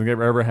experiences I think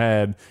I've ever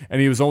had. And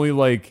he was only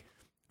like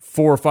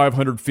 400 or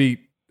 500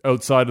 feet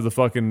outside of the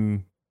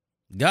fucking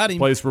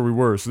place where we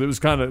were. So it was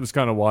kind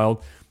of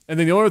wild. And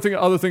then the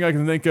other thing I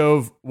can think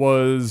of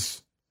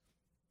was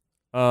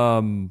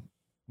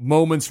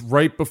moments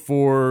right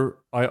before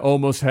I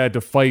almost had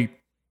to fight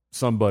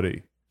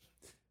somebody.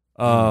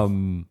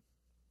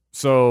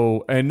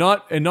 So and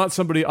not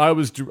somebody I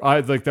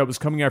like that was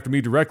coming after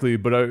me directly,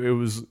 but it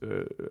was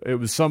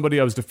somebody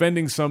I was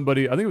defending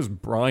somebody. I think it was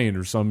Brian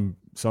or some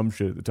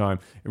shit at the time,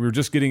 and we were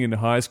just getting into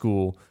high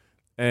school,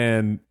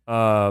 and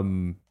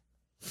one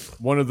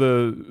of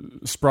the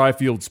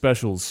Spryfield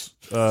specials,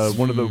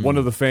 one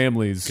of the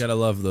families, gotta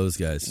love those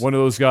guys. One of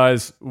those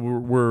guys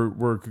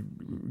were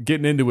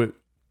getting into it.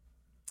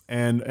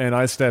 And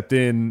I stepped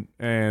in,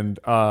 and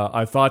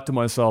I thought to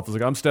myself, I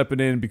was like, I'm stepping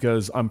in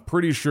because I'm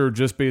pretty sure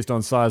just based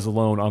on size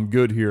alone, I'm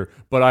good here.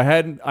 But I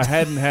hadn't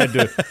had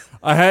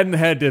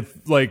to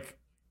like.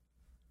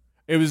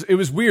 It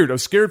was weird. I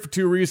was scared for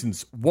 2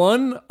 reasons.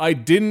 One,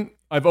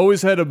 I've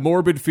always had a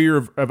morbid fear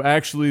of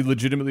actually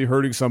legitimately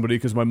hurting somebody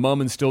because my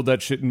mom instilled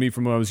that shit in me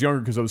from when I was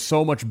younger because I was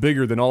so much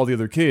bigger than all the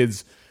other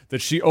kids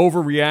that she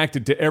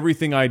overreacted to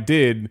everything I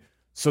did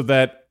so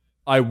that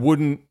I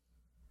wouldn't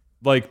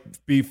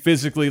like be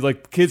physically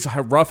like kids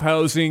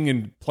roughhousing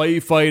and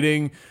play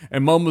fighting,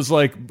 and mom was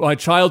like, my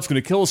child's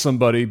gonna kill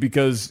somebody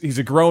because he's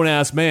a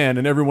grown-ass man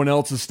and everyone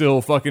else is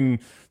still fucking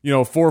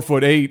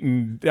 4'8"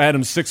 and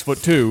Adam's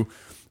 6'2".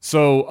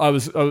 So I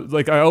was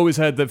like, I always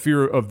had that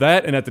fear of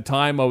that, and at the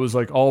time I was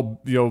like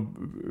all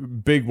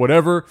big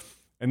whatever,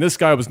 and this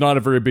guy was not a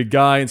very big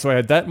guy, and so I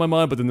had that in my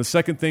mind. But then the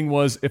second thing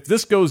was, if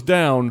this goes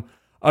down,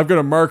 I've got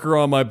a marker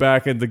on my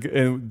back, and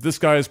this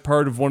guy is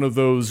part of one of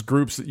those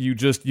groups that you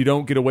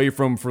don't get away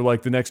from for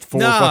like the next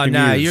 4 fucking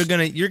years.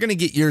 You're gonna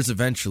get yours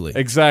eventually.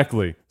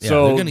 Exactly. Yeah,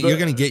 so you're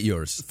gonna get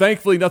yours.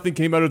 Thankfully, nothing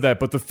came out of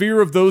that. But the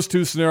fear of those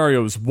two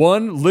scenarios: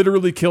 one,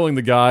 literally killing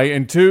the guy,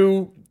 and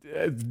two,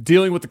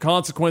 dealing with the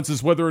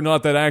consequences, whether or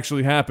not that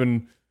actually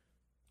happened,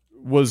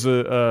 was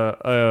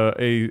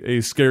a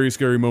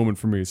scary moment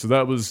for me. So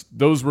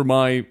those were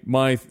my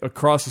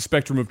across the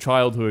spectrum of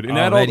childhood. In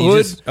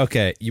adulthood,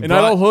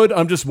 adulthood,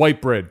 I'm just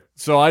white bread.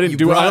 So I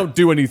don't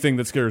do anything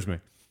that scares me.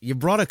 You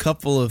brought a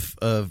couple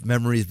of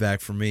memories back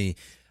for me.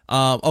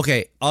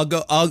 Okay,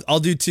 I'll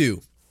do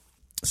two.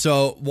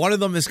 So one of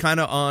them is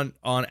kind of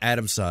on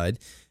Adam's side,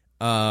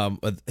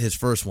 his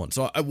first one.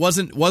 So I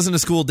wasn't a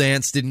school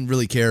dance. Didn't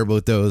really care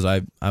about those.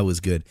 I was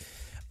good.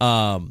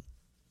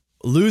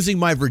 Losing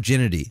my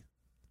virginity.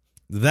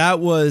 That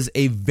was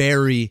a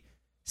very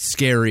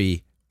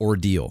scary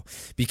ordeal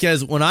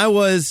because I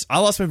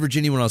lost my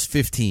virginity when I was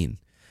 15.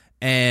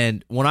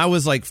 And when I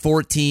was like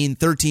 14,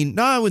 13,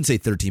 no, I wouldn't say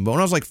 13, but when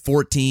I was like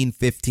 14,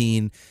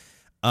 15,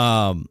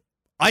 I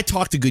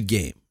talked a good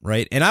game,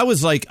 right? And I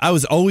was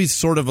always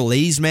sort of a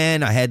ladies'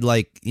 man. I had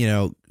like,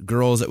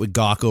 girls that would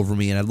gawk over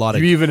me, and I had a lot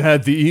of. You even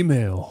had the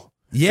email.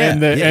 Yeah.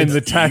 And the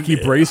tacky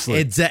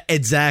bracelet.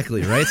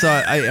 Exactly, right? So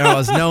I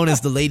was known as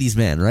the ladies'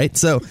 man, right?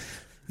 So,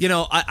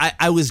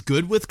 I was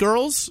good with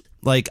girls.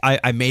 Like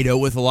I made out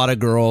with a lot of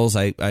girls.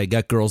 I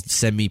got girls to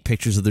send me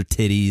pictures of their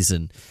titties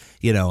and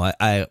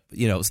I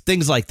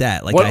things like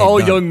that. Like what all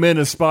young men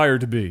aspire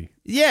to be.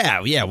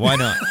 Yeah, why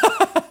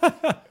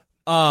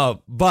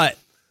not? But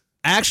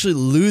actually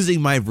losing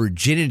my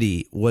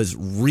virginity was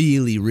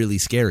really, really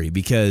scary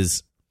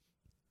because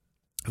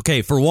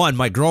okay, for one,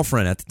 my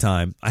girlfriend at the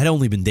time, I had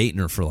only been dating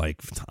her for like,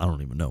 I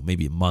don't even know,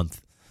 maybe a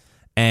month.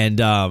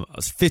 And I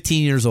was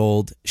 15 years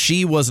old.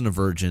 She wasn't a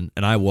virgin,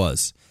 and I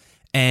was.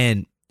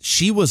 And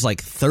she was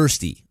like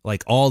thirsty,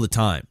 like all the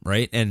time,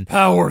 right? And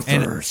power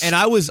thirst. And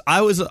I was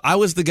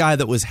the guy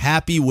that was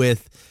happy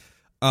with,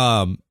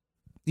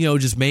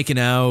 just making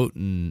out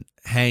and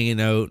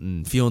hanging out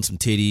and feeling some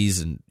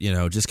titties and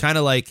just kind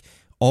of like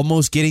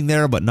almost getting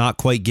there, but not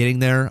quite getting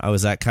there. I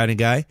was that kind of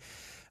guy.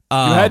 You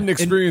hadn't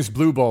experienced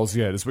blue balls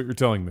yet, is what you're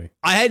telling me.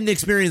 I hadn't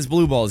experienced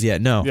blue balls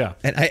yet, no. Yeah.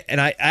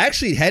 And I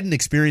actually hadn't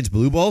experienced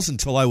blue balls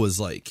until I was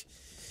like,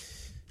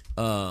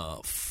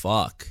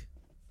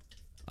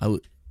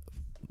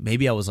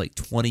 maybe I was like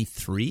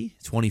 23,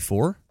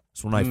 24.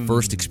 That's when I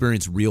first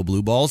experienced real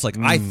blue balls. Like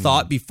I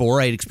thought before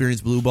I had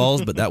experienced blue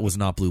balls, but that was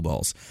not blue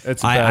balls.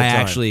 I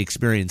actually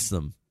experienced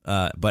them.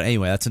 But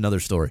anyway, that's another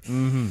story.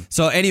 Mm-hmm.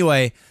 So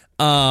anyway,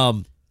 I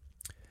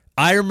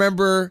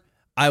remember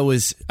I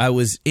was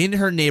in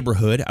her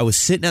neighborhood. I was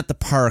sitting at the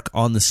park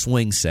on the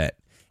swing set,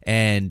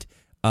 and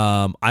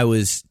I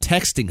was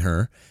texting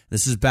her.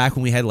 This is back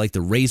when we had like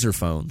the Razor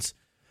phones,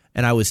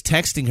 and I was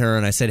texting her,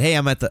 and I said, "Hey,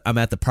 I'm at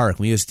the park.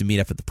 We used to meet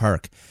up at the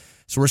park."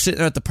 So we're sitting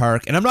there at the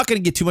park, and I'm not going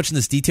to get too much in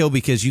this detail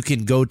because you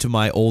can go to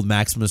my old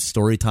Maximus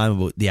story time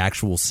about the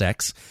actual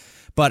sex.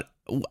 But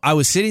I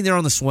was sitting there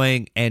on the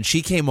swing, and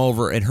she came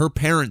over, and her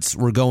parents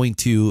were going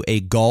to a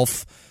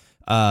golf.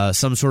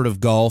 Some sort of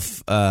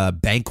golf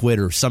banquet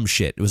or some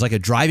shit. It was like a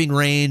driving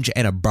range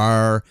and a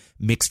bar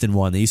mixed in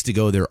one. They used to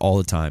go there all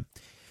the time.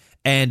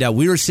 And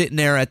we were sitting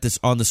there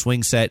on the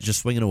swing set, just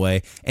swinging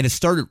away, and it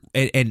started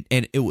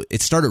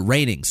it started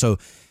raining. So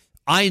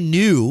I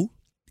knew,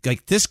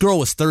 like, this girl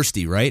was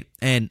thirsty, right?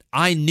 And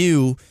I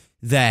knew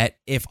that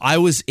if I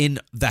was in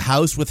the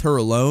house with her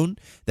alone,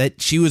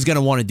 that she was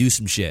gonna want to do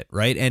some shit,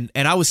 right? And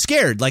I was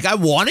scared. Like I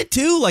wanted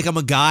to, like I'm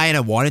a guy and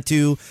I wanted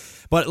to.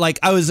 But, like,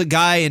 I was a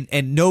guy,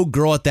 and no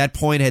girl at that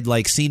point had,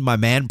 like, seen my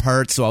man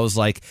parts, so I was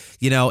like,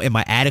 am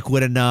I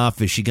adequate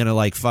enough? Is she gonna,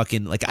 like,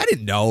 fucking, like, I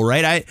didn't know,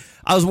 right?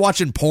 I was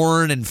watching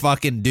porn, and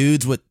fucking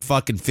dudes with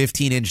fucking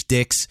 15-inch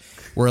dicks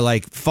were,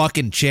 like,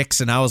 fucking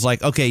chicks, and I was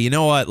like, okay, you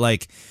know what,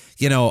 like,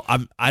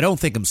 I don't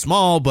think I'm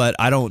small, but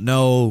I don't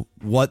know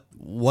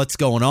what's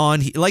going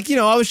on. Like,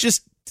 I was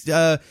just...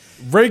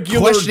 regular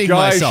questioning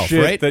guy myself,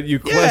 shit right? that you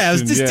question. Yeah, I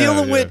was just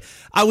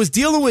I was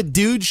dealing with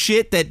dude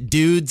shit that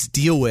dudes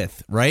deal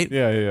with, right?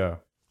 Yeah.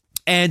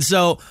 And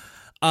so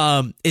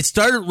it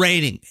started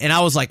raining, and I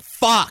was like,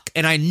 fuck.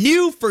 And I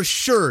knew for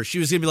sure she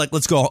was gonna be like,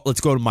 let's go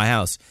to my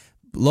house.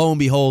 Lo and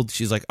behold,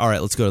 she's like, all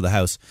right, let's go to the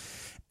house.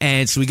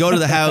 And so we go to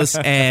the house,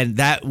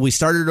 and we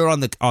started her on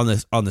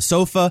the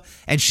sofa,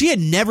 and she had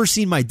never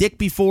seen my dick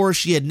before.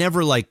 She had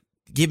never like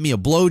given me a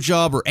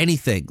blowjob or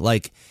anything.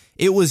 Like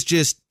it was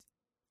just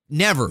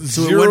never.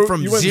 So it went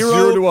from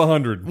 0 to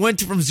 100. Went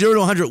from 0 to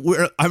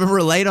 100. I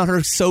remember laying on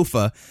her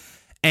sofa,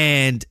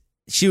 and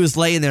she was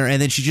laying there,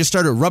 and then she just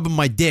started rubbing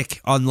my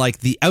dick on like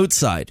the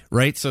outside,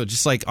 right? So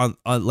just like on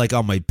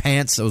my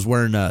pants. I was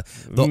wearing the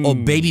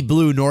old baby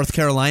blue North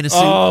Carolina suit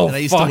that I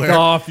used to wear. Fuck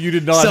off! You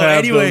did not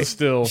have those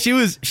still. She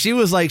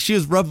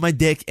was rubbing my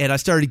dick, and I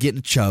started getting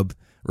a chub,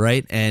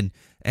 right? And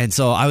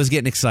so I was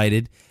getting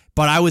excited.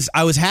 But I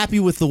was happy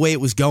with the way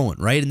it was going,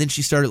 right? And then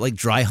she started like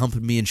dry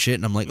humping me and shit,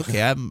 and I'm like,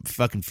 okay, I'm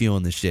fucking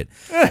feeling this shit.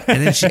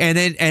 And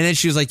then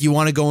she was like, you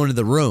want to go into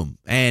the room?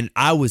 And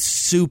I was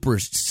super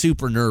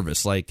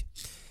nervous, like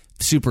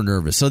super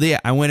nervous. So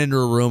I went into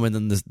a room, and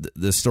then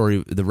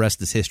the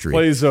rest is history.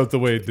 Plays out the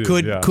way it did.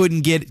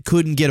 Couldn't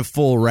get a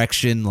full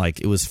erection. Like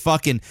it was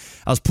fucking.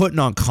 I was putting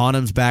on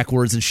condoms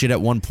backwards and shit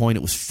at one point.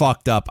 It was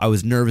fucked up. I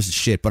was nervous as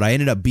shit, but I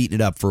ended up beating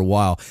it up for a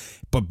while.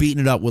 But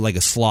beating it up with like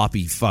a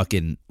sloppy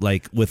fucking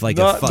with like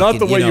a fucking, not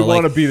the way you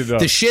want to beat it up.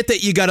 The shit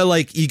that you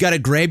gotta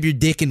grab your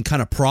dick and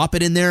kind of prop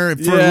it in there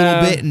for a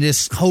little bit and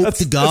just hope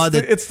to God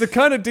that it's the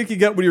kind of dick you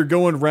get when you're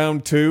going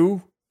round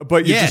 2.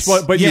 But you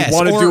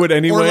want to do it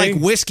anyway. Or like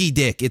whiskey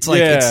dick. It's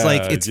like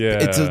it's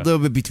a little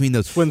bit between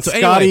those. When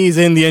Scotty's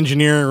in the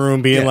engineering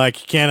room being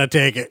like, you cannot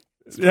take it.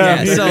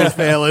 Yeah, so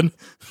failing.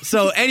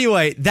 So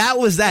anyway, that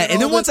was that.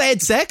 And then once I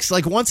had sex,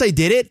 like once I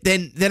did it,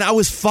 then I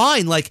was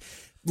fine. Like,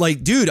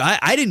 dude,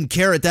 I didn't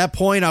care at that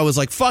point. I was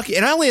like, fuck it.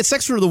 And I only had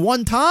sex with her the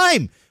one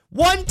time.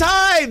 One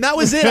time. That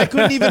was it. I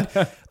couldn't even.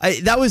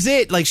 That was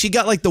it. Like, she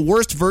got like the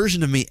worst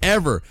version of me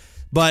ever.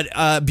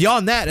 But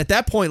beyond that, at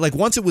that point, like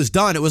once it was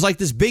done, it was like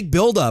this big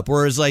buildup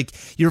where it's like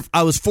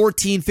I was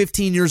 14,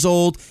 15 years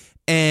old,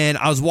 and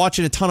I was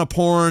watching a ton of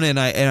porn, and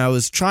I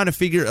was trying to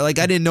figure, like,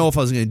 I didn't know if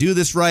I was going to do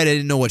this right. I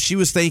didn't know what she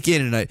was thinking,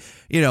 and that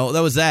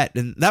was that.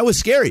 And that was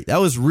scary. That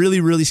was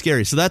really, really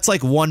scary. So that's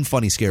like one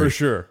funny scary. For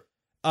sure.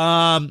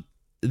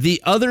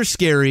 The other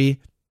scary,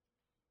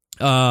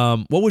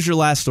 what was your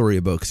last story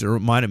about? Because it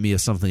reminded me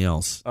of something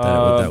else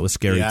that was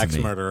scary to me. The axe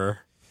murderer.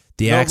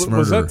 The axe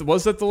murderer.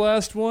 Was that the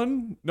last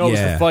one? No, it was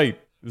the fight.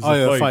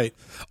 The fight.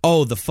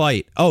 Oh, the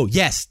fight. Oh,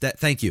 yes.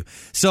 Thank you.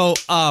 So,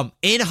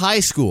 in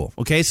high school,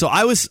 okay, so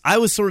I was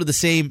sort of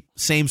the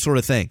same sort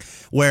of thing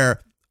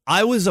where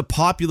I was a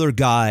popular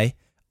guy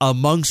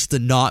amongst the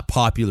not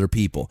popular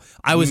people.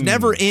 I was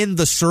never in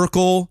the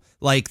circle,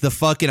 like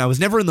I was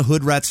never in the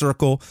hood rat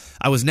circle.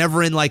 I was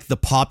never in like the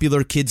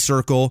popular kid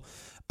circle.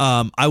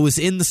 I was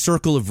in the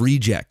circle of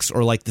rejects,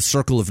 or like the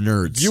circle of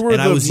nerds. You were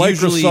the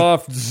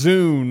Microsoft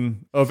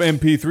Zune of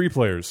MP3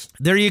 players.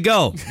 There you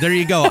go.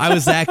 I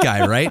was that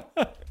guy, right?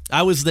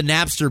 I was the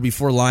Napster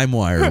before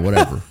LimeWire or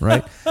whatever,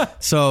 right?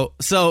 So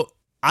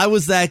I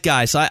was that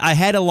guy. So I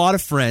had a lot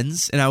of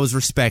friends, and I was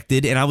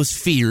respected, and I was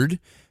feared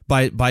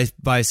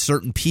by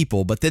certain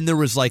people. But then there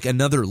was like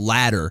another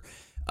ladder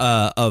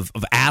of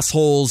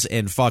assholes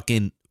and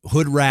fucking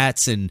hood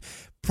rats, and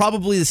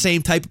probably the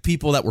same type of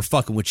people that were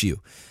fucking with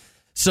you.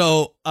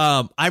 So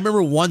I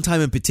remember one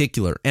time in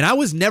particular, and I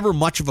was never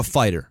much of a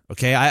fighter,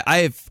 okay?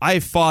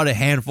 I've fought a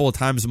handful of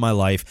times in my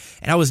life,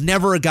 and I was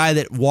never a guy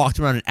that walked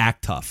around and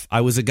act tough.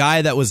 I was a guy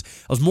I was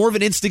more of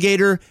an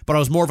instigator, but I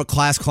was more of a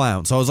class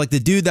clown. So I was like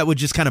the dude that would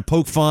just kind of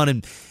poke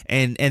fun,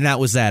 and that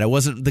was that. I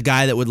wasn't the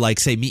guy that would like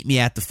say, meet me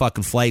at the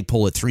fucking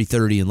flagpole at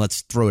 3:30 and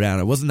let's throw down.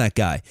 I wasn't that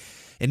guy.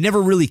 It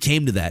never really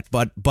came to that,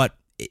 but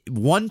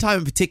one time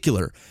in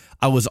particular,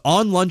 I was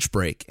on lunch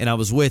break, and I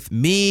was with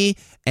me,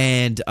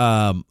 and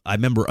I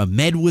remember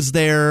Ahmed was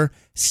there,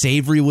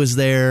 Savory was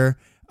there,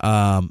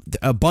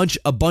 a bunch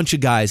of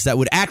guys that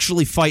would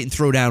actually fight and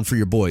throw down for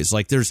your boys.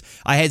 Like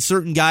I had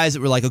certain guys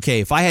that were like,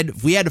 okay,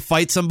 if we had to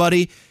fight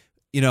somebody,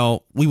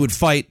 we would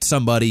fight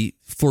somebody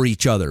for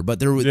each other.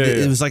 But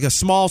it was like a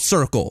small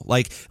circle,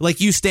 like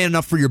you standing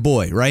up for your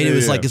boy, right? It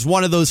was like it's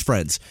one of those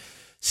friends.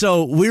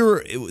 So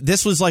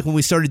this was like when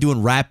we started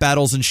doing rap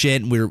battles and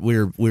shit, and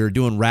we were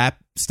doing rap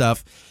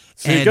stuff.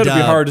 So you got to be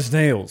hard as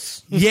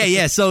nails.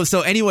 Yeah. So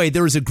anyway,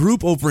 there was a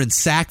group over in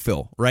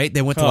Sackville, right?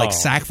 They went to like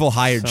Sackville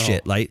hired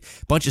shit, like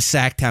bunch of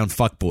Sacktown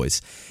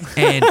fuckboys,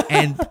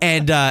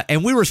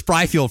 and we were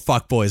Spryfield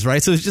fuckboys,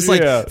 right? So it's just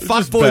like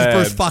fuckboys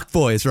versus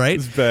fuckboys, right?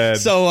 It's bad.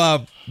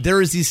 So there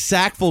was these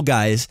Sackville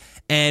guys,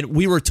 and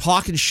we were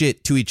talking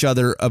shit to each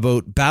other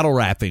about battle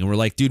rapping. And we're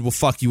like, dude, we'll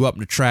fuck you up in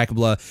the track,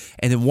 blah.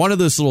 And then one of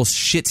those little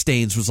shit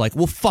stains was like,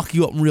 we'll fuck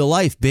you up in real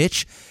life,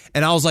 bitch.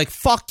 And I was like,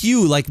 fuck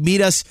you, like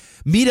meet us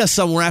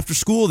somewhere after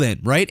school then,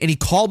 right? And he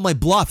called my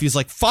bluff. He was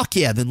like, fuck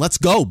yeah, then let's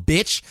go,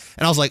 bitch.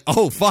 And I was like,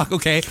 oh fuck,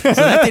 okay. So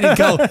that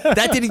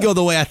didn't go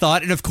the way I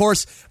thought. And of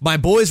course, my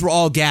boys were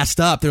all gassed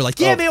up. They're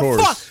like, yeah, man,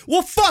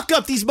 we'll fuck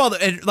up these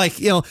and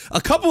like,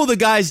 a couple of the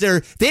guys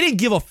there, they didn't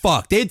give a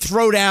fuck. They'd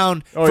throw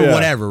down for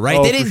whatever,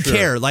 right? They didn't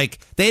care. Like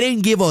they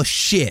didn't give a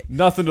shit.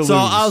 Nothing to lose. So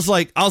I was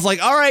like,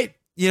 all right,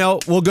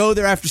 we'll go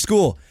there after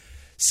school.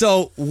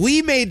 So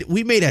we made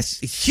a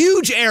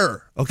huge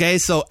error. Okay,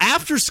 so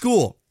after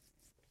school,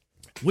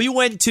 we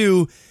went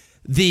to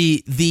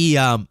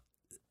the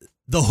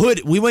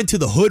hood. We went to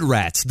the hood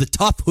rats, the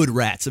tough hood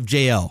rats of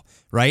JL,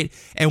 right?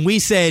 And we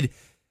said,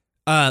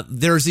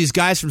 there's these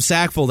guys from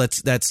Sackville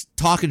that's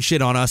talking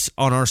shit on us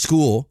on our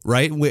school,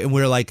 right? And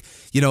we're like,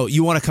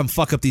 you want to come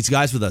fuck up these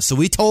guys with us? So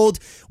we told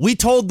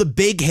the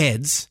big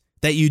heads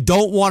that you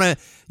don't want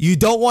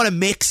to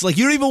mix, like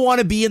you don't even want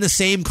to be in the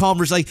same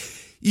conversation,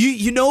 like.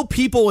 You know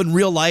people in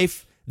real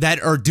life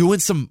that are doing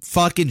some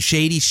fucking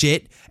shady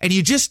shit, and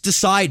you just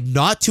decide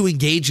not to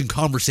engage in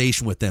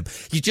conversation with them.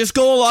 You just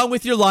go along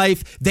with your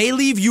life. They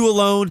leave you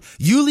alone.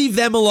 You leave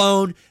them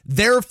alone.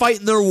 They're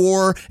fighting their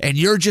war, and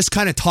you're just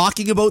kind of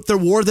talking about their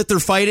war that they're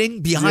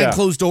fighting behind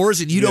closed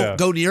doors, and you don't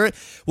go near it.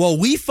 Well,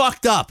 we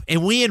fucked up,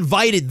 and we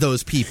invited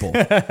those people.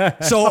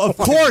 So, of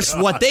course,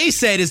 what they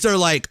said is they're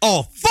like,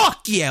 oh,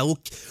 fuck yeah,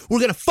 we're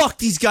going to fuck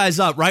these guys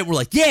up, right? We're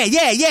like,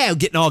 yeah,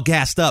 getting all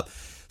gassed up.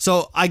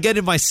 So I get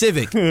in my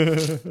Civic,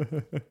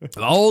 an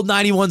old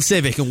 91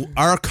 Civic, and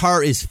our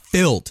car is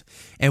filled.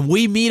 And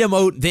we meet them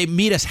out. They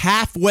meet us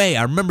halfway.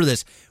 I remember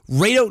this,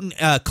 right out in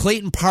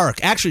Clayton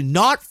Park. Actually,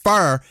 not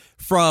far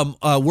from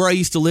where I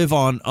used to live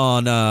on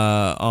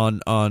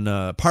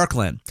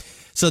Parkland.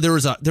 So there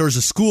was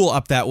a school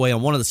up that way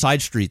on one of the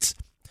side streets.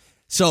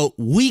 So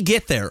we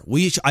get there.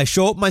 I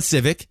show up my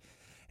Civic.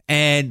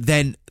 And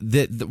then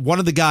the one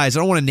of the guys, I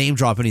don't want to name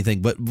drop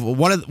anything, but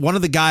one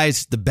of the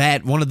guys,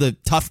 one of the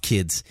tough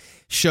kids,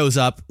 shows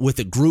up with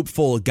a group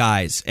full of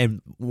guys,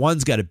 and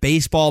one's got a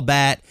baseball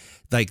bat.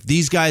 Like,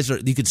 these guys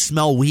you could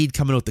smell weed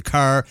coming out the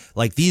car.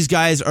 Like, these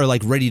guys are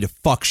like ready to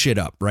fuck shit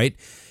up, right?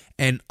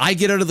 And I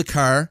get out of the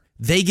car,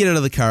 they get out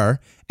of the car,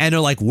 and they're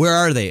like, "Where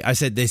are they?"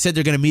 They said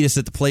they're going to meet us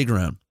at the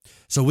playground.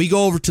 So we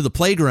go over to the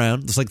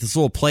playground. It's like this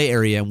little play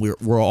area, and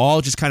we're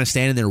all just kind of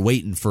standing there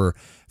waiting for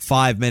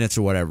 5 minutes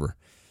or whatever.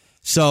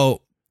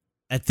 So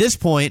at this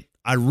point,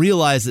 I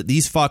realize that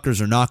these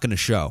fuckers are not going to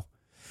show.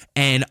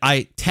 And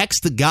I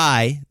text the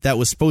guy that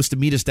was supposed to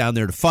meet us down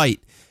there to fight.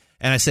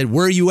 And I said,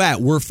 "Where are you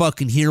at? We're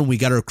fucking here and we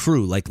got our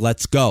crew. Like,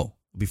 let's go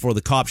before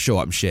the cops show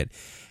up and shit."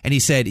 And he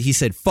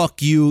said,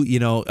 "Fuck you.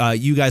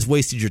 You guys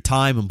wasted your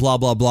time and blah,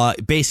 blah, blah."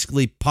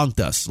 Basically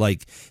punked us.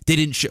 Like,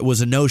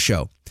 was a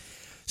no-show.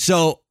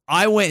 So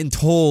I went and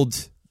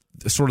told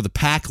sort of the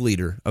pack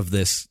leader of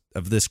this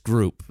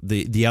group,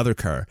 the other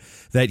car,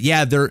 that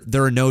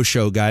they're a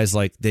no-show, guys.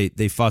 Like,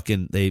 they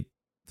fucking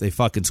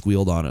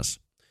squealed on us.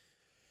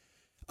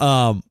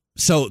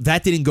 So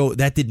that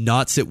did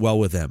not sit well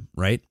with them,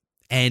 right?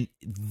 And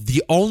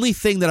the only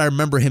thing that I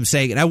remember him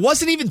saying, and I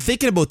wasn't even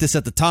thinking about this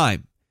at the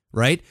time,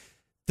 right?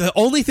 The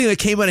only thing that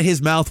came out of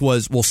his mouth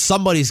was, "Well,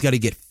 somebody's got to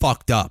get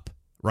fucked up,"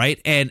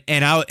 right? And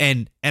I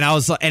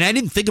was like, and I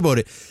didn't think about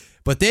it,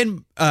 but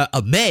then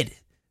Ahmed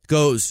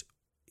goes,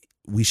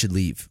 "We should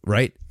leave,"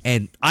 right?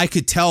 And I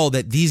could tell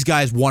that these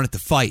guys wanted to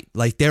fight.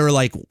 Like, they were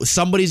like,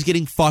 somebody's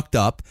getting fucked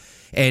up,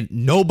 and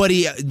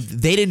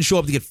they didn't show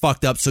up to get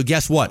fucked up. So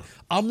guess what?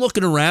 I'm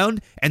looking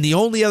around, and the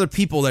only other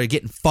people that are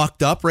getting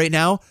fucked up right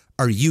now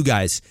are you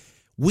guys.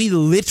 We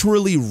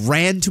literally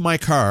ran to my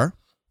car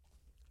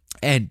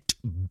and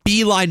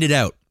beelined it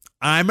out.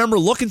 I remember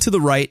looking to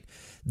the right.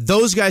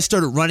 Those guys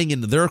started running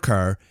into their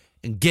car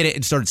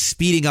and started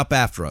speeding up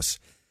after us.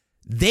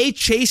 They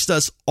chased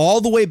us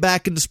all the way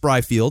back into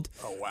Spryfield.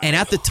 Oh, wow. And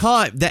at the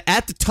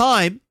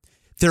time,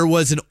 there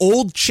was an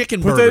old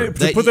chicken burger.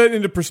 Put that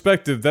into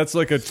perspective, that's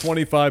like a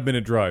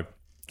 25-minute drive.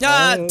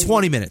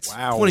 20 minutes.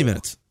 Wow. 20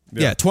 minutes.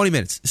 Yeah, 20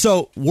 minutes.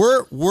 So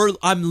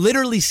I'm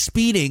literally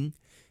speeding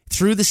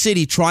through the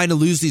city trying to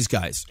lose these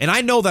guys. And I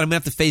know that I'm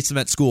going to have to face them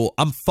at school.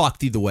 I'm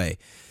fucked either way.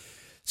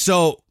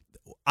 So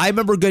I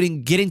remember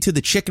getting to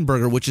the chicken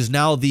burger, which is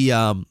now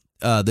the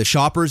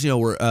Shoppers,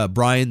 where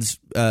Brian's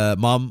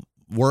mom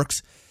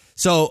works.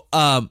 So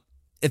at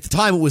the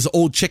time, it was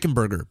Old Chicken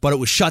Burger, but it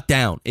was shut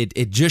down.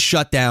 It just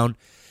shut down,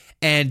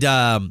 and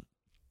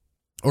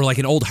or like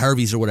an Old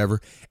Harvey's or whatever.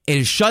 It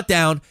is shut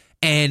down,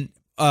 and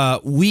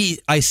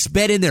I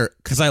sped in there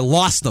because I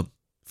lost them.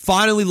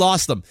 Finally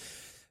lost them.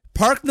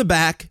 Parked in the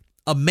back.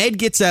 Ahmed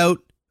gets out.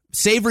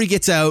 Savory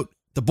gets out.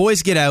 The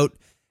boys get out,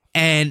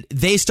 and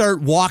they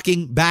start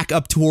walking back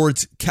up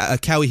towards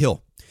Cowie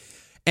Hill.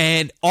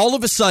 And all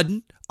of a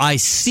sudden, I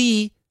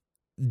see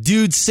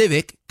dude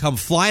Civic come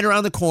flying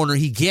around the corner.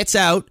 He gets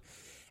out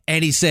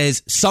and he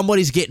says,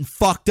 "Somebody's getting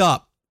fucked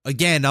up."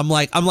 Again, I'm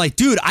like,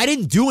 dude, I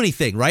didn't do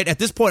anything, right? At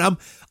this point,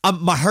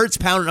 my heart's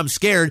pounding. I'm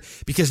scared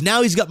because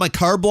now he's got my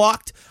car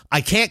blocked. I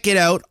can't get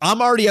out.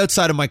 I'm already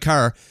outside of my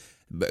car.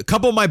 A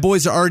couple of my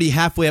boys are already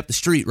halfway up the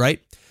street,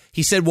 right?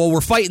 He said, "Well,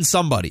 we're fighting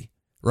somebody,"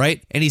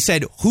 right? And he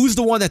said, "Who's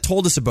the one that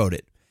told us about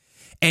it?"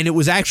 And it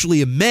was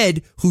actually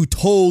Ahmed who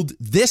told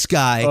this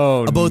guy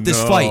about this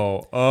fight.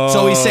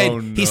 So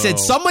he said,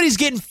 "Somebody's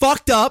getting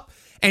fucked up."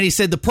 And he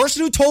said, "The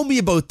person who told me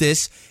about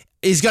this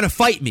is going to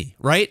fight me,"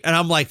 right? And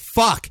I'm like,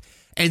 fuck.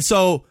 And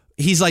so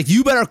he's like,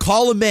 "You better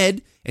call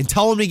Ahmed and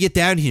tell him to get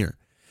down here."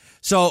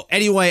 So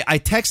anyway, I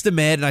text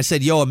Ahmed and I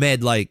said, "Yo,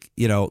 Ahmed,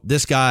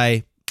 this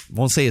guy,"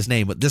 won't say his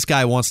name, but this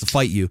guy wants to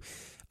fight you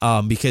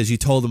because you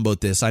told him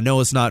about this. I know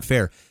it's not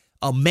fair.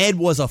 Ahmed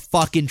was a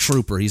fucking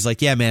trooper. He's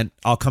like, "Yeah, man,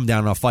 I'll come down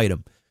and I'll fight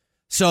him."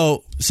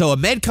 So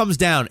Ahmed comes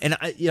down, and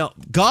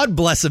God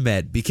bless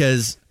Ahmed,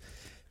 because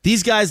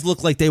these guys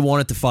look like they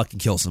wanted to fucking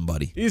kill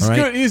somebody. He's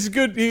good. He's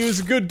good. He was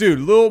a good dude.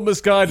 A little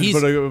misguided,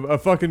 but a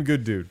fucking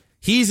good dude.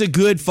 He's a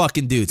good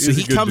fucking dude. So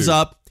he comes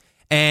up,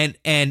 and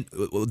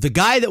the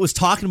guy that was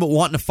talking about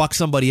wanting to fuck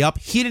somebody up,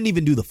 he didn't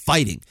even do the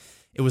fighting.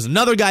 It was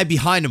another guy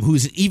behind him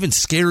who's an even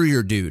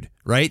scarier dude,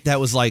 right? That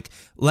was like,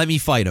 "Let me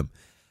fight him."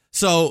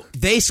 So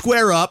they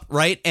square up,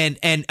 right? And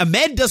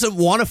Ahmed doesn't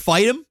want to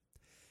fight him.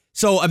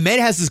 So Ahmed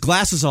has his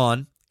glasses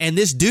on, and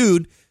this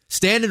dude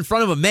standing in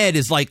front of Ahmed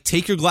is like,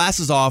 take your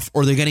glasses off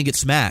or they're going to get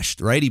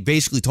smashed, right? He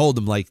basically told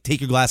him, like,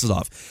 take your glasses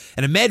off.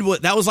 And Ahmed,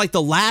 that was like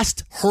the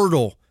last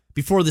hurdle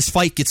before this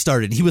fight gets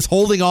started. He was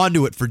holding on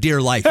to it for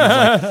dear life.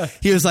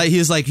 He was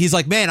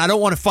like, man, I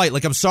don't want to fight.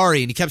 Like, I'm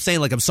sorry. And he kept saying,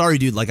 like, I'm sorry,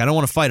 dude. Like, I don't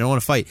want to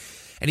fight.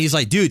 And he's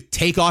like, dude,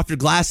 take off your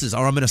glasses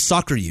or I'm going to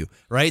sucker you,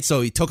 right?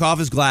 So he took off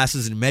his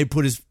glasses and Ahmed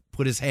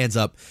put his hands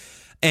up.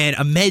 And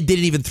Ahmed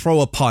didn't even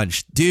throw a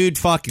punch. Dude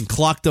fucking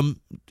clucked him,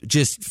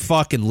 just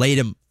fucking laid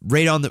him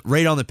right on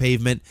the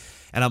pavement.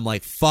 And I'm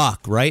like,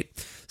 fuck, right?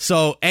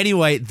 So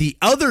anyway, the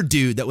other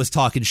dude that was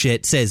talking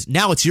shit says,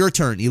 now it's your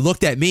turn. He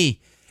looked at me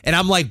and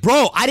I'm like,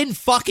 bro, I didn't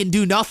fucking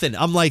do nothing.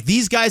 I'm like,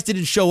 these guys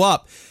didn't show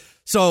up.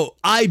 So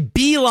I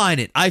beeline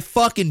it. I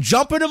fucking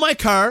jump into my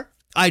car.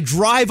 I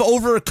drive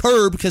over a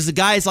curb because the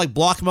guy's like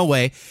blocking my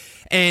way.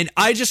 And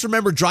I just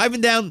remember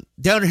driving down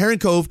Heron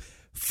Cove,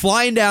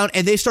 flying down,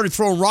 and they started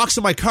throwing rocks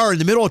in my car in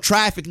the middle of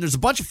traffic, and there's a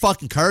bunch of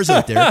fucking cars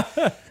out there.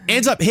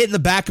 Ends up hitting the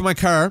back of my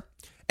car,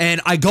 and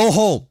I go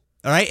home,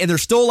 all right? And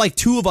there's still like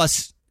two of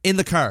us in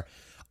the car.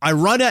 I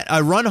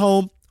run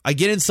home, I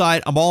get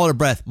inside, I'm all out of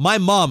breath. My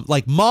mom,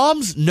 like,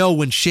 moms know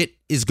when shit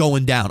is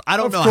going down. I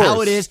don't know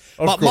how it is,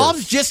 but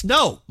moms just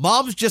know.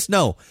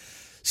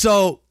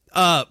 So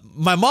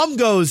my mom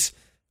goes,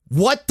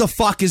 what the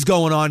fuck is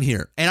going on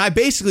here? And I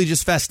basically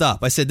just fessed up.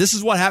 I said, this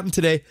is what happened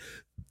today.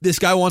 This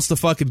guy wants to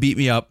fucking beat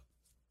me up.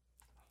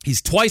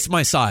 He's twice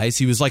my size.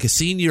 He was like a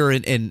senior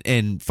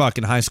in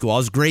fucking high school. I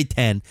was grade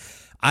 10.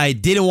 I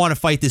didn't want to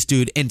fight this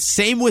dude. And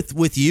same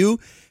with you.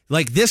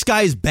 Like, this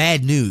guy is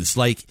bad news.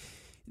 Like,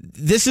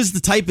 this is the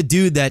type of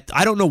dude that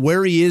I don't know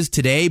where he is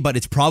today, but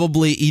it's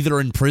probably either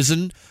in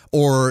prison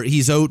or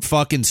he's out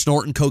fucking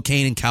snorting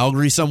cocaine in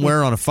Calgary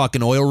somewhere on a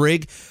fucking oil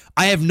rig.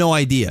 I have no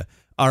idea.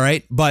 All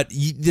right. But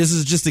this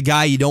is just a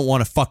guy you don't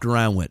want to fuck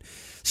around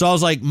with. So I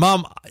was like,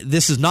 Mom,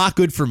 this is not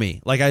good for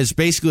me. Like, I was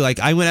basically like,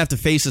 I'm going to have to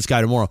face this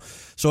guy tomorrow.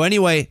 So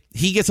anyway,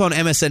 he gets on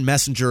MSN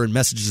Messenger and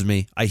messages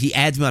me. He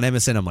adds me on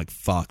MSN. I'm like,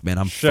 fuck, man,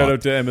 I'm Shout fucked.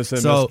 out to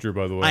MSN Messenger,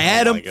 by the way. I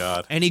add him,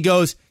 and he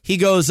goes,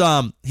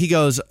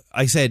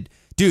 I said,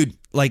 dude,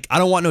 like, I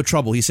don't want no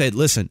trouble. He said,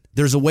 listen,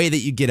 there's a way that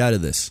you get out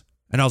of this.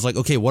 And I was like,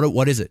 okay,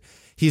 what is it?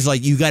 He's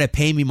like, you got to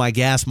pay me my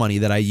gas money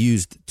that I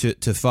used to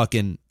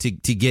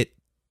get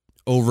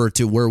over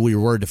to where we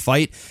were to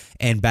fight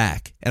and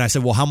back. And I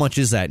said, well, how much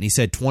is that? And he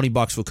said,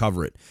 $20 will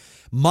cover it.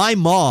 My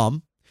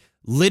mom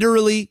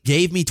literally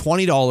gave me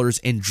 $20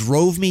 and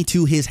drove me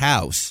to his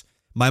house.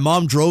 My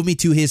mom drove me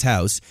to his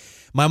house.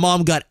 My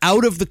mom got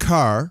out of the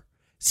car,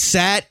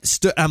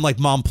 I'm like,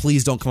 Mom,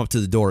 please don't come up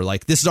to the door.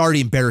 Like, this is already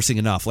embarrassing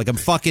enough. Like, I'm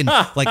fucking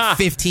like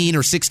 15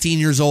 or 16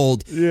 years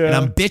old, and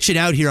I'm bitching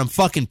out here. I'm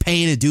fucking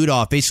paying a dude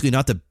off, basically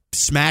not to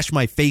smash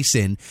my face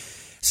in.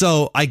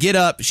 So I get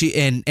up,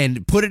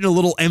 and put it in a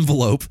little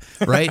envelope,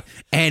 right?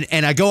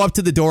 and I go up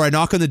to the door. I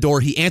knock on the door.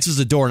 He answers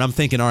the door, and I'm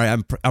thinking, all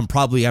right, I'm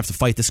probably have to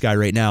fight this guy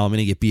right now. I'm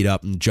gonna get beat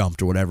up and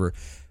jumped or whatever.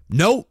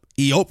 Nope.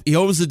 He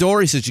opens the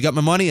door. He says, "You got my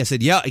money?" I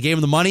said, "Yeah." I gave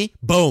him the money.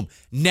 Boom.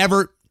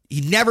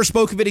 He never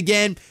spoke of it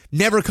again.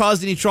 Never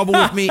caused any trouble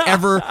with me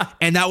ever.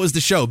 And that was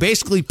the show.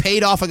 Basically,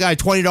 paid off a guy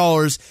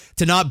 $20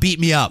 to not beat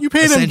me up. You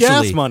paid him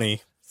gas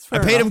money. I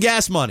paid him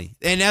gas money,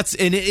 and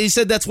he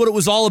said that's what it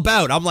was all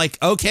about. I'm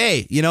like,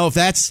 okay, if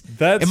that's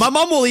and my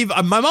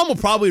mom will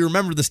probably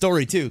remember the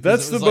story too.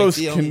 That's the most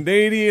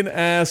Canadian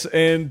ass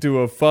end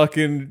to a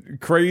fucking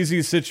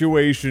crazy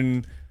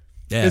situation.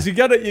 Yeah, because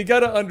you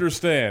gotta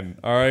understand.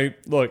 All right,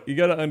 look, you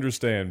gotta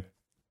understand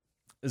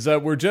is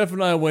that where Jeff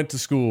and I went to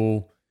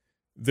school,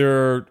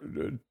 there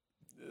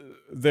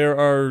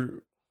are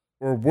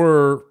or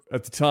were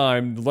at the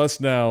time, less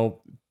now,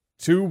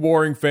 two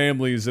warring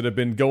families that have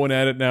been going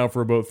at it now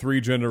for about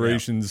 3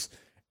 generations,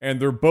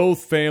 and they're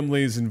both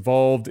families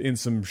involved in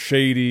some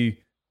shady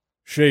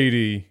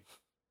shit.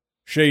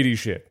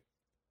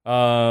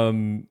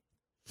 And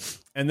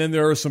then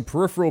there are some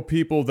peripheral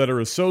people that are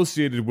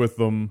associated with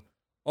them,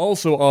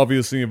 also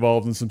obviously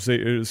involved in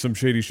some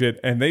shady shit,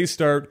 and they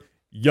start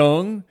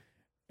young,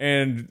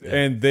 and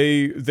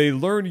they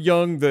learn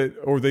young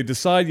they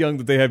decide young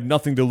that they have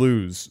nothing to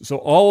lose. So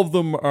all of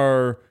them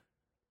are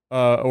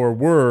or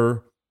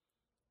were.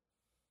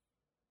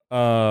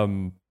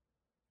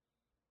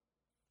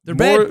 They're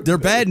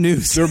bad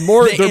news. They're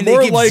more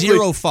likely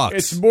zero fucks.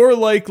 It's more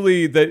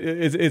likely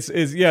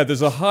that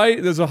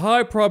there's a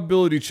high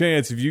probability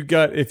chance if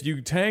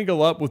you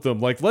tangle up with them.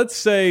 Like, let's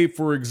say,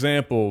 for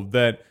example,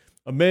 that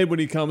Ahmed, when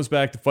he comes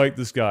back to fight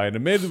this guy, and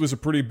Ahmed was a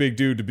pretty big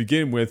dude to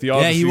begin with.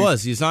 He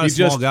was. He's not a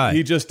small guy.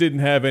 He just didn't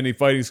have any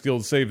fighting skill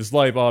to save his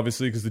life,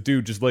 obviously, because the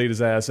dude just laid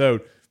his ass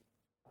out.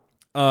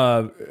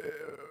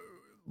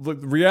 The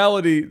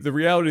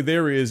reality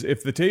there is,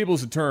 if the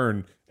tables had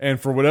turned, and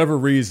for whatever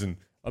reason,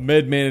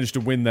 Ahmed managed to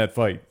win that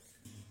fight.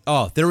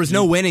 Oh, there was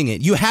no winning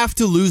it. You have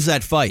to lose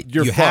that fight.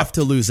 You have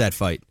to lose that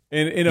fight.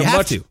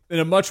 in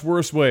a much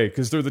worse way,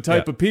 because they're the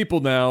type of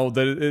people now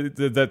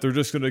that they're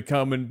just going to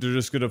come and they're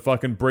just going to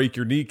fucking break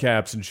your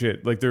kneecaps and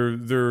shit. Like you're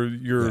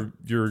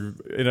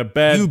in a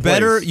bad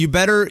place. You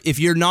better if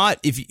you're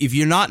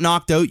not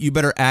knocked out, you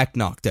better act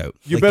knocked out.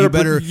 You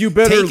better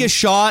take a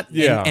shot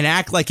and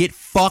act like it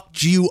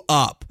fucked you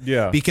up.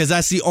 Yeah, because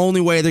that's the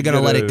only way they're going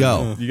to let it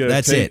go.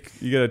 That's it.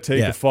 You got to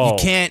take a fall.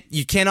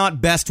 You cannot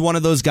best one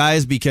of those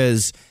guys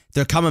because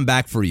they're coming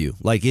back for you.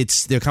 Like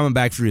they're coming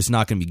back for you. It's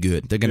not going to be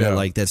good. They're going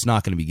to that's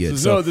not going to be good.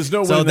 There's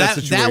no way in that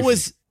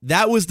situation.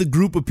 That was the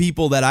group of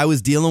people that I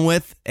was dealing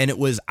with, and it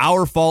was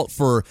our fault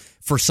for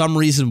some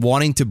reason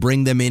wanting to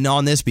bring them in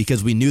on this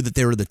because we knew that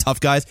they were the tough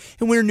guys,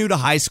 and we were new to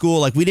high school.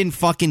 Like we didn't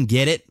fucking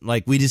get it.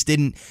 Like we just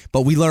didn't.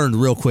 But we learned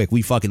real quick.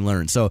 We fucking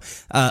learned. So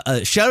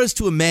shout outs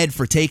to Ahmed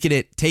for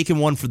taking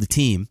one for the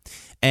team,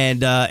 and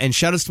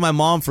shout outs to my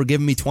mom for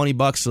giving me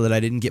 $20 so that I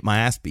didn't get my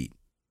ass beat.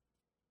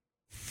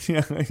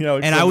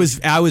 And I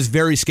was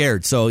very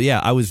scared. So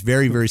yeah, I was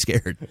very, very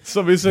scared.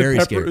 Somebody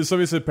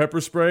said pepper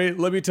spray.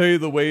 Let me tell you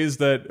the ways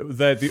that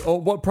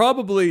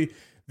probably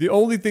the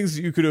only things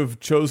that you could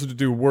have chosen to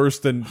do worse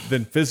than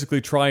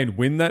physically try and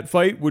win that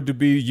fight would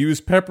be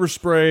use pepper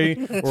spray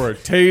or a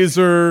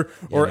taser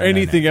or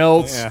anything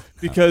else,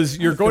 because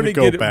you're going to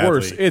get it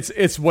worse.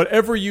 It's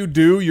whatever you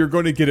do, you're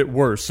going to get it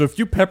worse. So if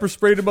you pepper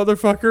sprayed a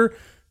motherfucker,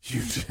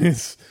 you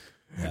just.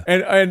 Yeah.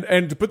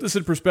 And to put this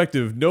in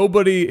perspective,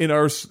 nobody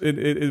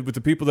with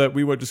the people that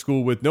we went to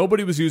school with,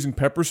 nobody was using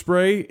pepper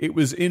spray. It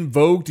was in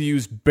vogue to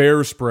use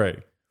bear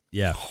spray.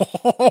 Yeah.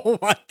 Oh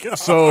my god.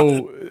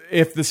 So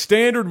if the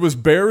standard was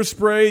bear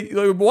spray,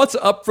 like, what's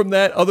up from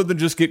that other than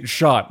just getting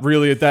shot?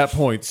 Really, at that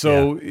point.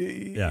 So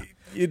you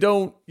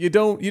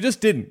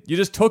just didn't. You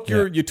just took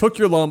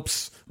your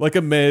lumps like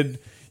a med.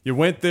 You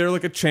went there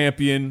like a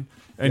champion,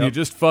 and you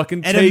just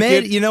fucking take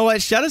Ahmed, it. you know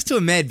what? Shout outs to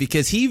Ahmed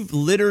because he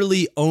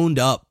literally owned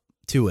up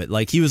to it.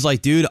 Like he was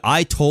like, dude,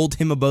 I told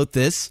him about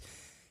this,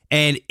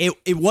 and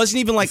it wasn't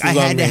even like I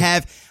had to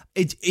have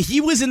it.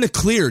 He was in the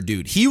clear,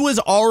 dude. He was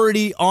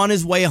already on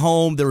his way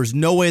home. There was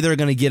no way they were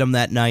going to get him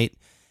that night.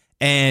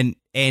 And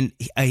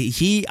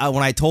he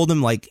when I told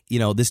him, like, you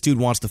know, this dude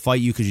wants to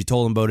fight you because you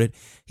told him about it,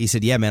 he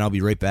said, yeah, man, I'll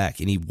be right back.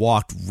 And he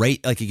walked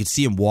like you could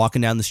see him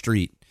walking down the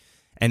street.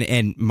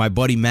 And my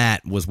buddy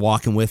Matt was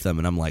walking with him,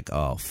 and I'm like,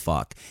 oh,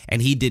 fuck.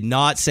 And he did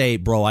not say,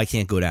 bro, I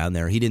can't go down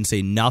there. He didn't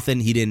say nothing.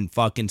 He didn't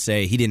fucking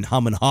say, he didn't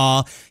hum and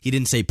haw. He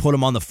didn't say put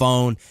him on the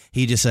phone.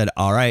 He just said,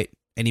 all right.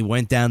 And he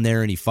went down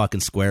there, and he fucking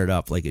squared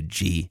up like a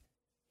G.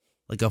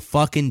 Like a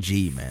fucking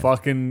G, man.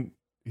 Fucking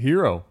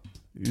hero.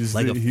 He's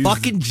a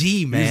fucking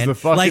G, man. He's the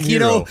fucking like, you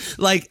hero. know,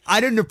 like, I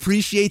didn't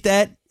appreciate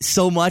that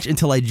so much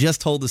until I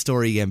just told the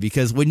story again.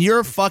 Because when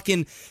you're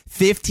fucking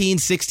 15,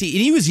 16,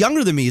 and he was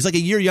younger than me. He's like a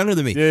year younger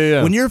than me.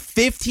 Yeah. When you're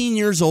 15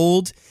 years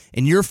old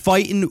and you're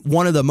fighting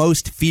one of the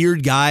most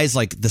feared guys,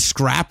 like the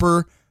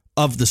scrapper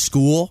of the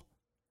school,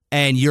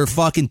 and you're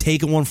fucking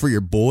taking one for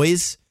your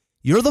boys,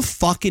 you're the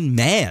fucking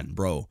man,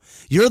 bro.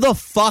 You're the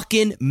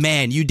fucking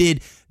man. You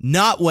did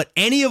not what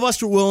any of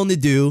us were willing to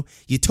do.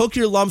 You took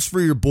your lumps for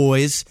your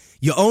boys.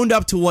 You owned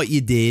up to what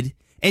you did,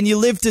 and you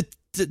lived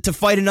to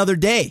fight another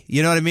day.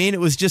 You know what I mean?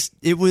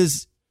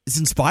 It's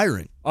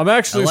inspiring. I'm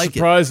actually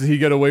surprised that he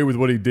got away with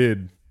what he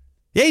did.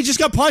 Yeah, he just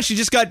got punched.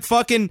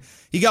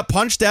 He got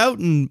punched out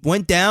and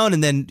went down,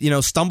 and then, you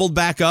know, stumbled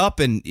back up,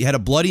 and he had a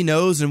bloody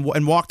nose and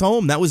walked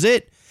home. That was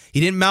it. He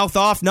didn't mouth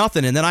off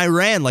nothing, and then I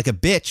ran like a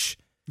bitch.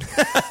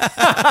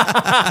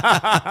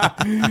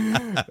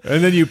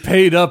 And then you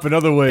paid up in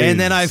other ways. And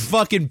then I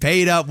fucking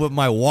paid up with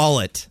my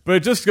wallet. But it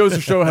just goes to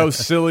show how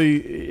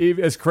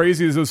silly, as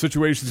crazy as those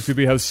situations could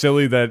be, how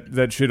silly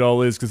that shit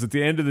all is. Because at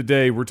the end of the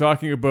day, we're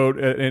talking about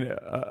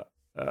a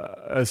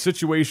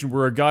situation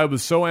where a guy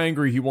was so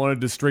angry he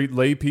wanted to straight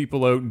lay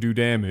people out and do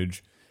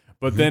damage.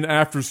 But then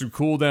after some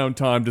cool down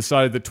time,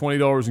 decided that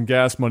 $20 in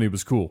gas money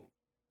was cool.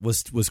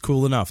 Was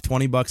cool enough.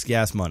 $20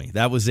 gas money.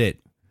 That was it.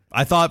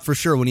 I thought for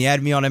sure when he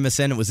added me on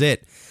MSN, it was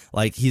it.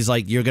 Like, he's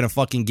like, you're going to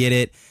fucking get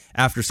it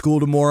after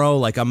school tomorrow.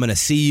 Like, I'm going to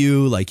see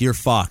you. Like, you're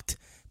fucked.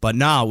 But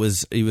nah,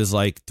 he was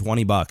like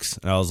 $20.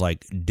 And I was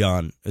like,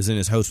 done. I was in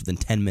his house within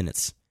 10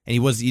 minutes. And he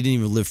didn't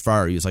even live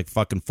far. He was like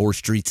fucking 4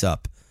 streets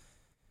up.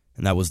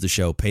 And that was the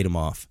show. Paid him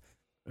off.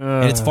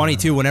 And it's funny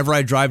too. Whenever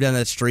I drive down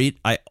that street,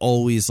 I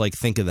always like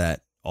think of that.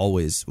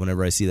 Always.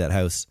 Whenever I see that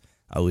house,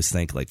 I always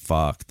think like,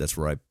 fuck, that's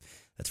where I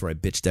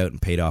bitched out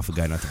and paid off a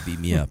guy not to beat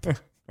me up.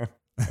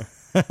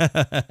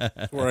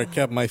 Where I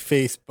kept my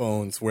face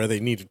bones where they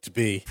needed to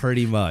be.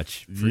 Pretty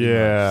much.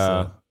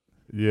 Yeah.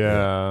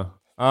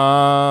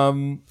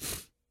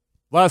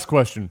 Last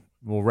question.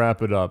 We'll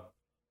wrap it up.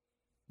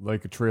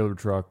 Like a trailer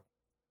truck.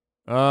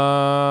 Where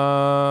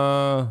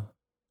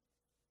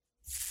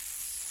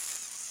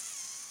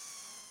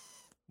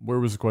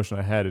was the question?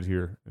 I had it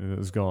here, and it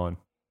was gone.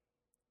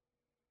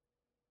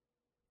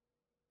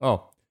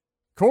 Oh.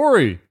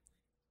 Corey.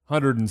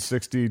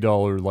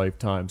 $160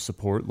 lifetime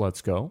support.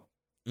 Let's go.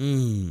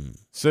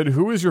 Said,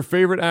 who is your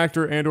favorite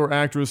actor and or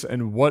actress,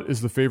 and what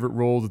is the favorite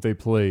role that they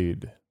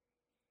played?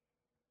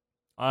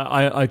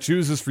 I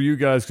choose this for you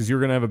guys because you're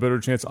gonna have a better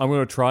chance. I'm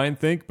gonna try and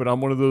think, but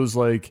I'm one of those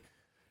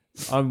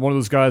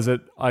guys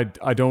that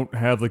I don't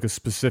have like a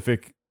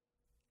specific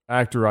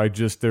actor.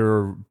 There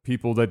are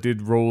people that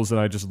did roles and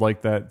I just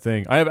like that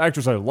thing. I have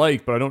actors I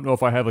like, but I don't know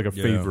if I have like a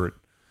favorite.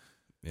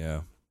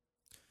 Yeah.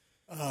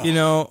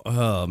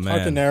 Oh man,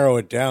 hard to narrow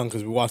it down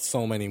because we watched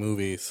so many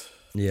movies.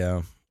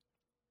 Yeah.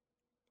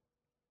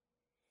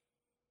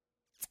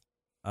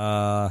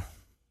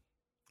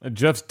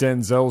 Jeff's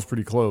Denzel's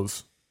pretty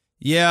close.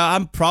 Yeah,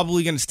 I'm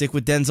probably gonna stick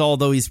with Denzel,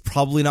 although he's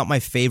probably not my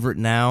favorite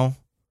now.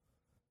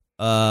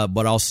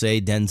 But I'll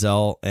say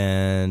Denzel.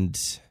 And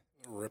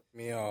Rip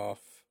me off.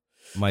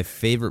 My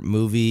favorite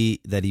movie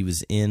that he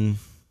was in.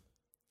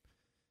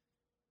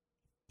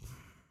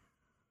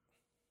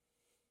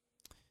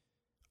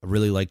 I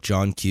really like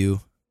John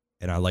Q,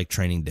 and I like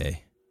Training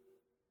Day.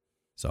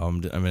 So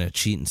I'm going to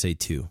cheat and say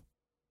 2.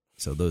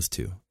 So those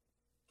 2.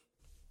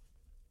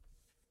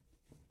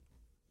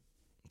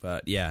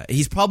 But yeah,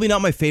 he's probably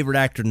not my favorite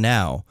actor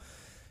now,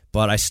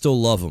 but I still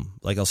love him.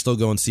 Like I'll still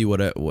go and see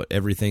what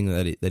everything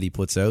that he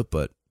puts out.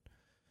 But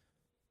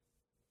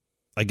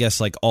I guess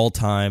like all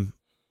time,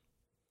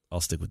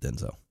 I'll stick with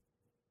Denzel.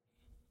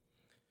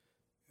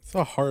 It's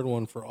a hard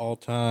one for all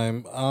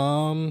time.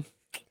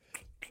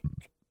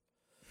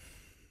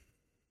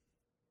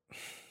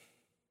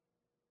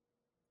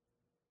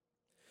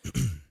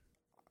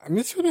 I'm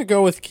just going to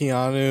go with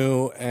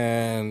Keanu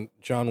and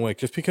John Wick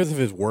just because of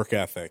his work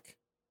ethic.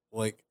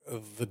 Like,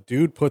 the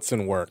dude puts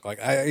in work. Like,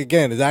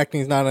 again, his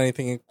acting is not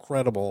anything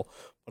incredible,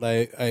 but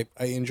I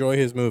enjoy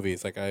his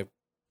movies. Like,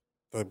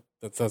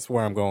 that's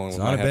where I'm going with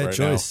my head right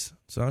now. It's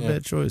not a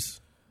bad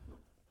choice.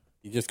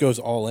 He just goes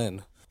all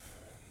in.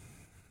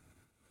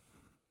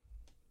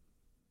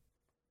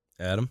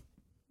 Adam?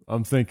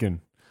 I'm thinking.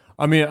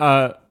 I mean,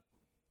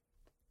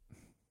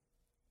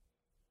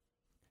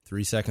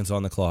 3 seconds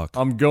on the clock.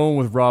 I'm going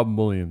with Robin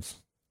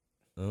Williams.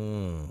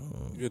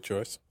 Oh. Good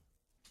choice.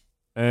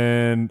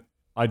 And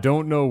I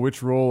don't know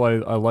which role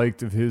I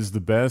liked of his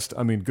the best.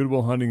 I mean, Good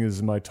Will Hunting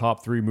is in my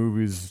top 3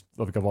 movies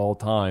of all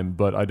time,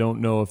 but I don't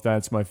know if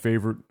that's my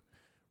favorite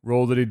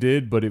role that he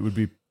did, but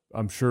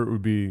I'm sure it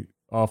would be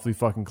awfully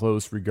fucking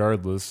close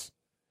regardless.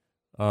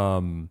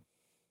 Yeah.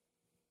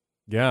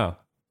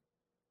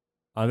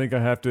 I think I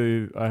have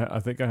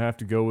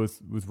to go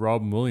with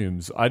Robin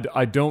Williams.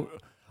 I don't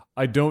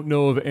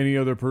know of any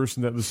other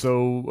person that was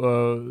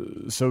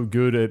so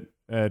good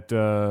at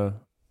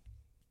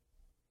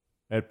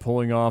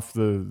pulling off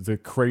the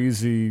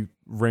crazy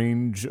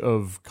range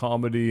of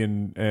comedy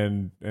and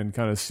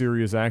kind of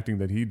serious acting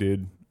that he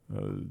did.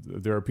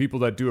 There are people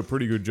that do a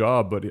pretty good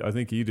job, but I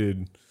think he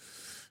did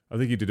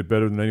it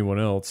better than anyone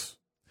else.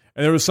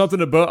 And there was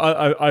something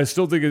about I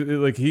still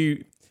think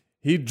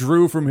he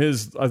drew from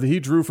his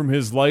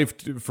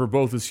life for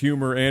both his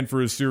humor and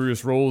for his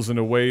serious roles in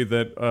a way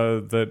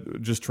that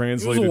just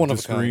translated to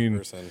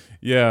screen.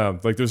 Yeah,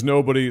 like there's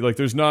nobody, like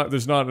there's not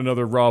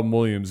another Robin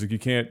Williams. Like you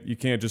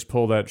can't just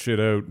pull that shit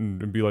out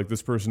and be like,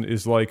 this person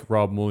is like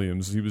Robin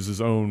Williams. He was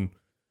his own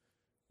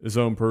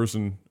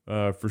person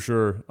for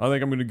sure. I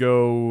think I'm gonna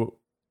go.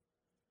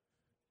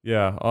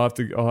 Yeah, I'll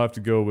have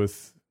to go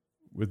with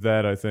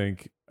that. I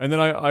think, and then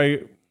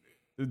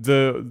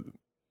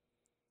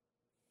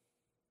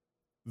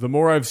the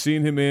more I've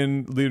seen him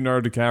in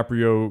Leonardo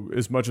DiCaprio,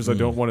 as much as I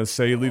don't want to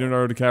say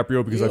Leonardo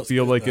DiCaprio because I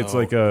feel like it's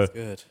like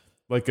it's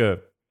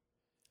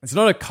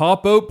not a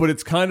cop out, but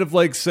it's kind of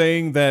like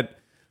saying that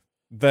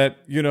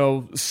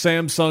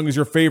Samsung is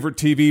your favorite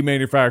TV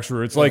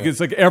manufacturer. It's like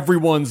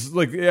everyone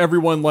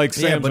likes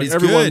Samsung, but he's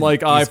everyone good. like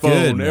He's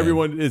iPhone, good,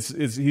 everyone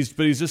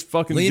he's just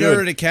fucking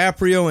Leonardo good.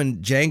 DiCaprio and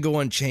Django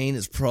Unchained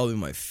is probably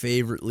my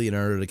favorite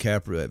Leonardo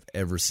DiCaprio I've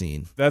ever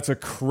seen. That's a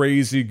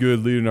crazy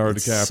good Leonardo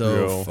DiCaprio.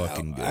 So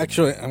fucking good.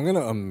 Actually, I'm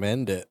gonna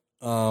amend it.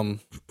 Tom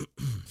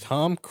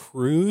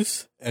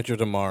Cruise, Edge of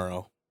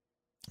Tomorrow.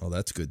 Oh,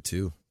 that's good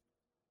too.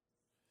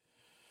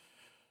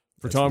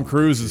 For Tom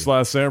Cruise, it's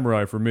Last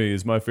Samurai for me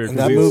is my favorite. And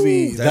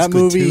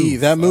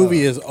that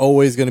movie is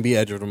always going to be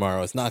Edge of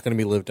Tomorrow. It's not going to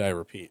be Live, Die,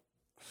 Repeat.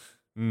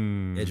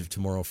 Edge of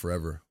Tomorrow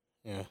forever.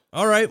 Yeah.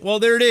 All right. Well,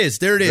 there it is.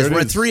 We're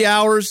at 3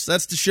 hours.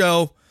 That's the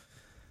show.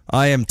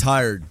 I am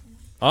tired.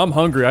 I'm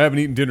hungry. I haven't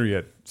eaten dinner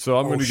yet, so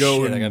I'm going to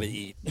go I gotta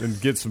eat and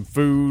get some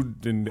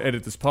food and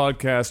edit this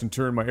podcast and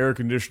turn my air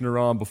conditioner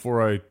on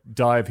before I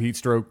die of heat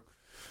stroke.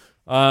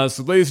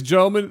 So, ladies and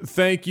gentlemen,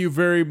 thank you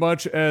very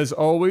much as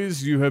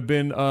always. You have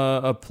been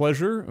a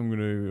pleasure. I'm going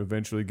to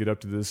eventually get up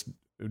to this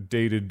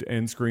dated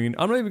end screen.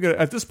 I'm not even going to,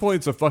 at this point,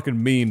 it's a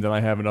fucking meme that I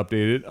haven't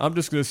updated. I'm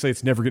just going to say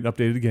it's never getting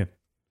updated again.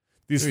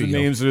 These are the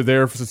names that are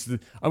there.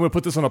 I'm going to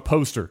put this on a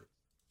poster.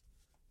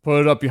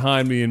 Put it up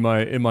behind me in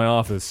my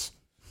office.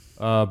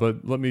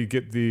 But let me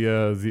get the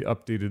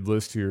updated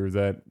list here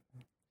that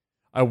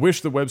I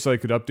wish the website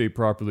could update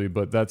properly,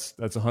 but that's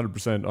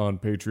 100% on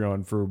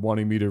Patreon for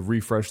wanting me to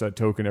refresh that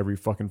token every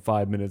fucking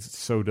 5 minutes. It's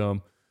so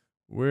dumb.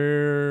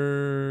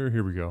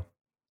 Here we go.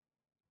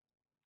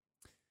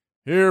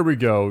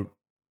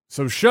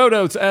 So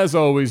shoutouts, as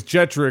always,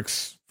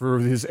 Jetrix for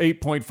his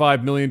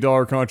 $8.5 million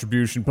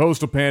contribution.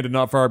 Postal Panda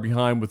not far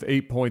behind with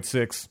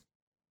 8.6.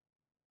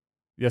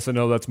 Yes, I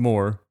know that's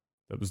more.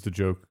 That was the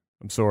joke.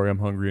 I'm sorry, I'm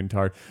hungry and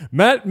tired.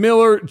 Matt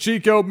Miller,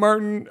 Chico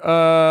Martin,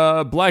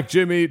 Black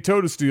Jimmy,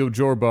 Toad of Steel,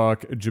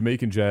 Jorbach,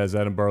 Jamaican Jazz,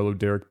 Adam Barlow,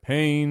 Derek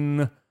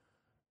Payne,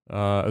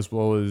 as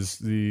well as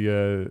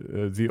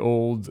the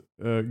old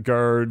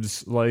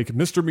guards like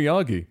Mr.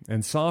 Miyagi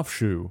and Soft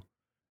Shoe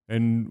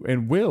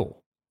and Will.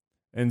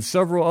 And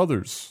several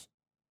others,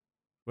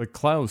 like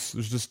Klaus.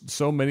 There's just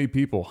so many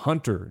people.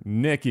 Hunter,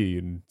 Nikki,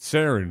 and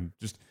Saren.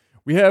 Just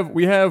we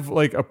have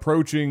like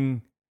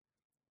approaching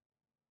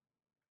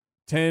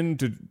 10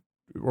 to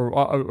or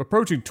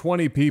approaching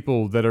 20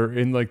 people that are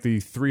in like the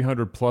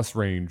 300 plus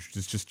range.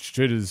 It's just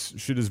shit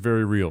is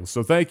very real.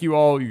 So thank you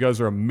all. You guys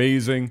are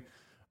amazing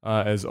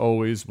as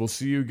always. We'll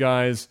see you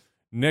guys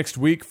next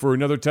week for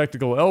another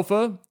Technical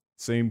Alpha.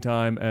 Same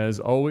time as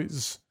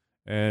always.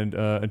 And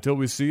until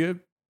we see you.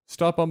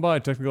 Stop on by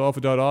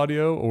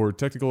technicalalpha.audio or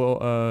Technical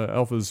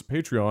Alpha's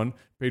Patreon,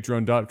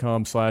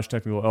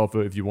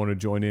 patreon.com/technicalalpha if you want to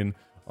join in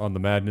on the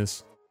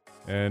madness.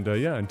 And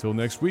until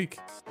next week,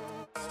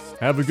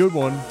 have a good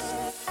one.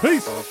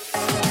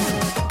 Peace!